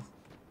got as well.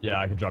 Yeah,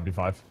 I can drop you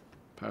 5.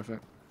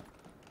 Perfect.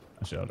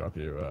 Actually, I'll drop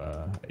you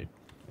 8.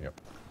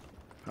 Yep.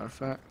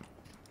 Perfect.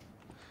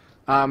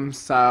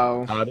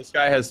 So... this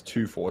guy has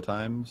 2 4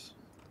 times.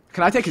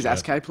 Can I take his Shit.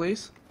 SK,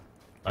 please?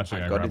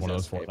 Actually, I I got grab his one of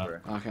those SK, 4 now.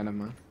 bro. Okay, never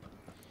mind.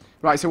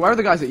 Right, so where are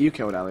the guys that you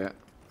killed, Elliot?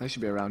 They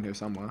should be around here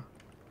somewhere.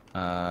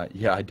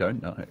 Yeah, I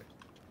don't know.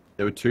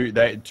 There were 2.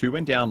 Two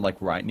went down like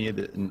right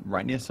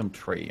near some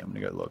tree. I'm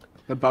gonna go look.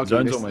 The buggy.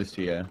 Zone's almost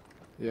here.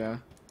 Yeah.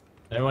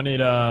 Anyone need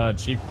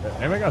cheap?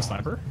 Anybody got a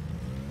sniper?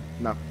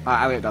 No.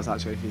 Elliot does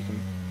actually, if you can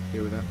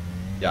deal with it.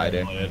 Yeah, I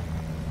do.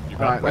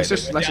 Alright, let's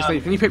just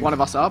leave. Can you pick one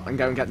of us up and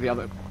go and get the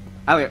other?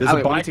 Elliot, There's a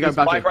we need bike. to go There's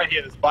a bike buggy. right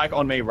here. There's a bike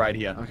on me right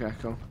here. Okay,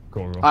 cool.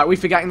 Cool. Alright, we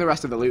forgetting the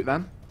rest of the loot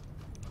then?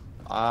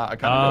 I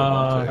kind of don't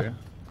want to.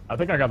 I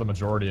think I got the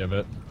majority of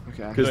it.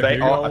 Okay. Because Here they.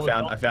 you Oh,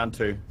 go. I found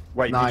 2.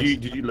 Wait, Nice.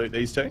 did you loot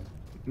these 2?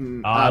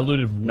 I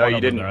looted one No, you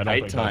of them didn't. there. I don't 8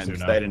 think those times. two,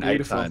 no. They didn't 8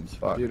 Beautiful. times.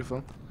 Fuck.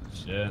 Beautiful.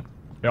 Shit. Here,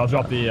 I'll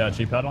drop the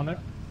cheap pad on there.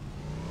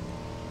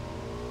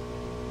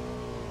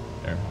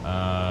 There.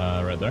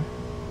 Right there.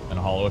 And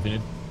a hollow if you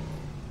need.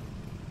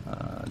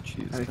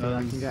 Cheers. Anything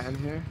I can get in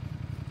here?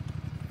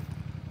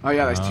 Oh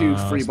yeah, there's 2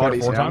 free spare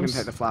bodies 4 here. I'm gonna times?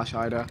 take the flash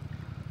hider.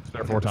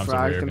 Spare 4 times Frag,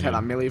 over here. can take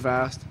that melee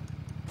vest.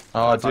 Oh,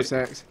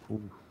 5.56.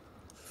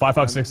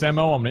 5.56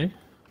 ammo on me.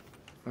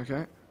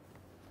 Okay.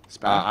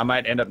 Spare. I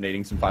might end up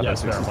needing some 5 Yeah,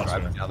 6 spare,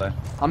 spare. now though.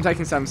 I'm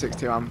taking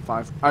 7.62. I'm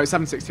 5. Oh,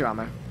 7.62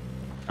 ammo.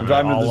 I'm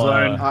driving to the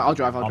zone. I'll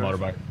drive. I'll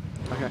motorbike.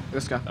 Okay,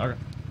 let's go. Okay.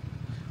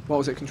 What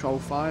was it? Control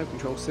 5,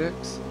 Control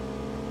 6,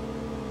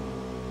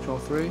 Control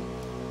 3.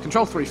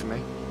 Control 3 for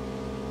me.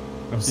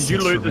 Did you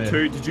loot the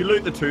 2? Did you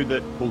loot the 2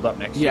 that pulled up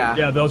next? Yeah.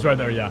 Yeah, those right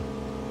there. Yeah.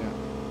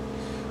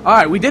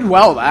 Alright, we did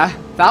well there.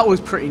 That was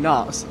pretty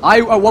nuts.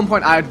 At one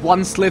point, I had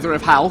 1 slither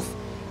of health,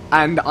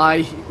 and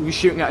I was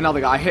shooting at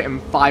another guy. I hit him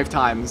 5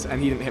 times, and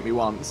he didn't hit me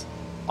once.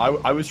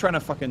 I was trying to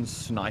fucking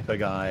snipe a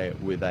guy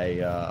with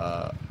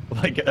a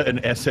like an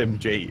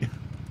SMG.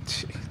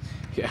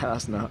 Yeah,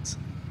 that's nuts.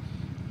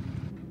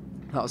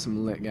 That was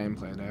some lit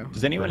gameplay, though.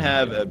 Does anyone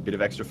have a bit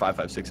of extra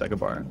 5.56 I could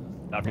borrow?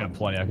 I've got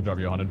plenty. I can drop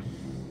you 100.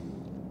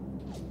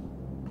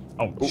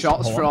 Oh,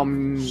 Shots hold on.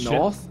 from Shit.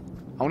 north?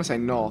 I want to say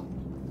north.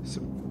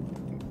 So,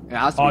 it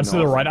has to Oh, be it's to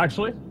the north. right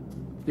actually.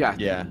 Yeah.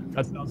 Yeah.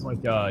 That sounds like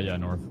yeah,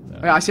 north.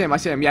 Yeah, I see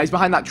him. Yeah, he's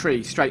behind that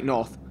tree, straight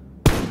north.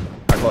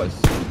 How close?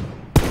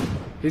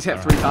 He's hit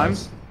Alright, 3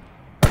 times.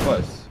 How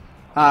close?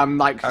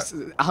 Like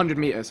 100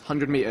 meters.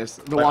 100 meters.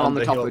 The Like one on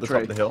the top hill, of the top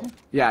tree. of the hill?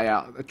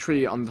 Yeah, a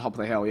tree on the top of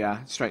the hill.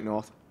 Yeah, straight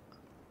north.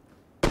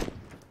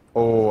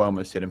 Oh, I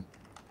almost hit him.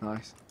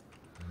 Nice.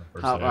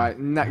 First All aid. right,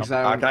 next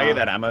zone. Can I get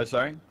that ammo?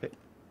 Sorry.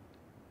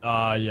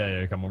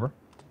 Yeah, come over.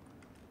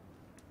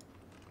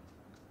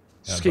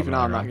 Just Yeah, keep an eye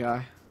on drop that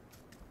it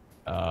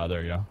guy.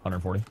 There you go.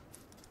 140.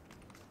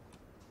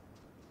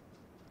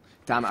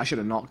 Damn it! I should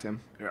have knocked him.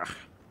 Ugh.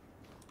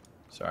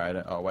 Sorry. I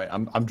don't, oh wait,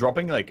 I'm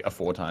dropping like a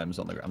 4 times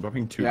on the ground. I'm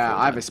dropping 2. Yeah, 4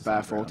 I have a times spare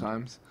on the 4 ground.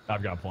 times.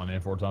 I've got plenty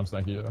of 4 times.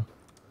 Thank you.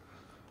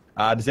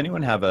 Does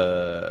anyone have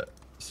a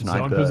sniper?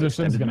 Zone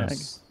position's extended gonna. mag?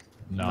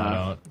 No, No. I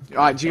don't.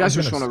 All right, do you guys I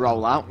was just want gonna to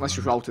roll out? Let's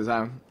just roll to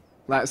zone.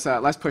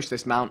 Let's push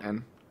this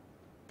mountain.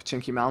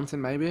 Pachinki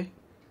Mountain, maybe.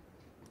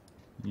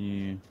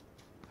 Yeah.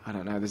 I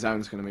don't know. The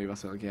zone's gonna move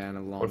us again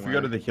a long What if we way.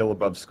 go to the hill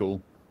above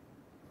school?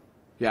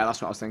 Yeah,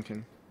 that's what I was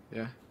thinking.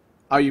 Yeah.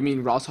 Oh, you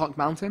mean Roshawk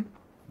Mountain?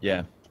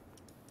 Yeah.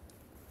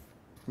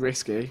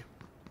 Risky.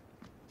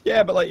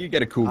 Yeah, but like you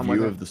get a cool I'm with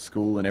view it. of the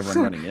school and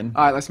everyone running in.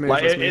 All right, let's move.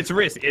 Like let's move. it's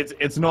risk.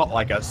 It's not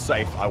like a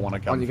safe. I want to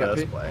On come you go,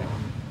 first Pete. play.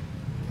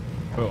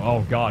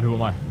 Oh God, who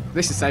am I?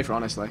 This is safer,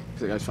 honestly,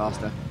 because it goes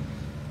faster.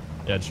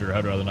 Yeah, sure.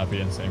 I'd rather not be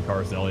in the same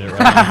car as Elliot right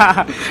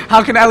now.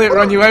 How can Elliot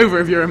run you over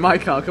if you're in my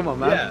car? Come on,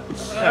 man.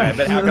 Yeah.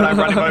 But how can I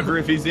run him over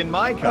if he's in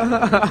my car?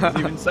 It's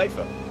even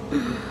safer.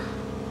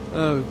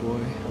 Oh boy.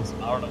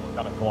 I don't know what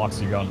kind of clocks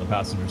you got in the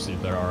passenger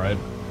seat there. All right.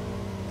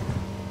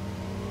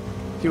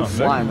 You were Oh,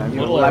 flying, man.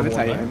 You were little airborne,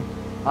 levitating.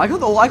 I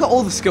got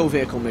all the skill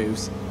vehicle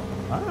moves.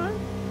 All right.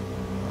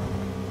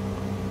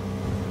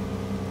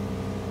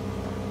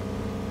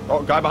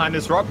 Oh, guy behind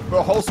this rock. Got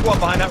a whole squad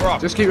behind that rock.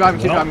 Just keep driving,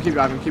 keep Well. driving, keep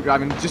driving, keep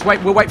driving. Just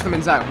wait. We'll wait for them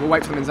in zone. We'll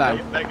wait for them in zone.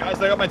 Hey, guys,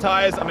 they got my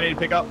tires. I'm gonna need to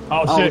pick up.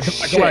 Oh Oh, shit!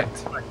 Come back,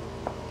 shit. come back.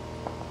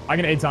 I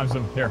can 8 times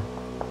them. Here.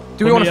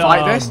 Do we want to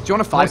fight this? Do you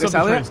want to fight this,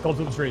 Elliot? Go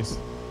to the trees.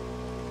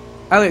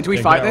 Elliot, do we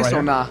Yeah, fight get out this right or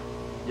here. nah?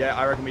 Yeah,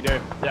 I reckon we do.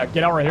 Yeah,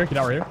 get out right here. Get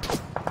out right here.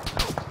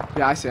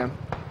 Yeah, I see him.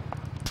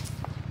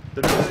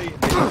 They're really in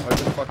the open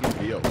fucking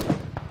field.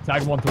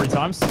 Tag him 1 3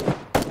 times. Okay.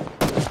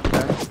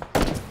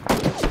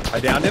 I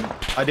downed him.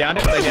 They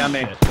downed me.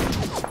 Shit.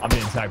 I'm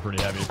being tagged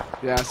pretty heavy.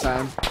 Yeah,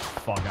 same.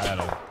 Fuck, I had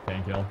a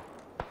pain kill.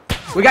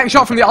 We're getting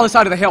shot from the other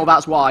side of the hill.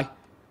 That's why.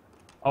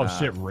 Oh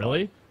shit,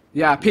 really?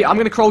 Yeah, Pete, I'm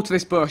gonna crawl to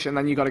this bush and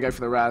then you gotta go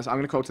for the res. I'm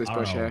gonna crawl to this I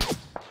don't bush know. here.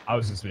 I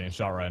was just being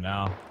shot right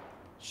now.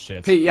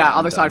 Shit. Pete, yeah,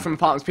 other done. side from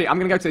apartments. Pete, I'm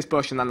gonna go to this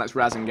bush and then let's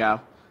res and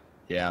go.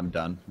 Yeah, I'm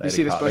done. They You had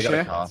see a this car- bush they got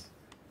a here? car.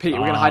 Pete,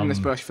 we're gonna hide in this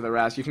Um, bush for the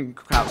res. You can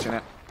crouch in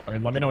it. Okay,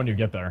 let me know when you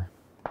get there.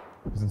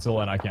 Because until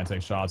then, I can't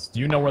take shots. Do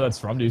you know where that's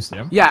from? Do you see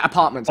him? Yeah,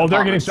 apartments. Oh, they're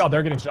getting apartments. shot.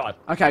 They're getting shot.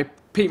 Okay,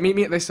 Pete, meet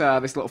me at this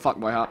this little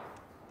fuckboy hut.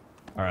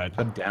 All right.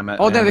 God damn it.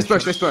 Oh, man, no, this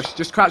it's bush.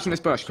 Just crouch in this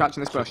bush. Crouch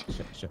in this bush.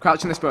 Shit.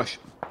 Crouch in this bush,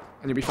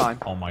 and you'll be fine.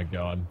 Oh my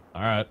god.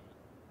 All right.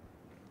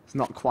 It's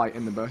not quite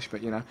in the bush,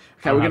 but you know. Okay,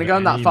 don't we're gonna have go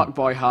in that any-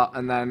 fuckboy hut,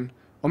 and then,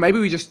 or maybe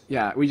we just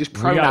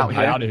prone gotta out get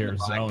here. out of here.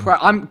 Zone.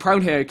 I'm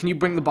prone here. Can you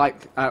bring the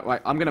bike?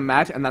 Wait, I'm gonna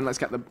med, and then let's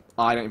get the.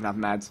 Oh, I don't even have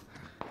meds.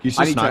 You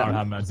I need I don't to.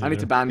 have meds I need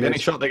either. to They're getting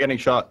bandage. shot. They're getting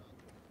shot.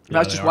 Yeah,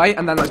 Let's they just are. wait,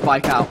 and then let's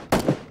bike out.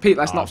 Pete,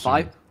 let's not shit.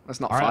 fight. Let's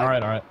not fight.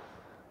 All right.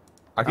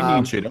 I can you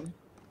can shoot him.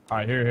 All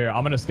right, here.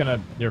 I'm just gonna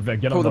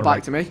Vic, get Pull on the the bike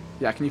right. to me.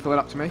 Yeah, can you pull it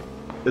up to me?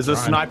 There's a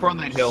Alright. sniper on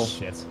that hill.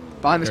 Shit.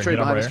 Behind this Here, tree. get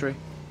Behind over this here. tree.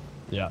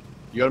 Yeah.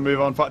 You gotta move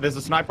on. There's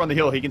a sniper on the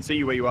hill. He can see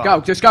you where you are. Go,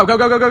 just go.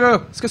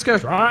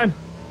 Skr. Trying.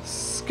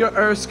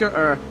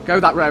 Skr. Go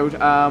that road.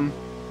 I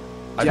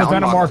Put Yeah,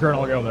 down a I'm- marker and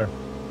I'll go there.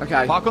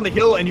 Okay. Park on the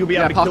hill and you'll be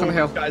able to park kill on the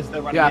hill. those guys that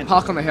are running Yeah, in.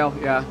 park on the hill.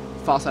 Yeah,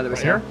 far side of this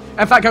Right hill. here?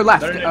 In fact, go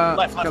left. No,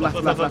 Go big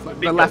left.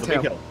 Big The left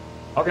big hill.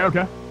 Okay.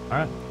 All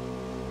right.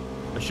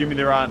 Assuming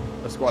there aren't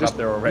a squad Just- up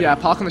there already. Yeah,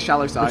 park on the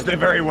shallow Which side. they're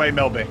very way,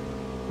 Melby.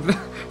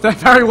 They're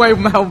very way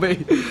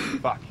Melby.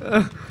 Fuck.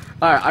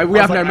 Alright, we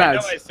have no I know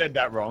meds. I said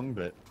that wrong,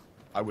 but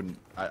I wouldn't.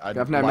 I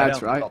have no lie meds,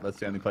 down right? top, that's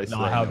the only place. No,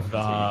 to I lay have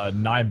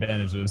down. 9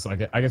 bandages. So I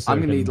guess I'm I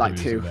gonna can need like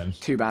give you some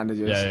two bandage.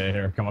 bandages. Yeah.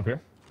 Here, come up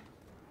here.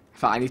 In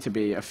fact, I need to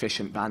be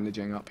efficient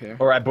bandaging up here.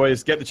 All right,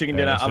 boys, get the chicken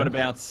Yeah, dinner. that's I'm it. gonna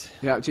bounce.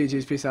 Yeah,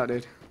 GG's, peace out,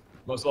 dude.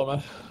 Most of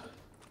man.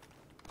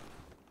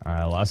 All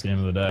right, last game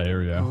of the day. Here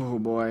we go. Oh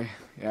boy,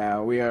 yeah,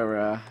 we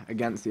are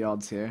against the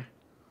odds here.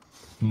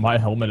 My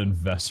helmet and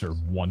vest are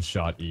 1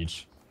 shot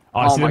each.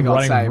 I Oh see my him God,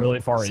 running same,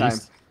 really far same.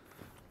 east.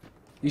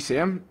 You see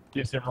him? Do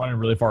you see him running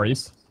really far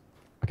east?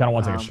 I kind of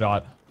want to take a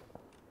shot.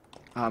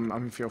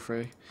 Feel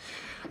free.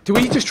 Do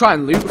we just try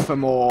and loot for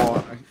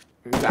more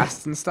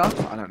vests and stuff?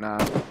 I don't know.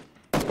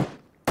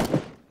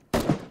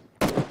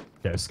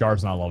 Okay,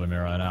 Scar's not loving me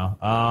right now.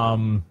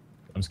 I'm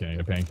just gonna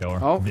get a painkiller.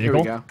 Oh,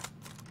 Vehicle? here we go.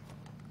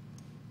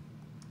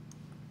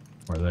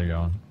 Where are they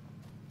going?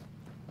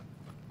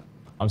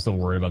 I'm still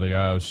worried about the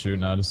guy I was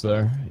shooting at us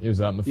there. He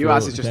was out in the field.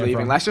 UAS that is just came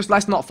leaving. from.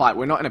 Let's not fight.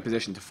 We're not in a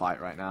position to fight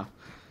right now.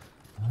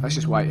 Let's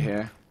just wait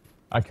here.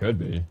 I could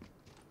be.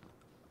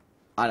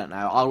 I don't know.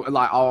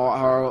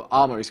 Our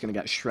armor is gonna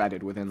get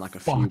shredded within like a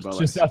few Fuck, bullets.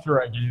 just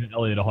after I gave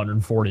Elliot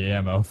 140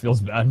 ammo.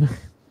 Feels bad.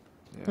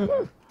 Yeah.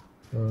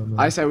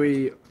 I say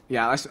we.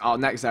 Yeah. Our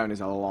next zone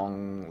is a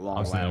long I'm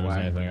way seeing if there's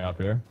away. anything up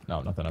here.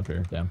 No, nothing up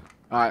here. Damn.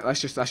 All right.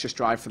 Let's just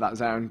drive for that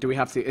zone. Do we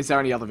have to? Is there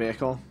any other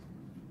vehicle?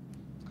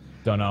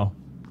 Don't know.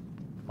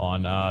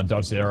 On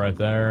Dodge Sierra right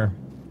there.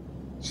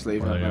 Just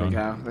leave Where it. are they There we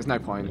going? go. There's no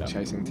point Yeah.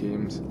 chasing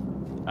teams.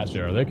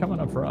 Actually, are they coming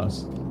up for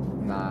us?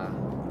 Nah.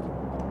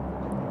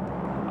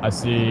 I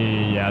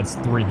see. Yeah, it's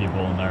 3 people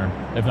in there,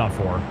 if not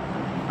 4.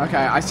 Okay.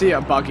 I see a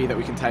buggy that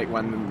we can take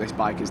when this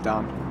bike is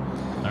done.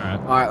 All right.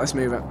 All right. Let's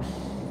move it.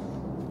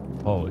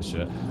 Holy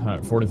shit. All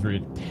right, 43.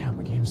 Damn,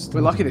 the game's still.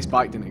 We're lucky this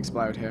bike didn't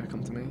explode here.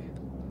 Come to me.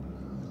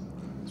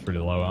 It's pretty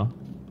low, huh?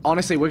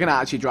 Honestly, we're gonna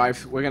actually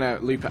drive. We're gonna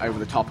loop it over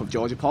the top of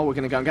Georgia Pole. We're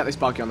gonna go and get this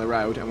buggy on the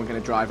road, and we're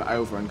gonna drive it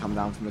over and come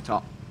down from the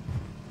top.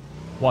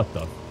 What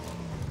the?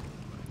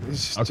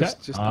 It's Okay.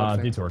 just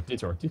odd thing. Detour.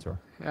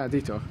 Yeah,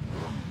 detour.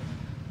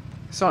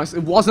 So honest,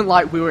 it wasn't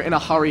like we were in a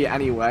hurry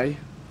anyway.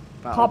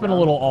 Pop in a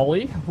little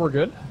ollie. We're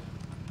good.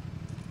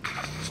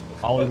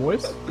 Ollie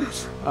boys.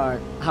 Alright.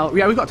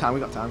 Yeah, we got time. We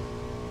got time.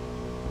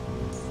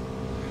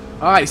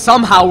 Alright.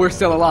 Somehow we're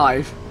still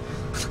alive.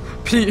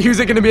 Pete, who's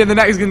it gonna be in the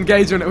next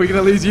engagement? Are we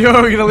gonna lose you or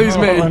are we gonna lose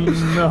me? Oh,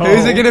 no.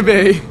 Who's it gonna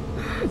be?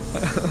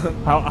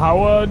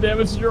 How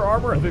damaged is your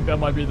armor? I think that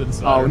might be the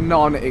decider. Oh,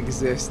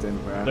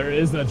 non-existent, bro. There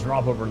is that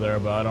drop over there,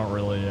 but I don't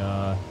really.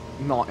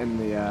 Not in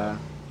the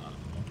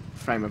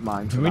frame of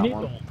mind for Do we that need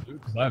one. to loot?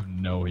 Because I have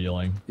no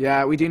healing.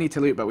 Yeah, we do need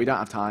to loot, but we don't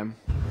have time.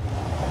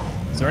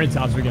 Is there any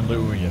times we can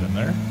loot when we get in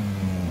there?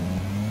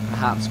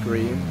 Perhaps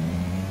green.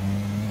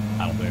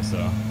 I don't think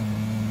so.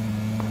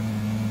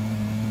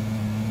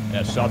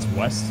 Yeah, shots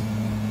west.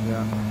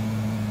 Yeah.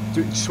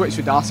 Do switch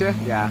with Dacia?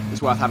 Yeah,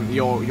 it's worth having.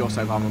 You're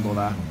so vulnerable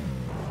there.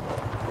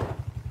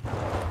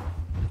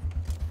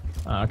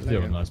 I could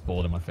deal with a nice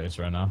bullet in my face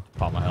right now.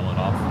 Pop my helmet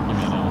off. Give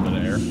me an element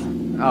of air.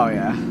 Oh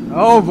yeah.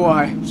 Oh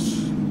boy.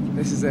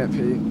 This is it,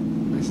 Pete.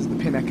 This is the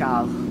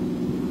pinnacle.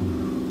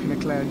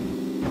 Pinnacle.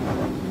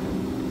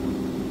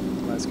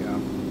 Let's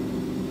go.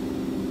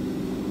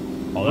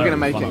 Oh, We're gonna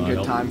make it in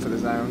good time for the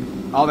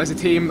zone. Oh, there's a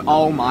team.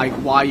 Oh my.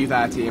 Why are you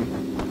there, team?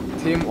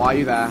 Team, why are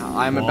you there?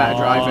 I am a better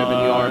driver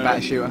than you are a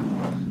better shooter.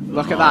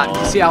 Look at that.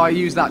 You see how I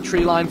use that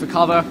tree line for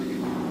cover?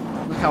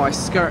 Look how I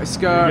skirt.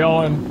 You going Oh,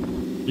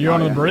 on yeah.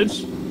 the bridge?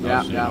 Yeah,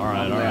 Oh, shit. yeah. Alright,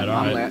 I'm lit, alright,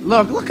 I'm alright.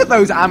 lit. Look at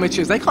those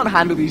amateurs. They can't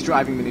handle these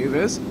driving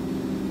maneuvers.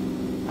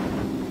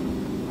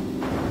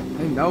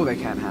 They know they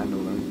can't handle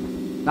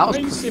them. That was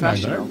What did you see back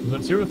there? professional.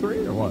 Was it 2 or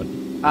 3 or what?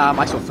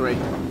 I saw 3.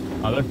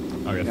 Oh, there?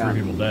 Okay, Yeah.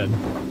 3 people dead.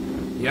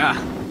 Yeah.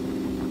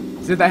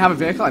 Did they have a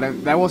vehicle? I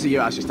don't. There was a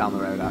US just down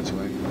the road,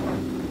 actually.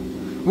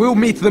 We'll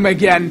meet them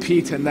again,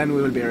 Pete, and then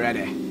we will be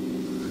ready.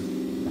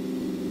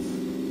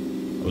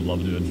 Would love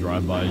to do a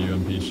drive-by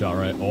UMP shot,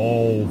 right?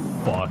 Oh,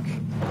 fuck.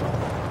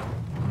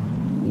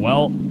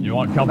 Well, you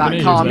want company?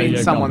 That car means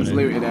get someone's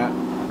company. looted it,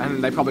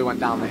 and they probably went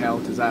down the hill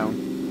to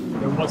zone.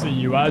 There wasn't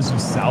you as you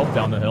south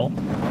down the hill.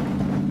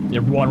 You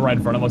have one right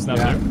in front of us now,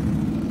 Yeah. too.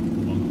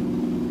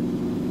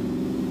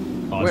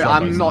 Oh, Wait, it's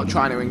I'm not right by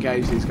trying to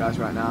engage these guys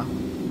right now.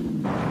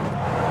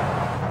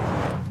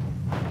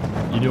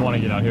 You do want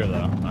to get out here,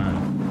 though.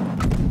 Alright.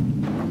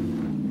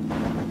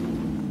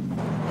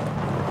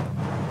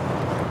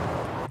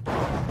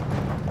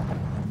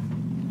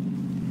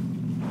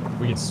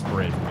 We get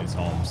sprayed from these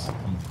homes.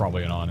 I'm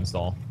probably gonna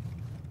uninstall.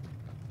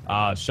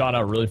 Shot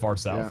out really far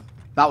south. Yeah.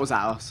 That was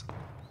at us.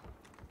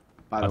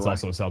 By the That's way.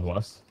 also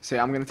southwest. See,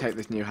 I'm going to take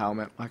this new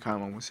helmet. I can't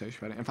remember search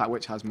for it. In fact,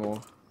 which has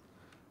more?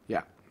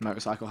 Yeah,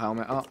 motorcycle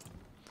helmet up.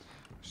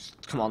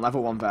 Come on,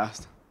 level 1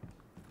 vest.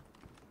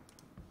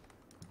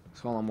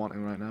 That's all I'm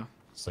wanting right now.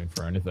 Just looking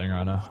for anything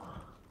right now.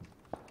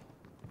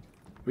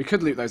 We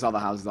could loot those other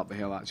houses up the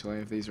hill, actually,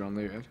 if these are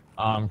unlooted.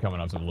 I'm coming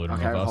up to the looter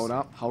Okay, real fast. hold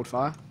up. Hold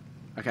fire.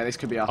 Okay, this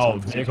could be us. Oh,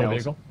 with 2 vehicle, kills.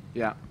 vehicle?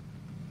 Yeah.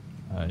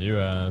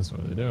 US, what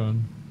are they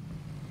doing?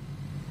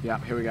 Yeah,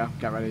 here we go.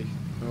 Get ready.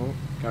 Oh,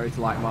 get ready to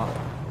light them up.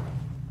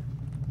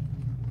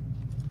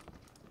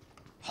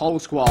 Whole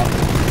squad. Oh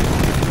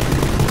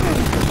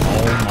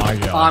my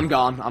god. I'm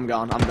gone. I'm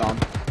gone. I'm gone.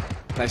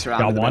 They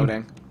surrounded Got the one?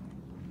 building.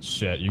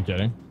 Shit, you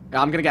kidding?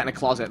 Yeah, I'm gonna get in a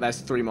closet. There's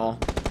 3 more.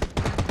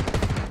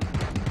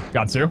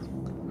 Got 2?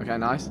 Okay,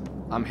 nice.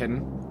 I'm hidden.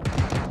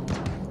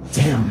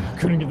 Damn,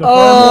 couldn't get the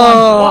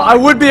Oh, third I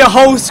would be a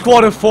whole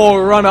squad of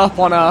 4 run up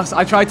on us.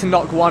 I tried to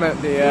knock one at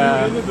the.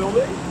 one. In the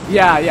building?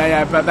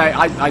 Yeah, but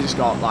I just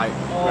got like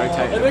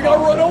rotated. And they got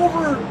run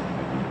over!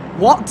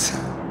 What?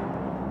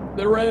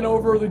 They ran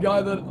over the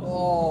guy that.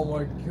 Oh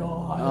my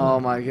god. Oh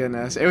my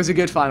goodness. It was a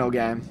good final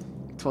game.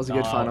 It was a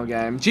good final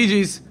game.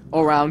 GG's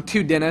all round.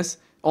 2 dinners.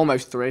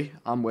 Almost 3.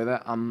 I'm with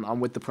it. I'm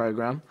with the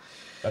program.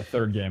 That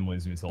third game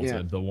leaves me tilted.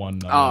 Yeah. The one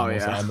Oh, was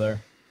yeah. out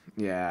there.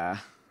 Yeah.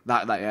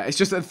 Yeah. It's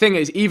just the thing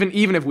is, even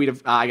if we'd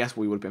have, I guess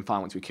we would have been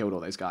fine once we killed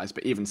all those guys.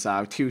 But even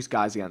so, 2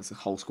 guys against the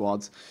whole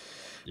squads.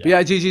 Yeah. But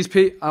yeah, GG's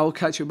Pete. I will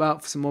catch you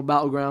about for some more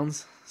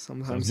Battlegrounds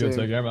sometime Sounds soon. good.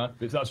 Take care, man.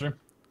 Peace out, stream.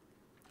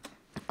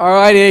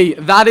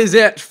 Alrighty, that is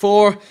it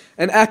for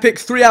an epic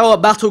 3-hour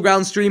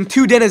Battleground stream.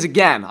 2 dinners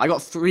again. I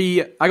got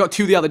 2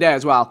 the other day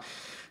as well.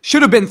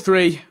 Should have been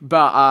 3,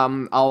 but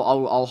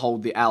I'll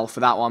hold the L for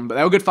that one. But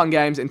they were good fun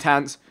games,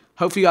 intense.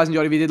 Hopefully you guys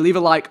enjoyed. If you did, leave a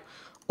like,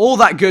 all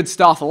that good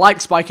stuff. A like,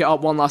 spike it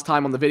up one last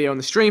time on the video and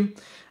the stream.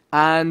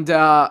 And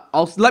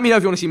let me know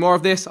if you want to see more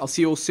of this. I'll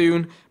see you all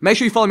soon. Make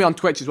sure you follow me on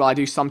Twitch as well. I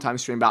do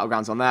sometimes stream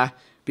Battlegrounds on there.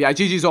 But yeah,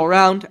 GG's all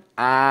around,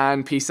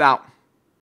 and peace out.